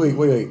 Whoa,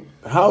 wait.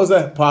 How is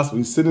that possible?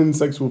 He's sending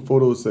sexual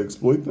photos to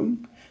exploit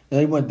them?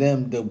 They want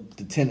them,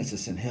 the tenants, to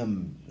send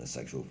him the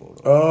sexual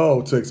photo.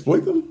 Oh, to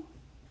exploit them?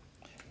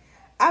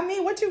 I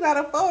mean, what you got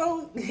a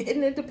photo,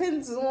 and it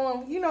depends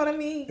on, you know what I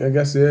mean? I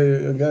guess,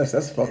 yeah, I guess.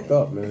 That's fucked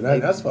up, man.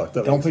 That's fucked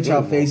up. Don't put your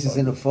Exploiting faces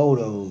in the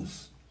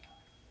photos.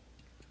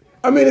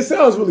 I mean, it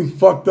sounds really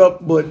fucked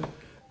up, but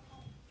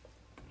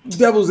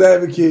devil's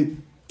advocate, You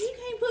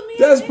can't put me.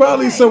 that's in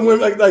probably anyway. somewhere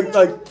like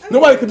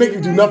nobody can make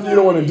you do nothing you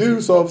don't want to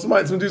do. So if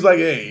some dude's like,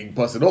 hey,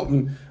 bust it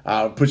open,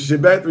 I'll put your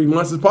shit back 3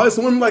 months. There's probably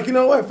some women like, you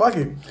know what, fuck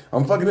it,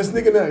 I'm fucking this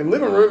nigga in the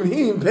living room and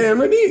he ain't paying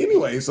rent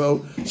anyway.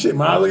 So shit,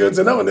 my look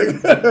into another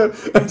nigga.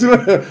 It's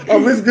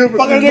good for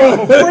Fuck a 3 nigga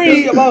months. for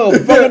free. I'm gonna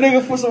fuck a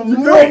nigga for some You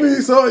feel rent. me?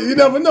 So you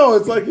never know.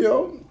 It's like,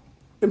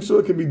 I'm sure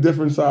it could be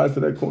different sides to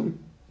that coin.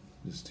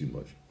 This is too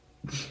much.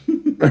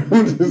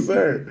 I'm just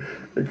saying,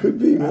 it could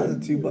be, man.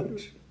 That's too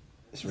much.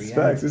 It's It's reality.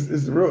 facts.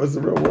 It's real. It's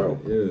the real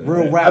world. Yeah.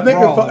 Real rap. I think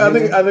raw, I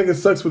think nigga. it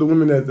sucks for the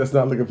women that's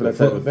not looking for that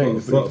type of thing.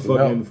 Just looking for some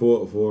Fucking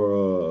help.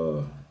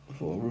 for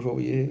For a roof over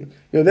your head.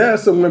 There are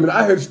some women.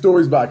 I heard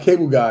stories about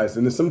cable guys,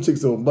 and there's some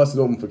chicks that will bust it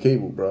open for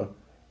cable, bro.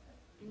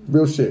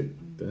 Real shit.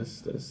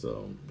 that's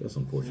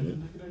unfortunate.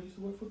 Nigga that used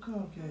to work for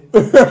Comcast.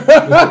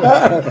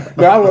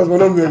 No, I was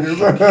one of them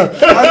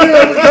niggas. I did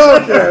have a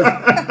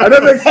Comcast. I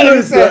never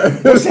experienced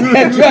that. What's the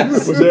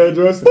address? What's your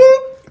address?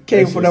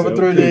 Came That for shit number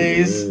 3 sound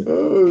days. crazy,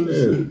 Oh man.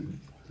 shit. Yeah.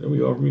 Then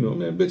we offer me,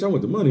 man, bitch, I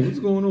want the money. What's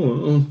going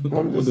on?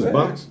 I'm With just this saying.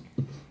 box?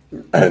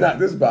 Not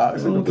this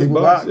box. I want The this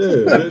cable box. box. Yeah,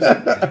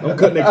 bitch. I'm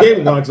cutting the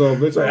cable box off,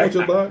 bitch. I want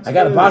your box. I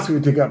got a Yeah. box for you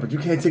to pick up, but you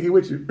can't take it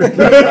with you.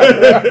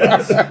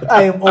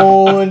 I am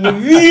on the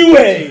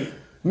way.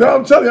 No,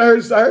 I'm telling you, I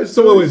heard So wait,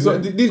 stories. so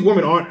these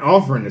women aren't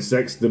offering the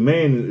sex. The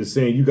man is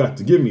saying you got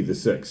to give me the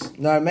sex.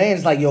 No, man,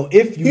 it's like, yo,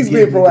 if you He's give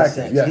being me the proactive,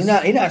 sex.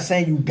 yes. He not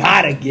saying you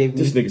gotta give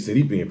me. This nigga said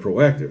he being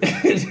proactive.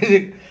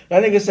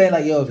 That nigga saying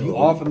like, yo, if you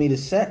offer me the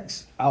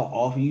sex, I'll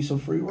offer you some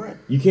free rent.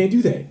 You can't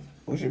do that.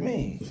 What you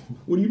mean?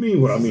 What do you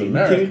mean? What I This is mean?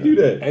 America. You can't do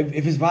that.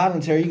 If it's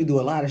voluntary, you can do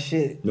a lot of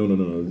shit. No.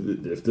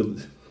 If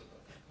the,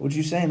 What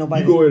you saying?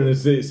 Nobody. you go ahead and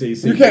say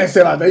You can't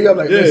say it like that. You're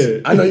like, listen,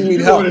 yeah. I know you need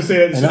go help, ahead and say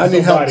that and I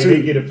need help somebody, They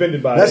too. get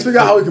offended by Let's that figure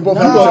out how we can both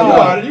No. help each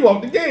other out. You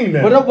off the game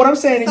now. What I'm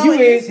saying to So you you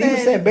is, he was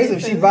said- saying basically,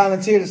 if she listen.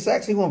 volunteered the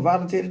sex, he gonna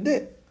volunteer the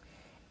dick.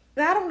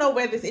 Now, I don't know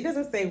where it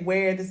doesn't say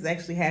where this is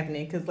actually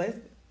happening, because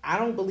I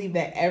don't believe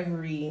that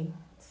every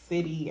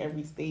city,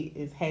 every state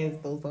has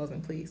those laws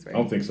in place, right? I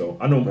don't think so.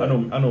 I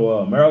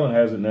know Maryland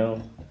has it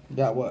now.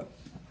 Got what?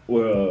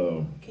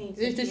 Well,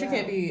 It's just you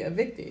can't be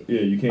evicted.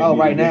 yeah, you can't. Oh, be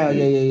right now,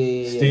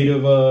 evicted.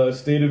 yeah.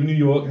 State of New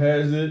York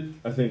has it.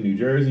 I think New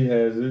Jersey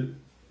has it.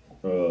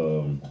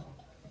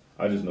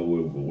 I just know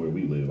where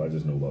we live. I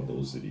just know about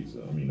those cities.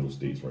 I mean, those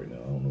states right now.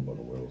 I don't know about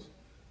nowhere else.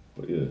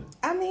 But yeah.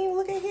 I mean,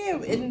 look at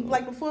here. And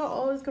like before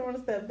all this corona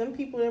stuff, them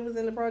people that was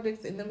in the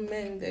projects and them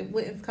men that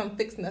wouldn't come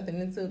fix nothing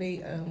until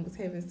they was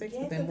having sex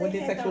with them or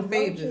did sexual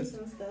favors.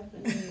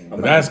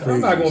 That's crazy.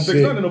 I'm not gonna fix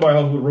shit. none of nobody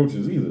else with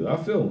roaches either. I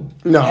feel them.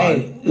 No,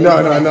 Hey,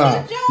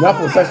 no.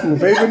 Not for sexual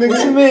favor, nigga.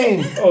 What you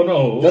mean? Oh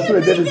no. That's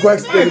what they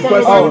request. I ain't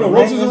fucking Oh, with no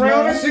roaches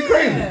around. That shit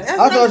crazy. That's I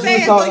what thought I'm you saying.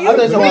 was talking- So I thought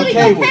you was talking really about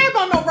don't cable. care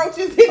about no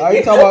roaches. Are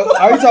you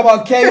talking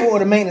about cable or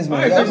the maintenance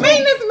man? Oh, The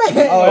maintenance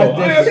man. Oh, I that's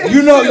am- different.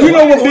 You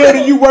know what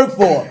building you work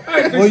for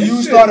I ain't when fixing you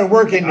shit. started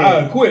working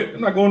I there. quit.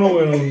 I'm not going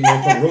nowhere on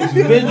no roaches.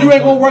 Then you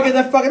ain't gonna work at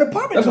that fucking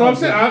apartment. That's what I'm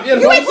saying. Yeah,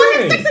 that's You what ain't going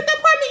to I'm sex saying. at that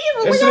apartment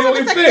either. That We shit don't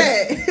ain't have gonna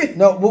sex get that.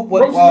 No,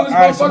 Roaches all in this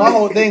right. So my motherfucker.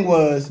 whole thing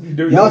was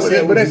Dude, y'all no,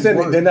 said But they was said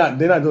work. they're not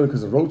doing it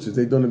because of roaches.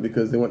 They're doing it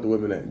because they want the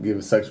women that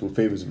give sexual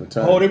favors in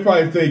return. Oh, they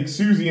probably think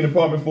Susie in the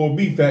apartment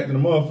 4B fact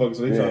in the motherfucker,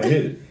 so they trying to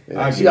hit it.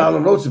 Yeah, she got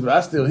on roaches, but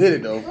I still hit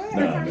it though. Nah,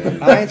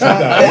 man. I ain't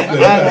trying. I ain't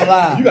gonna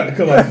lie. You got to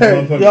come out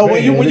this motherfucker. Yo,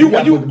 when you leave, you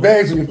gotta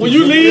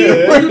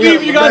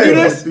do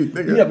this. You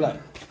gotta be like,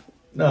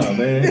 Nah,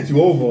 man, hit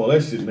you over all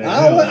that shit, man.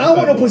 I don't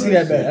want no pussy doing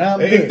that bad. I'm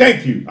Hey, good.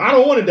 thank you. I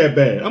don't want it that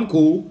bad. I'm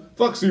cool.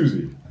 Fuck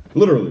Susie.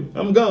 Literally,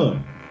 I'm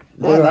gone.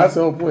 Well, that's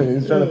the whole point.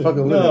 He's trying to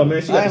fucking No, live.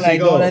 man, she I got ain't the like shit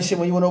doing going. that shit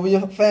when you went over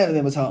your family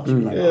member's house. You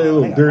be like, Yeah, oh, they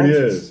little got dirty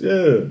roaches. ass.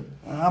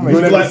 Yeah. I'm You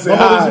ready. never like- say my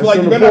mother used to hi, be like, sit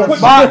you on better the not porch.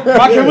 put-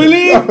 Bye, can we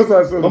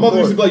leave? My mother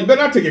used to be like, you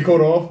better not take your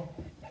coat off.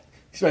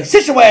 She's like,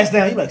 sit your ass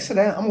down. You be like, sit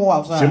down. I'm gonna go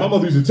outside. Shit, my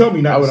mother used to tell me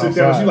I not to went sit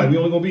down. outside. She's like, we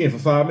only gonna be in for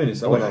 5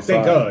 minutes. I went was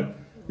like, thank outside.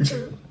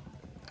 God.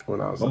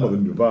 When I was My mother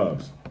knew the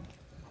vibes.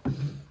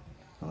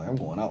 I'm like, I'm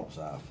going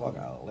outside. Fuck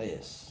all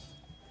this.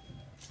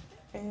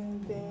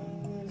 And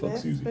then, Fuck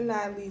last Susie. but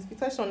not least, we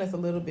touched on this a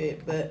little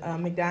bit, but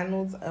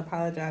McDonald's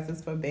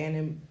apologizes for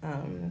banning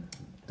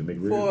To make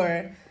real.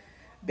 for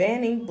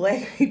banning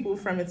black people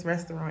from its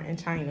restaurant in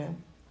China.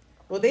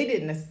 Well, they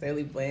didn't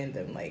necessarily ban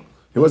them, like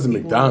It wasn't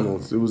people-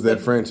 McDonald's. It was that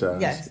franchise.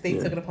 Yes, they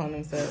Yeah. took it upon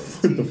themselves.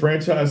 The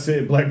franchise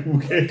said black people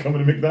can't come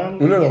to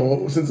McDonald's.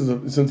 No. Since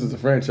it's a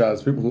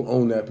franchise, people who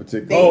own that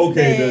particular. They Oh,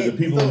 okay. said- The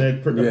people so- in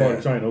that part Yeah.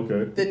 of China.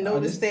 Okay. The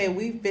notice said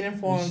we've been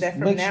informed that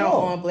from Make now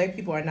sure. on, black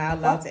people are not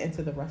allowed to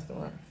enter the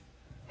restaurant.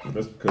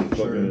 That's because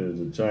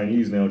fucking the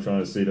Chinese now trying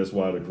to say that's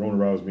why the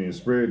coronavirus being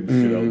spread and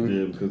shit out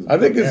there because I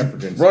think it's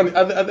Africans. funny.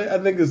 I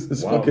think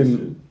it's Wild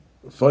fucking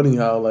funny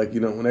how, like, you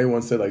know, when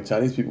everyone said like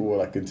Chinese people were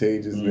like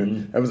contagious,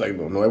 and I was like,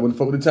 no, I wouldn't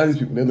fuck with the Chinese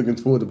people. They're looking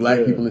toward the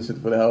black Yeah. people and shit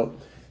for the help.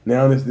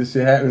 Now this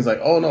shit happens,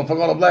 like, oh no, fuck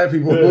all the black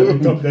people. Yeah,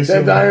 dump that They're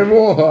shit dying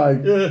more.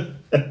 Like Yeah.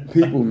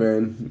 people,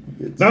 man.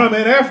 It's- Nah,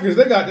 man, Africans,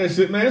 they got that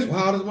shit, man. It's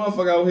wild as a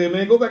motherfucker out here,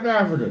 man. Go back to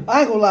Africa.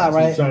 I ain't gonna lie,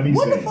 right? Some Chinese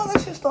When the saying. fuck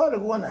that shit started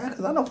going on?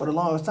 Because I know for the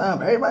longest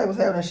time, everybody was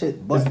having that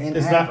shit, but in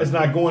It's Africa.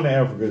 not going to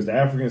Africa. It's the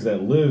Africans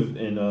that live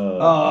in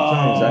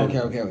Oh, China.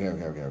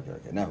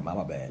 okay. Never mind,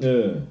 my bad.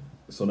 Yeah.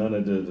 So now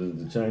that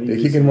the Chinese They're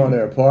kicking them out of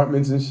their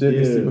apartments and shit.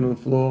 They're Yeah. sleeping on the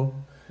floor.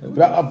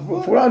 But from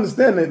what I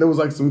understand, there was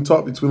like some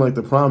talk between like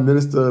the prime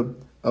minister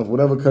of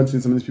whatever country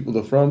some of these people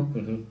are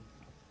from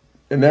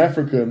in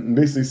Africa, and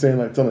basically saying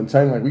like telling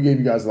China like we gave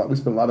you guys a lot, we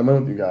spent a lot of money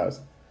with you guys.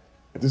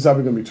 If this is how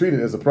we're gonna be treated,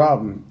 there's a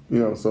problem, you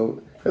know.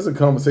 So there's a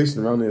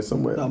conversation around there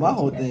somewhere. No, my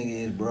whole thing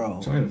is,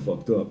 bro, China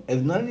fucked up.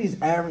 if none of these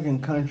African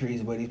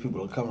countries where these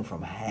people are coming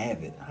from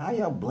have it, how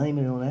y'all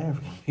blaming it on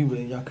African people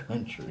in your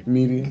country?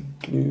 Media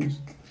news.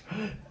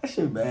 That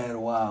shit bad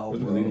wild,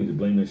 That's why they need bro. to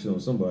blame that shit on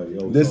somebody.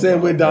 They're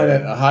saying we're down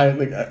at a high,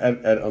 like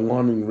at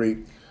alarming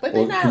rate But or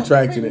they're not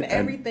contraction. putting and-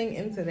 everything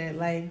into that.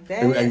 Like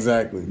that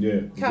exactly. Yeah.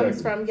 comes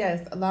Exactly. from,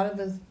 yes, a lot of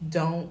us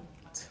don't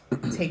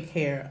take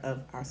care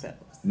of ourselves.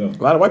 No.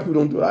 A lot of white people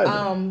don't do it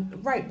either.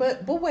 Right,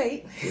 but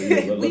wait, Yeah,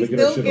 let we her get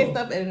her still shit get off.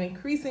 stuff at an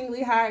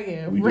increasingly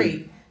higher We do.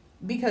 rate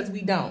because we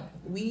don't.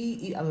 We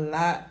eat a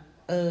lot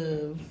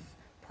of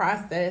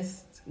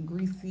processed,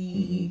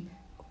 greasy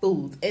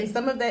foods, and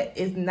some of that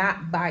is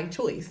not by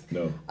choice.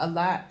 No. A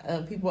lot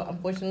of people,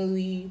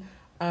 unfortunately,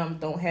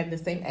 don't have the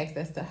same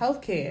access to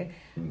healthcare.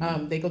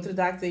 They go to the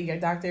doctor. Your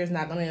doctor is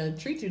not going to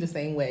treat you the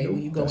same way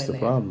when you go that's in the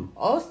there. problem.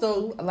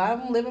 Also, a lot of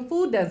them live in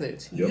food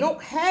deserts. You Yep.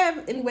 don't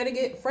have anywhere to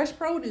get fresh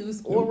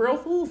produce or real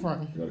food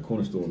from. You got a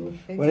corner store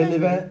though. Where they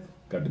live at?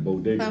 Got the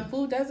bodega.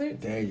 Food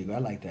desert. There you go. I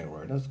like that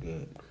word. That's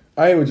good.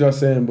 I hear what y'all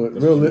saying, but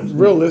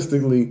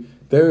realistically,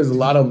 there's a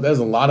lot of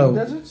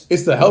Deserts?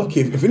 it's the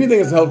healthcare. If anything,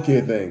 it's a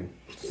healthcare thing.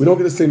 We don't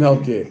get the same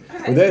healthcare,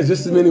 but there's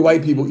just as many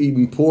white people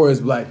eating poor as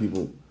black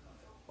people.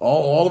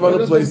 All around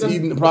the place,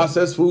 eating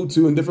processed food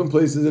too, in different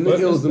places, in the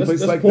hills and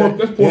places like that.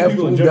 That's They poor have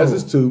people in food general.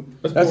 deserts too.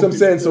 That's That's poor what I'm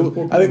saying. people- So that's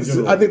poor I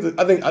think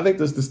people in I think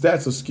the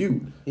stats are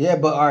skewed. Yeah,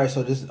 but all right.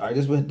 So this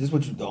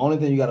what you. The only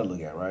thing you got to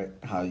look at, right?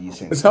 How you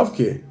saying? It's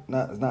healthcare.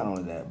 It's not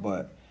only that,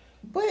 but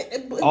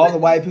But all the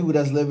white people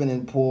that's living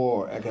in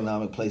poor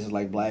economic places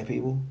like black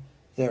people,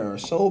 there are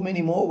so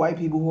many more white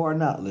people who are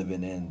not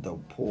living in the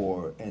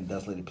poor and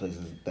desolated places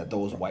that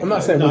those white. I'm not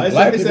people- saying No, we're it's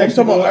black like- it's people. I'm actually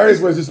talking about more-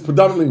 areas where it's just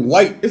predominantly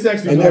white. It's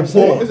actually and more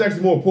they're poor. It's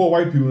actually more poor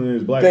white people than it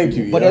is black Thank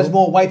people. you. But yo. there's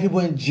more white people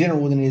in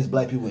general than there is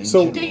black people in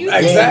So general. Do you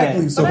exactly.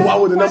 think- So But why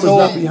would the numbers So,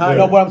 not be higher?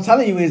 no, what I'm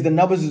telling you is the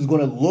numbers is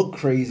going to look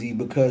crazy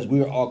because we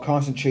are all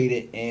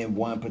concentrated in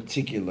one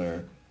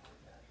particular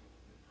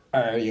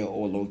area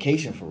or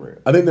location for real.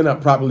 I think they're not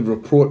properly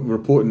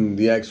reporting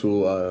the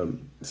actual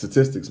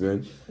statistics,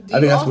 man. I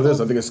think that's what it is.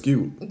 I think it's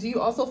skewed. Do you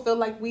also feel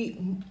like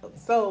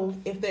so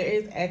if there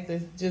is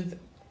access,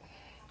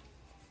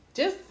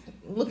 just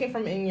looking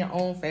from in your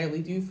own family,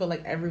 do you feel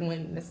like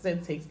everyone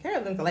necessarily takes care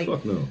of them? So like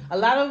Fuck no. a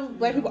lot of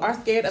black people are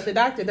scared of the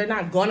doctor. They're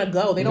not gonna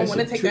go. They don't That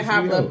want to shit take their trips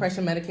high me blood out.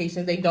 pressure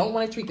medications. They don't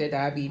want to treat their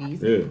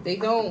diabetes. Yeah. They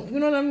don't. You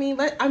know what I mean?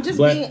 Like, I'm just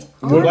Black- being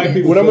Black honest.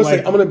 people What I'm feel gonna say,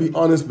 like- I'm gonna be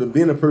honest, but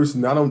being a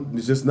person,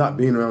 it's just not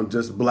being around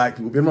just black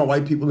people. Being around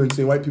white people and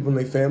seeing white people and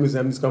their families and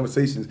having these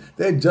conversations,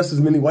 there are just as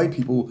many white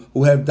people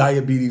who have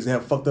diabetes and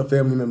have fucked up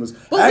family members.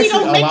 But we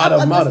Actually, don't make up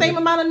them the out of same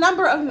it. amount of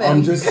number of them.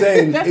 I'm just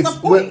saying, That's it's the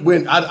point.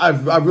 when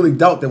I really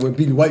doubt that would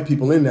be white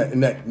people in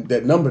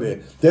that number there.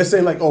 They're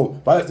saying like, oh,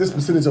 by this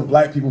percentage of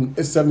black people,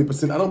 it's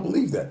 70%. I don't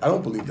believe that. I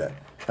don't believe that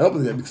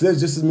because there's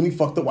just as many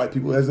fucked up white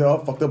people as there are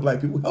fucked up black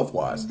people health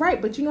wise.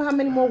 Right, but you know how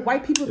many more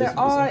white people there It's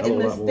a are hell in of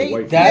a the lot more state?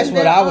 white That's than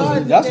what there I was- are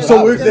that's than what So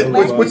I was- there are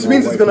black which people.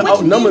 means it's going to Which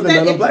outnumber means the that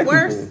amount of it's black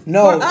worse people.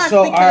 No, for us so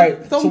all because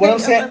right. so So what I'm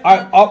many saying, of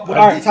us- all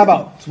right, talk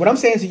about. So what I'm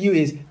saying to you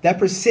is that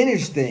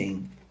percentage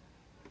thing.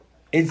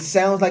 It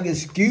sounds like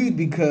it's skewed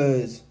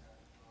because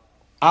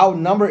our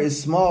number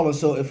is smaller.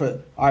 So if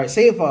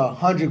say if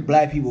 100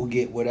 black people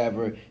get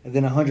whatever, and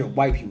then 100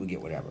 white people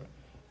get whatever,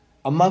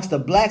 amongst the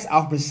blacks,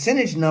 our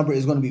percentage number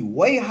is going to be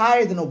way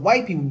higher than the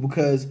white people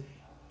because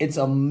it's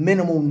a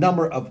minimal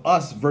number of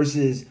us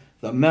versus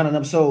the amount of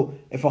them. So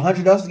if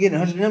 100 of us get it,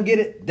 100 of them get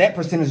it, that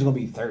percentage is going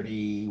to be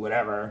 30,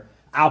 whatever.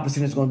 Our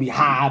percentage is going to be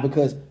high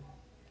because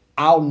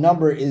our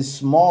number is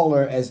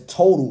smaller as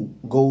total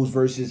goes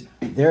versus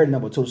their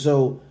number total.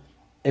 So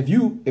if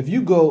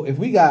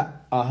we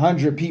got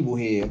 100 people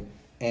here.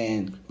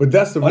 But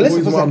that's the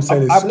reason why I'm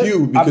saying it's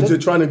skewed because you're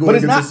trying to go but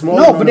it's against a not- small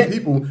no, amount but of they-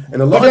 people and a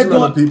but large they're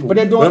amount of doing- people. but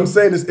they're doing- what I'm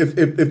saying is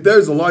if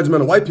there's a large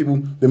amount of white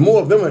people, then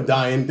more of them are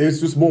dying. There's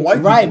just more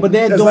white Right, people. but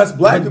they're there's doing- less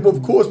black but- people,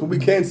 of course, but we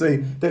can't say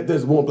that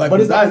there's more black But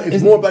people it's not- dying. It's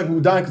it's- more black people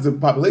dying because the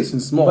population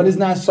is small. But it's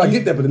not So I skewed.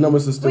 get that, but the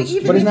numbers are still But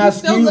skewed. even it's if not you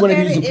still skewed look when at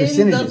they use it the in the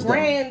percentages, though.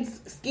 grand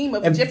scheme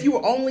of If if you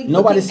were only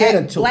nobody looking said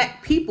at it to-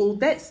 black people,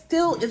 that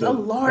still is a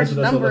large that's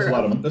a number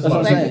lot of- of that's a lot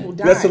of black saying. people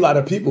dying. That's a lot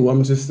of people. What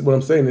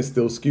I'm saying is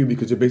still skewed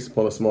because you're based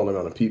upon a small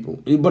amount of people.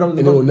 But and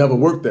it will never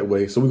work that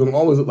way. So we're gonna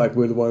always look like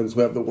we're the ones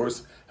who have the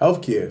worst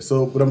health care.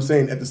 So, but I'm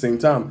saying at the same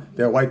time,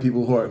 there are white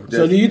people who are.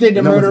 So do you think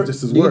the numbers murder? are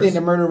just as Do you worse? think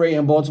the murder rate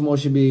in Baltimore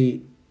should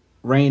be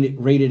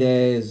rated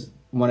as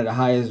one of the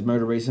highest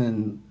murder rates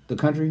in the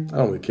country? I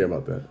don't really care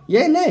about that.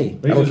 Yeah, nay.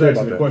 But I don't he's care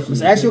just about asking that. a question.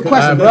 Just ask you a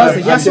question, bro. It's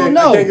a yes or I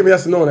no. can't give a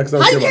yes or no on that because I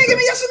don't How care you about can't give that.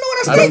 me yes or no on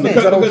I that don't statement?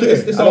 because I don't care.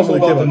 It's I don't also really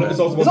care about about the- it's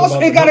that. also It's about also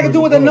the it got to numbers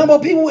do with as the well. number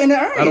of people in the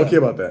area. I don't care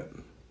about that.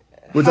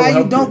 We're How talking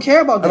you healthcare. don't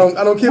care about that?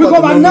 I don't care We about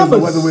go by the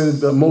numbers. numbers. Or whether we're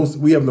the most,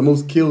 we have the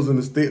most kills in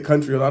the state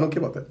country. I don't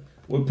care about that.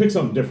 Well, pick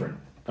something different.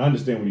 I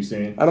understand what he's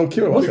saying. I don't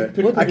care about Pick- that.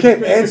 pick- I pick- can't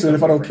pick answer it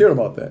if I don't something care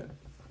about that.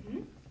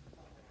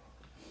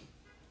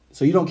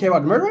 So you don't care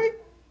about the murder rate?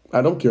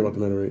 I don't care about the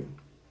murder rate.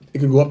 It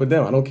can go up and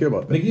down. I don't care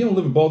about that. Nigga, you don't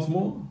live in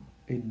Baltimore.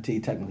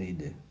 Technically, he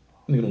did.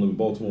 Nigga don't live in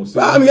Baltimore City.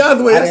 But I mean,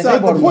 either way, I that's didn't say not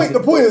the Baltimore point. The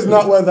City. point is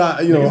not whether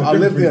I There's a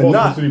live difference there or between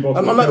not. Baltimore City,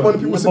 Baltimore I'm not the one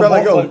County. people say about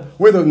like, oh,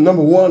 we're the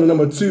number one or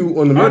number two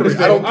on the murder rate.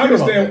 I don't care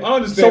about that. I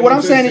understand. So what I'm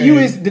you're saying to you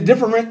is the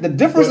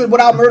difference is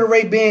with our murder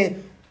rate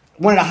being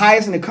one of the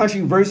highest in the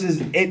country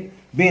versus it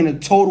being the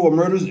total of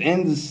murders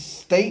in the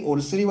state or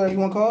the city, whatever you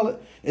want to call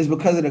it, is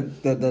because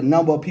of the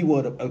number of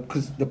people,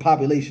 because the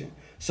population.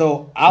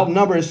 So our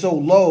number is so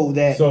low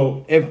that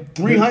if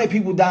 300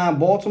 people die in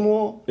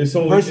Baltimore It's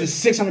only- versus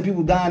 600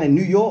 people dying in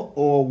New York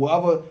or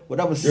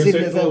whatever city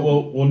that's at.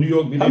 well, New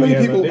York. How many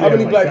people? How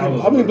many black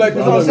people? How many black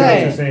people That's in what I'm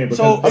Maryland?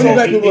 saying. How many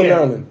black people in yeah.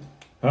 Maryland?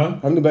 Huh?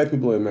 How many black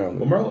people in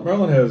Maryland? Well,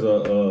 Maryland has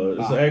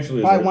it's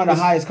actually probably one of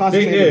the highest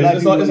concentrated Yeah, black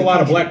it's people a in the lot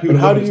of country. black people.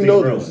 But how in do the you state know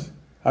of Maryland. this?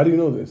 How do you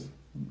know this?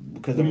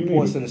 Because the What do you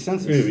reports to mean? the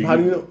census. Yeah, How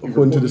do you know?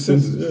 According to the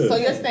census. Yeah. So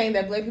you're saying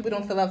that black people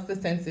don't fill out the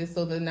census,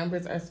 so the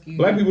numbers are skewed.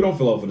 Black people don't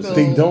fill out for the So-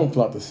 They census. don't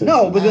plot the census.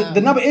 No, but the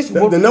number is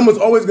The number's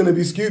always going to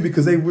be skewed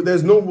because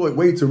there's no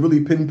way to really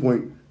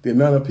pinpoint the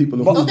amount of people.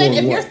 So who's then,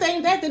 doing if you're what.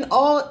 saying that, then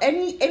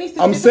any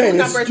I'm statistical saying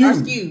it's numbers are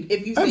skewed. skewed.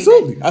 If you say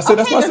Absolutely. that. I said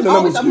that's why I said there's the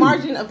always number's a skewed.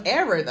 margin of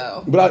error,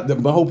 though. But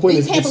my whole point You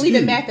is can't it's believe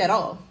in skewed. math at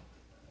all.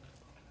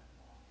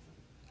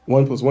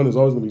 1 + 1 is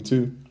always going to be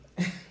 2.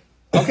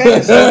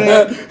 Okay, so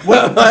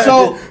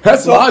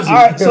That's logic. All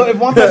right, so if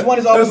 1 + 1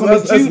 is always going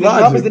to be 2, that's the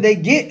logic. numbers that they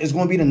get is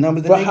going to be the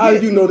numbers that But they how get.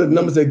 do you know that the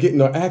numbers they're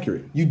getting are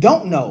accurate? You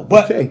don't know,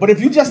 but Okay. but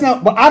if you just now,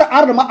 but out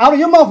of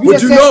your mouth, you But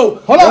just you said, know,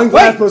 hold on, one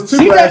glass wait, plus two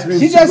she glass just-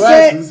 means she two just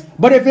glasses. said,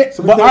 but if it,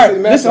 So we but all can't say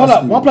right, math listen, hold is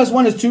up, 1 +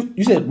 1 is 2.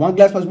 You said 1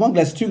 glass plus 1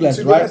 glass is 2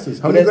 glasses, Two right? glasses.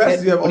 How But many there's-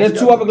 glasses do you have But there's 2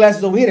 altogether? other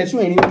glasses over here that you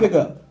ain't even pick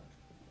up.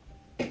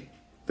 They're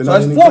So not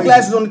that's in the 4 equation.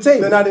 glasses on the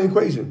table. They're not in the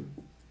equation.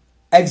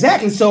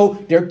 Exactly.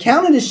 So they're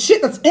counting the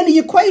shit that's in the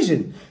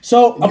equation.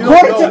 So You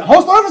according don't to know.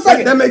 hold on for a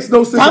second. That makes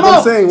no sense. Time What I'm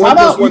out. saying. Time 1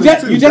 plus out. 1 You is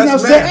just 2. you just now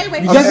That's said math. Wait,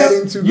 wait, you I'm just adding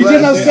now two you just now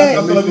glasses. said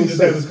I feel like we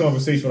just had this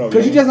conversation already.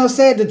 because you just now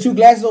said the two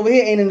glasses over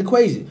here ain't in the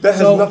equation. That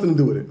has So nothing to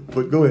do with it.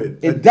 But go ahead.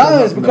 it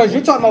does because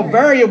you're talking about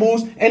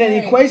variables and an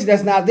equation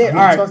that's not there. I'm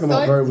All not right. talking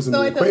about So variables in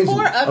so the at the equation.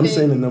 core of I'm it-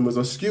 saying the numbers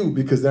are skewed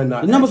because they're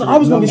not. The numbers are accurate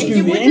always gonna be numbers.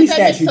 skewed. What in any does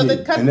that make- stat you so did.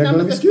 because And the they're gonna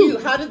numbers be are skewed,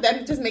 skewed. how does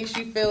that just makes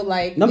you feel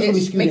like Numbers it gonna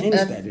be skewed in makes any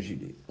us- stat that you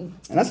did, and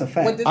that's a What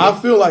fact. does I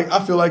feel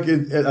like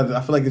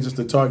it's just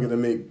a target to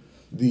make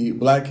the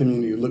black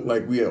community look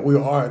like we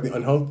are the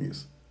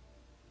unhealthiest.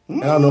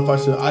 And I don't know if I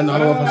should. I don't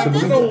know if I should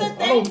But believe this is that.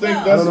 the I don't thing, think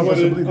though. that's I don't know if what I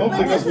should it. I believe don't that.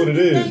 think that's what it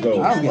is,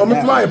 though. I don't get I mean,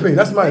 that. my opinion.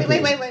 That's my Wait,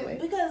 opinion.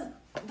 wait. Because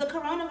the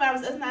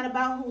coronavirus is not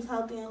about who's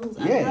healthy and who's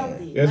Yeah.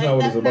 unhealthy. That's not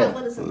what that's it's not about.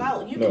 what it's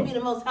about. You No. can be the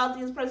most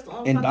healthiest person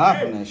on And fucking die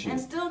from earth that shit.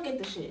 and still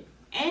get the shit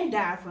and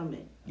die from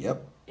it.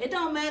 Yep. It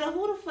don't matter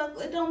who the fuck.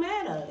 It don't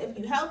matter if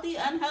you healthy,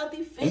 unhealthy,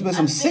 fit. There's been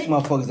some sick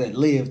unfit. motherfuckers that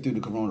live through the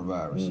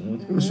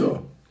coronavirus. I'm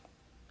sure.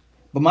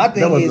 But my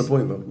thing That wasn't is, the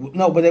point, though.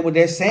 no. But what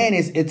they're saying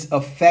is it's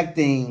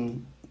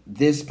affecting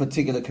this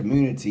particular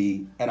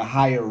community at a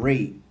higher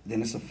rate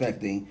than it's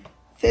affecting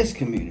this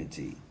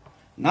community.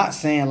 Not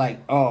saying like,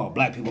 oh,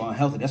 black people are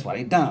unhealthy, that's why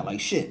they down. Like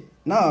shit.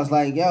 No, it's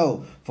like,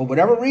 yo, for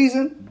whatever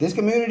reason, this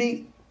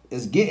community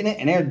is getting it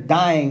and they're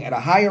dying at a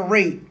higher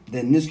rate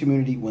than this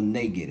community when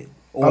they get it.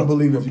 I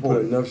believe if you report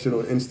put it. enough shit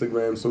on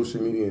Instagram,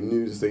 social media, and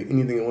news, and say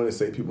anything they want to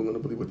say, people are going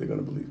to believe what they're going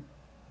to believe.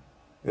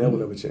 And that will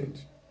never change.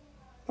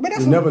 I mean,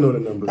 You never know the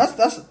numbers.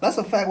 That's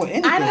a fact with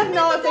anything. I don't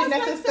know if That's it what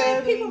I'm saying.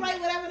 necessarily. People write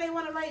whatever they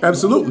want to write.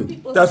 Absolutely.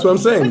 People That's what I'm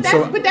say-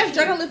 saying. But that's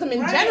journalism in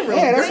Right. general.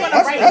 Yeah, They're gonna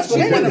that's write what what you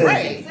want to anything.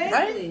 write,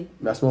 Exactly. right?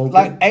 That's my whole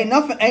Like point. ain't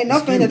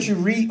nothing that you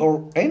read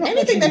or ain't nothing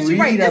Anything that you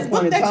write, at this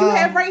one book that time you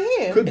have right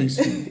here. Could be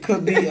skewed.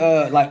 could be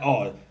like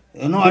oh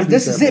no Could be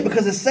this is it separate.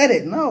 because it said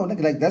it. No,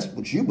 nigga, like that's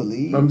what you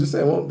believe. I'm just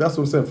saying, well, that's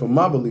what I'm saying. From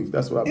my belief,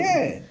 that's what I believe.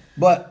 Yeah,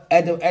 but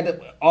at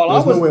the all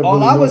There's no way of I really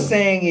was knowing.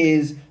 saying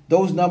is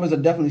those numbers are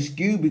definitely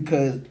skewed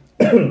because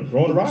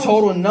Coronavirus.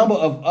 total number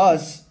of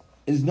us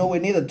is nowhere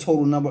near the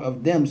total number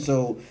of them.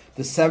 So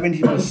the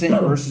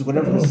 70% versus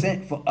whatever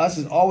percent for us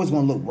is always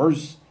going to look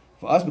worse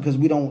for us because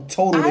we don't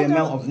total the I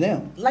amount don't- of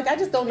them. Like I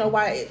just don't know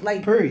why it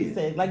like Period. you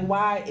said, like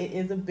why it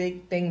is a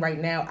big thing right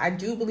now. I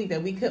do believe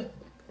that we could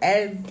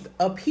as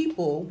a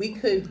people we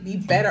could be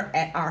better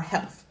at our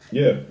health.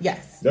 Yeah.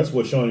 Yes. That's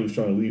what Shawnee was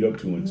trying to lead up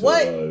to until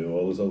What?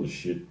 all this other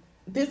shit.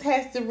 This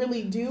has to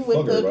really do with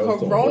Fuck the everybody, I was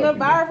talking about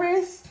black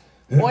coronavirus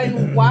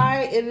on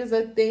why it is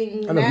a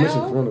thing I never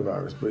mentioned now.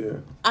 coronavirus, but yeah.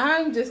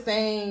 I'm just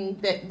saying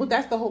that well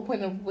that's the whole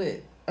point of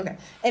what okay.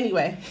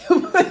 Anyway.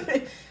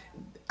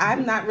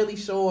 I'm not really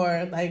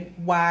sure like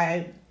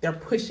why they're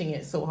pushing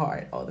it so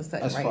hard all of a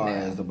sudden As right far now.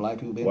 as the black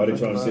people being Why they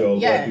trying to say affected all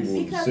the Yes. black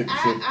people Because sick and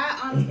shit? I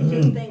honestly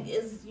just think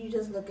it's you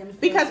just looking for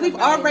Because we've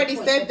somebody to already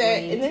point said the that,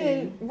 blame and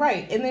then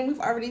and then we've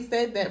already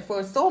said that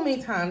for so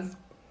many times.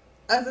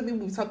 Other people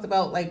we've talked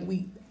about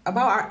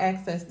about our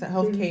access to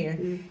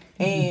healthcare,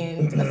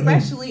 and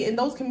especially in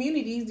those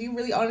communities, do you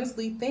really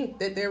honestly think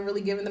that they're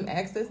really giving them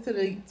access to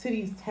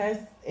these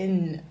tests?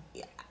 And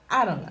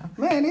I don't know.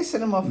 Man, they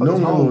send them motherfuckers No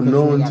one home will 'cause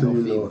know they got until no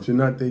you know. fever. If you're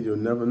not there, you'll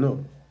never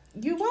know.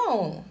 You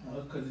won't.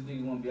 Because the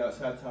nigga want to be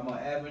outside talking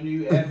about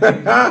Avenue.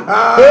 Avenue,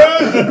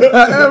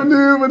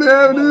 but the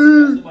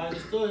avenue. Somebody in the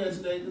store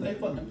yesterday, because they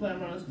fucking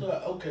playing around the store.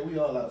 Okay, we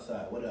all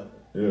outside, whatever.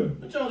 Yeah.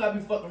 But you don't gotta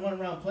be fucking running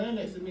around playing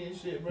next to me and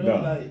shit, bro.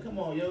 Nah. Like, come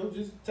on, yo,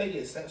 just take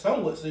it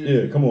somewhat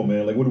serious. Yeah, come on,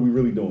 man. Like, what are we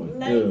really doing?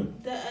 Like Yeah.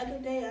 the other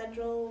day, I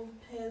drove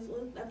past,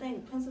 I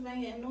think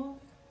Pennsylvania and North,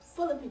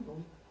 full of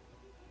people.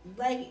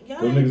 Like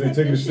y'all Those niggas ain't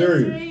taking it this shit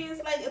serious.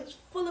 Like it's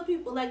full of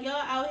people. Like y'all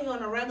out here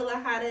on a regular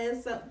hot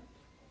ass.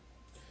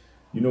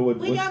 You know what?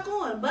 Where y'all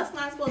going? Bus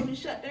line's supposed to be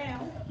shut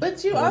down.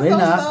 But you Well, also they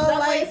not. saw Subway's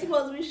like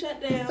supposed to be shut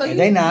down. so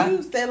They not.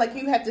 you said like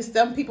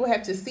some people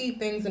have to see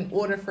things in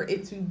order for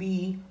it to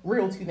be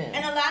real to them.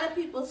 And a lot of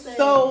people say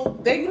So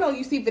there,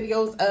 you see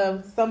videos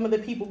of some of the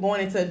people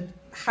going into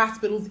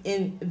hospitals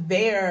in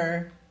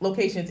their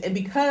locations, and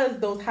because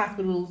those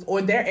hospitals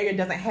or their area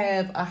doesn't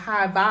have a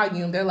high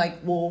volume, they're like,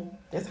 well,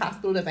 this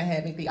hospital doesn't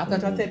have anything. I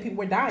thought y'all said people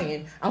were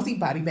dying. I don't see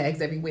body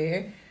bags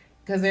everywhere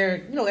because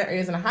their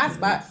area's in a hot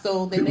spot,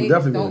 so then People they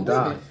definitely don't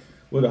gonna move die. it.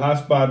 Well, the hot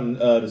spot in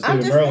the state I'm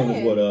of just Maryland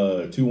saying. is what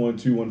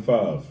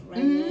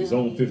 21215. Right.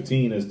 Zone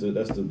 15. That's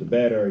the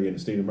bad area in the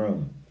state of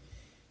Maryland.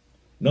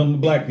 None of the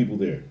black people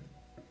there.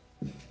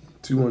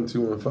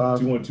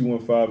 21215.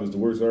 21215 is the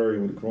worst area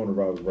with the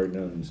coronavirus right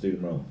now in the state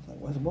of Maryland. Like,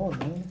 what's the ball,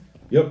 man?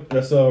 Yep,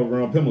 that's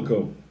around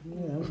Pimlico.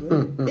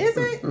 Is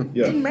it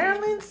Yeah. in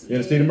Maryland? Yeah,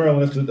 the state of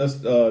Maryland. That's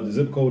the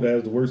zip code that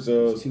has the worst case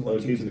of the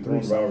 21223.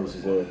 coronavirus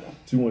is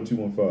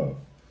 21215.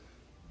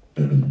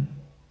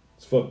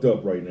 It's fucked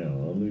up right now.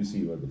 Let me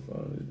see if I can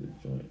find this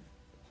joint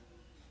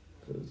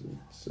because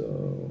it's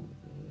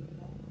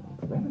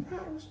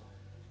coronavirus.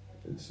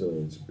 It's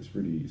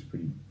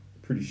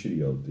pretty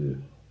shitty out there.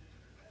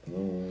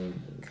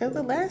 Because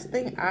the last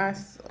thing I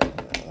saw.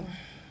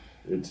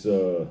 It's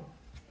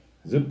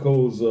zip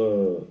codes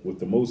with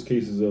the most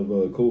cases of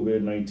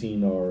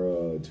COVID-19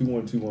 are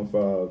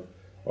 21215,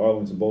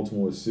 Arlington,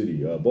 Baltimore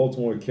City,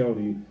 Baltimore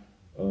County.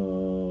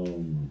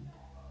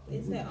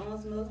 It said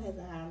Owens Mills has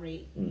a high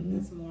rate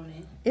this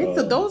morning.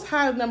 It's those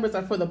high numbers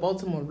are for the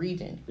Baltimore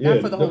region, Yeah,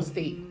 not for the whole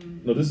state.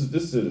 No, this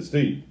is to the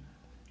state.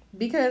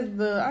 Because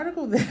the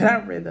article that I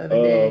read the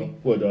other day,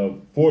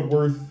 Fort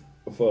Worth,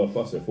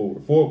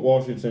 Fort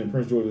Washington,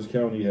 Prince George's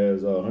County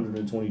has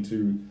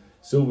 122.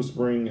 Silver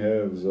Spring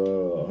has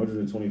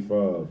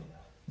 125.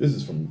 This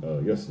is from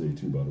yesterday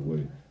too, by the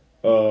way.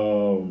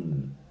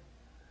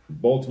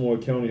 Baltimore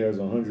County has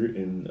 100,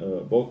 and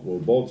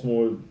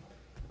Baltimore,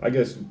 I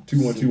guess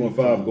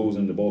 21215 goes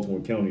into Baltimore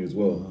County as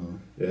well.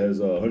 It has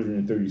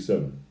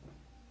 137.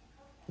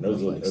 That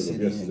was as of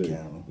yesterday.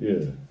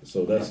 Yeah,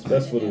 so that's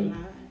for the.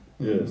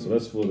 Yeah, so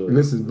that's for the. And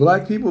this is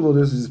black people, or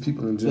this is just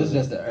people in general? This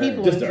is just the area.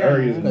 People Just the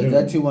areas in general.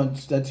 That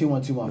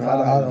 21215.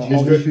 Out of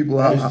all these people,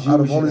 out of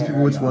all these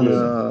people, which one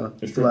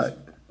It's black?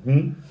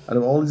 Out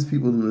of all these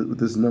people with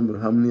this number,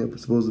 how many are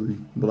supposed to be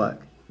black?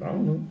 I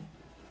don't know.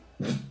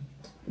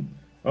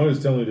 I'm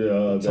just telling you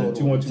that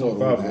 21215 is a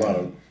lot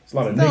of. It's a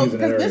lot of so niggas in that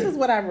because area. this is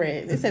what I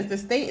read. It says the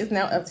state is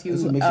now up to This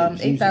is a mixture of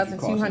Jews that you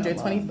crossing out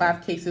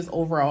 8,225 cases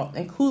overall,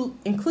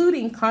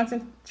 including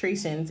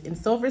concentrations in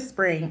Silver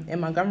Spring in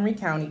Montgomery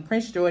County,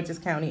 Prince George's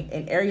County,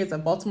 and areas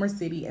of Baltimore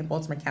City and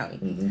Baltimore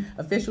County.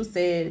 Officials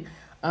said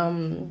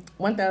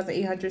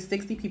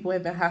 1,860 people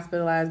have been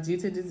hospitalized due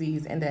to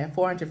disease, and that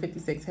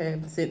 456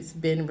 have since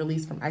been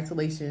released from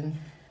isolation.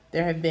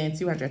 There have been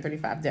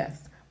 235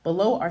 deaths.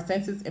 Below are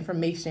census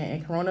information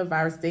and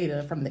coronavirus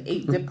data from the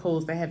 8 zip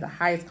codes that have the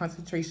highest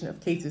concentration of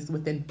cases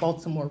within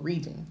Baltimore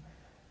region.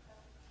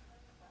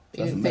 They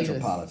That's a didn't say the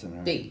metropolitan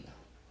area. state.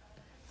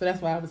 So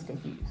that's why I was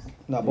confused.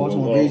 No,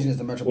 Baltimore region is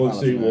the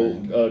metropolitan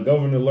area.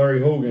 Governor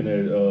Larry Hogan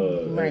had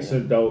Right.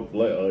 sent out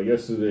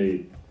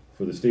yesterday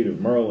for the state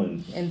of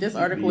Maryland. And this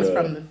article is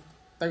from the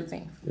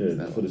 13th. Yeah,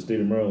 so. for the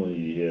state of Maryland,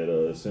 he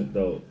had sent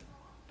out.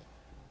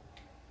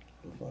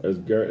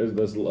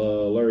 That's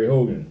Larry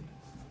Hogan.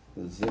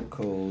 The zip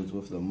codes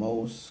with the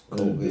most I'm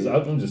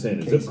COVID just saying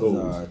the cases zip codes.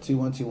 are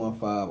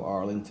 21215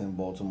 Arlington,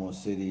 Baltimore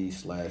City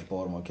 /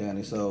 Baltimore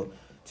County. So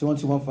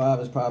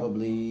 21215 is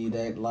probably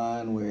that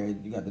line where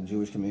you got the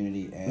Jewish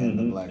community and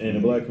the black community. And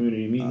the black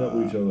community meeting up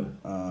with each other.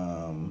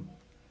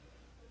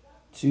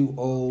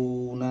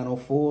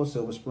 20904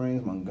 Silver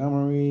Springs,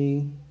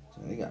 Montgomery.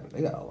 So they got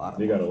a lot of.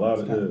 They got a lot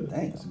of.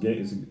 Damn.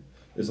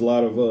 It's a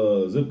lot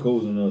of zip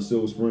codes in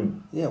Silver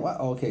Spring. Yeah, why?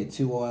 Okay,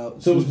 Silver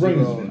Spring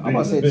is I'm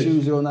about to say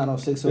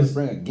 20906 Silver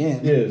Spring again.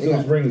 Yeah,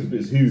 Silver Spring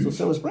is huge. So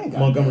Silver Spring got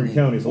Montgomery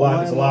County. It's a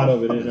lot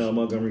of it in motherfuckers.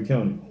 Montgomery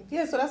County.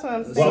 Yeah, so that's what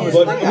I'm saying.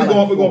 But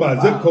we're going by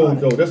zip code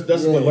though.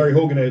 That's what Larry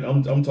Hogan had.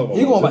 I'm talking about.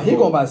 He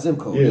going by zip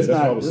code. Yeah, it's that's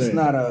not, what I was saying. It's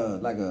not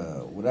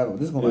whatever.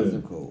 This is going by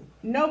zip code.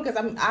 No, because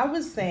I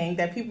was saying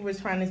that people were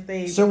trying to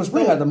say Silver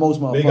Spring got the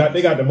most motherfuckers.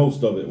 They got the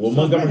most of it. Well,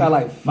 Silver Spring got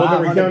like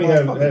Montgomery County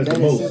has the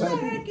most.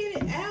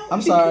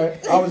 I'm sorry.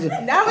 I was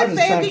just Now trying it's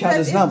saying to count because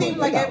this it number. seemed They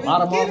like got at a lot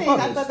the of beginning, I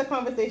thought motherfuckers. the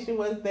conversation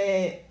was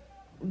that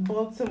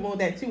Baltimore,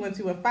 that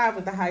 21215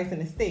 was the highest in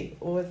the state,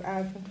 or was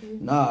I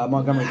confused? Nah,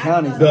 Montgomery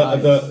County.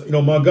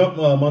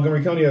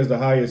 Montgomery County has the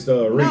highest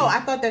rate. No, I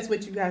thought that's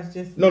what you guys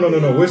just. No.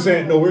 We're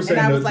saying And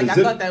I was like, I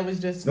thought that was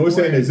just. No, we're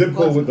saying the zip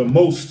code with the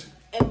most.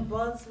 In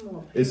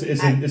Baltimore. It's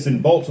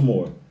in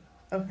Baltimore.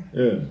 Okay.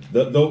 Yeah,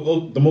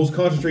 the most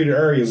concentrated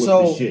area with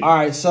So this shit. all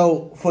right,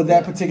 so for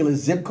that particular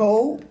zip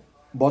code,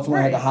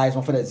 Baltimore had the highest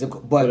one for that zip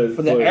code. But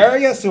for the for-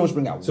 area, Silver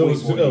Spring got way more. than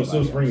Silver anybody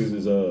Spring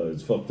else.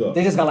 is fucked up.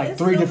 They just got like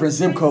 3 different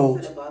zip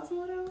codes.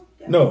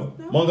 No,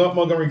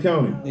 Montgomery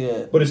County.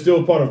 Yeah. But it's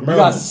still part of You got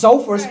Maryland.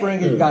 Sulphur Spring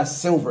and you Yeah. got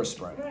Silver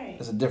Spring. Right.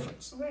 There's a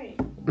difference. Right.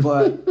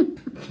 But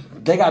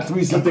they got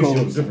 3 I zip think she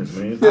knows codes. the difference,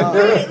 man. I'm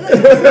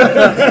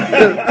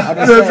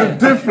just There's a saying.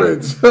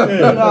 difference.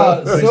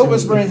 No, Silver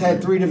Spring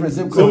had 3 different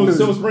zip codes.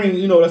 Silver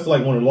Spring, that's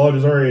like one of the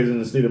largest areas in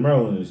the state of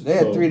Maryland. They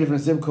had So, 3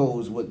 different zip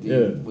codes with the. Yeah,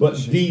 with but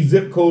shit. the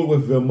zip code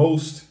with the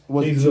most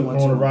Was cases of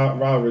 21215.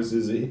 coronavirus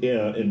is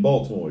in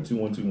Baltimore,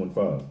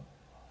 21215.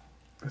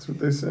 That's what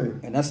they say.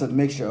 And that's a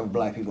mixture of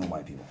black people and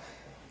white people.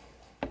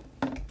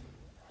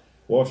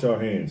 Wash our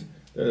hands.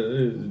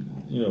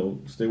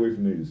 Stay away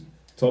from niggas.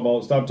 Stop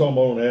talking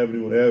about on the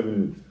avenue.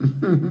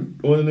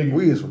 One nigga,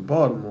 We is from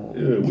Baltimore.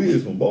 yeah, we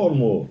is from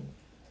Baltimore.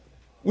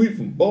 We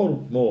from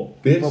Baltimore,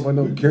 bitch. Talk about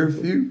no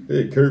curfew.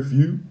 Yeah,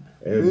 curfew.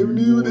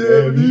 Avenue.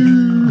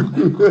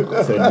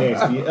 Said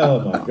nasty. Oh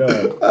my god.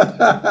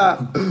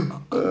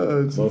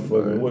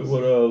 Motherfucker. What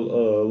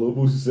Lil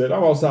Boosie said?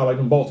 I'm outside like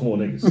them Baltimore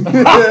niggas.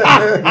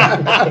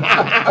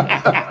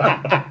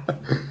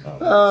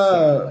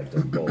 Outside like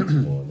them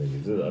Baltimore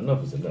niggas.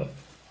 Enough is enough.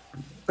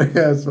 Yeah,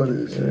 that's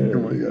funny as shit. Yeah,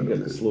 Come on, you you gotta got to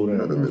admit. slow down,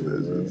 You gotta admit bro.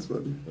 that shit's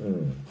funny.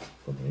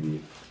 Fucking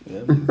idiot.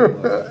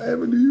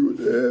 Avenue with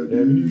the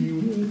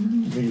avenue.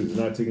 Niggas is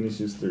not taking this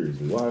shit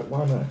seriously.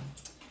 Why not?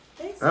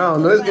 I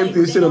don't know. It's empty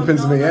as shit on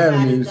Pennsylvania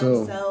Avenue, so.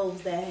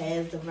 Themselves that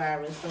has the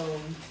virus,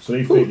 So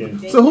they faking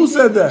So who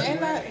said that?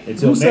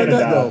 until Who said Nana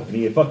that, died though? and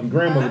your fucking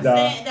grandmother I'm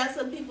died. saying that's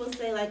what people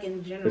say, like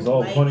in general. It's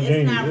all like, fun and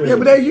games, not yeah. Yeah,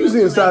 but they're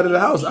usually inside of the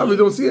house. I really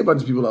don't see a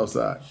bunch of people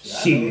outside.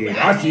 Shit,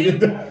 I see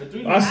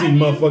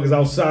motherfuckers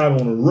outside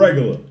on a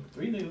regular.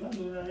 3 niggas. I'm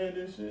doing that.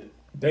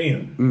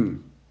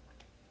 Damn.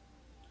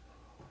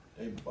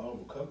 They all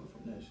recovered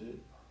from that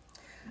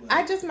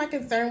shit. My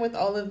concern with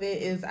all of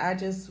it is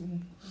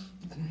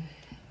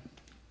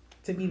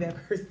to be that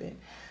person,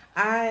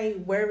 I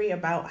worry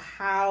about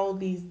how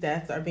these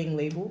deaths are being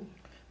labeled.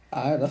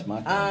 That's my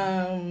thing.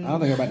 I don't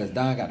think everybody that's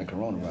dying got the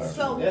coronavirus.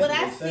 So what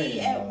I see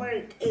at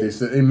work is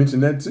They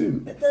mentioned that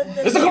too.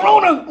 It's a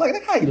corona!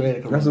 Like, how you know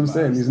that? That's what I'm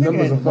saying. These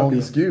numbers are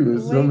fucking skewed.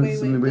 There's so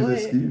many ways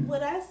they're skewed.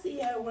 what I see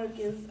at work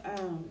is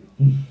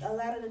a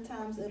lot of the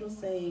times it'll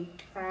say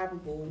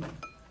probable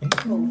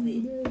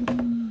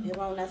COVID. It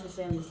won't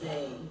necessarily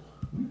say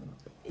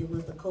it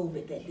was the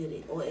COVID that did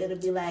it, or it'll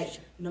be like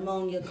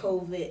pneumonia,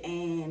 COVID,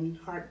 and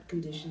heart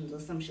conditions or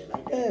some shit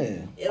like that.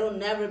 Yeah. It'll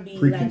never be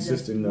like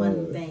just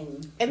one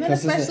thing. And then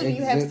especially when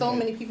you have so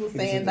many people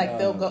saying like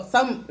they'll go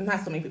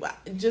not so many people,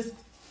 just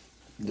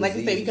like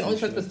you say, you can only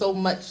trust for so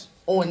much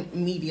on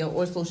media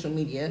or social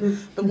media.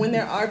 But when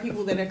there are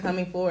people that are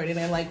coming forward and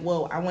they're like,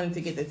 well, I wanted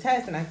to get the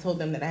test and I told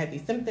them that I had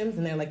these symptoms,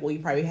 and they're like, well, you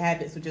probably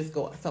have it, so just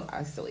go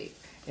self-isolate.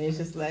 And it's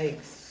just like,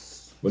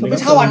 so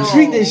that's how I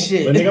treat this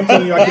shit. But nigga, I'm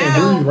telling you, I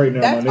can't breathe right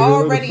now, that's my nigga.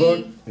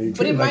 already,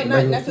 but it might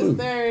not flu.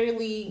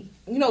 necessarily,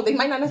 they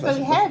might not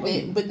necessarily have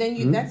it, but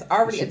then that's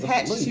already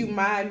attached to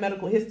my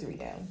medical history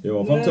now.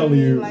 Yo, if I'm telling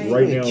you right now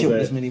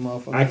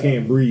that I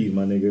can't breathe,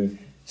 my nigga,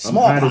 I'm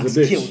hot as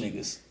a bitch. Kill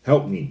niggas.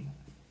 Help me.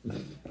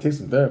 Take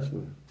some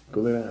Theraflu.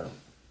 Go lay down.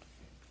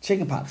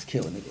 Chicken pox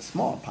kill niggas.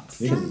 Smallpox.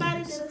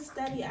 Somebody did a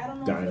study. I don't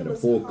know Dying if at it a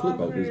was full clip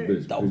out this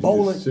Harvard bitch. The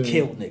Ebola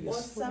kill or niggas.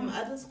 some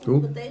other school,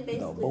 but they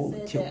basically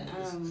Ebola said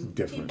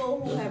that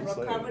people who have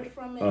recovered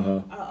from it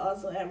are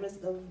also at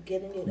risk of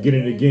getting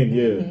it again.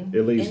 Yeah, Mm-hmm.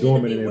 it lays And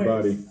dormant it'll in be their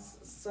worse. body.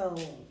 So,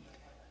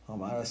 Oh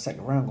my, that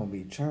second round gonna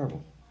be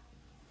terrible.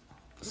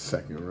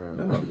 Second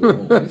round.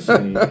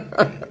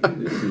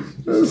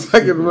 Niggas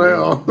Second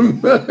round.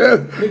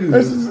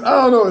 It's just,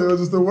 I don't know. It was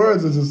just the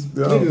words are just.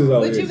 out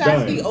Would here you guys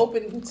dying. be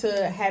open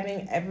to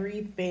having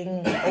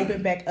everything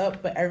open back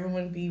up, but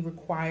everyone be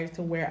required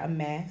to wear a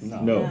mask?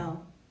 No.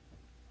 no.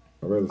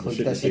 I'd rather some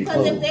shit That to stay shit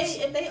Because closed.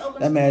 if they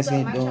open That schools mask up,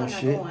 ain't my doing child not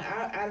shit. going.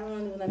 I don't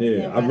even understand.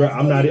 Yeah, why I'm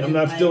that's not. even, I'm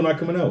not like, still not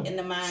coming out. in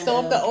the mind So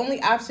if of, the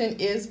only option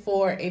is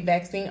for a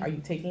vaccine, are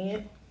you taking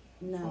it?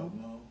 no.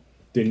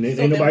 Then So ain't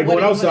then nobody what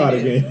going are you gonna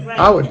outside do? again. Right.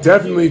 I would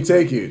definitely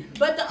take it.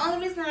 But the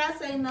only reason that I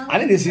say no, I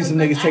need to see some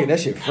because, niggas like, take that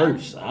shit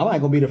first. I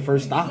ain't gonna be the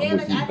first stop Yeah,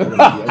 with like, you.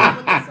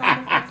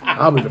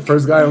 I'll be the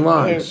first guy in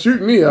line.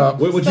 Shoot me up.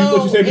 What you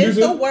So say, is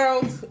the producer?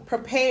 world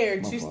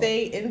prepared to My fault.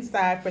 stay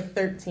inside for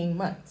 13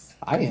 months?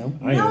 I am.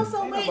 I No, am.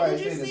 so Ain't wait, nobody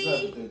did you saying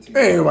see? it's up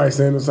Ain't anybody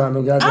saying this on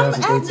no goddamn I'm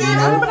shit.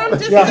 asking, but I'm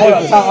just Yeah, hold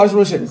saying. up. Time. I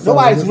was shit.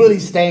 Nobody's really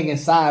staying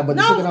inside, but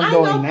the shit that I'm I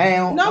doing know.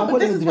 now, No, I'm but willing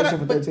this to is do what that I, shit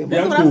for but 13 this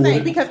is months. what I'm I'm cool saying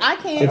with it. because I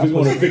can't. If it's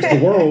going to fix the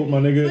world, my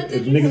nigga, But if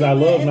did you niggas see I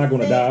where love it not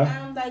going to said,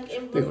 die, like, it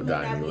They really gonna may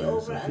die not be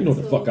anyways. over You know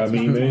what the fuck I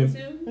mean, man.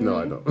 2022. No,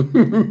 I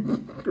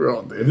don't. We're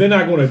all if dead. they're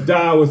not going to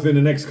die within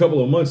the next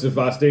couple of months, if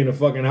I stay in the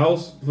fucking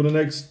house for the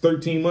next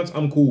 13 months,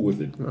 I'm cool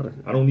with it.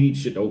 I don't need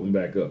shit to open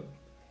back up.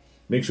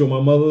 Make sure my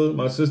mother,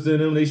 my sister,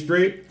 and them they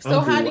straight. So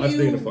I'm cool. how I do stay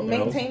in you the fucking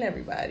maintain house.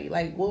 everybody?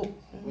 Like, well,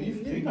 Well,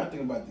 you're not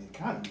thinking about the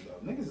economy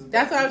though. Niggas is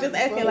that's what I was just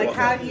asking. Like,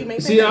 how do you maintain?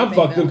 See, I'm everything,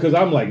 fucked up though? because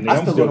I'm like, nigga, I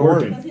I'm still still go to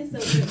work. working.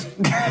 Because he's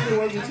still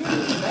working.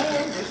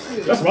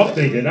 That's what I'm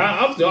thinking.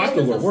 I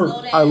still go to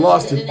work. I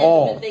lost it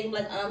all.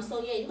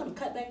 So yeah, you're gonna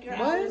cut back your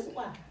What? hours?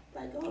 Why?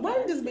 Like, go Why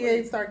would this be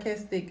a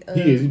sarcastic?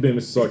 He is. He's being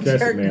Mr. Sarcastic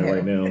jerk man now.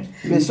 right now.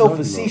 You've been so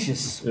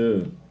facetious.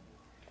 Yeah.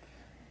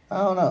 I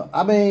don't know.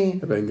 I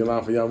mean, I better get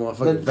on for y'all the,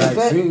 motherfucking the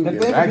vaccine. thing, the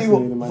Get thing for vaccinated,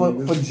 people, my for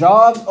niggas.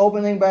 jobs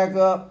opening back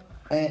up,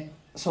 and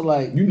so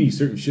like, You need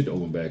certain shit to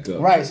open back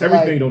up. Right, so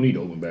Everything like- don't need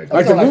to open back up.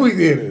 Like So the like- movie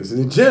theaters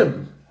and the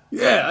gym.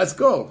 Yeah, let's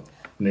go.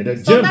 Nah, the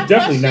So gym my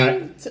definitely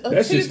question not.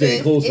 That shit to staying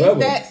this closed is forever.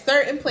 that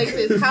certain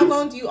places, how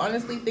long do you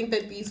honestly think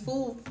that these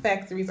food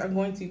factories are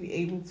going to be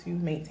able to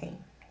maintain?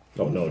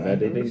 Oh no, that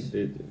they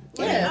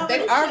Yeah,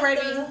 they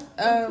already.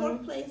 the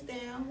pork place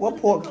down. What is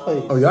it pork called?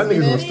 place? Oh, y'all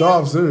niggas gonna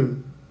starve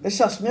soon. they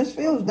shut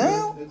Smithfield's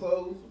down. They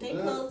closed. They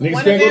closed. Niggas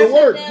One can't of go to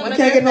their- work. one of can't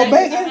their get no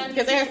factories- bacon?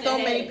 because they have so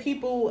many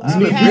people. You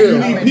need, Yeah. you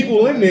need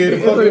people in there to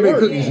They thought they fucking made work.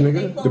 cookies,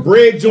 nigga. The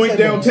bread joint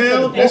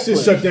downtown, that shit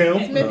shut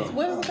down. Smith,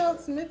 what is it called?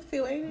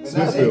 Smithfield, ain't it?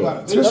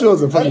 Smithfield.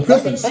 Smithfield's a fucking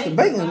That's cookies. the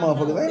bacon,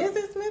 motherfuckers. Ain't it? Is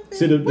it Smithfield?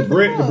 See the What's it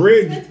bread, the called?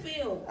 bread,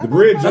 Smithfield. the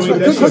bread That's joint, what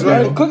that cookies, shit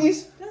right? down.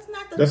 Cookies.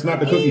 That's not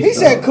the cookies. He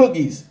said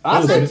cookies.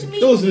 I said Listen,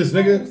 listen to this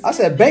nigga. I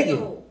said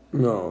bacon.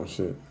 No,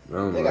 shit. I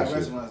don't They know got that shit.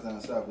 restaurants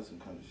down south with some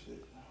country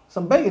shit.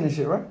 some bacon and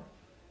shit, right?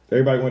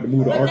 Everybody wanted to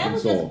move to But that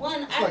was just Arkansas.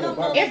 one. like I a don't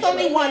bar- know. It's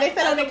only one. They said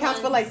other only accounts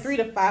for like ones. 3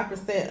 to 5%.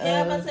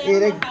 Yeah, I'm about to say, Yeah, I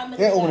they- don't know how many.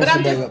 they're opening But shit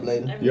I'm back just- up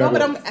later. Yeah, No, but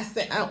but- I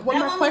said, what That my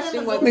one was question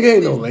in was, the- Nigga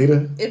ain't no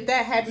later. if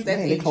that happens as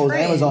Man, a they close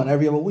trend, Amazon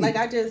every other week. like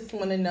I just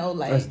want to know, That's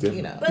like, different.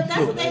 you know. But that's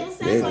what they were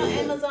saying Yeah. on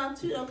Amazon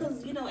too, though,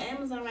 because you know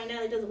Amazon right now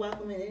they just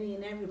welcome in any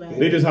and everybody.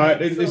 They just hired.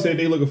 They So- said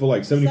they looking for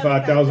like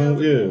 75,000.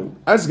 Yeah.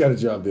 I just got a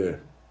job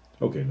there.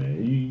 Okay, man.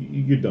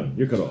 You're done.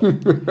 You're cut off.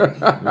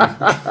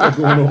 What's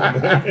going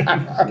on,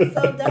 man?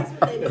 So that's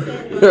what they were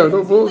saying. Yeah,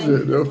 no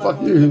bullshit. No,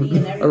 fuck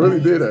you. I really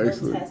did,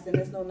 actually.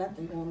 There's no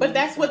nothing going on. But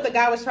that's what the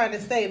guy was trying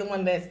to say, the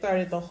one that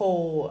started the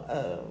whole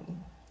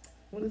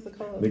What is it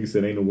called? Nigga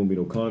said ain't no gonna be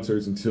no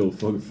concerts until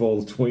fucking fall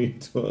of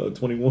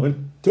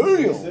 2021.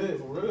 Damn. For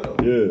real.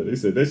 Yeah, they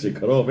said that shit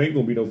cut off. Ain't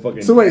gonna be no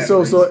fucking. So wait,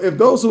 so gatherings. if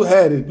those who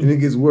had it and it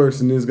gets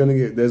worse and there's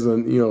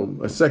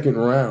a second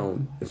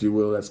round, if you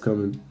will, that's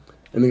coming.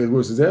 And it gets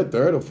worse. Is there a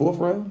third or fourth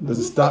round? Does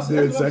it stop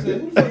there at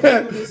second?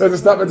 Does it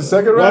stop at the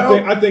second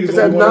round? I think it's Is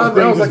gonna that be one of 9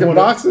 those rounds things like in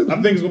boxing? I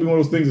think it's gonna be one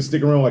of those things that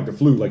stick around like the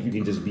flu. Like you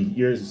can just be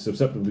you're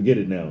susceptible to get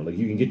it now. Like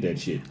you can get that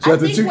shit. So I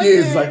after think 2 when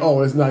years, it's they're- like,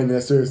 oh, it's not even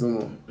that serious no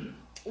more.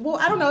 Well,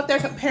 I don't know if they're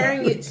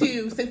comparing it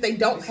to, since they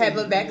don't have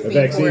a vaccine,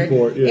 vaccine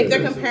for it, yeah. if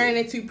they're comparing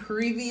it to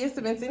previous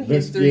events in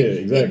Events, history, yeah,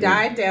 exactly. it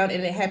died down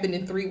and it happened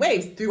in 3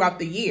 waves throughout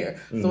the year.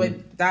 So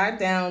it died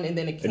down and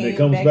then it And came it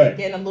comes back back.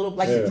 again a little,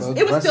 like Yeah.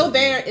 it was still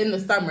there in the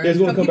summer. Yeah, it's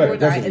gonna Some come people back were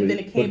dying, aggressively. and then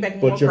it came back But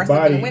more your aggressive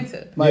body, in the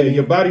winter. yeah,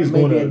 your body's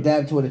maybe gonna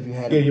adapt to it if you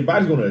had Yeah, it. your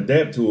body's gonna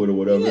adapt to it or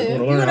whatever. Yeah, It's if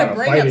gonna you're learn how gonna to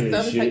bring fight up it and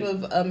some shit.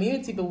 type of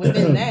immunity, but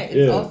within that, it's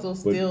Yeah, also but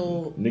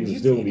still niggas are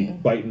still gonna be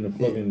mutating. biting the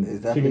fucking Is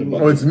that kicking the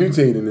what- Oh, butt. it's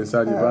mutating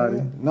inside your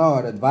body.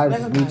 No, the virus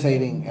is Never mind.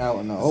 mutating out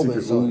in the open.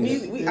 Secret So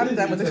ooze. I'm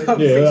done with the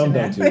conversation. Yeah, I'm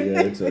now. done too.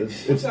 Yeah, it's I was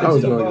What y'all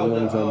doing it a think long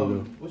about time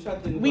ago. what y'all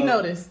think We about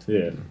noticed. yeah.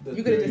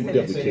 You could've just said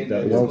Definitely saying kicked that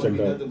out. there's Well, gonna be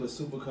checked out. nothing but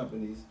super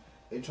companies.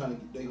 They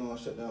gonna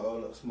shut down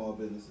all the small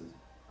businesses.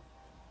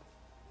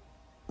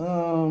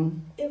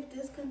 If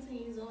this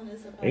continues on,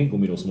 it's about Ain't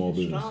gonna be no small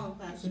business. strong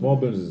possibility. Small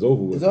business is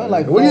over with. It's only man.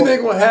 like What do you four-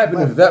 think will happen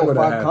like if that 4 or would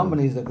 5 happen?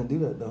 companies that can do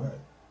that though.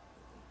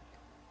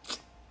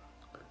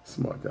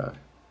 Smart guy.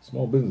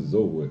 Small business is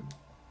over with.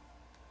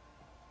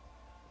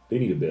 They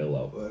need a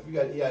bailout. Well, if you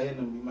got EIN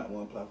number, you might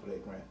want to apply for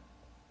that grant.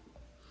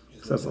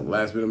 Just That's the let them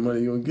last bit of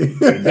money you gonna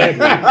get.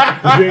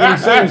 Exactly. You ain't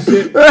saying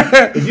shit.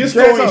 If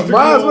you're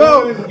Might as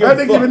well. I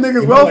think giving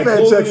niggas welfare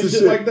checks and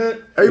shit. like that.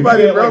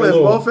 Everybody If in you had, Maryland like, has a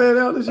little- welfare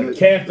now. This Like a shit.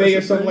 cafe or That's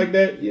the something thing. like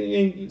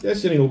that, that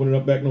shit ain't opening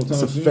up back no time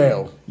It's a soon.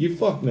 fail. You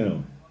fucked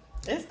now.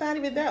 It's not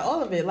even that,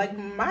 all of it. Like,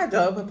 my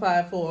job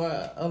applied for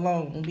a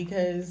loan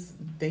because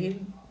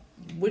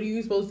what are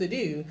you supposed to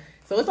do?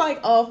 So it's like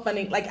all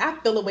funny. Like, I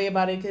feel a way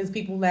about it because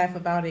people laugh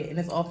about it and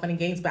it's all fun and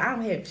games, but I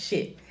don't have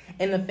shit.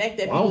 And the fact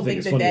that Well, I people don't think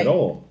it's that funny that at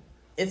all.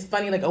 it's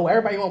funny, like, oh,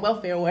 everybody on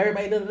welfare, or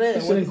everybody da da da, That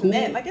or shit ain't this cool. and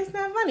that. Like, it's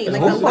not funny. It's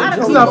Like, not a lot of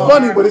It's people not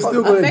funny, are but it's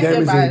still going to affected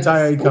damage by the it.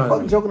 entire Who fucking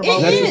economy. joking It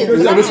about that? is.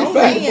 It's I'm a just fact.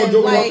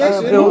 saying,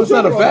 like, No, it's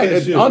not a Talk about fact.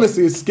 that shit.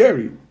 Honestly, it's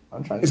scary.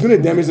 I'm trying It's going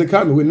to damage the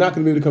economy. We're not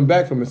going to be able to come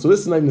back from it. So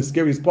this is not even the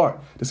scariest part.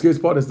 The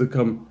scariest part is to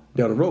come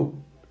down the road.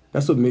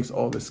 That's what makes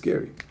all this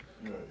scary.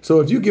 So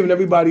if you're giving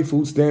everybody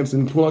food stamps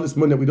and pull out this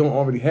money that we don't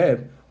already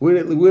have,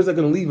 where's that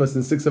going to leave us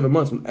in 6-7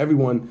 months when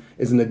everyone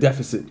is in a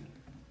deficit?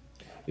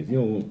 If you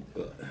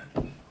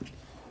don't,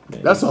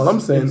 man, That's all I'm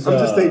saying. I'm it's,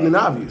 just stating an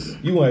obvious.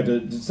 You gonna have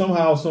to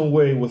somehow, some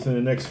way, within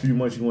the next few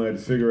months, you gonna have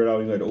to figure it out.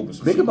 You gonna have to open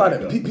some. Think shit about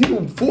back it. up.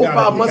 People 4 or Gotta-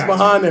 5 you months got to.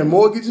 behind their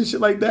mortgage and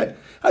shit like that.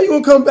 How you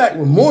going to come back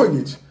with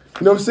mortgage?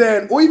 You know what I'm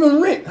saying? Or even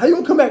rent. How you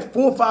going to come back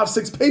 4, 5,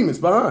 6 payments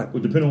behind?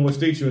 Well, depending on what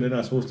state you're in, they're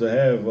not supposed to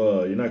have.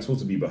 You're not supposed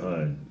to be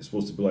behind. You're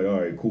supposed to be like,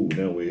 all right, cool.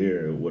 Now we're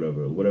here, or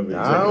whatever.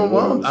 I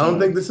don't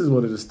think this is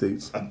one of the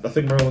states. I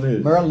think Maryland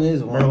is. Maryland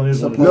is one. Maryland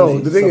is one. No,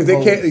 the thing is they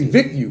can't Supposed.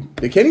 evict you.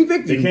 They can't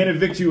evict you. They can't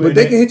evict you. But and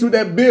they can hit you with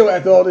that bill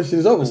after all this shit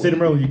is over. The state of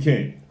Maryland, you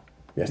can't.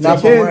 Yes, Not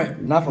they for can.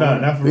 rent. Not for Nah,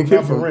 rent. not for, They not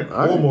can't for for- rent all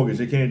right. or mortgage.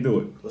 They can't do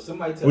it. Well,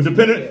 somebody tell Well,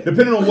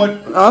 depending on what.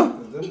 Huh?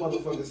 Them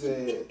motherfuckers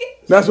said.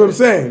 That's what I'm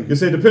saying. You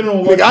said depending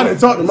on what. Nigga, I didn't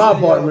talk to my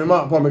apartment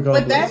complex.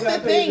 But that's You the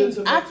gotta pay thing.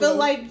 attention to I the feel time.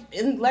 like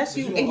unless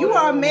you and you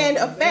are a man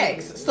of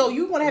facts, so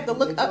you're gonna have to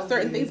look up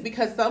certain things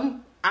because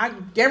I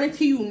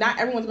guarantee you, not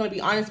everyone's gonna be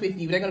honest with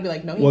you. They're gonna be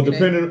like, no, he Well, didn't.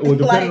 depending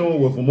Like,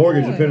 on with a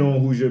mortgage, come on. depending on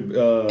who's your. And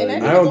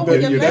that I don't That's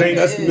think what your that's, bank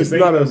that's, is. it's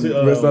not a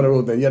Bank, that's not a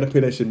real thing. You got to pay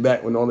that shit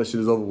back when all that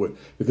shit is over with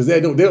because they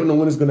don't know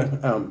when it's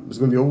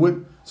gonna be over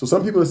with. So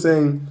some people are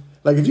saying.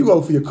 Like if you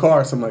go for your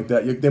car or something like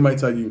that, they might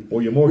tell you,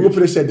 Or your we're mortgage. gonna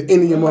put this shit at the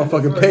end of your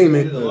motherfucking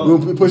payment. We're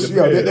gonna push,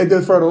 they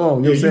defer it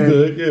along. You know what I'm Yeah, saying? you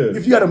good, yeah.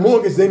 If you got a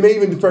mortgage, they may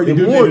even defer They your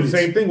do the mortgage.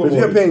 same thing with If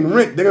you're mortgage. paying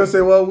rent, they're gonna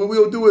say, well, what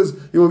we'll do is,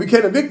 we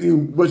can't evict you,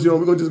 but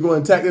we're gonna just go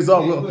and tack this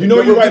off. You know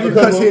we'll you're right, give you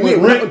because cuts here and with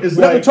there. We're rent, not it's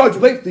gonna like- charge you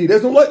late fee.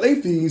 There's no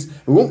late fees.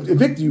 We won't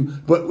evict you,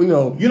 but You're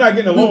not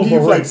getting a we'll loan give you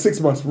for for like rent. 6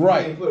 months,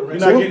 right? You put rent.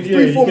 So You're not getting- yeah,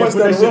 3-4 you months can't down put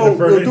the that shit in road,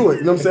 deferment. we'll do it.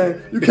 You know what I'm saying?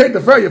 You can't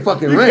defer your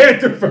fucking You rent.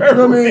 can't defer You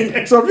know what I mean?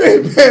 rent. So if you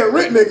ain't paying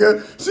rent,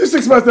 nigga,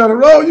 6 months down the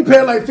road, you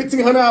paying like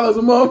 $1,500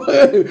 a month.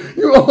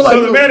 You owe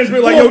like the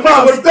management like, 4 yo, or 5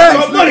 nigga, where the fuck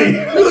stacks, my money?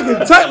 nigga. You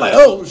looking tight like,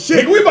 oh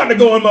shit. Nigga, we about to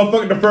go on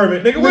motherfucking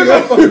deferment. Nigga, where's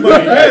my fucking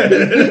money?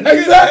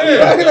 Exactly.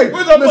 Yeah. Right? Like,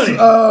 Where's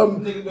our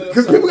money?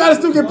 Because people gotta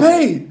still get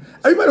paid.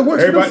 Everybody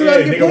works for them, Everybody, so yeah, they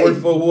gotta get nigga paid.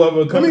 work for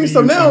whoever I company. mean, so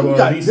you now we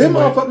got lease them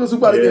with. motherfuckers who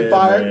about to get Yeah,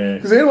 fired man.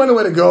 because they don't know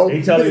where to go.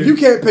 They telling If you- you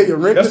can't pay your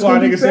rent, That's it's why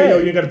gonna be niggas say, yo,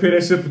 bad. you ain't got to pay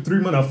that shit for 3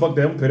 months. I'll fuck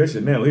that. I'm gonna pay that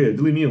shit now. Here,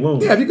 leave me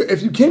alone. Yeah,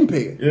 if you can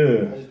pay it.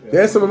 Yeah.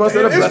 There's some of us that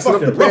Man, are it's blessed enough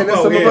to fucking pay, and there's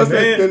rough some out of us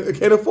here, that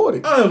can't afford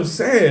it. I'm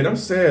sad. You know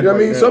what I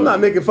mean? right So I'm now. not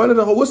making fun of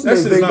the whole what's the That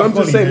name shit's thing. not But I'm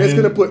just funny, saying it's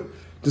man. gonna put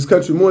this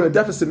country more in a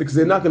deficit because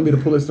they're not gonna be able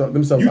to pull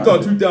themselves You out. thought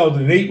of it.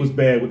 2008 was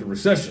bad with the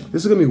recession.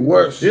 This is gonna be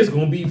worse. This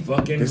gonna be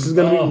fucking. This is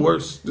gonna be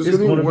worse. This is It's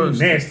gonna be gonna worse.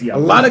 be nasty. A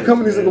out lot of there,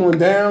 companies man. are going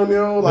down,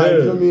 Like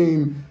Yeah. I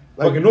mean,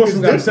 Fucking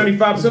Nordstrom got a it's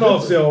 75%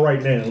 off sale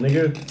right now,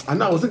 nigga. I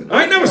know.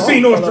 I ain't never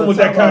seen Nordstrom with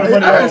that kind of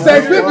money. I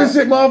Sam Smith and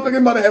shit, motherfucker,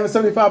 about to have a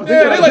 75%.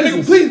 Yeah, they like,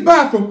 nigga, please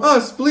buy from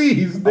us,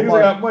 please. Niggas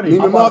got money.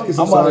 Neiman Marcus,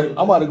 I'm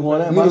about to go on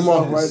that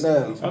myself right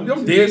now.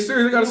 I'm dead serious.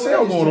 They got a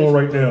sale going on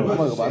right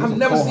now. I've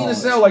never seen a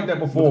sale like that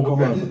before.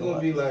 It's gonna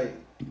be like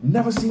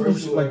Never seen no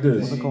shit like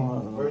this.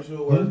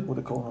 virtual work. With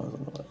the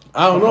Kohans.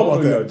 I don't know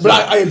about that, but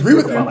I agree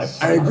with that.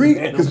 I agree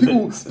because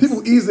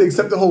people easily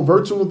accept the whole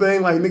virtual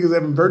thing, like niggas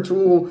having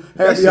virtual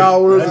happy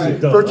hours, that shit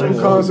dumb. virtual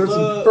concerts,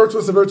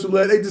 and virtual.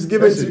 They just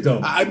give That it shit to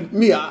dumb. I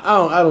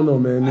don't know,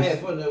 man. I had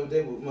fun the other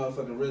day with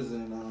motherfucking RZA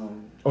and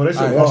Oh, that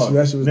shit That was shit- hard.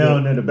 that shit was Now dope.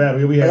 and then the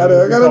battle we I had.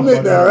 gotta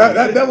admit now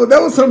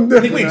that was something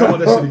Nigga, different. we ain't talking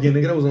about that shit again,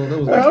 nigga. That was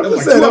I'm like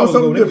just 2 saying that was hours ago,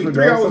 something nigga. different.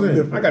 3 That was hours something in.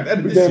 different. I got to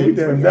edit We this shit.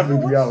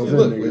 definitely 3 hours in,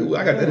 Look, nigga.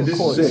 I got to edit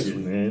this Shit. shit,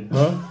 man.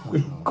 Huh?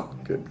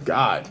 Good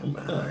God.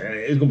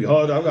 It's gonna be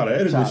hard. I gotta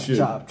edit this shit.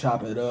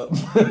 Chop it up.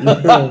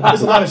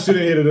 There's a lot of shit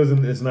in here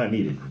that it's not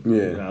needed.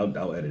 Yeah.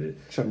 I'll edit it.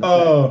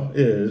 Yeah,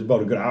 it's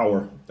about a good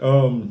hour.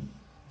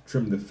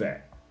 Trim the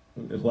fat.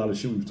 There's a lot of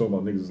shit we was talking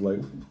about. Niggas is like,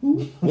 who?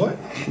 What?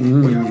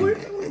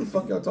 What the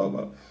fuck y'all talking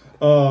about?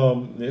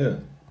 Yeah,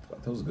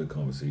 that was a good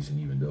conversation,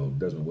 even though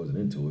Desmond wasn't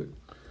into it.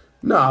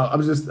 No,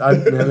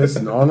 man,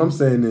 listen, all I'm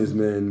saying is,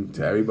 man,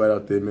 to everybody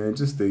out there, man,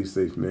 just stay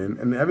safe, man.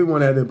 And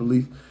everyone had their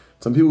belief.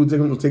 Some people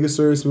will take it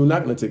serious, people are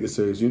not going to take it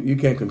serious. You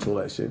can't control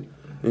that shit.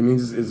 It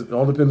means it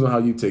all depends on how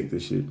you take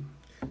this shit.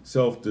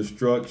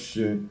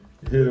 Self-destruction.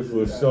 Hit it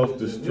for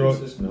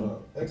self-destruction.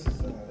 No.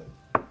 exercise.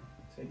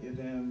 Take your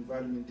damn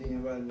vitamin D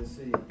and vitamin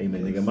C. Hey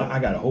man, nigga, I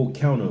got a whole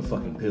counter of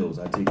fucking pills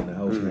I take in the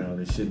house now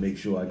and shit. Make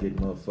sure I get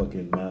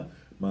motherfucking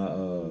my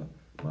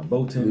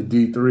Botin.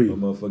 The D3.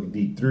 My motherfucking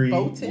D3.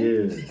 Botin?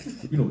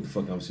 Yeah. You know what the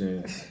fuck I'm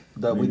saying.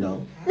 That we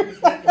don't.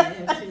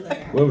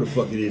 Whatever the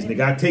fuck it is,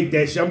 nigga. I take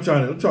that shit. I'm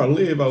trying to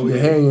live out You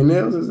here. hang your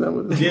nails? Is that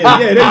what it is? Yeah,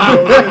 there you go.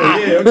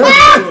 Yeah. I'm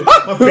trying to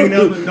my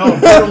fingernails and all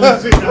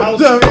shit in the house.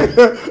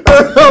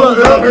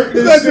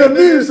 Is that your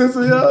immune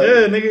system, y'all?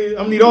 Yeah, nigga.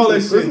 I'm need all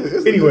that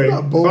shit. Anyway,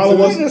 not Botin. follow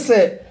us. Nigga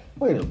said,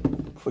 wait a minute.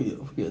 For your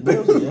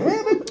nails in your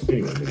hand?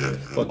 Anyway, nigga.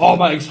 Fuck All you.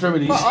 my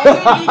extremities. For all your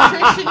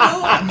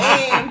nutritional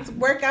and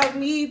workout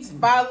needs,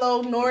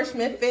 follow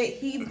Nourishment Fit.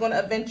 He's gonna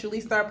eventually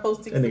start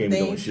posting That some nigga ain't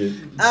doing things. shit.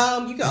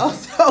 You can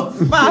also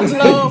follow.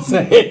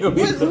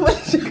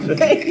 What's your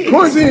name?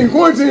 Quarantine.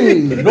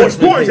 Quarantine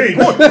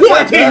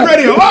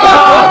radio.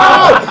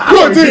 Oh!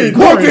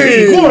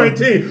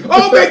 Quarantine.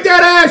 Oh, make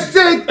that ass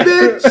shake,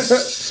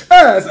 bitch.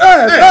 Ass.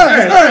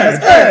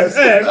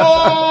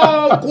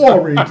 Oh,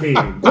 quarantine.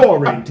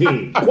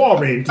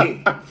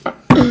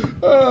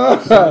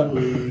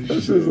 That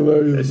shit's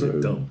hilarious. That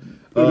shit dumb.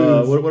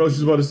 What else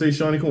you about to say,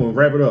 Shawnee? Come on,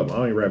 wrap it up.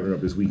 I ain't wrapping it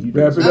up this week.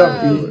 Wrap it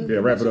up, Yeah,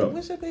 wrap it up.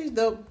 What's your page?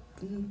 The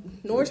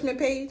Nourishment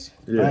page.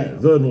 Yeah,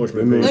 the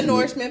Nourishment The page.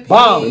 Nourishment page.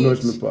 Bomb. The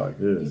Nourishment Park.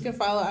 You can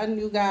follow our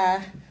new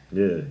guy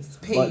Yeah.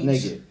 page. Butt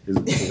naked.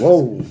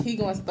 Whoa. He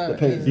gonna start.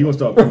 page. He gonna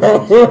start posting.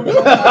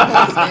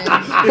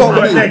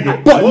 Butt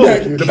naked.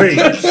 The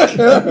page.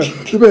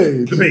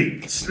 The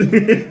page.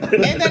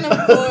 And then of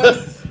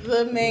course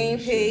the main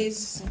page,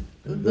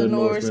 the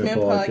Nourishment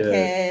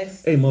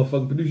Podcast. Hey,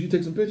 motherfucker, producer, you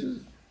take some pictures?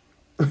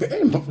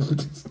 Hey,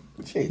 motherfucker.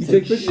 You take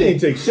pictures? You ain't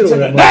take shit on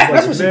that That's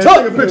motherfucker, what she man. told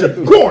Take a picture.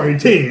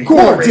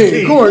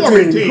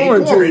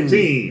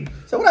 Quarantine.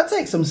 So what I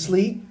take? Some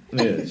sleep?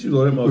 Yeah, she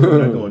know that motherfucker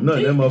not doing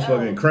nothing. That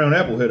motherfucking Crown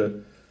Apple hit her.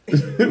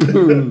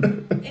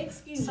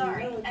 Excuse me.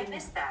 Sorry, I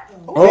missed that.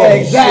 Yeah,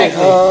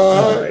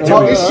 exactly.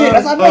 Talking shit.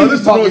 That's how I know This you is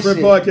the talking Nourishment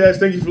shit. Podcast.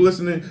 Thank you for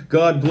listening.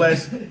 God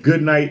bless.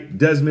 Good night.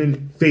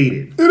 Desmond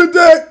faded. In the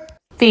deck.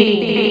 Feed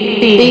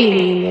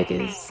me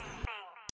niggas.